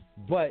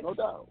 But no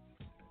doubt.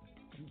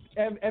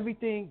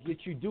 Everything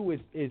that you do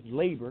is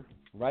labor,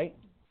 right?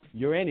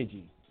 Your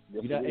energy.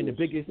 Yes, you know, and the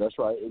biggest. That's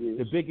right. It is.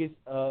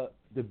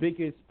 The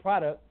biggest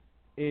product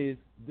is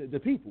the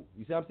people.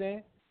 You see what I'm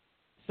saying?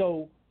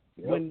 So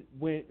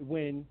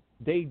when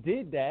they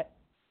did that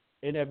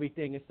and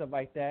everything and stuff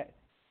like that,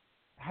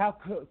 how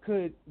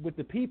could with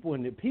the people,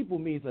 and the people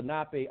means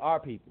Lenape, our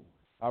people,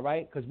 all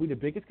right? Because we're the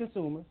biggest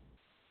consumers,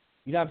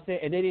 you know what I'm saying?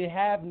 And they didn't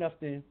have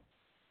nothing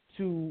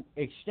to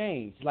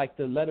exchange, like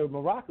the letter of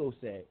Morocco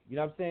said, you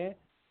know what I'm saying?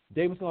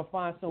 They was going to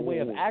find some way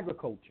of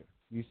agriculture,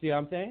 you see what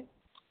I'm saying?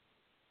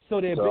 So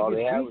their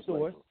biggest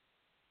resource,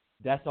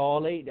 That's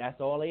all they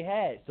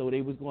had. So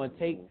they was going to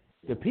take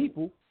the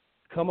people,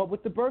 come up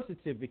with the birth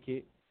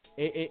certificate,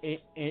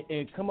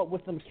 and come up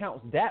with some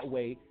accounts that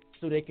way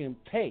so they can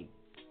pay.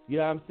 You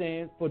know what I'm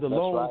saying? For the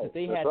loans that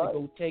they had to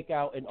go take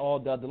out in all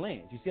the other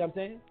lands. You see what I'm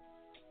saying?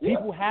 Yeah,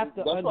 people have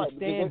to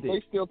understand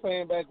they still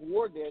paying back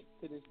war debt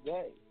to this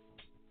day.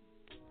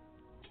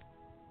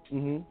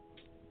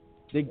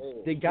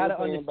 They gotta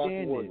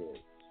understand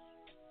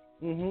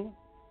this.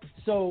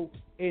 So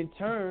in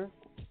turn,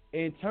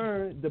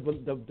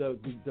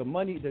 the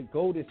money, the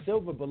gold and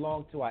silver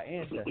belonged to our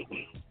ancestors.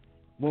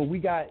 When we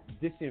got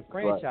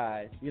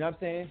disenfranchised, you know what I'm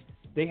saying?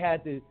 They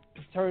had to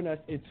turn us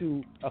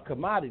into a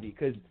commodity,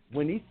 because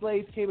when these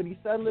slaves came and these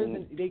settlers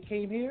and they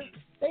came here,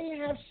 they didn't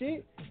have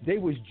shit. They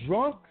was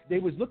drunk. They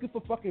was looking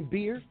for fucking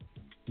beer,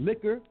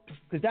 liquor,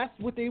 because that's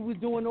what they was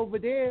doing over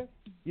there.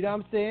 You know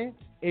what I'm saying?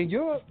 In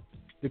Europe,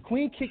 the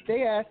queen kicked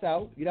their ass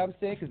out. You know what I'm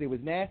saying? Because they was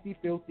nasty,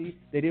 filthy.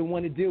 They didn't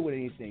want to deal with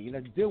anything. You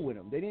know, deal with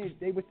them.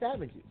 They were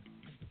savages.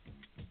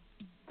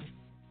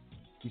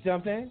 You see what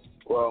I'm saying?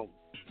 Well,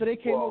 so they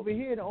came over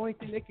here. The only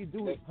thing they could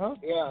do is,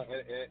 Yeah,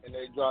 and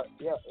they dropped.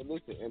 Yeah, and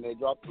listen, and they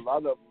dropped a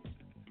lot of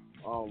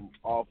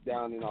off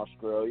down in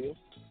Australia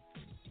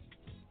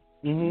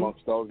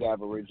amongst those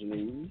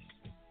Aborigines.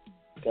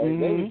 Okay,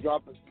 they was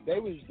dropping. They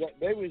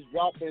was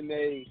dropping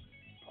a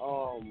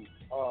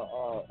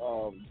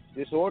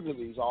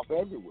disorderlies off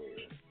everywhere.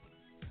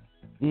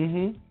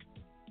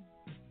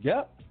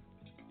 Yep.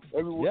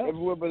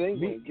 Everywhere but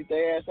England. Get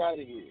their ass out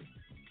of here.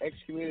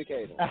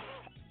 Excommunicate them.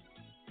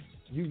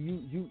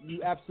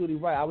 You absolutely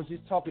right. I was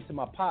just talking to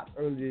my pops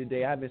earlier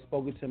today. I haven't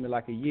spoken to him in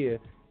like a year.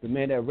 The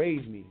man that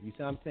raised me. You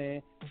see what I'm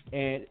saying?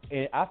 And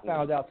I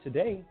found out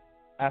today,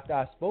 after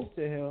I spoke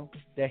to him,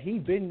 that he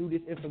been knew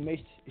this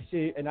information.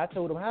 And I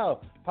told him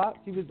how. Pops,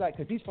 he was like,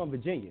 because he's from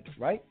Virginia,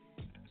 right?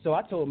 So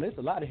I told him there's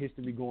a lot of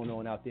history going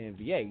on out there in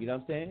VA. You know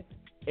what I'm saying?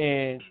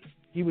 And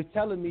he was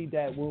telling me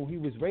that when he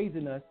was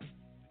raising us,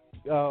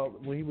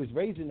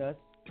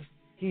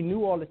 he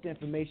knew all this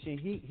information.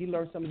 He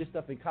learned some of this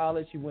stuff in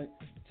college. He went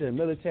to the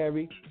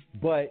military,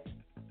 but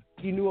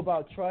he knew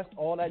about trust,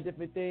 all that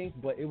different things,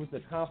 but it was a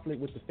conflict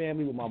with the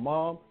family, with my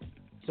mom,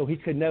 so he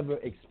could never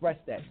express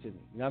that to me.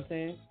 You know what I'm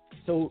saying?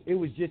 So it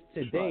was just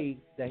today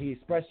that he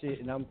expressed it,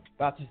 and I'm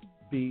about to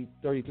be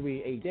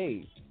 33 in 8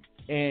 days.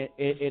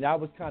 And I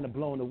was kind of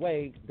blown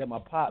away that my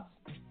pops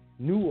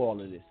knew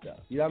all of this stuff.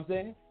 You know what I'm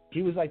saying?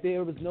 He was like,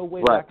 there was no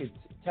way that I could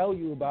tell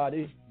you about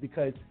it,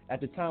 because at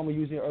the time when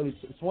you was in your early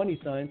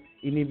 20s, son,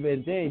 and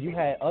even then you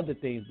had other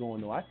things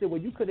going on. I said,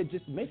 well, you could have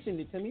just mentioned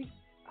it to me.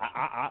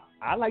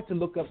 I like to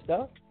look up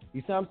stuff.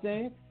 You see what I'm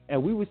saying?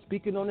 And we were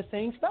speaking on the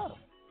same stuff.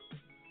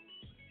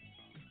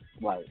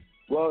 Right.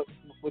 Well,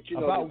 but you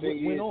know, about the thing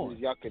is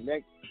y'all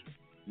connect.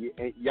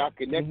 Y'all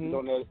connected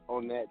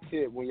on that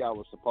tip when y'all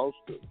was supposed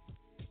to.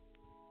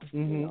 You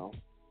know,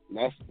 and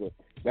that's the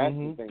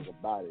thing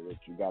about it that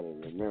you got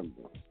to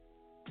remember.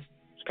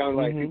 It's kind of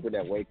like people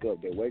that wake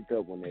up. They wake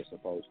up when they're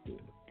supposed to.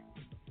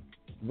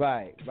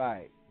 Right.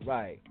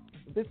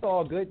 It's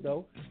all good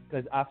though,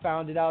 because I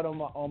found it out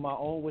on my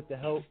own with the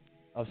help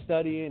of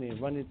studying and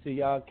running to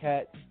y'all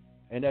cats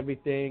and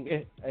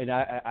everything. And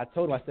I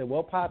told him, I said,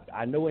 well, Pops,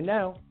 I know it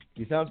now.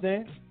 You see what I'm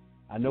saying?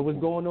 I know what's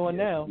going on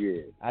now.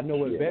 Yeah. I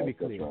know it very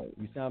clear. Right.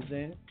 You see what I'm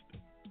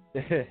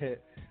saying?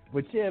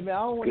 But yeah, man, I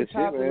don't want to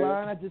top the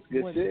line. I just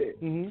want.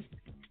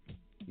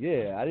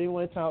 Yeah, I didn't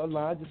want to top the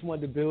line. I just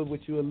wanted to build with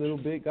you a little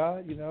bit,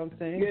 God. You know what I'm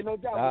saying? Yeah, no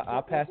doubt.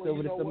 I'll pass it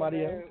over to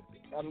somebody else.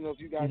 I don't know if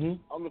you got. I don't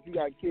know if you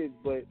got kids,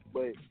 but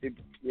if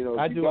you know,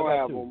 I if you do. don't I got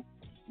have two.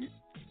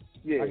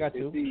 them, I got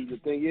two. See, the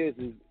thing is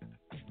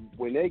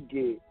when they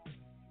get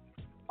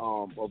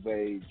of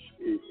age,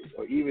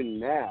 or even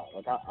now,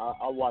 like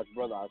I watch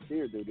Brother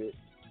Asir do this,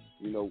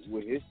 you know,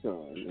 with his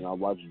son, and I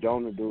watch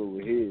Jonah do it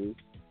with his.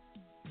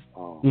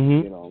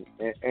 You know,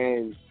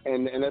 and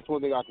that's one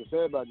thing I can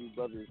say about these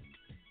brothers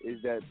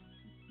is that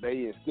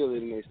they instill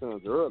it in their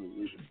sons early.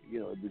 You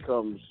know, it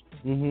becomes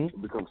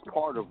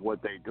part of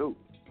what they do.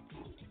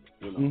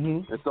 You know,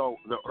 and so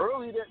the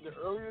earlier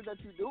that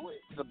you do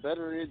it, the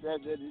better it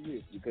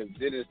is, because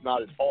then it's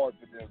not as hard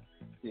for them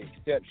to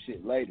accept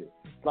shit later.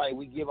 It's like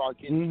we give our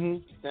kids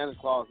Santa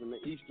Claus and the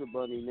Easter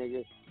Bunny,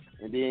 nigga,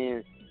 and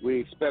then we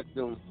expect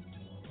them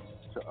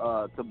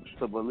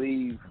to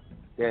believe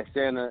that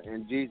Santa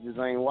and Jesus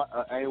ain't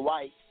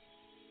white,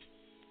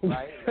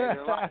 right?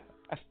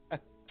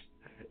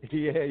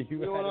 Yeah, you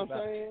know right what I'm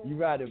about saying? You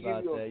right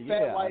about that. A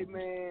fat white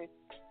man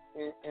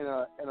and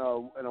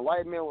a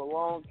white man with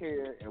long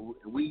hair, and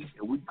we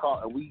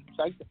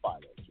sanctify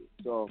that shit.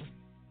 So,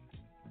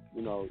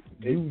 you know,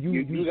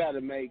 you got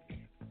to make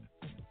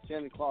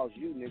Santa Claus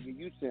you, nigga.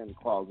 You Santa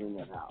Claus in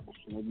that house,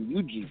 nigga.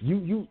 You Jesus.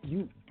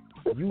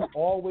 You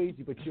always,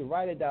 but you're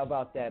right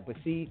about that. But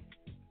see.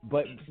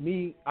 But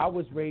me, I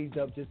was raised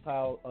up just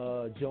how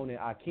Jonah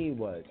and Akeem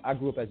was. I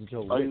grew up as a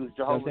Jehovah's Witness. Oh, you was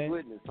Jehovah's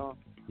Witness, huh?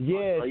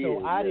 Yeah,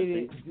 I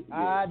didn't.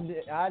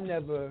 Yeah. I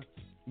never.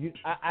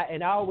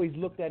 And I always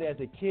looked at it as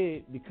a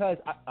kid because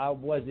I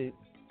wasn't.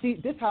 See,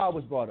 this is how I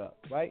was brought up,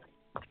 right?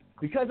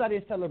 Because I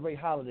didn't celebrate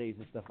holidays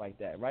and stuff like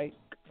that, right?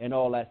 and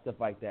all that stuff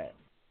like that.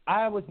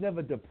 I was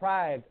never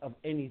deprived of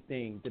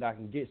anything that I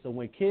can get. So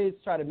when kids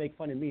try to make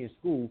fun of me in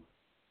school,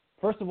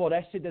 first of all,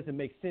 that shit doesn't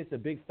make sense. A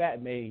big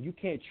fat man, you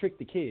can't trick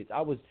the kids.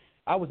 I was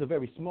a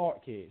very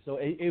smart kid, so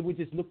it would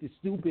just look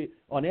stupid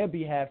on their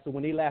behalf. So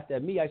when they laughed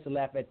at me, I used to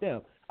laugh at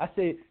them. I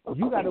said,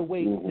 you got to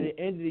wait to the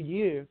end of the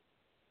year.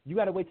 You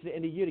got to wait to the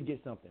end of the year to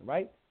get something,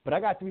 right? But I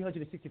got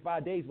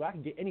 365 days where I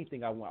can get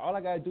anything I want. All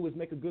I got to do is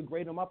make a good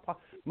grade on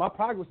my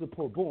progress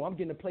report. Boom, I'm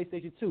getting a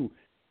PlayStation 2.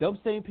 Those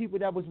same people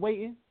that was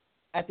waiting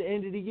at the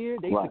end of the year,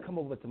 they used to come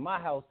over to my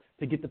house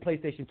to get the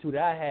PlayStation 2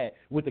 that I had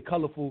with the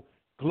colorful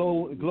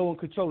glowing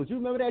controllers. You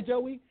remember that,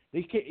 Joey?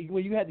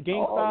 When you had the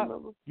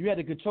GameStop, you had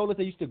the controllers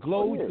that used to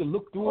glow. You could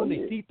look through them,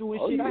 they see through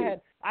and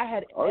shit. I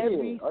had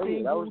every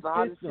single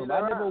system.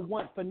 I never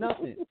want for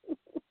nothing.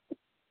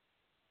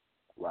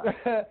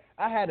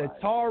 I had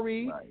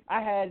Atari.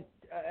 I had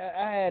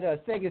a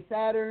Sega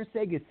Saturn,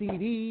 Sega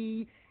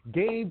CD,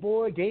 Game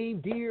Boy,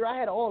 Game Gear. I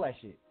had all that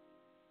shit.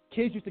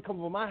 Kids used to come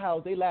over my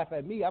house. They laugh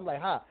at me. I'm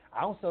like, I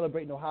don't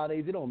celebrate no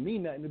holidays. It don't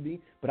mean nothing to me.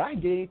 But I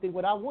can get anything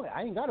what I want.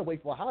 I ain't got to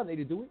wait for a holiday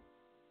to do it.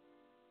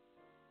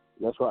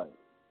 That's right.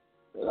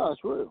 Yeah,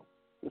 it's real.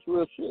 It's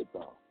real shit,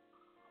 though.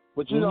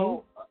 But, you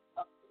know,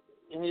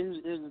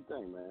 here's the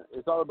thing, man.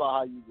 It's all about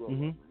how you grow up,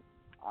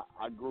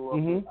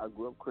 man. I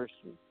grew up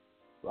Christian,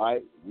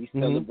 right? We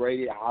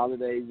celebrated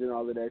holidays and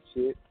all of that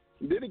shit.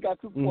 And then it got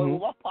to the point where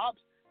my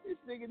pops, this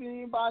nigga didn't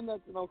even buy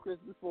nothing on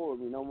Christmas for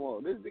me no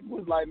more. This nigga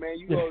was like, man,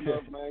 you old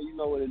enough, man. You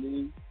know what it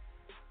is.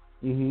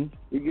 You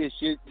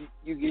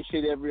get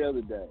shit every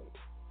other day.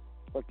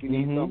 Fuck, you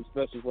need something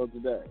special for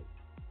today.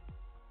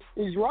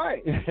 He's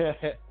right.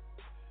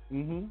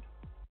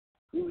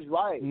 He was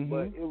right,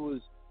 but it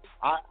was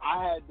I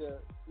had to,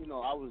 you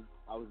know, I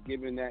was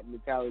given that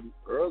mentality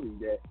early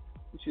that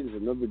this shit is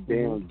another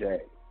damn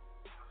day.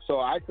 So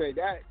I say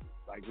that,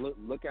 like,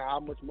 look at how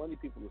much money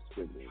people are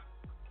spending.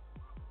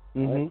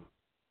 Right?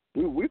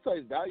 We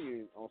place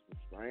value on some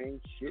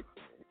strange shit,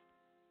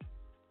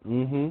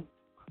 man.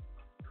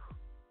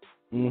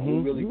 We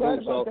really do. Right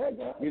So, about that,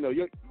 guy. you know,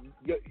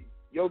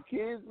 your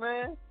kids,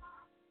 man,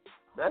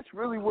 that's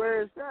really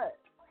where it's at.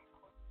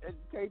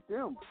 Educate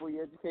them before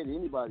you educate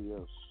anybody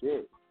else.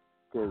 Shit.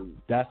 Cause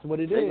that's what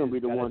it they're is. They're going to be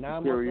the ones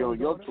to carry on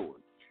your torch.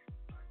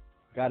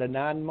 Got a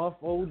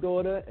 9-month-old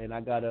daughter, and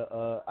I got an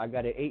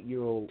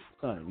 8-year-old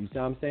son. You see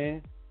what I'm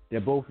saying?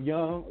 They're both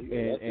young,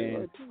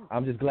 and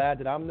I'm just glad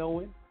that I'm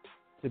knowing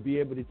to be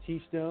able to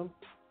teach them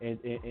and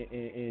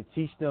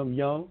teach them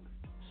young,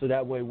 so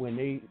that way when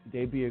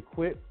they be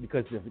equipped,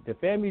 because the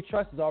family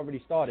trust has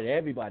already started.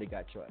 Everybody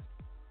got trust.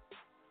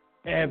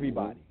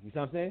 Everybody. You see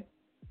what I'm saying?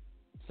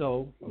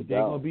 So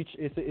they're gonna be.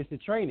 It's a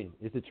training.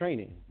 It's a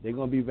training. They're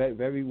gonna be very,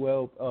 very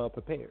well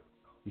prepared.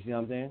 You see what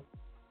I'm saying?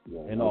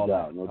 Yeah, and all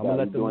that. I'm gonna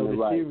let them know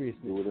the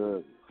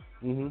seriousness.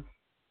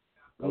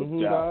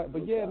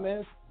 But yeah,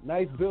 man,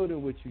 nice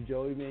building with you,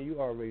 Joey. Man, you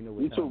already know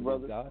what time too, it is,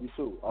 brother. God. You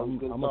too. I'm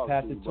gonna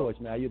pass the torch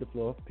now. You're the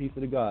floor. Peace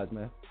to the gods,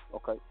 man.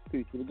 Okay,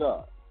 peace to the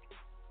gods.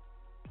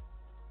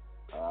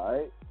 All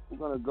right, we're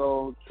gonna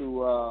go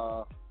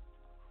to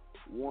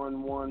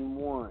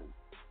 111.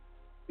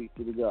 Peace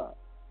to the gods.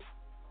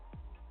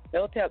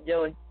 Don't tap,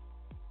 Joey.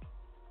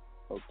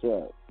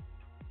 Okay.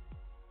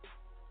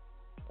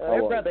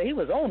 That brother, he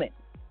was on it.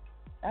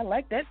 I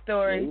like that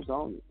story. Yeah, he was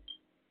on it.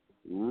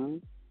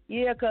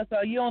 Yeah, because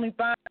you only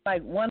find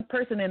like one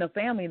person in a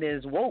family that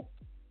is woke.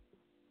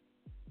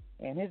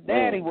 And his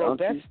daddy woke.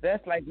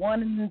 That's like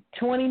 1 in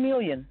 20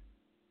 million.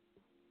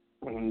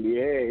 Yeah,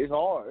 it's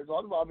hard. It's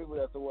hard to find people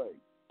that's awake.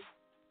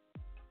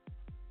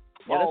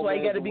 Yeah, that's why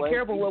you got to be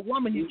careful what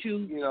woman you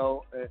choose. You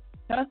know,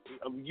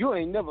 you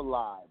ain't never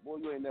lied. Boy,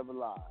 you ain't never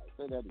lied.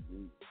 Say that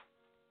again.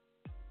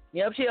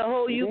 Yep, she'll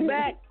hold you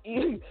back.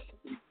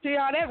 See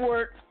how that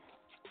works.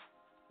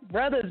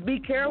 Brothers, be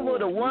careful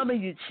the woman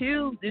you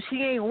choose. If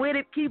she ain't with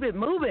it, keep it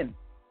moving.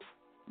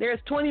 There's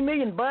 20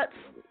 million butts,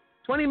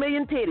 20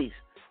 million titties.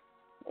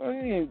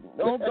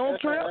 Don't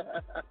trip.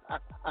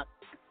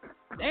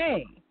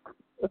 Dang.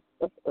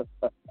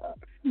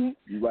 You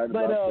right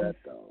about that,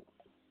 though.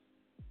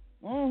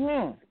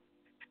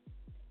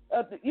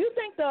 You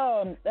think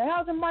the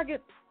housing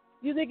market,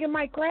 you think it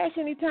might crash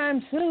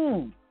anytime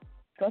soon?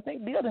 Because they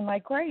building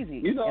like crazy.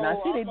 You know, and I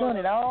see they doing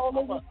it all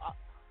over.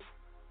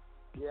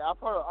 I've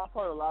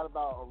heard a lot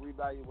about a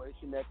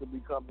revaluation that could be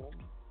coming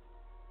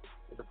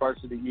at the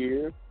first of the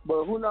year,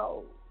 but who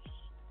knows?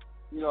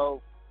 You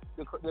know,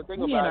 the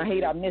thing about I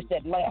hate I missed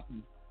that last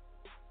one.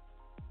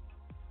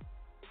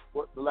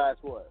 What the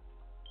last what?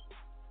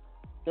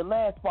 The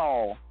last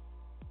fall,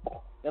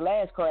 the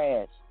last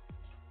crash.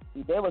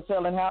 They were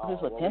selling houses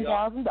for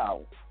 $10,000.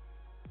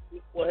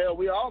 Well, hell,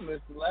 we all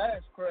missed the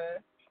last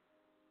crash.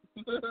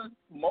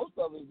 Most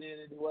of us did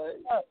anyway.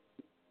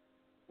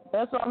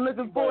 That's what I'm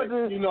looking forward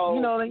to. You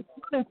know,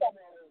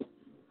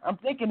 I'm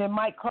thinking it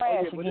might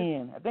crash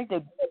again. I think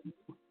they.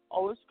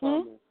 Oh, it's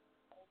coming.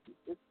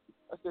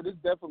 I said it's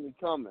definitely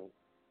coming.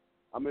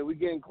 I mean, we're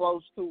getting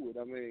close to it.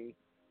 I mean,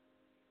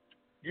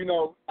 you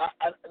know, I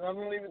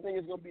don't even think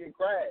it's going to be a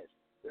crash.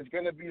 It's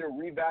going to be a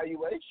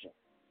revaluation.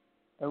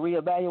 A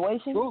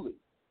reevaluation? Truly.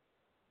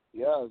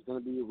 Yeah, it's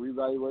going to be a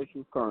reevaluation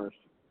of currency.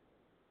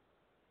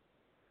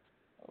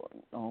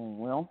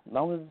 Well, as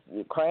long as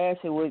it crash,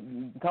 it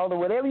would call it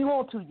whatever you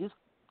want to, just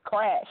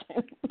crash.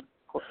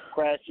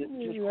 Crash it,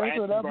 just crash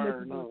and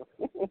burn.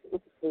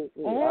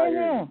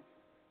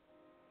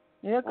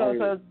 Yeah,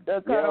 because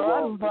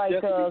Colorado's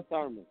like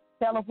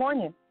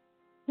California.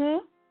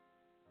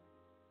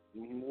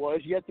 Well,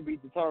 it's yet to be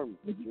determined,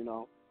 you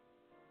know.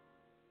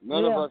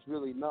 None of us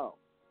really know.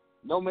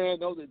 No man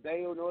knows the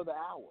day or the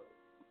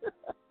hour.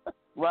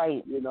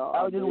 Right. You know,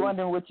 I was just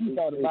wondering what you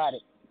thought about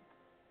it.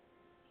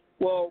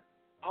 Well,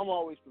 I'm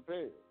always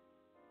prepared.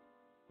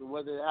 So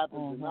whether it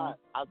happens or not,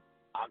 I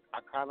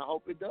kind of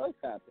hope it does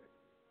happen.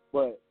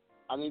 But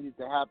I need it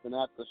to happen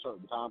after a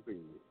certain time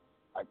period.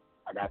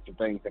 I got some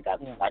things I got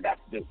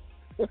to do.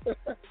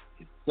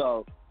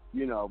 So,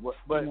 you know,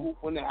 but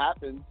when it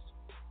happens,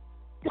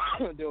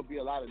 there'll be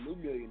a lot of new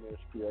millionaires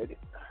created.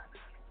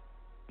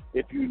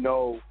 If you're in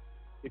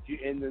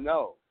the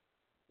know,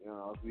 you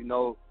know, if you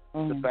know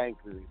the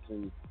bankers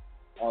and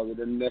all of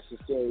the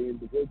necessary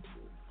individuals.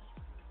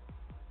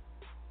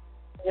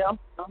 Yeah,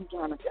 I'm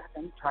trying to get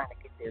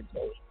there,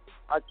 Joey.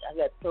 I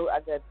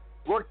got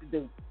work to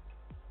do,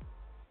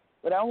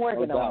 but I'm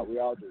working on it. We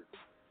all do.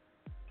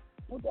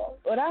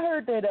 But I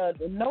heard that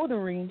the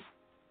notary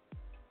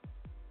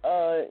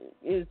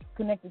is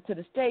connected to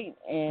the state,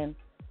 and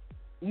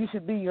you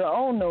should be your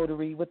own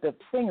notary. With the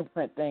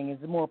fingerprint thing, is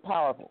more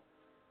powerful.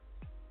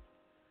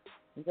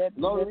 Is that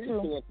notary true?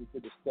 Is connected to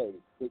the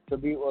state. To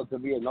be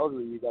a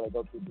notary, you got to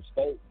go through the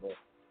state. But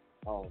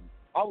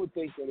I would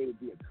think that it would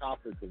be a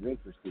conflict of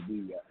interest to be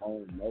your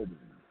own notary.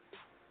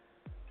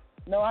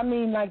 No, I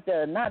mean like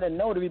not a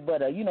notary,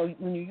 but you know,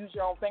 when you use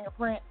your own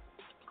fingerprint.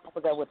 I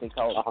forgot what they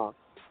call it.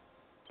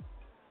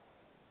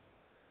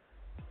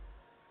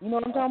 You know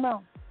what I'm talking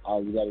about?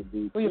 All you got to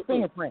do for your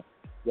fingerprint.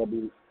 You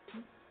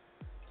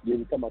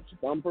ever come up your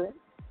thumbprint?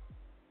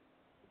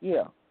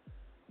 Yeah.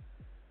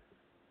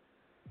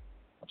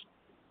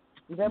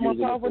 Is that more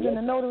powerful than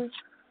the notary?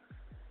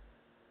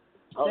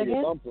 Oh,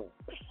 your thumbprint.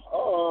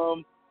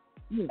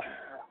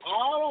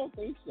 I don't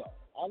think so.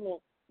 I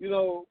don't. You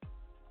know,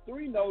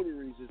 3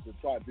 notaries is a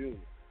tribunal,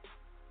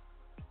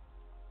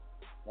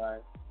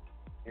 right?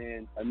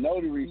 And a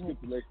notary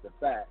stipulates the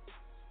facts.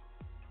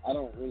 I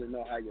don't really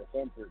know how your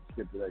thumbprint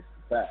stipulates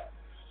the facts.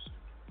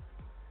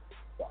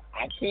 So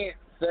I can't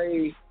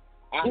say.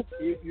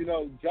 You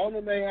know,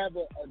 Jonah may have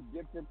a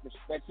different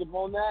perspective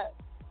on that.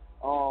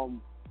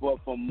 But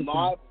from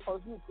my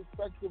personal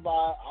perspective,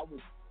 I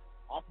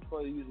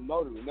prefer to use a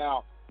notary.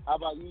 Now, how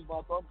about use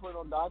my thumbprint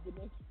on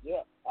documents?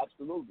 Yeah,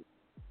 absolutely.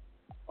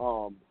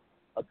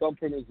 A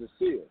thumbprint is a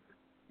seal.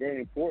 Very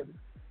important.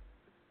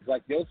 It's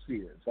like your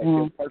seal. It's like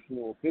your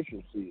personal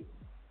official seal.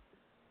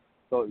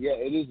 So, yeah,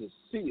 it is a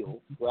seal,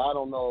 but I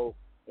don't know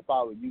if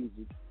I would use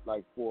it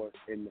like for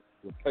in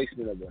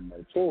replacement of a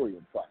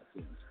notarial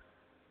process.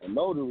 A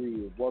notary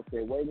is worth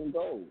their weight in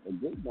gold. A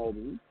good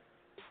notary.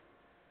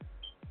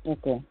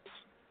 Okay.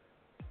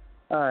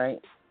 All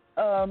right.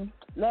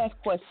 Last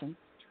question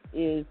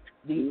is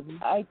is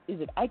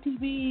it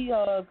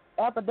ITV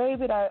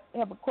affidavit? I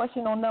have a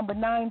question on number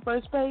 9,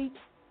 first page.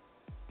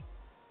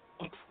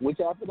 Which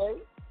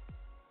affidavit?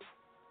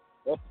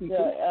 FTC?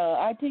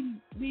 The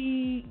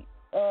ITV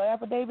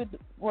affidavit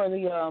for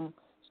the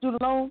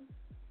student loan.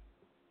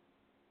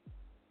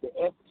 The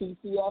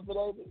FTC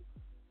affidavit.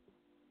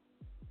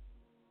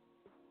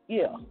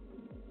 Yeah.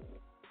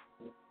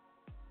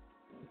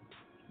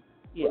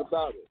 What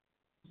about it?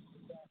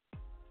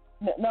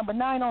 Number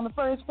 9 on the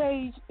first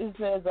page, it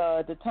says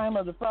the time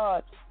of the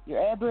fraud, your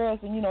address,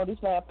 and you know this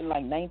happened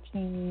like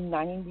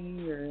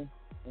 1990 or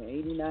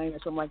 89 or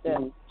something like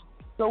that.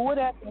 So what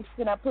address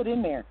can I put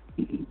in there?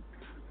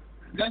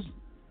 That's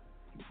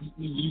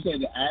you say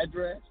the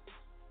address?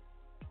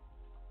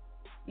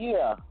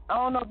 Yeah, I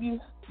don't know if you.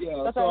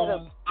 Yeah,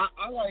 so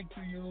I like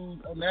to use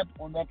on that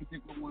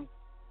particular one.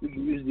 You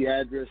can use the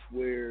address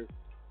where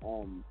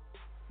you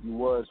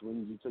was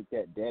when you took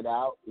that debt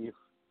out, if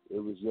it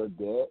was your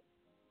debt,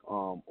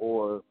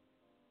 or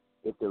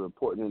if they're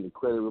reporting in the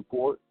credit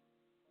report.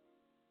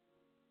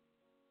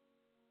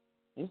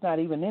 It's not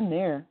even in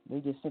there. They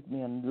just sent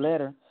me a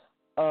letter.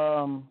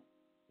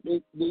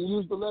 They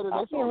use the letter.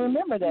 I can't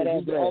remember that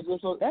address.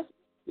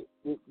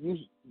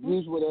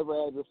 Use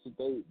whatever address that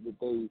they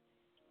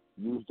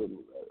used in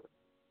the letter.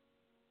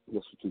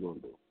 That's what you're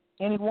gonna do.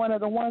 Any one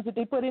of the ones that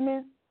they put in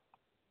there?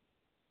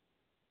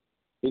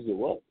 Is it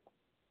what?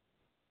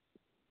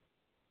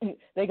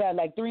 They got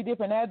like 3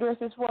 different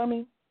addresses for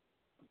me.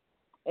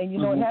 And you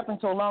know, it happened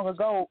so long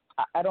ago,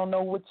 I don't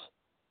know which.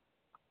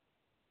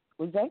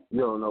 What's that? You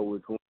don't know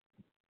which one?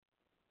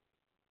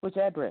 Which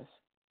address?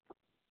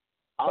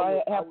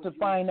 I have to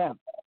find out.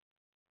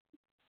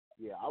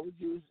 Yeah, I would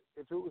use,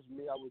 if it was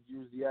me, I would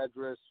use the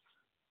address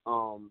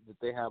that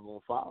they have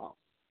on file.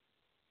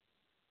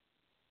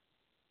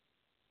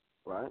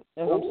 Right?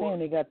 That's what I'm saying.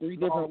 They got 3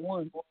 different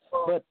ones.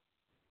 But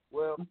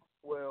Well,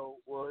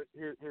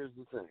 here's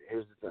the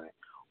thing.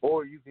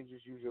 Or you can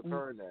just use your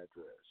current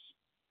address.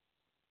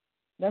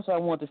 That's what I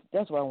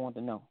want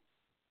to know.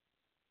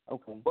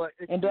 Okay. But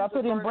and do I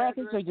put it in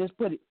brackets or just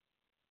put it?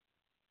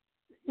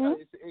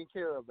 It's in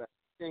care of.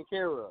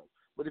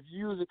 But if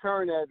you use a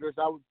current address,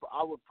 I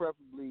would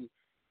preferably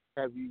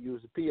have you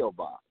use a P.O.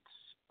 box,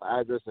 an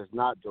address that's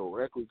not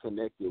directly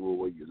connected with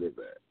where you live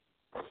at.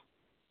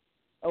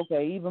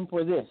 Okay, even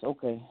for this.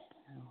 Okay.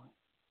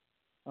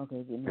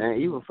 Man,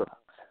 even for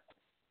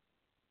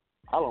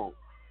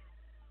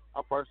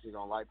I personally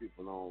don't like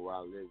people knowing where I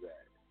live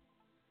at.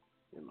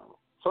 You know,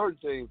 certain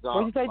things.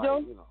 What you say, like, Joe?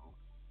 You know,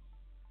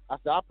 I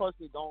said I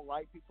personally don't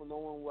like people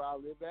knowing where I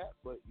live at,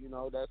 but you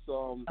know that's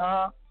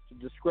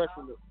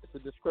it's a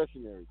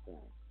discretionary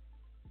thing.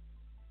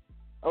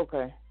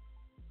 Okay.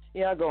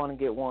 Yeah, I'll go on and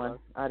get one.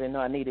 I didn't know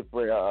I needed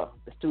for the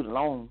student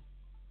loan.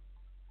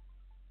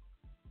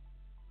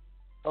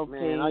 Okay,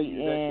 Man, I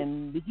use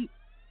and did you?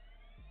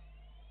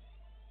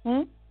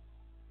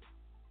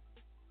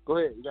 Go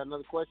ahead. You got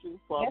another question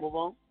before I move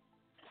on?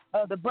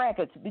 The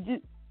brackets. Did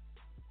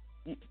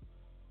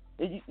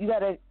you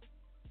got a?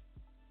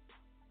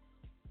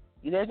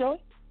 You there,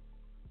 Joey?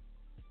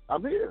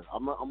 I'm here.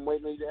 I'm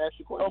waiting for you to ask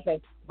your question.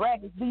 Okay,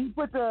 brackets. Do you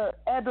put the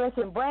address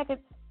in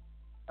brackets?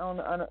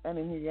 I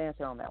didn't hear your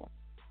answer on that one.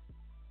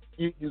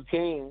 You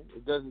can.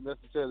 It doesn't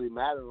necessarily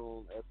matter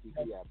on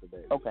FTC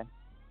affidavit. Okay.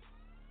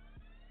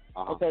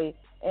 Okay,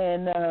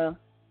 and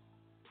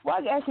well,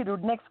 I'll ask you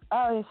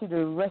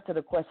the rest of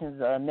the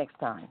questions next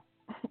time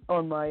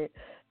on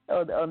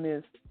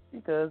this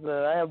because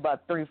I have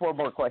about 3-4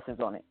 more questions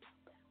on it.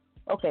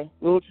 Okay.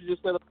 Well, you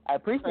just set up. I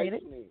appreciate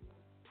it.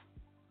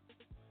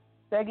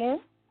 Say again?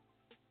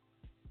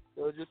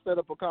 So just set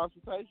up a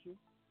consultation.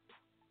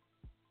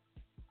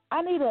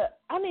 I need a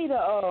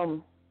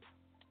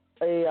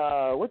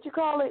what you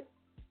call it?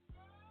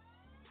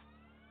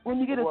 When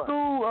you get a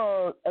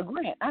school a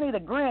grant. I need a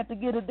grant to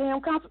get a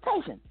damn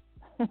consultation.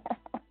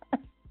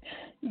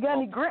 You got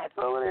any grants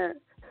over there?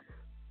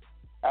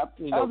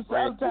 I'm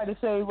trying to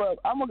say, well,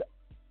 I'm gonna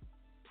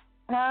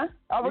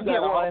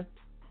get one.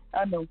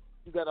 I know.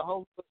 You got a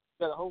whole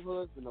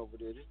husband over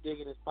there just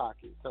digging his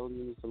pocket, telling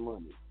you need some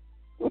money.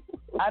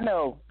 I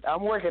know.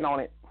 I'm working on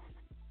it.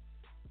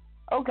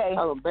 Okay.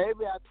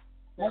 Baby,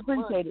 I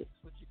appreciate it.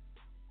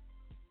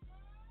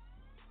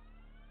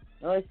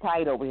 No, it's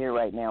tight over here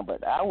right now,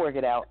 but I'll work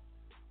it out.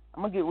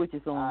 I'm going to get with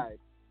you soon. All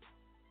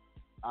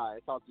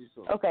right. Talk to you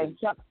soon. Okay.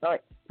 All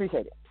right.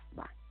 Appreciate it.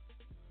 Bye.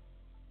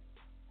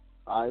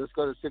 All right. Let's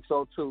go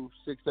to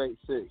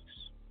 602-686.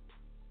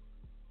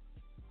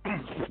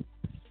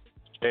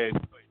 Hey.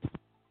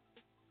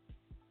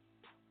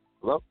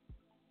 Hello?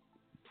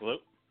 Hello?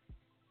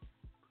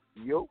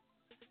 Yo.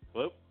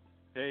 Hello?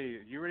 Hey,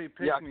 you already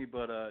picked me,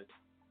 but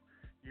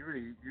you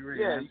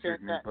already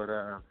answered me, but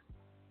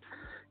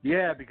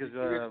yeah, because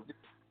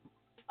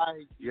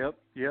yep.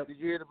 Did you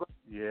hear the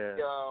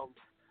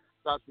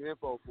got the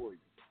info for you?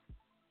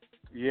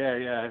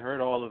 Yeah, I heard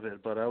all of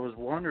it, but I was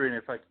wondering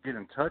if I could get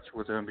in touch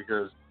with him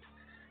because,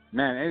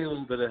 man, any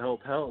little bit of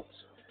help helps,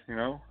 you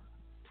know.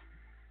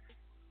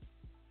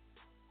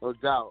 No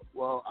doubt.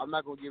 Well, I'm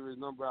not gonna give his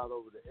number out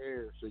over the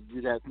air, so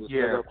you'd have to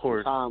set up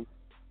some time.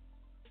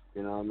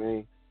 You know what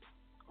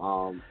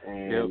I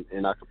mean?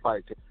 And I could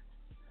probably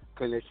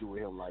connect you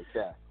with him like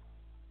that.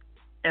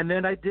 And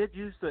then I did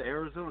use the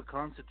Arizona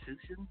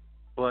Constitution,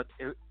 but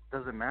it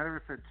doesn't matter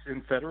if it's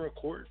in federal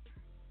court.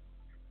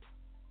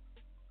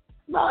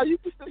 No, you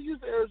can still use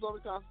the Arizona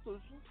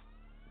Constitution.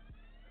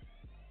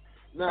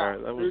 Now, all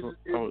right, I was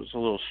a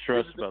little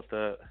stressed about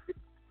that.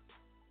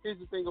 Here's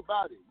the thing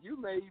about it. You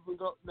may even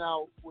go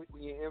now when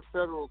you're in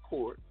federal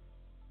court.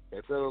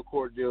 And federal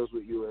court deals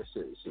with U.S.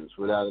 citizens,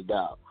 without a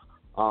doubt.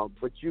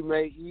 But you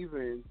may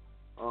even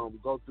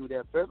go through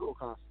that federal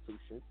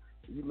Constitution.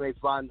 You may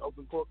find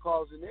open court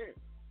calls in there.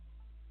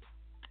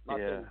 I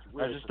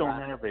just don't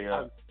have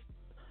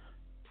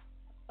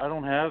I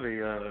don't have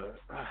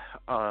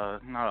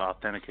not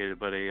authenticated,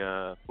 but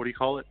a what do you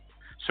call it?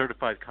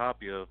 Certified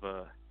copy of.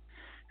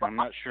 I'm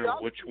not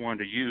sure which one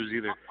to use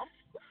either.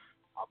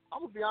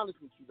 I'm gonna be honest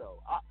with you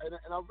though, and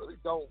I really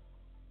don't.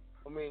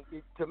 I mean,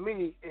 to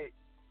me,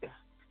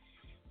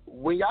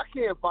 when y'all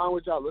can't find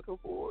what y'all looking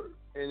for,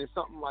 and it's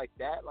something like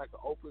that, like an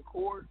open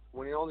court,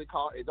 when it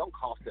don't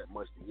cost that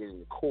much to get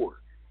into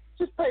court.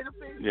 Just pay the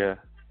fee. Yeah.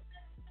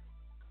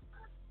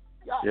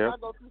 Y'all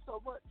go through so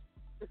much.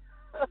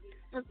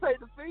 Just pay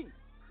the fee.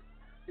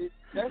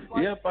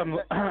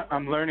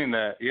 I'm learning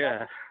that.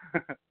 Yeah.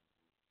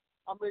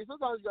 I mean,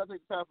 sometimes you gotta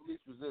take the path of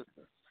least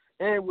resistance.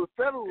 And with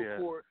federal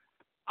court,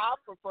 I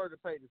prefer to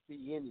pay the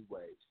fee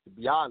anyways. To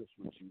be honest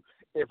with you,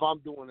 if I'm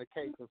doing a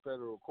case in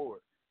federal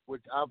court,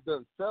 which I've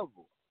done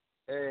several,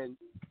 and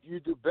you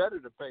do better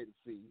to pay the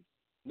fee.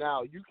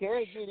 Now you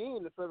can get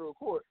in the federal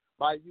court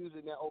by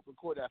using that open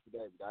court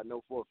affidavit. I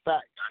know for a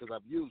fact because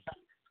I've used it.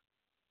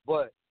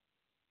 But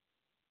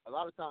a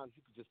lot of times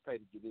you can just pay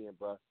to get in,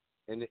 bro,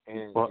 and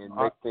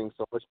make things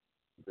so much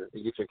better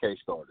and get your case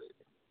started.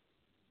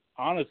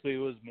 Honestly, it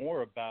was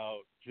more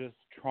about just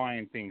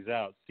trying things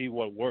out, see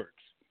what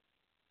works.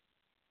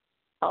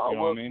 Oh, you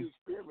know well, what I mean?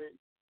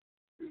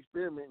 You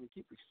experiment and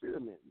keep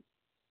experimenting.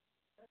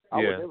 I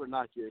would never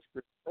knock your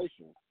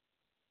experimentation.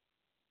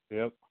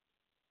 Yep.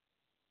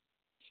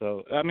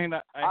 So I mean,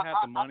 I had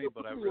the money,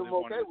 but I really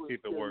wanted to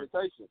keep it work.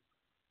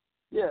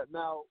 Yeah.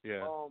 Now,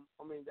 yeah.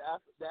 I mean,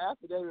 the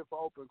affidavit for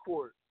open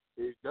court,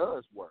 it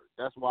does work.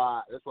 That's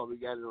why we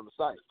got it on the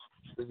site.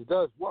 Because it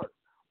does work,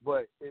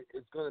 but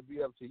it's going to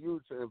be up to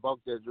you to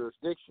invoke that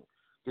jurisdiction.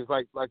 Because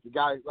like the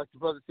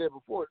brother said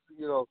before,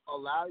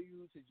 allow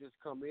you to just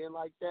come in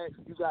like that.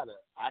 You got to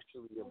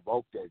actually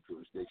invoke that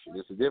jurisdiction.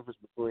 There's a difference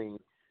between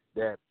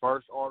that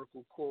first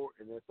article court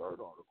and that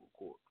third article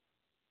court.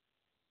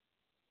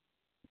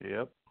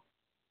 Yep.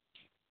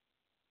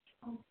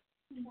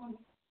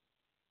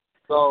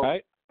 So,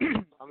 right.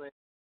 I mean,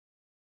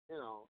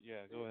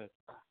 Yeah, go ahead.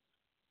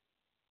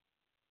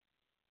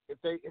 If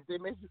they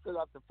make you fill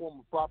out the form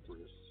of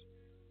properties,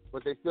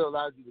 but they still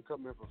allowed you to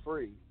come in for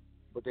free,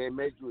 but they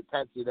made you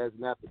attach it as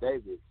an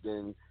affidavit,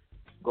 then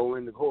go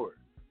into court.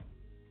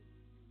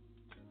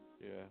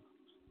 Yeah.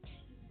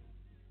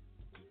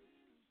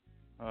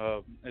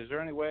 Is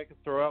there any way I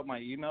could throw out my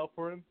email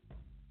for him?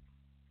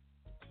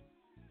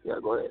 Yeah,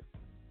 go ahead.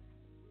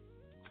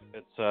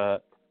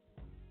 It's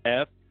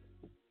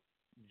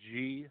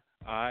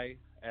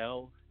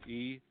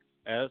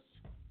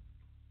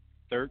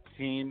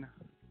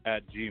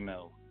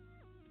FGILES13@gmail.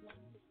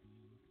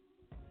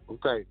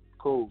 Okay,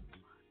 cool.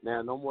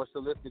 Now, no more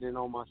soliciting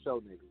on my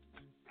show,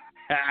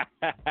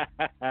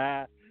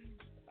 nigga.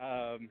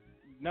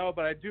 No,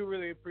 but I do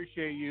really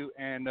appreciate you,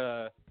 and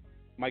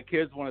my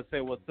kids want to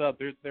say what's up.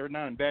 They're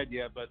not in bed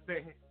yet, but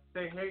say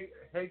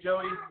hey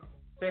Joey.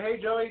 Say hey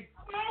Joey.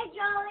 Hey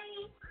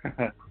Joey.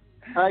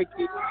 Hi,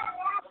 kid.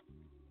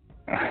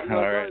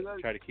 All right,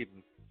 try to keep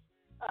them.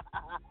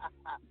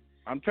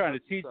 I'm trying to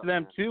teach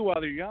them too while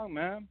they're young,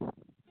 man. I'm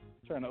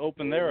trying to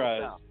open their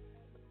eyes.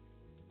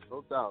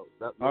 No doubt.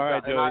 All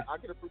right, Joey. I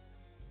can appreciate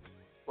what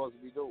you're supposed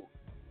to be doing.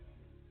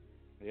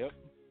 Yep.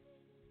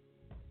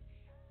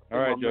 All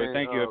right, Joey. Man,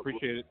 thank you. I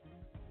appreciate it.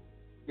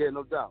 Yeah,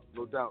 no doubt.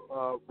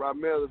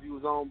 Ramel, if you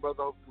was on,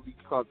 brother, hopefully you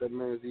caught that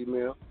man's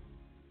email.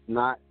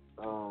 Not,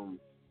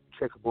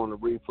 check up on the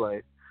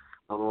replay.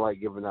 I don't like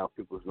giving out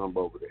people's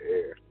number over the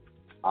air.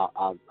 I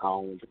don't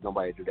want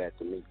nobody do that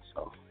to me.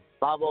 So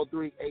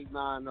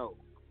 503-890.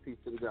 Peace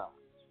to the God.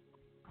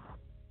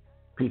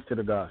 Peace to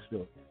the God,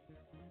 still.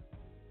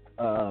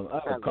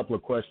 I have a couple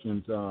of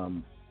questions.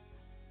 I'm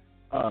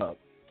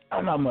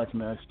not much,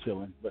 man. Just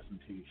chilling, listening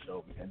to your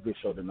show, man. Good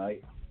show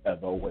tonight,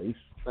 as always.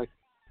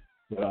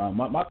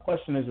 My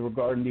question is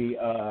regarding the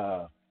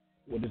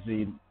what is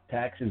the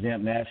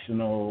tax-exempt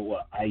national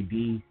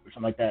ID or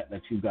something like that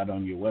you got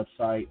on your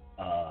website.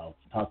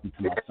 Talking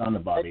to my son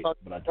about it,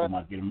 but I told him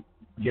I'd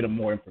get him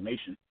more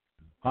information.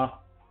 Huh?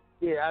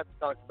 Yeah, I haven't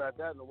talked about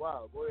that in a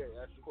while. Go ahead,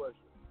 ask your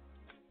question.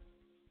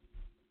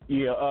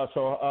 Yeah.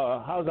 So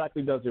how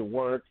exactly does it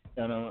work?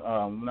 And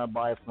when I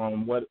buy it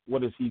from, what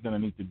is he going to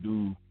need to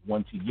do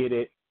once he get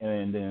it?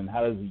 And then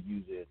how does he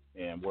use it?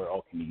 And where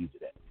all can he use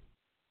it at?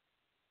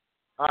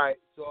 All right.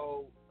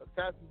 So a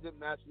tax-exempt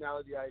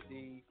nationality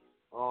ID,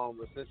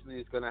 essentially,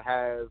 it's going to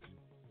have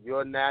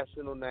your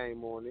national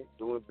name on it,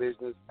 doing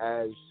business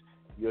as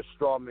your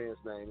straw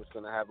man's name. It's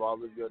going to have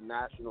all of your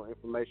national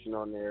information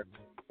on there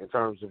in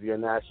terms of your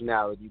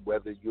nationality,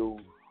 whether you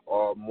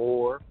are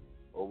Moor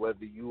or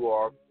whether you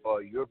are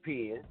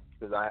European,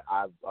 because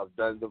I've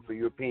done them for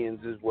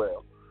Europeans as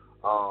well.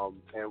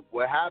 And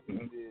what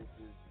happens is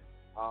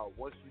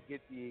once you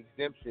get the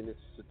exemption,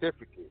 it's a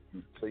certificate.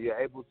 So you're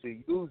able to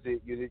use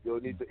it.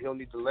 He'll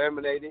need to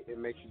laminate it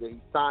and make sure that he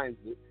signs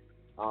it.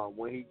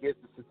 When he gets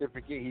the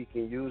certificate, he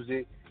can use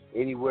it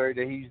anywhere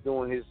that he's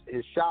doing his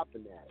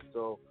shopping at.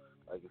 So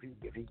like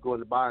if he's going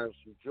to buy him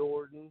some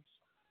Jordans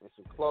and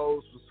some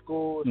clothes for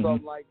school or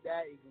something like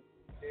that, he can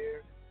go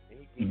there and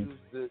he can use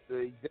the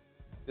exemption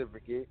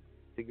certificate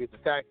to get the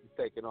taxes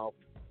taken off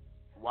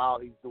while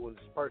he's doing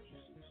his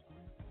purchases.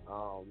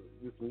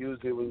 You can use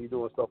it when you're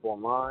doing stuff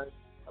online.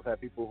 I've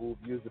had people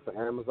who've used it for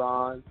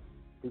Amazon,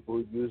 people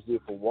who've used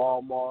it for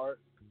Walmart,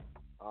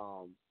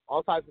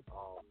 all types of.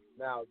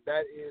 Now,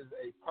 that is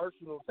a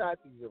personal tax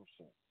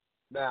exemption.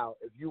 Now,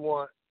 if you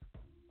want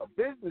a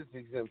business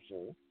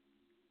exemption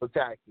for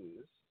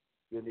taxes,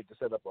 you'll need to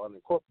set up an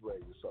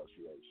unincorporated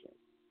association.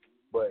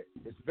 But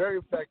it's very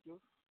effective.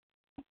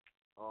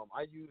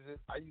 I use it.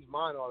 I use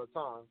mine all the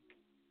time.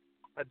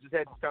 I just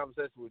had this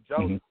conversation with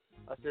Joe.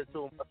 I said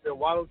to him,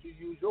 why don't you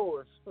use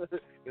yours?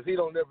 Because he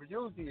don't never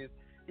use his.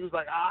 He was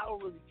like, I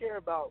don't really care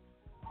about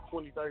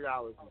 $20,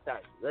 $30 in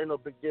taxes. It ain't no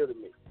big deal to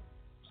me.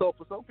 So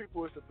for some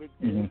people, it's a big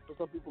deal. For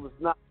some people,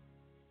 it's not.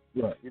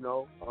 Right. You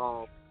know,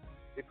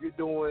 if you're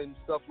doing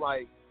stuff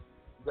like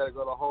you got to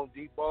go to Home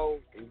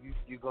Depot and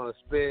you're going to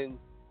spend,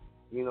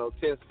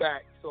 10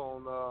 stacks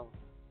on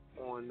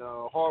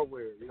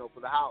hardware,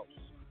 for the house,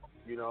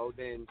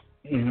 then,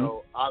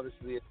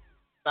 obviously it's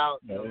about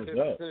 10% of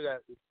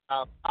that is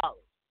 $1,000.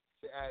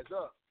 It adds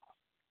up.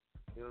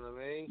 You know what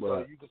I mean?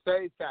 Right. So you can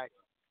save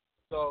taxes.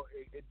 So,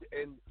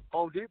 and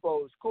Home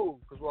Depot is cool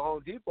because with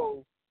Home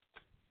Depot,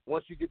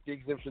 once you get the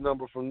exemption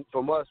number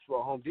from us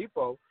for Home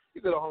Depot,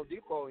 you go to Home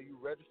Depot and you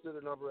register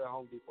the number at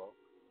Home Depot.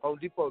 Home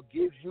Depot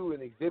gives you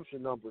an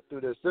exemption number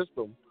through their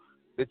system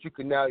that you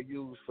can now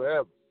use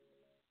forever.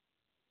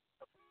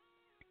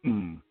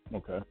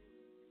 Okay.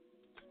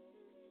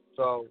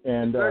 So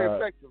and it's very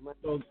effective, man.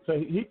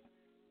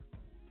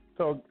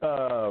 So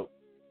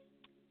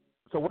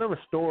whatever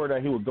store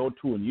that he would go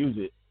to and use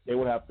it, they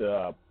would have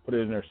to put it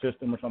in their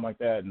system or something like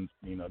that, and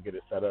get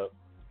it set up.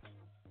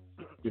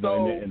 In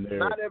their,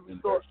 not every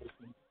store.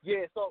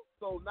 Yeah, so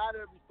not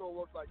every store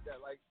works like that.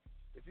 Like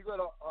if you go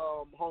to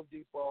Home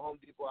Depot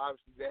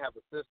obviously they have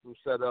a system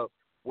set up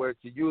where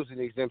to use an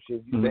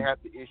exemption, they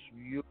have to issue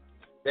you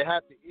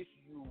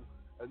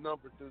a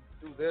number through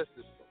their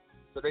system.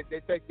 So they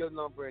take your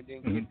number and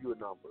then give you a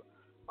number.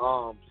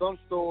 Some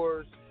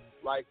stores,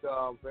 like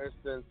for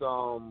instance,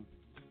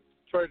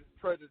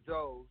 Trader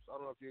Joe's. I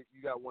don't know if you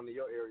got one in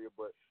your area,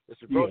 but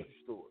it's a grocery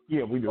store.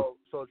 Yeah, we do.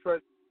 So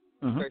Trader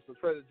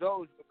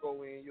Joe's, you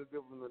go in, you'll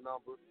give them the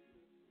number.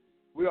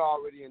 We're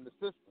already in the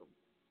system.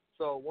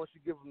 So once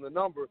you give them the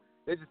number,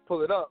 they just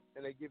pull it up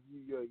and they give you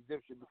your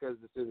exemption because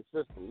it's in the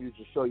system. You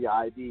just show your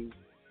ID,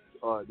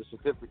 the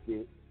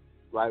certificate,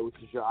 right,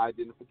 which is your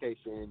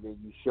identification, and then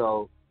you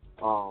show,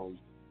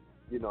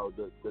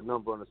 the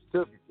number on the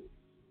certificate,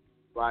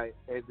 right,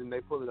 and then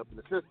they pull it up in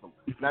the system.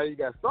 Now you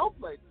got some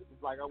places,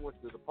 like I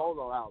went to the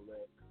Polo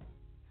outlet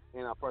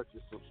and I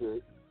purchased some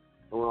shit,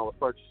 and when I was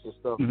purchasing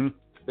stuff,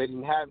 they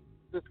didn't have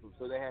the system,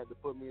 so they had to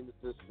put me in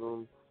the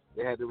system.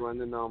 They had to run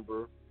the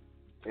number,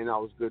 and I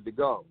was good to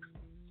go.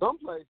 Some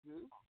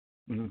places,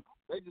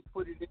 they just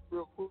put it in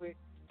real quick,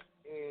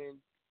 and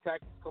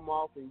taxes come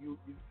off, and you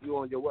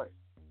on your way.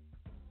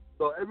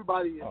 So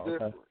everybody is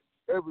different.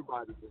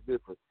 Everybody is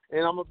different.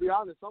 And I'm going to be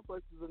honest, some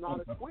places are not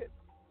equipped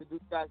to do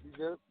tax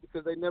exempt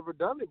because they never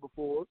done it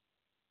before,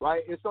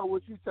 right? And so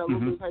what you tell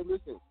them is, hey,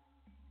 listen,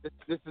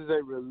 this is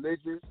a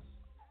religious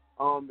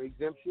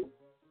exemption.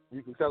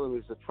 You can tell them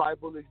it's a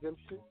tribal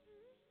exemption,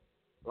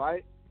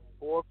 right?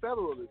 Or a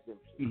federal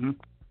exemption.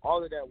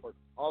 All of that works.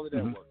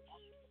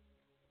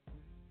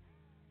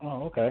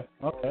 Oh, okay.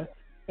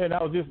 And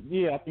I was just,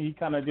 I think you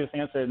kind of just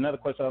answered another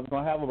question I was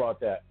going to have about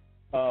that.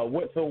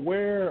 So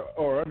where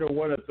or under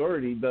what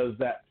authority does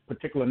that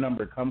particular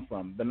number come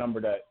from? The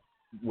number that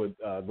would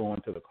go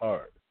into the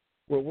card.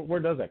 Where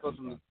does that come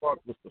from?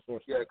 What's the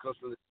source? Yeah, it comes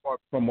from the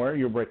Department. From where?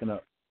 You're breaking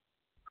up.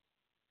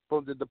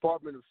 From the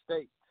Department of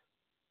State.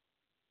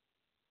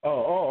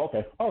 Oh,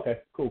 okay. Okay,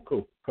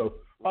 cool.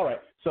 All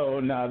right. So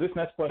now this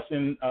next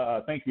question,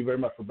 thank you very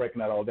much for breaking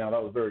that all down.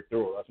 That was very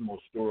thorough. That's the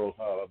most thorough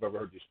I've ever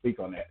heard you speak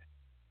on that.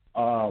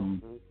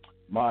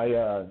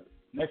 My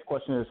next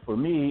question is for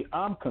me.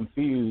 I'm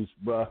confused,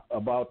 bruh,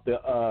 about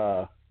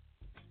the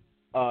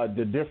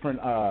different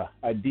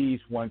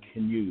IDs one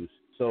can use.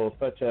 So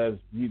such as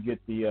you get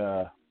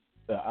an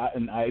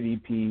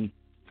IDP,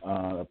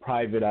 a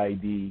private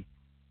ID,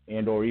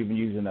 and or even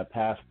using a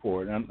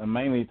passport. And I'm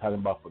mainly talking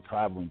about for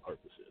traveling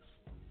purposes.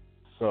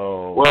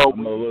 So I'm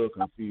a little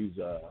confused.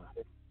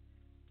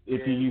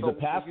 If you use a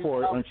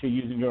passport, aren't you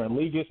using your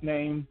religious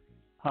name?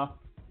 Huh?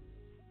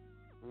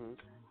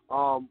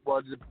 Well,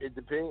 it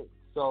depends.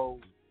 So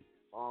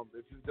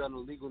if you've done a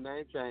legal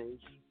name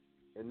change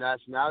and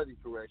nationality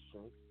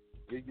correction,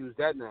 you use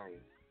that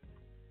name.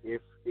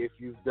 If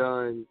you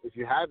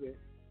haven't,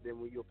 then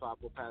when you apply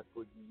for a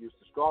passport, you use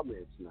the straw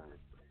man's name.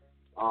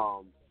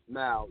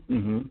 Now,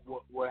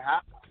 what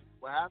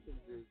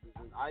happens is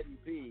an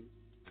IDP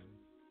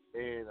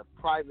and a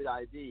private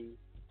ID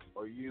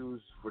are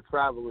used for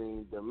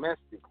traveling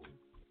domestically.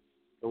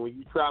 And when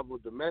you travel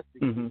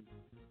domestically,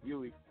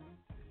 you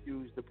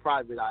use the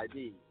private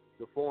ID,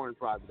 the foreign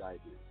private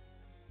ID.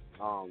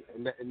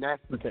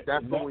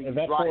 That's when you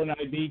drive. Foreign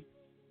ID?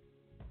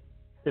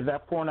 Is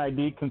that foreign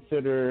ID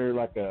considered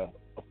like a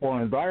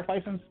foreign driver's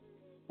license,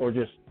 or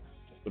just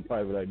the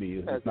private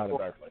ID? It's not a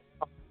driver's license.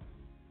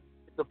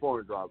 It's a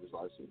foreign driver's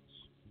license.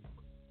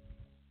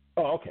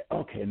 Oh,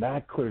 okay. Now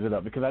that clears it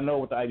up because I know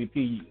with the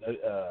IDP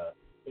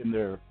in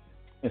their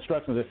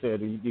instructions they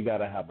said you got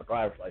to have a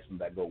driver's license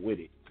that go with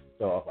it.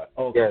 So I was like,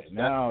 okay,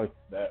 now it's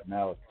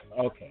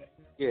okay.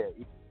 Yeah.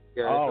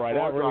 All right,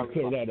 that really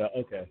cleared that up.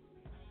 Okay.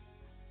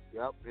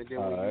 Yep, and then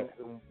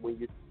when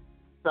you're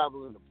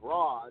traveling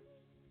abroad,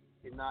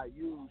 you cannot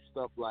use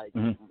stuff like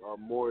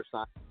more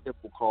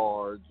simple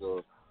cards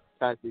or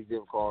tax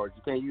exempt cards.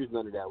 You can't use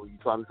none of that. When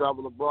you're trying to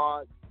travel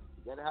abroad,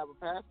 you got to have a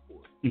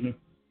passport.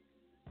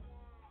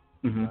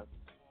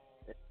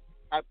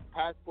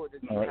 Passport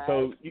that you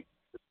have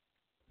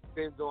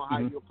depends on how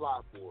you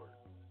apply for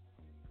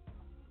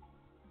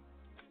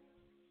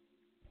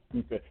it.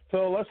 Okay.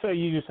 So let's say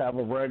you just have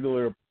a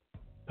regular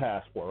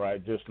passport,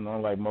 right? Just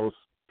like most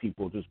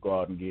people just go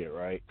out and get,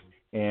 right?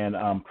 And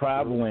I'm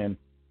traveling,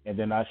 and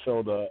then I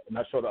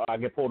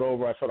get pulled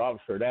over. I show the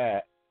officer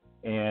that,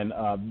 and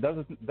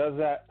does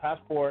that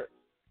passport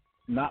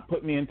not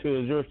put me into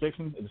a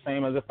jurisdiction the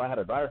same as if I had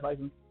a driver's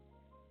license?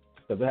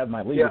 Because it has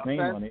my legal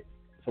name on it.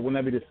 So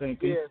wouldn't that be the same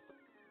thing? Yes.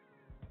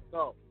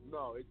 No,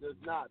 it does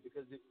not.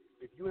 Because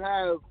if you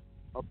have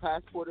a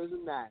passport as a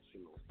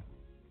national,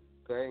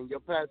 okay, and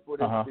your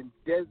passport has been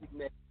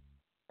designated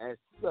as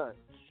such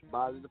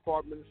by the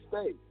Department of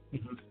State,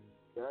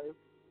 Okay?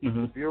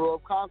 Mm-hmm. The Bureau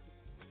of Customs,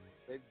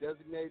 they've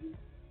designated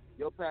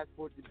your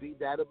passport to be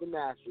that of a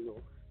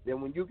national. Then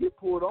when you get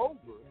pulled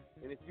over,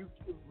 and if you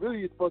really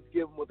you're supposed to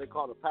give them what they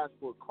call a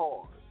passport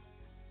card.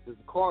 Because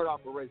the card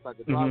operates like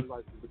a driver's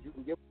license, but you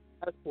can give them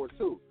a passport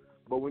too.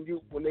 But when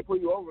they pull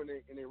you over and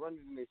they run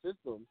it in their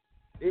system,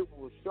 it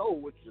will show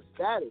what your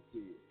status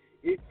is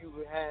if you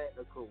had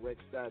a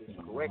correct status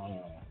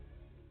correction.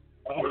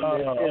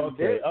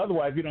 Okay.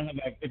 Otherwise,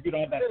 if you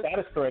don't have that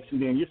status correction,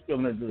 then you're still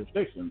in their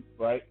jurisdiction,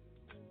 right?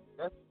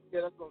 That's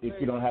what I'm saying.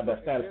 If you don't have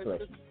that status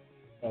correction.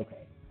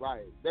 Okay.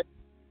 Right.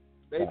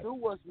 They do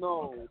what's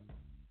known.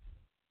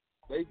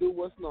 They do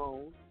what's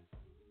known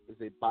as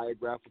a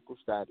biographical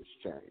status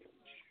change.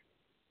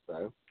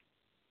 Okay.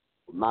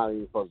 We're not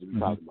even supposed to be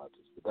talking about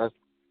this, but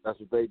that's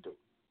what they do.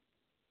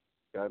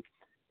 Okay.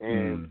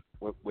 And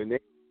when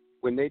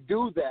they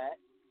do that,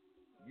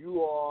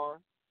 you are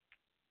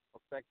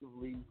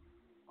effectively,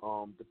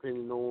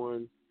 depending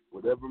on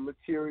whatever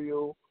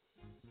material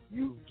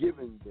you've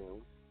given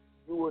them,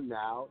 you are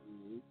now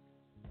in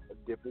a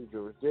different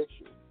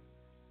jurisdiction.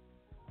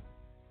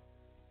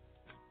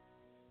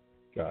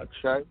 Gotcha.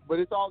 Okay, but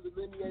it's all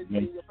delineated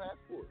in your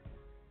passport.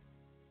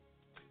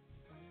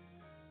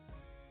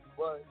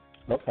 But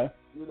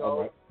you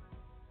know,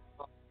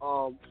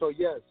 so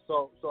yes,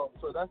 so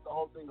that's the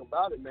whole thing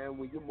about it, man.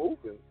 When you're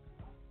moving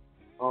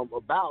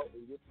about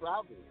and you're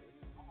traveling,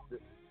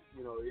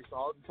 you know, it's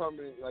all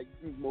determined. Like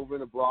if you're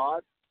moving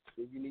abroad,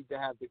 then you need to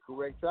have the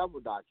correct travel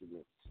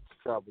documents to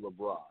travel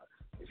abroad.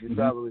 If you're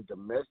traveling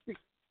domestic,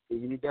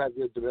 then you need to have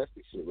your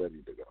domestic shit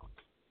ready to go.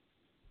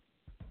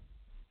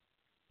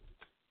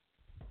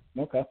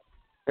 Okay.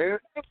 And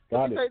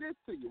Got let me it. say this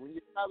to you: when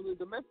you're traveling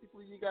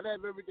domestically, you gotta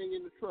have everything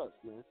in the trust,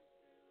 man.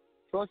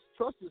 Trust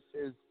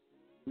is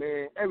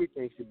man,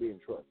 everything should be in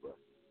trust, bro.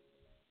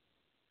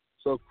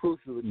 So it's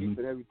crucial to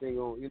keeping everything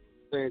on. You know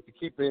what I'm saying? To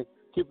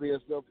keeping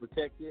yourself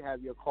protected,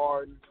 have your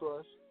car in the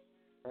trust,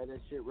 have that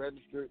shit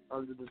registered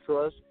under the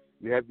trust.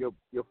 You have your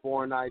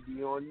foreign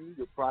ID on you,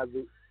 your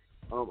private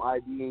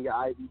ID and your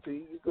IDP.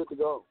 You're good to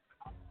go.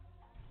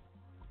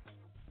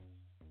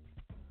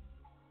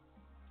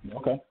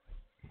 Okay.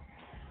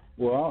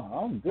 Well,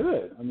 I'm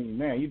good. I mean,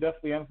 man, you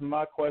definitely answered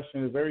my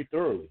questions very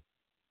thoroughly.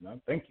 No,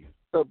 thank you.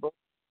 What's up, bro?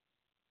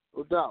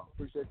 No doubt.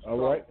 Appreciate you. All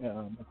right.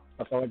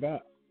 That's all I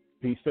got.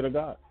 Peace to the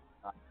God.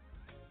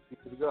 Peace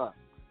to the God.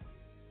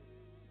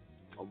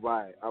 All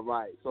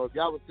right. So if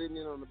y'all was sitting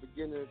in on the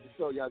beginning of the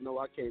show, y'all know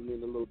I came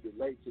in a little bit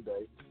late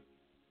today.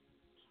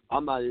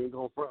 I'm not even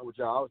going to front with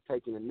y'all. I was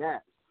taking a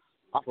nap.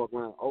 I fuck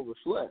around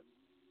overslept.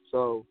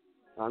 So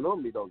I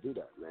normally don't do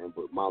that, man,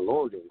 but my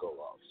alarm didn't go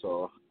off.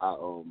 So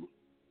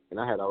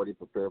I had already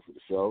prepared for the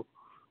show.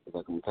 I was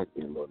like, I'm going to take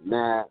me a little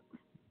nap.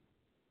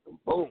 And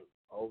boom,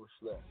 I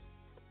overslept.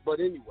 But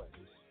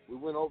anyways, we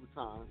went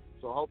overtime,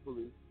 so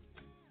hopefully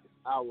this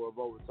hour of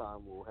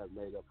overtime will have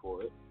made up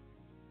for it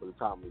for the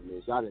time we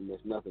missed. Y'all didn't miss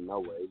nothing, no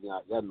way.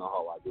 Y'all know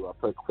how I do. I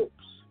play clips.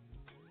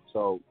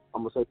 So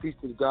I'm going to say peace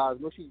to the guys.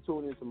 Make sure you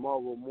tune in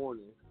tomorrow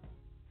morning.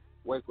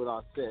 Wake with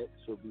our set.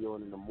 She'll be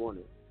on in the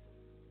morning.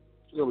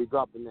 She's going to be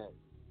dropping that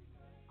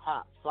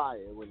hot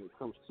fire when it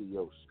comes to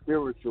your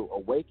spiritual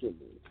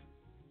awakening.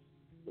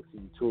 Make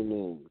sure you tune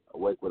in.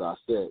 Awake with our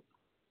set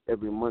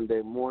every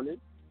Monday morning.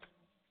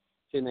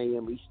 10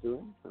 a.m.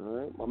 Eastern. All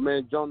right. My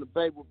man Jonah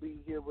Bay will be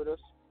here with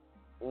us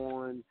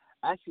on.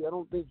 Actually, I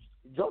don't think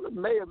Jonah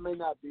may or may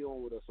not be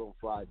on with us on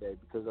Friday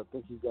because I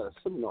think he's got a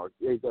seminar.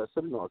 Yeah, he's got a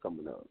seminar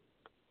coming up.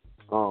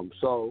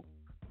 So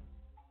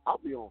I'll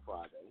be on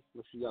Friday.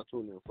 Make sure y'all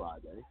tune in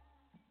Friday.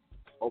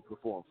 Open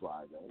forum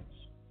Fridays.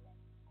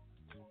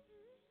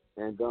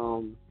 And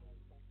go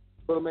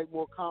to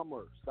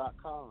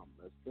MakeMoreCommerce.com.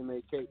 That's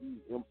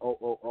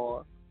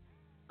MakeMoor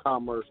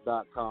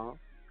commerce.com.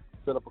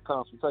 Set up a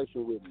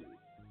consultation with me.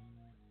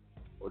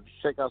 Or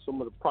just check out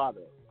some of the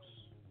products.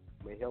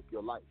 It may help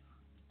your life.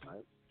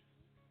 Right?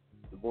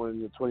 We're going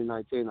into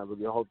 2019. I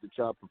really hope that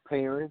y'all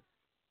preparing.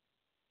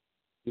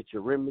 Get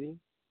your remedy.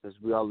 Because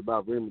we're all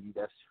about remedy.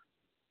 That's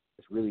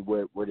really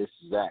where this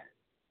is at.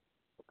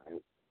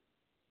 Right?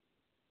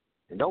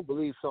 And don't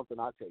believe something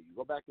I tell you.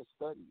 Go back and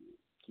study it.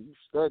 Keep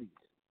studying.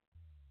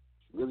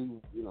 It's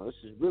really, this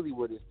is really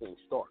where this thing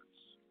starts.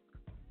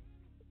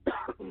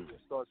 It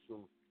starts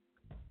from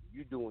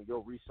you doing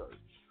your research.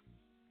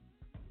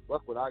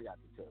 That's what I got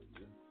to tell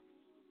you.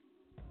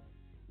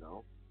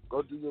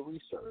 Go do your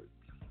research.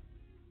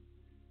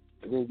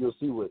 And then you'll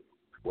see what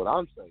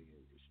I'm saying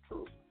is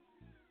true.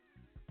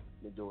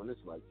 I've been doing this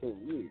for like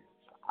 10 years.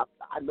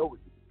 I know it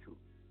to be true.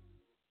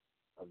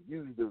 I've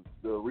used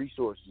the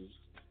resources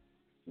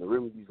and the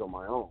remedies on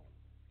my own.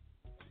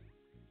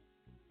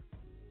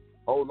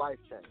 Whole life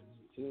change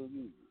in 10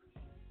 years.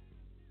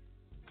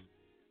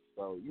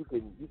 So you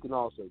can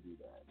also do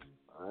that.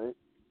 All right?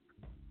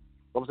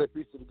 I'm going to say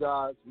peace to the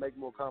gods.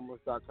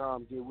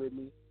 MakeMoreCommerce.com. Get with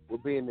me. We'll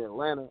be in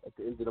Atlanta at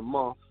the end of the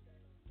month.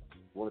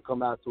 Want to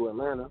come out to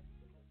Atlanta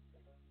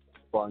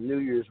for our New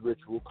Year's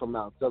ritual? Come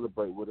out and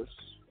celebrate with us.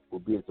 We'll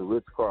be at the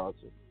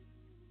Ritz-Carlton.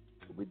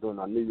 We'll be doing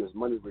our New Year's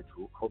money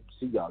ritual. Hope to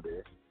see y'all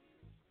there.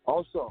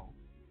 Also,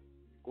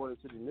 going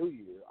into the new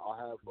year, I'll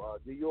have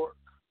New York,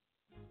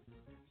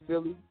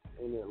 Philly,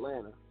 and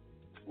Atlanta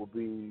will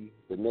be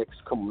the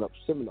next coming up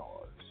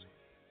seminars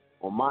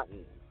on my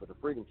end for the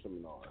Freedom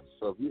Seminars.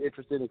 So if you're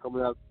interested in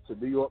coming out to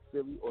New York,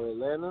 Philly, or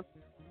Atlanta,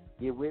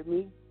 get with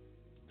me.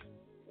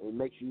 And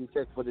make sure you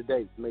check for the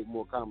dates,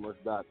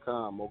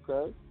 makemorecommerce.com,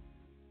 okay?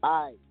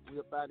 All right, we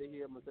up out of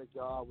here. I'm going to take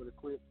y'all with a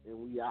clip, and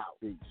we out.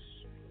 Peace.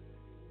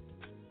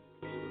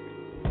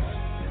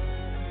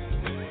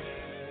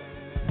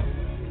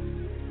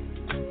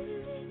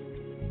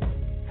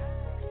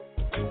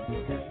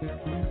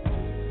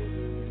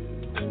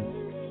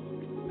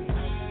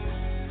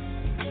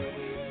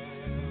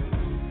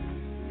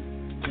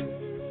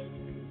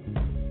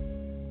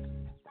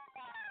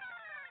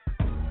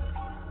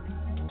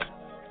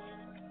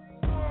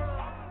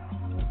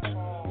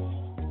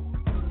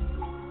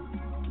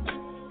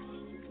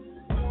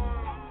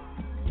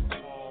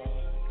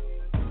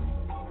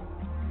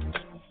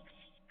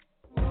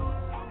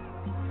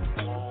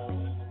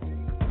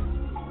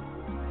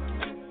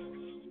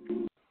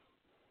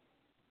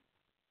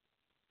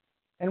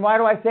 And why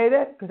do I say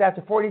that? Because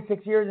after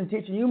 46 years and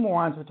teaching you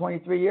morons for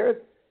 23 years,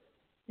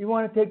 you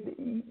want to take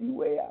the easy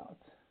way out.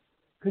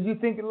 Because you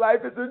think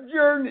life is a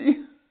journey.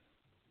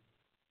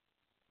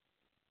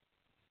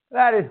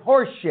 That is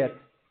horseshit.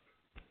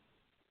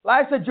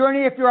 Life's a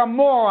journey if you're a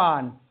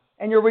moron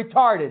and you're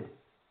retarded.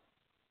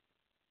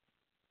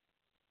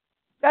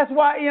 That's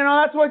why,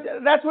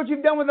 that's what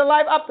you've done with the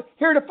life up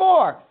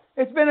heretofore.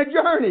 It's been a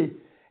journey.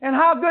 And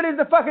how good is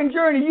the fucking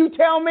journey? You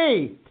tell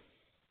me.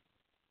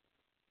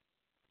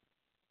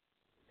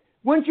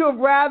 Wouldn't you have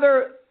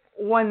rather,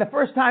 when the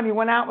first time you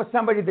went out with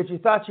somebody that you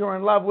thought you were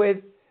in love with,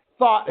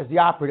 thought is the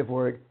operative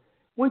word,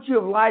 wouldn't you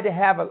have lied to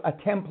have a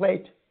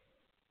template?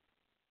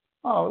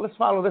 Oh, let's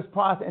follow this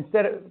process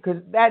instead of,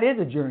 because that is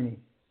a journey.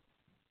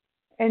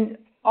 And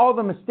all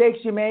the mistakes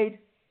you made,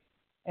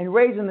 and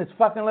raising this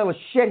fucking little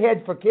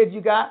shithead for kids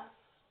you got,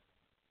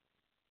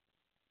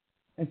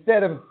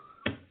 instead of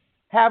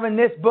having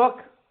this book.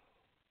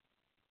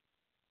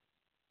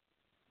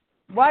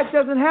 Life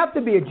doesn't have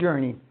to be a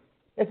journey.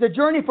 It's a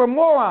journey for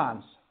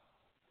morons.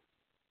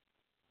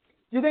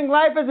 Do you think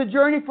life is a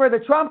journey for the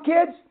Trump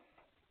kids?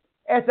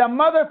 It's a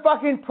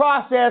motherfucking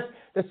process,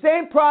 the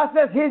same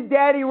process his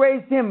daddy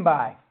raised him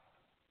by.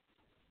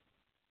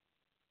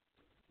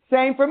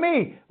 Same for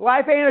me.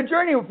 Life ain't a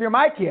journey if you're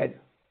my kid.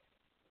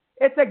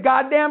 It's a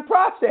goddamn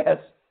process.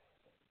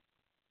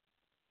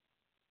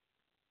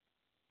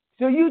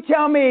 So you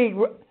tell me,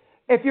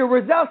 if you're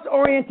results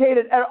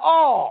orientated at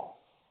all,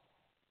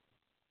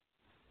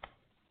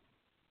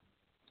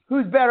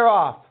 who's better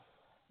off,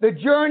 the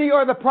journey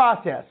or the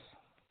process?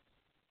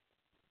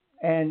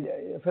 And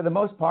for the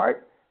most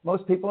part,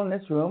 most people in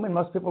this room and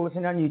most people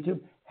listening on YouTube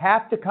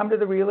have to come to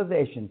the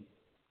realization,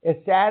 as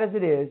sad as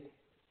it is,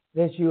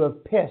 that you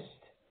have pissed,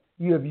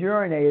 you have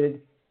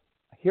urinated,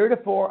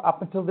 heretofore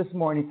up until this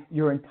morning,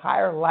 your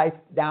entire life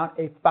down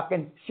a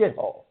fucking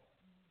shithole.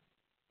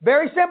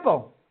 Very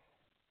simple.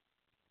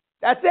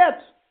 That's it.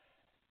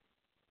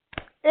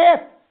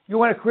 If you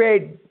want to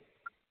create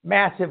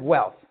massive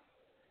wealth.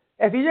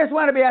 If you just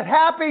want to be a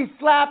happy,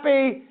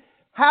 slappy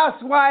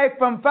housewife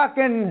from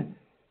fucking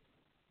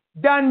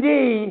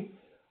Dundee,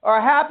 or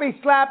a happy,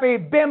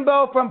 slappy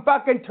bimbo from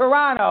fucking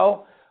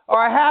Toronto,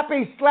 or a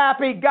happy,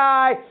 slappy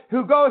guy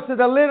who goes to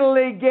the Little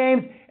League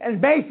games in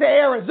Mesa,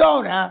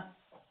 Arizona,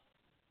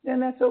 then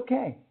that's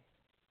okay.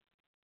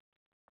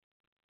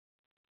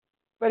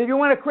 But if you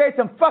want to create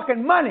some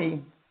fucking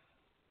money,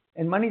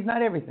 and money's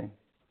not everything.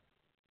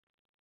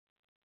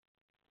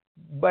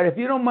 But if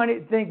you don't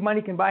think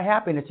money can buy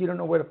happiness, you don't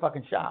know where to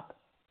fucking shop.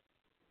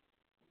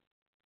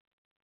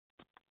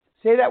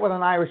 Say that with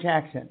an Irish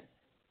accent.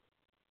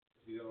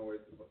 You don't know where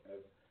to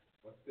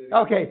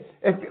Okay.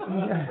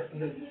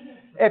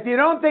 If you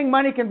don't think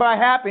money can buy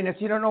happiness,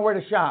 you don't know where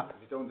to shop.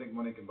 If you don't think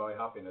money can buy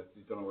happiness,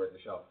 you don't know where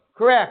to shop.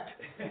 Correct.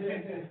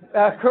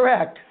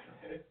 Correct.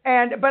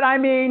 But I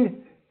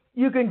mean,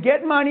 you can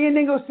get money and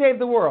then go save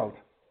the world.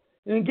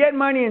 You can get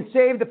money and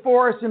save the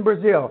forests in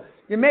Brazil.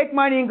 You make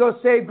money and go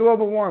save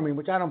global warming,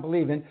 which I don't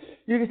believe in.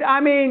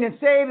 And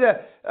save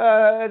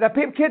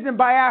the kids in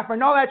Biafra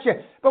and all that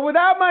shit. But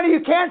without money,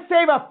 you can't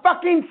save a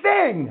fucking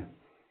thing.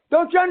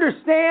 Don't you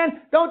understand?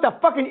 Don't the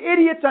fucking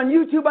idiots on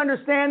YouTube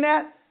understand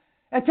that?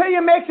 Until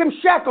you make some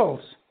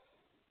shekels.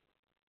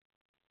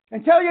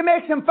 Until you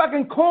make some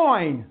fucking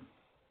coin.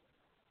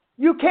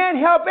 You can't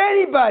help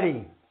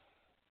anybody.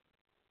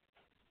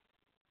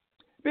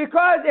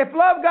 Because if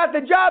love got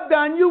the job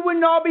done, you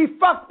wouldn't all be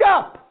fucked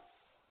up.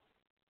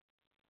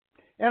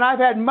 And I've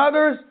had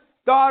mothers,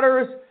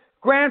 daughters,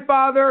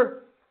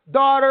 grandfather,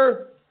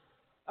 daughter,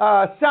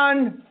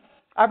 son.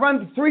 I've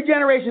run 3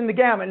 generations the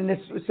gamut in this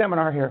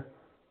seminar here.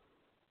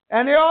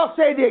 And they all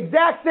say the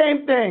exact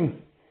same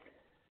thing.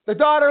 The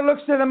daughter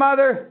looks to the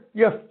mother,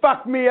 you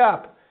fucked me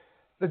up.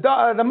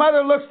 The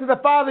mother looks to the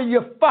father,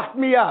 you fucked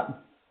me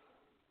up.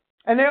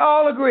 And they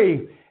all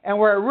agree. And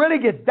where it really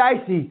gets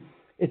dicey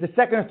is the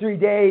second or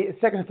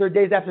third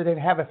days after they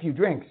have a few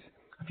drinks,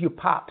 a few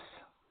pops.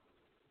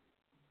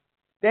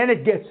 then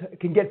it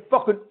can get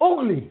fucking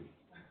ugly,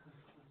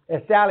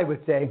 as Sally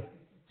would say.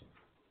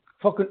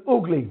 Fucking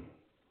ugly.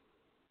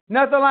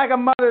 Nothing like a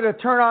mother to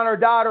turn on her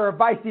daughter or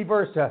vice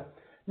versa.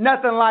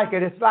 Nothing like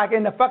it. It's like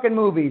in the fucking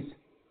movies.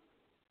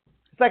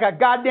 It's like a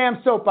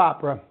goddamn soap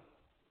opera.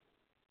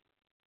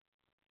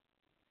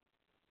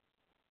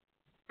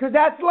 Because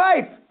that's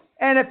life.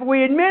 And if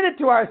we admit it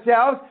to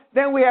ourselves,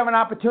 then we have an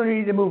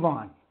opportunity to move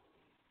on.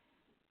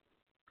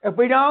 If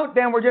we don't,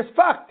 then we're just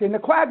fucked in the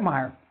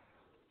quagmire.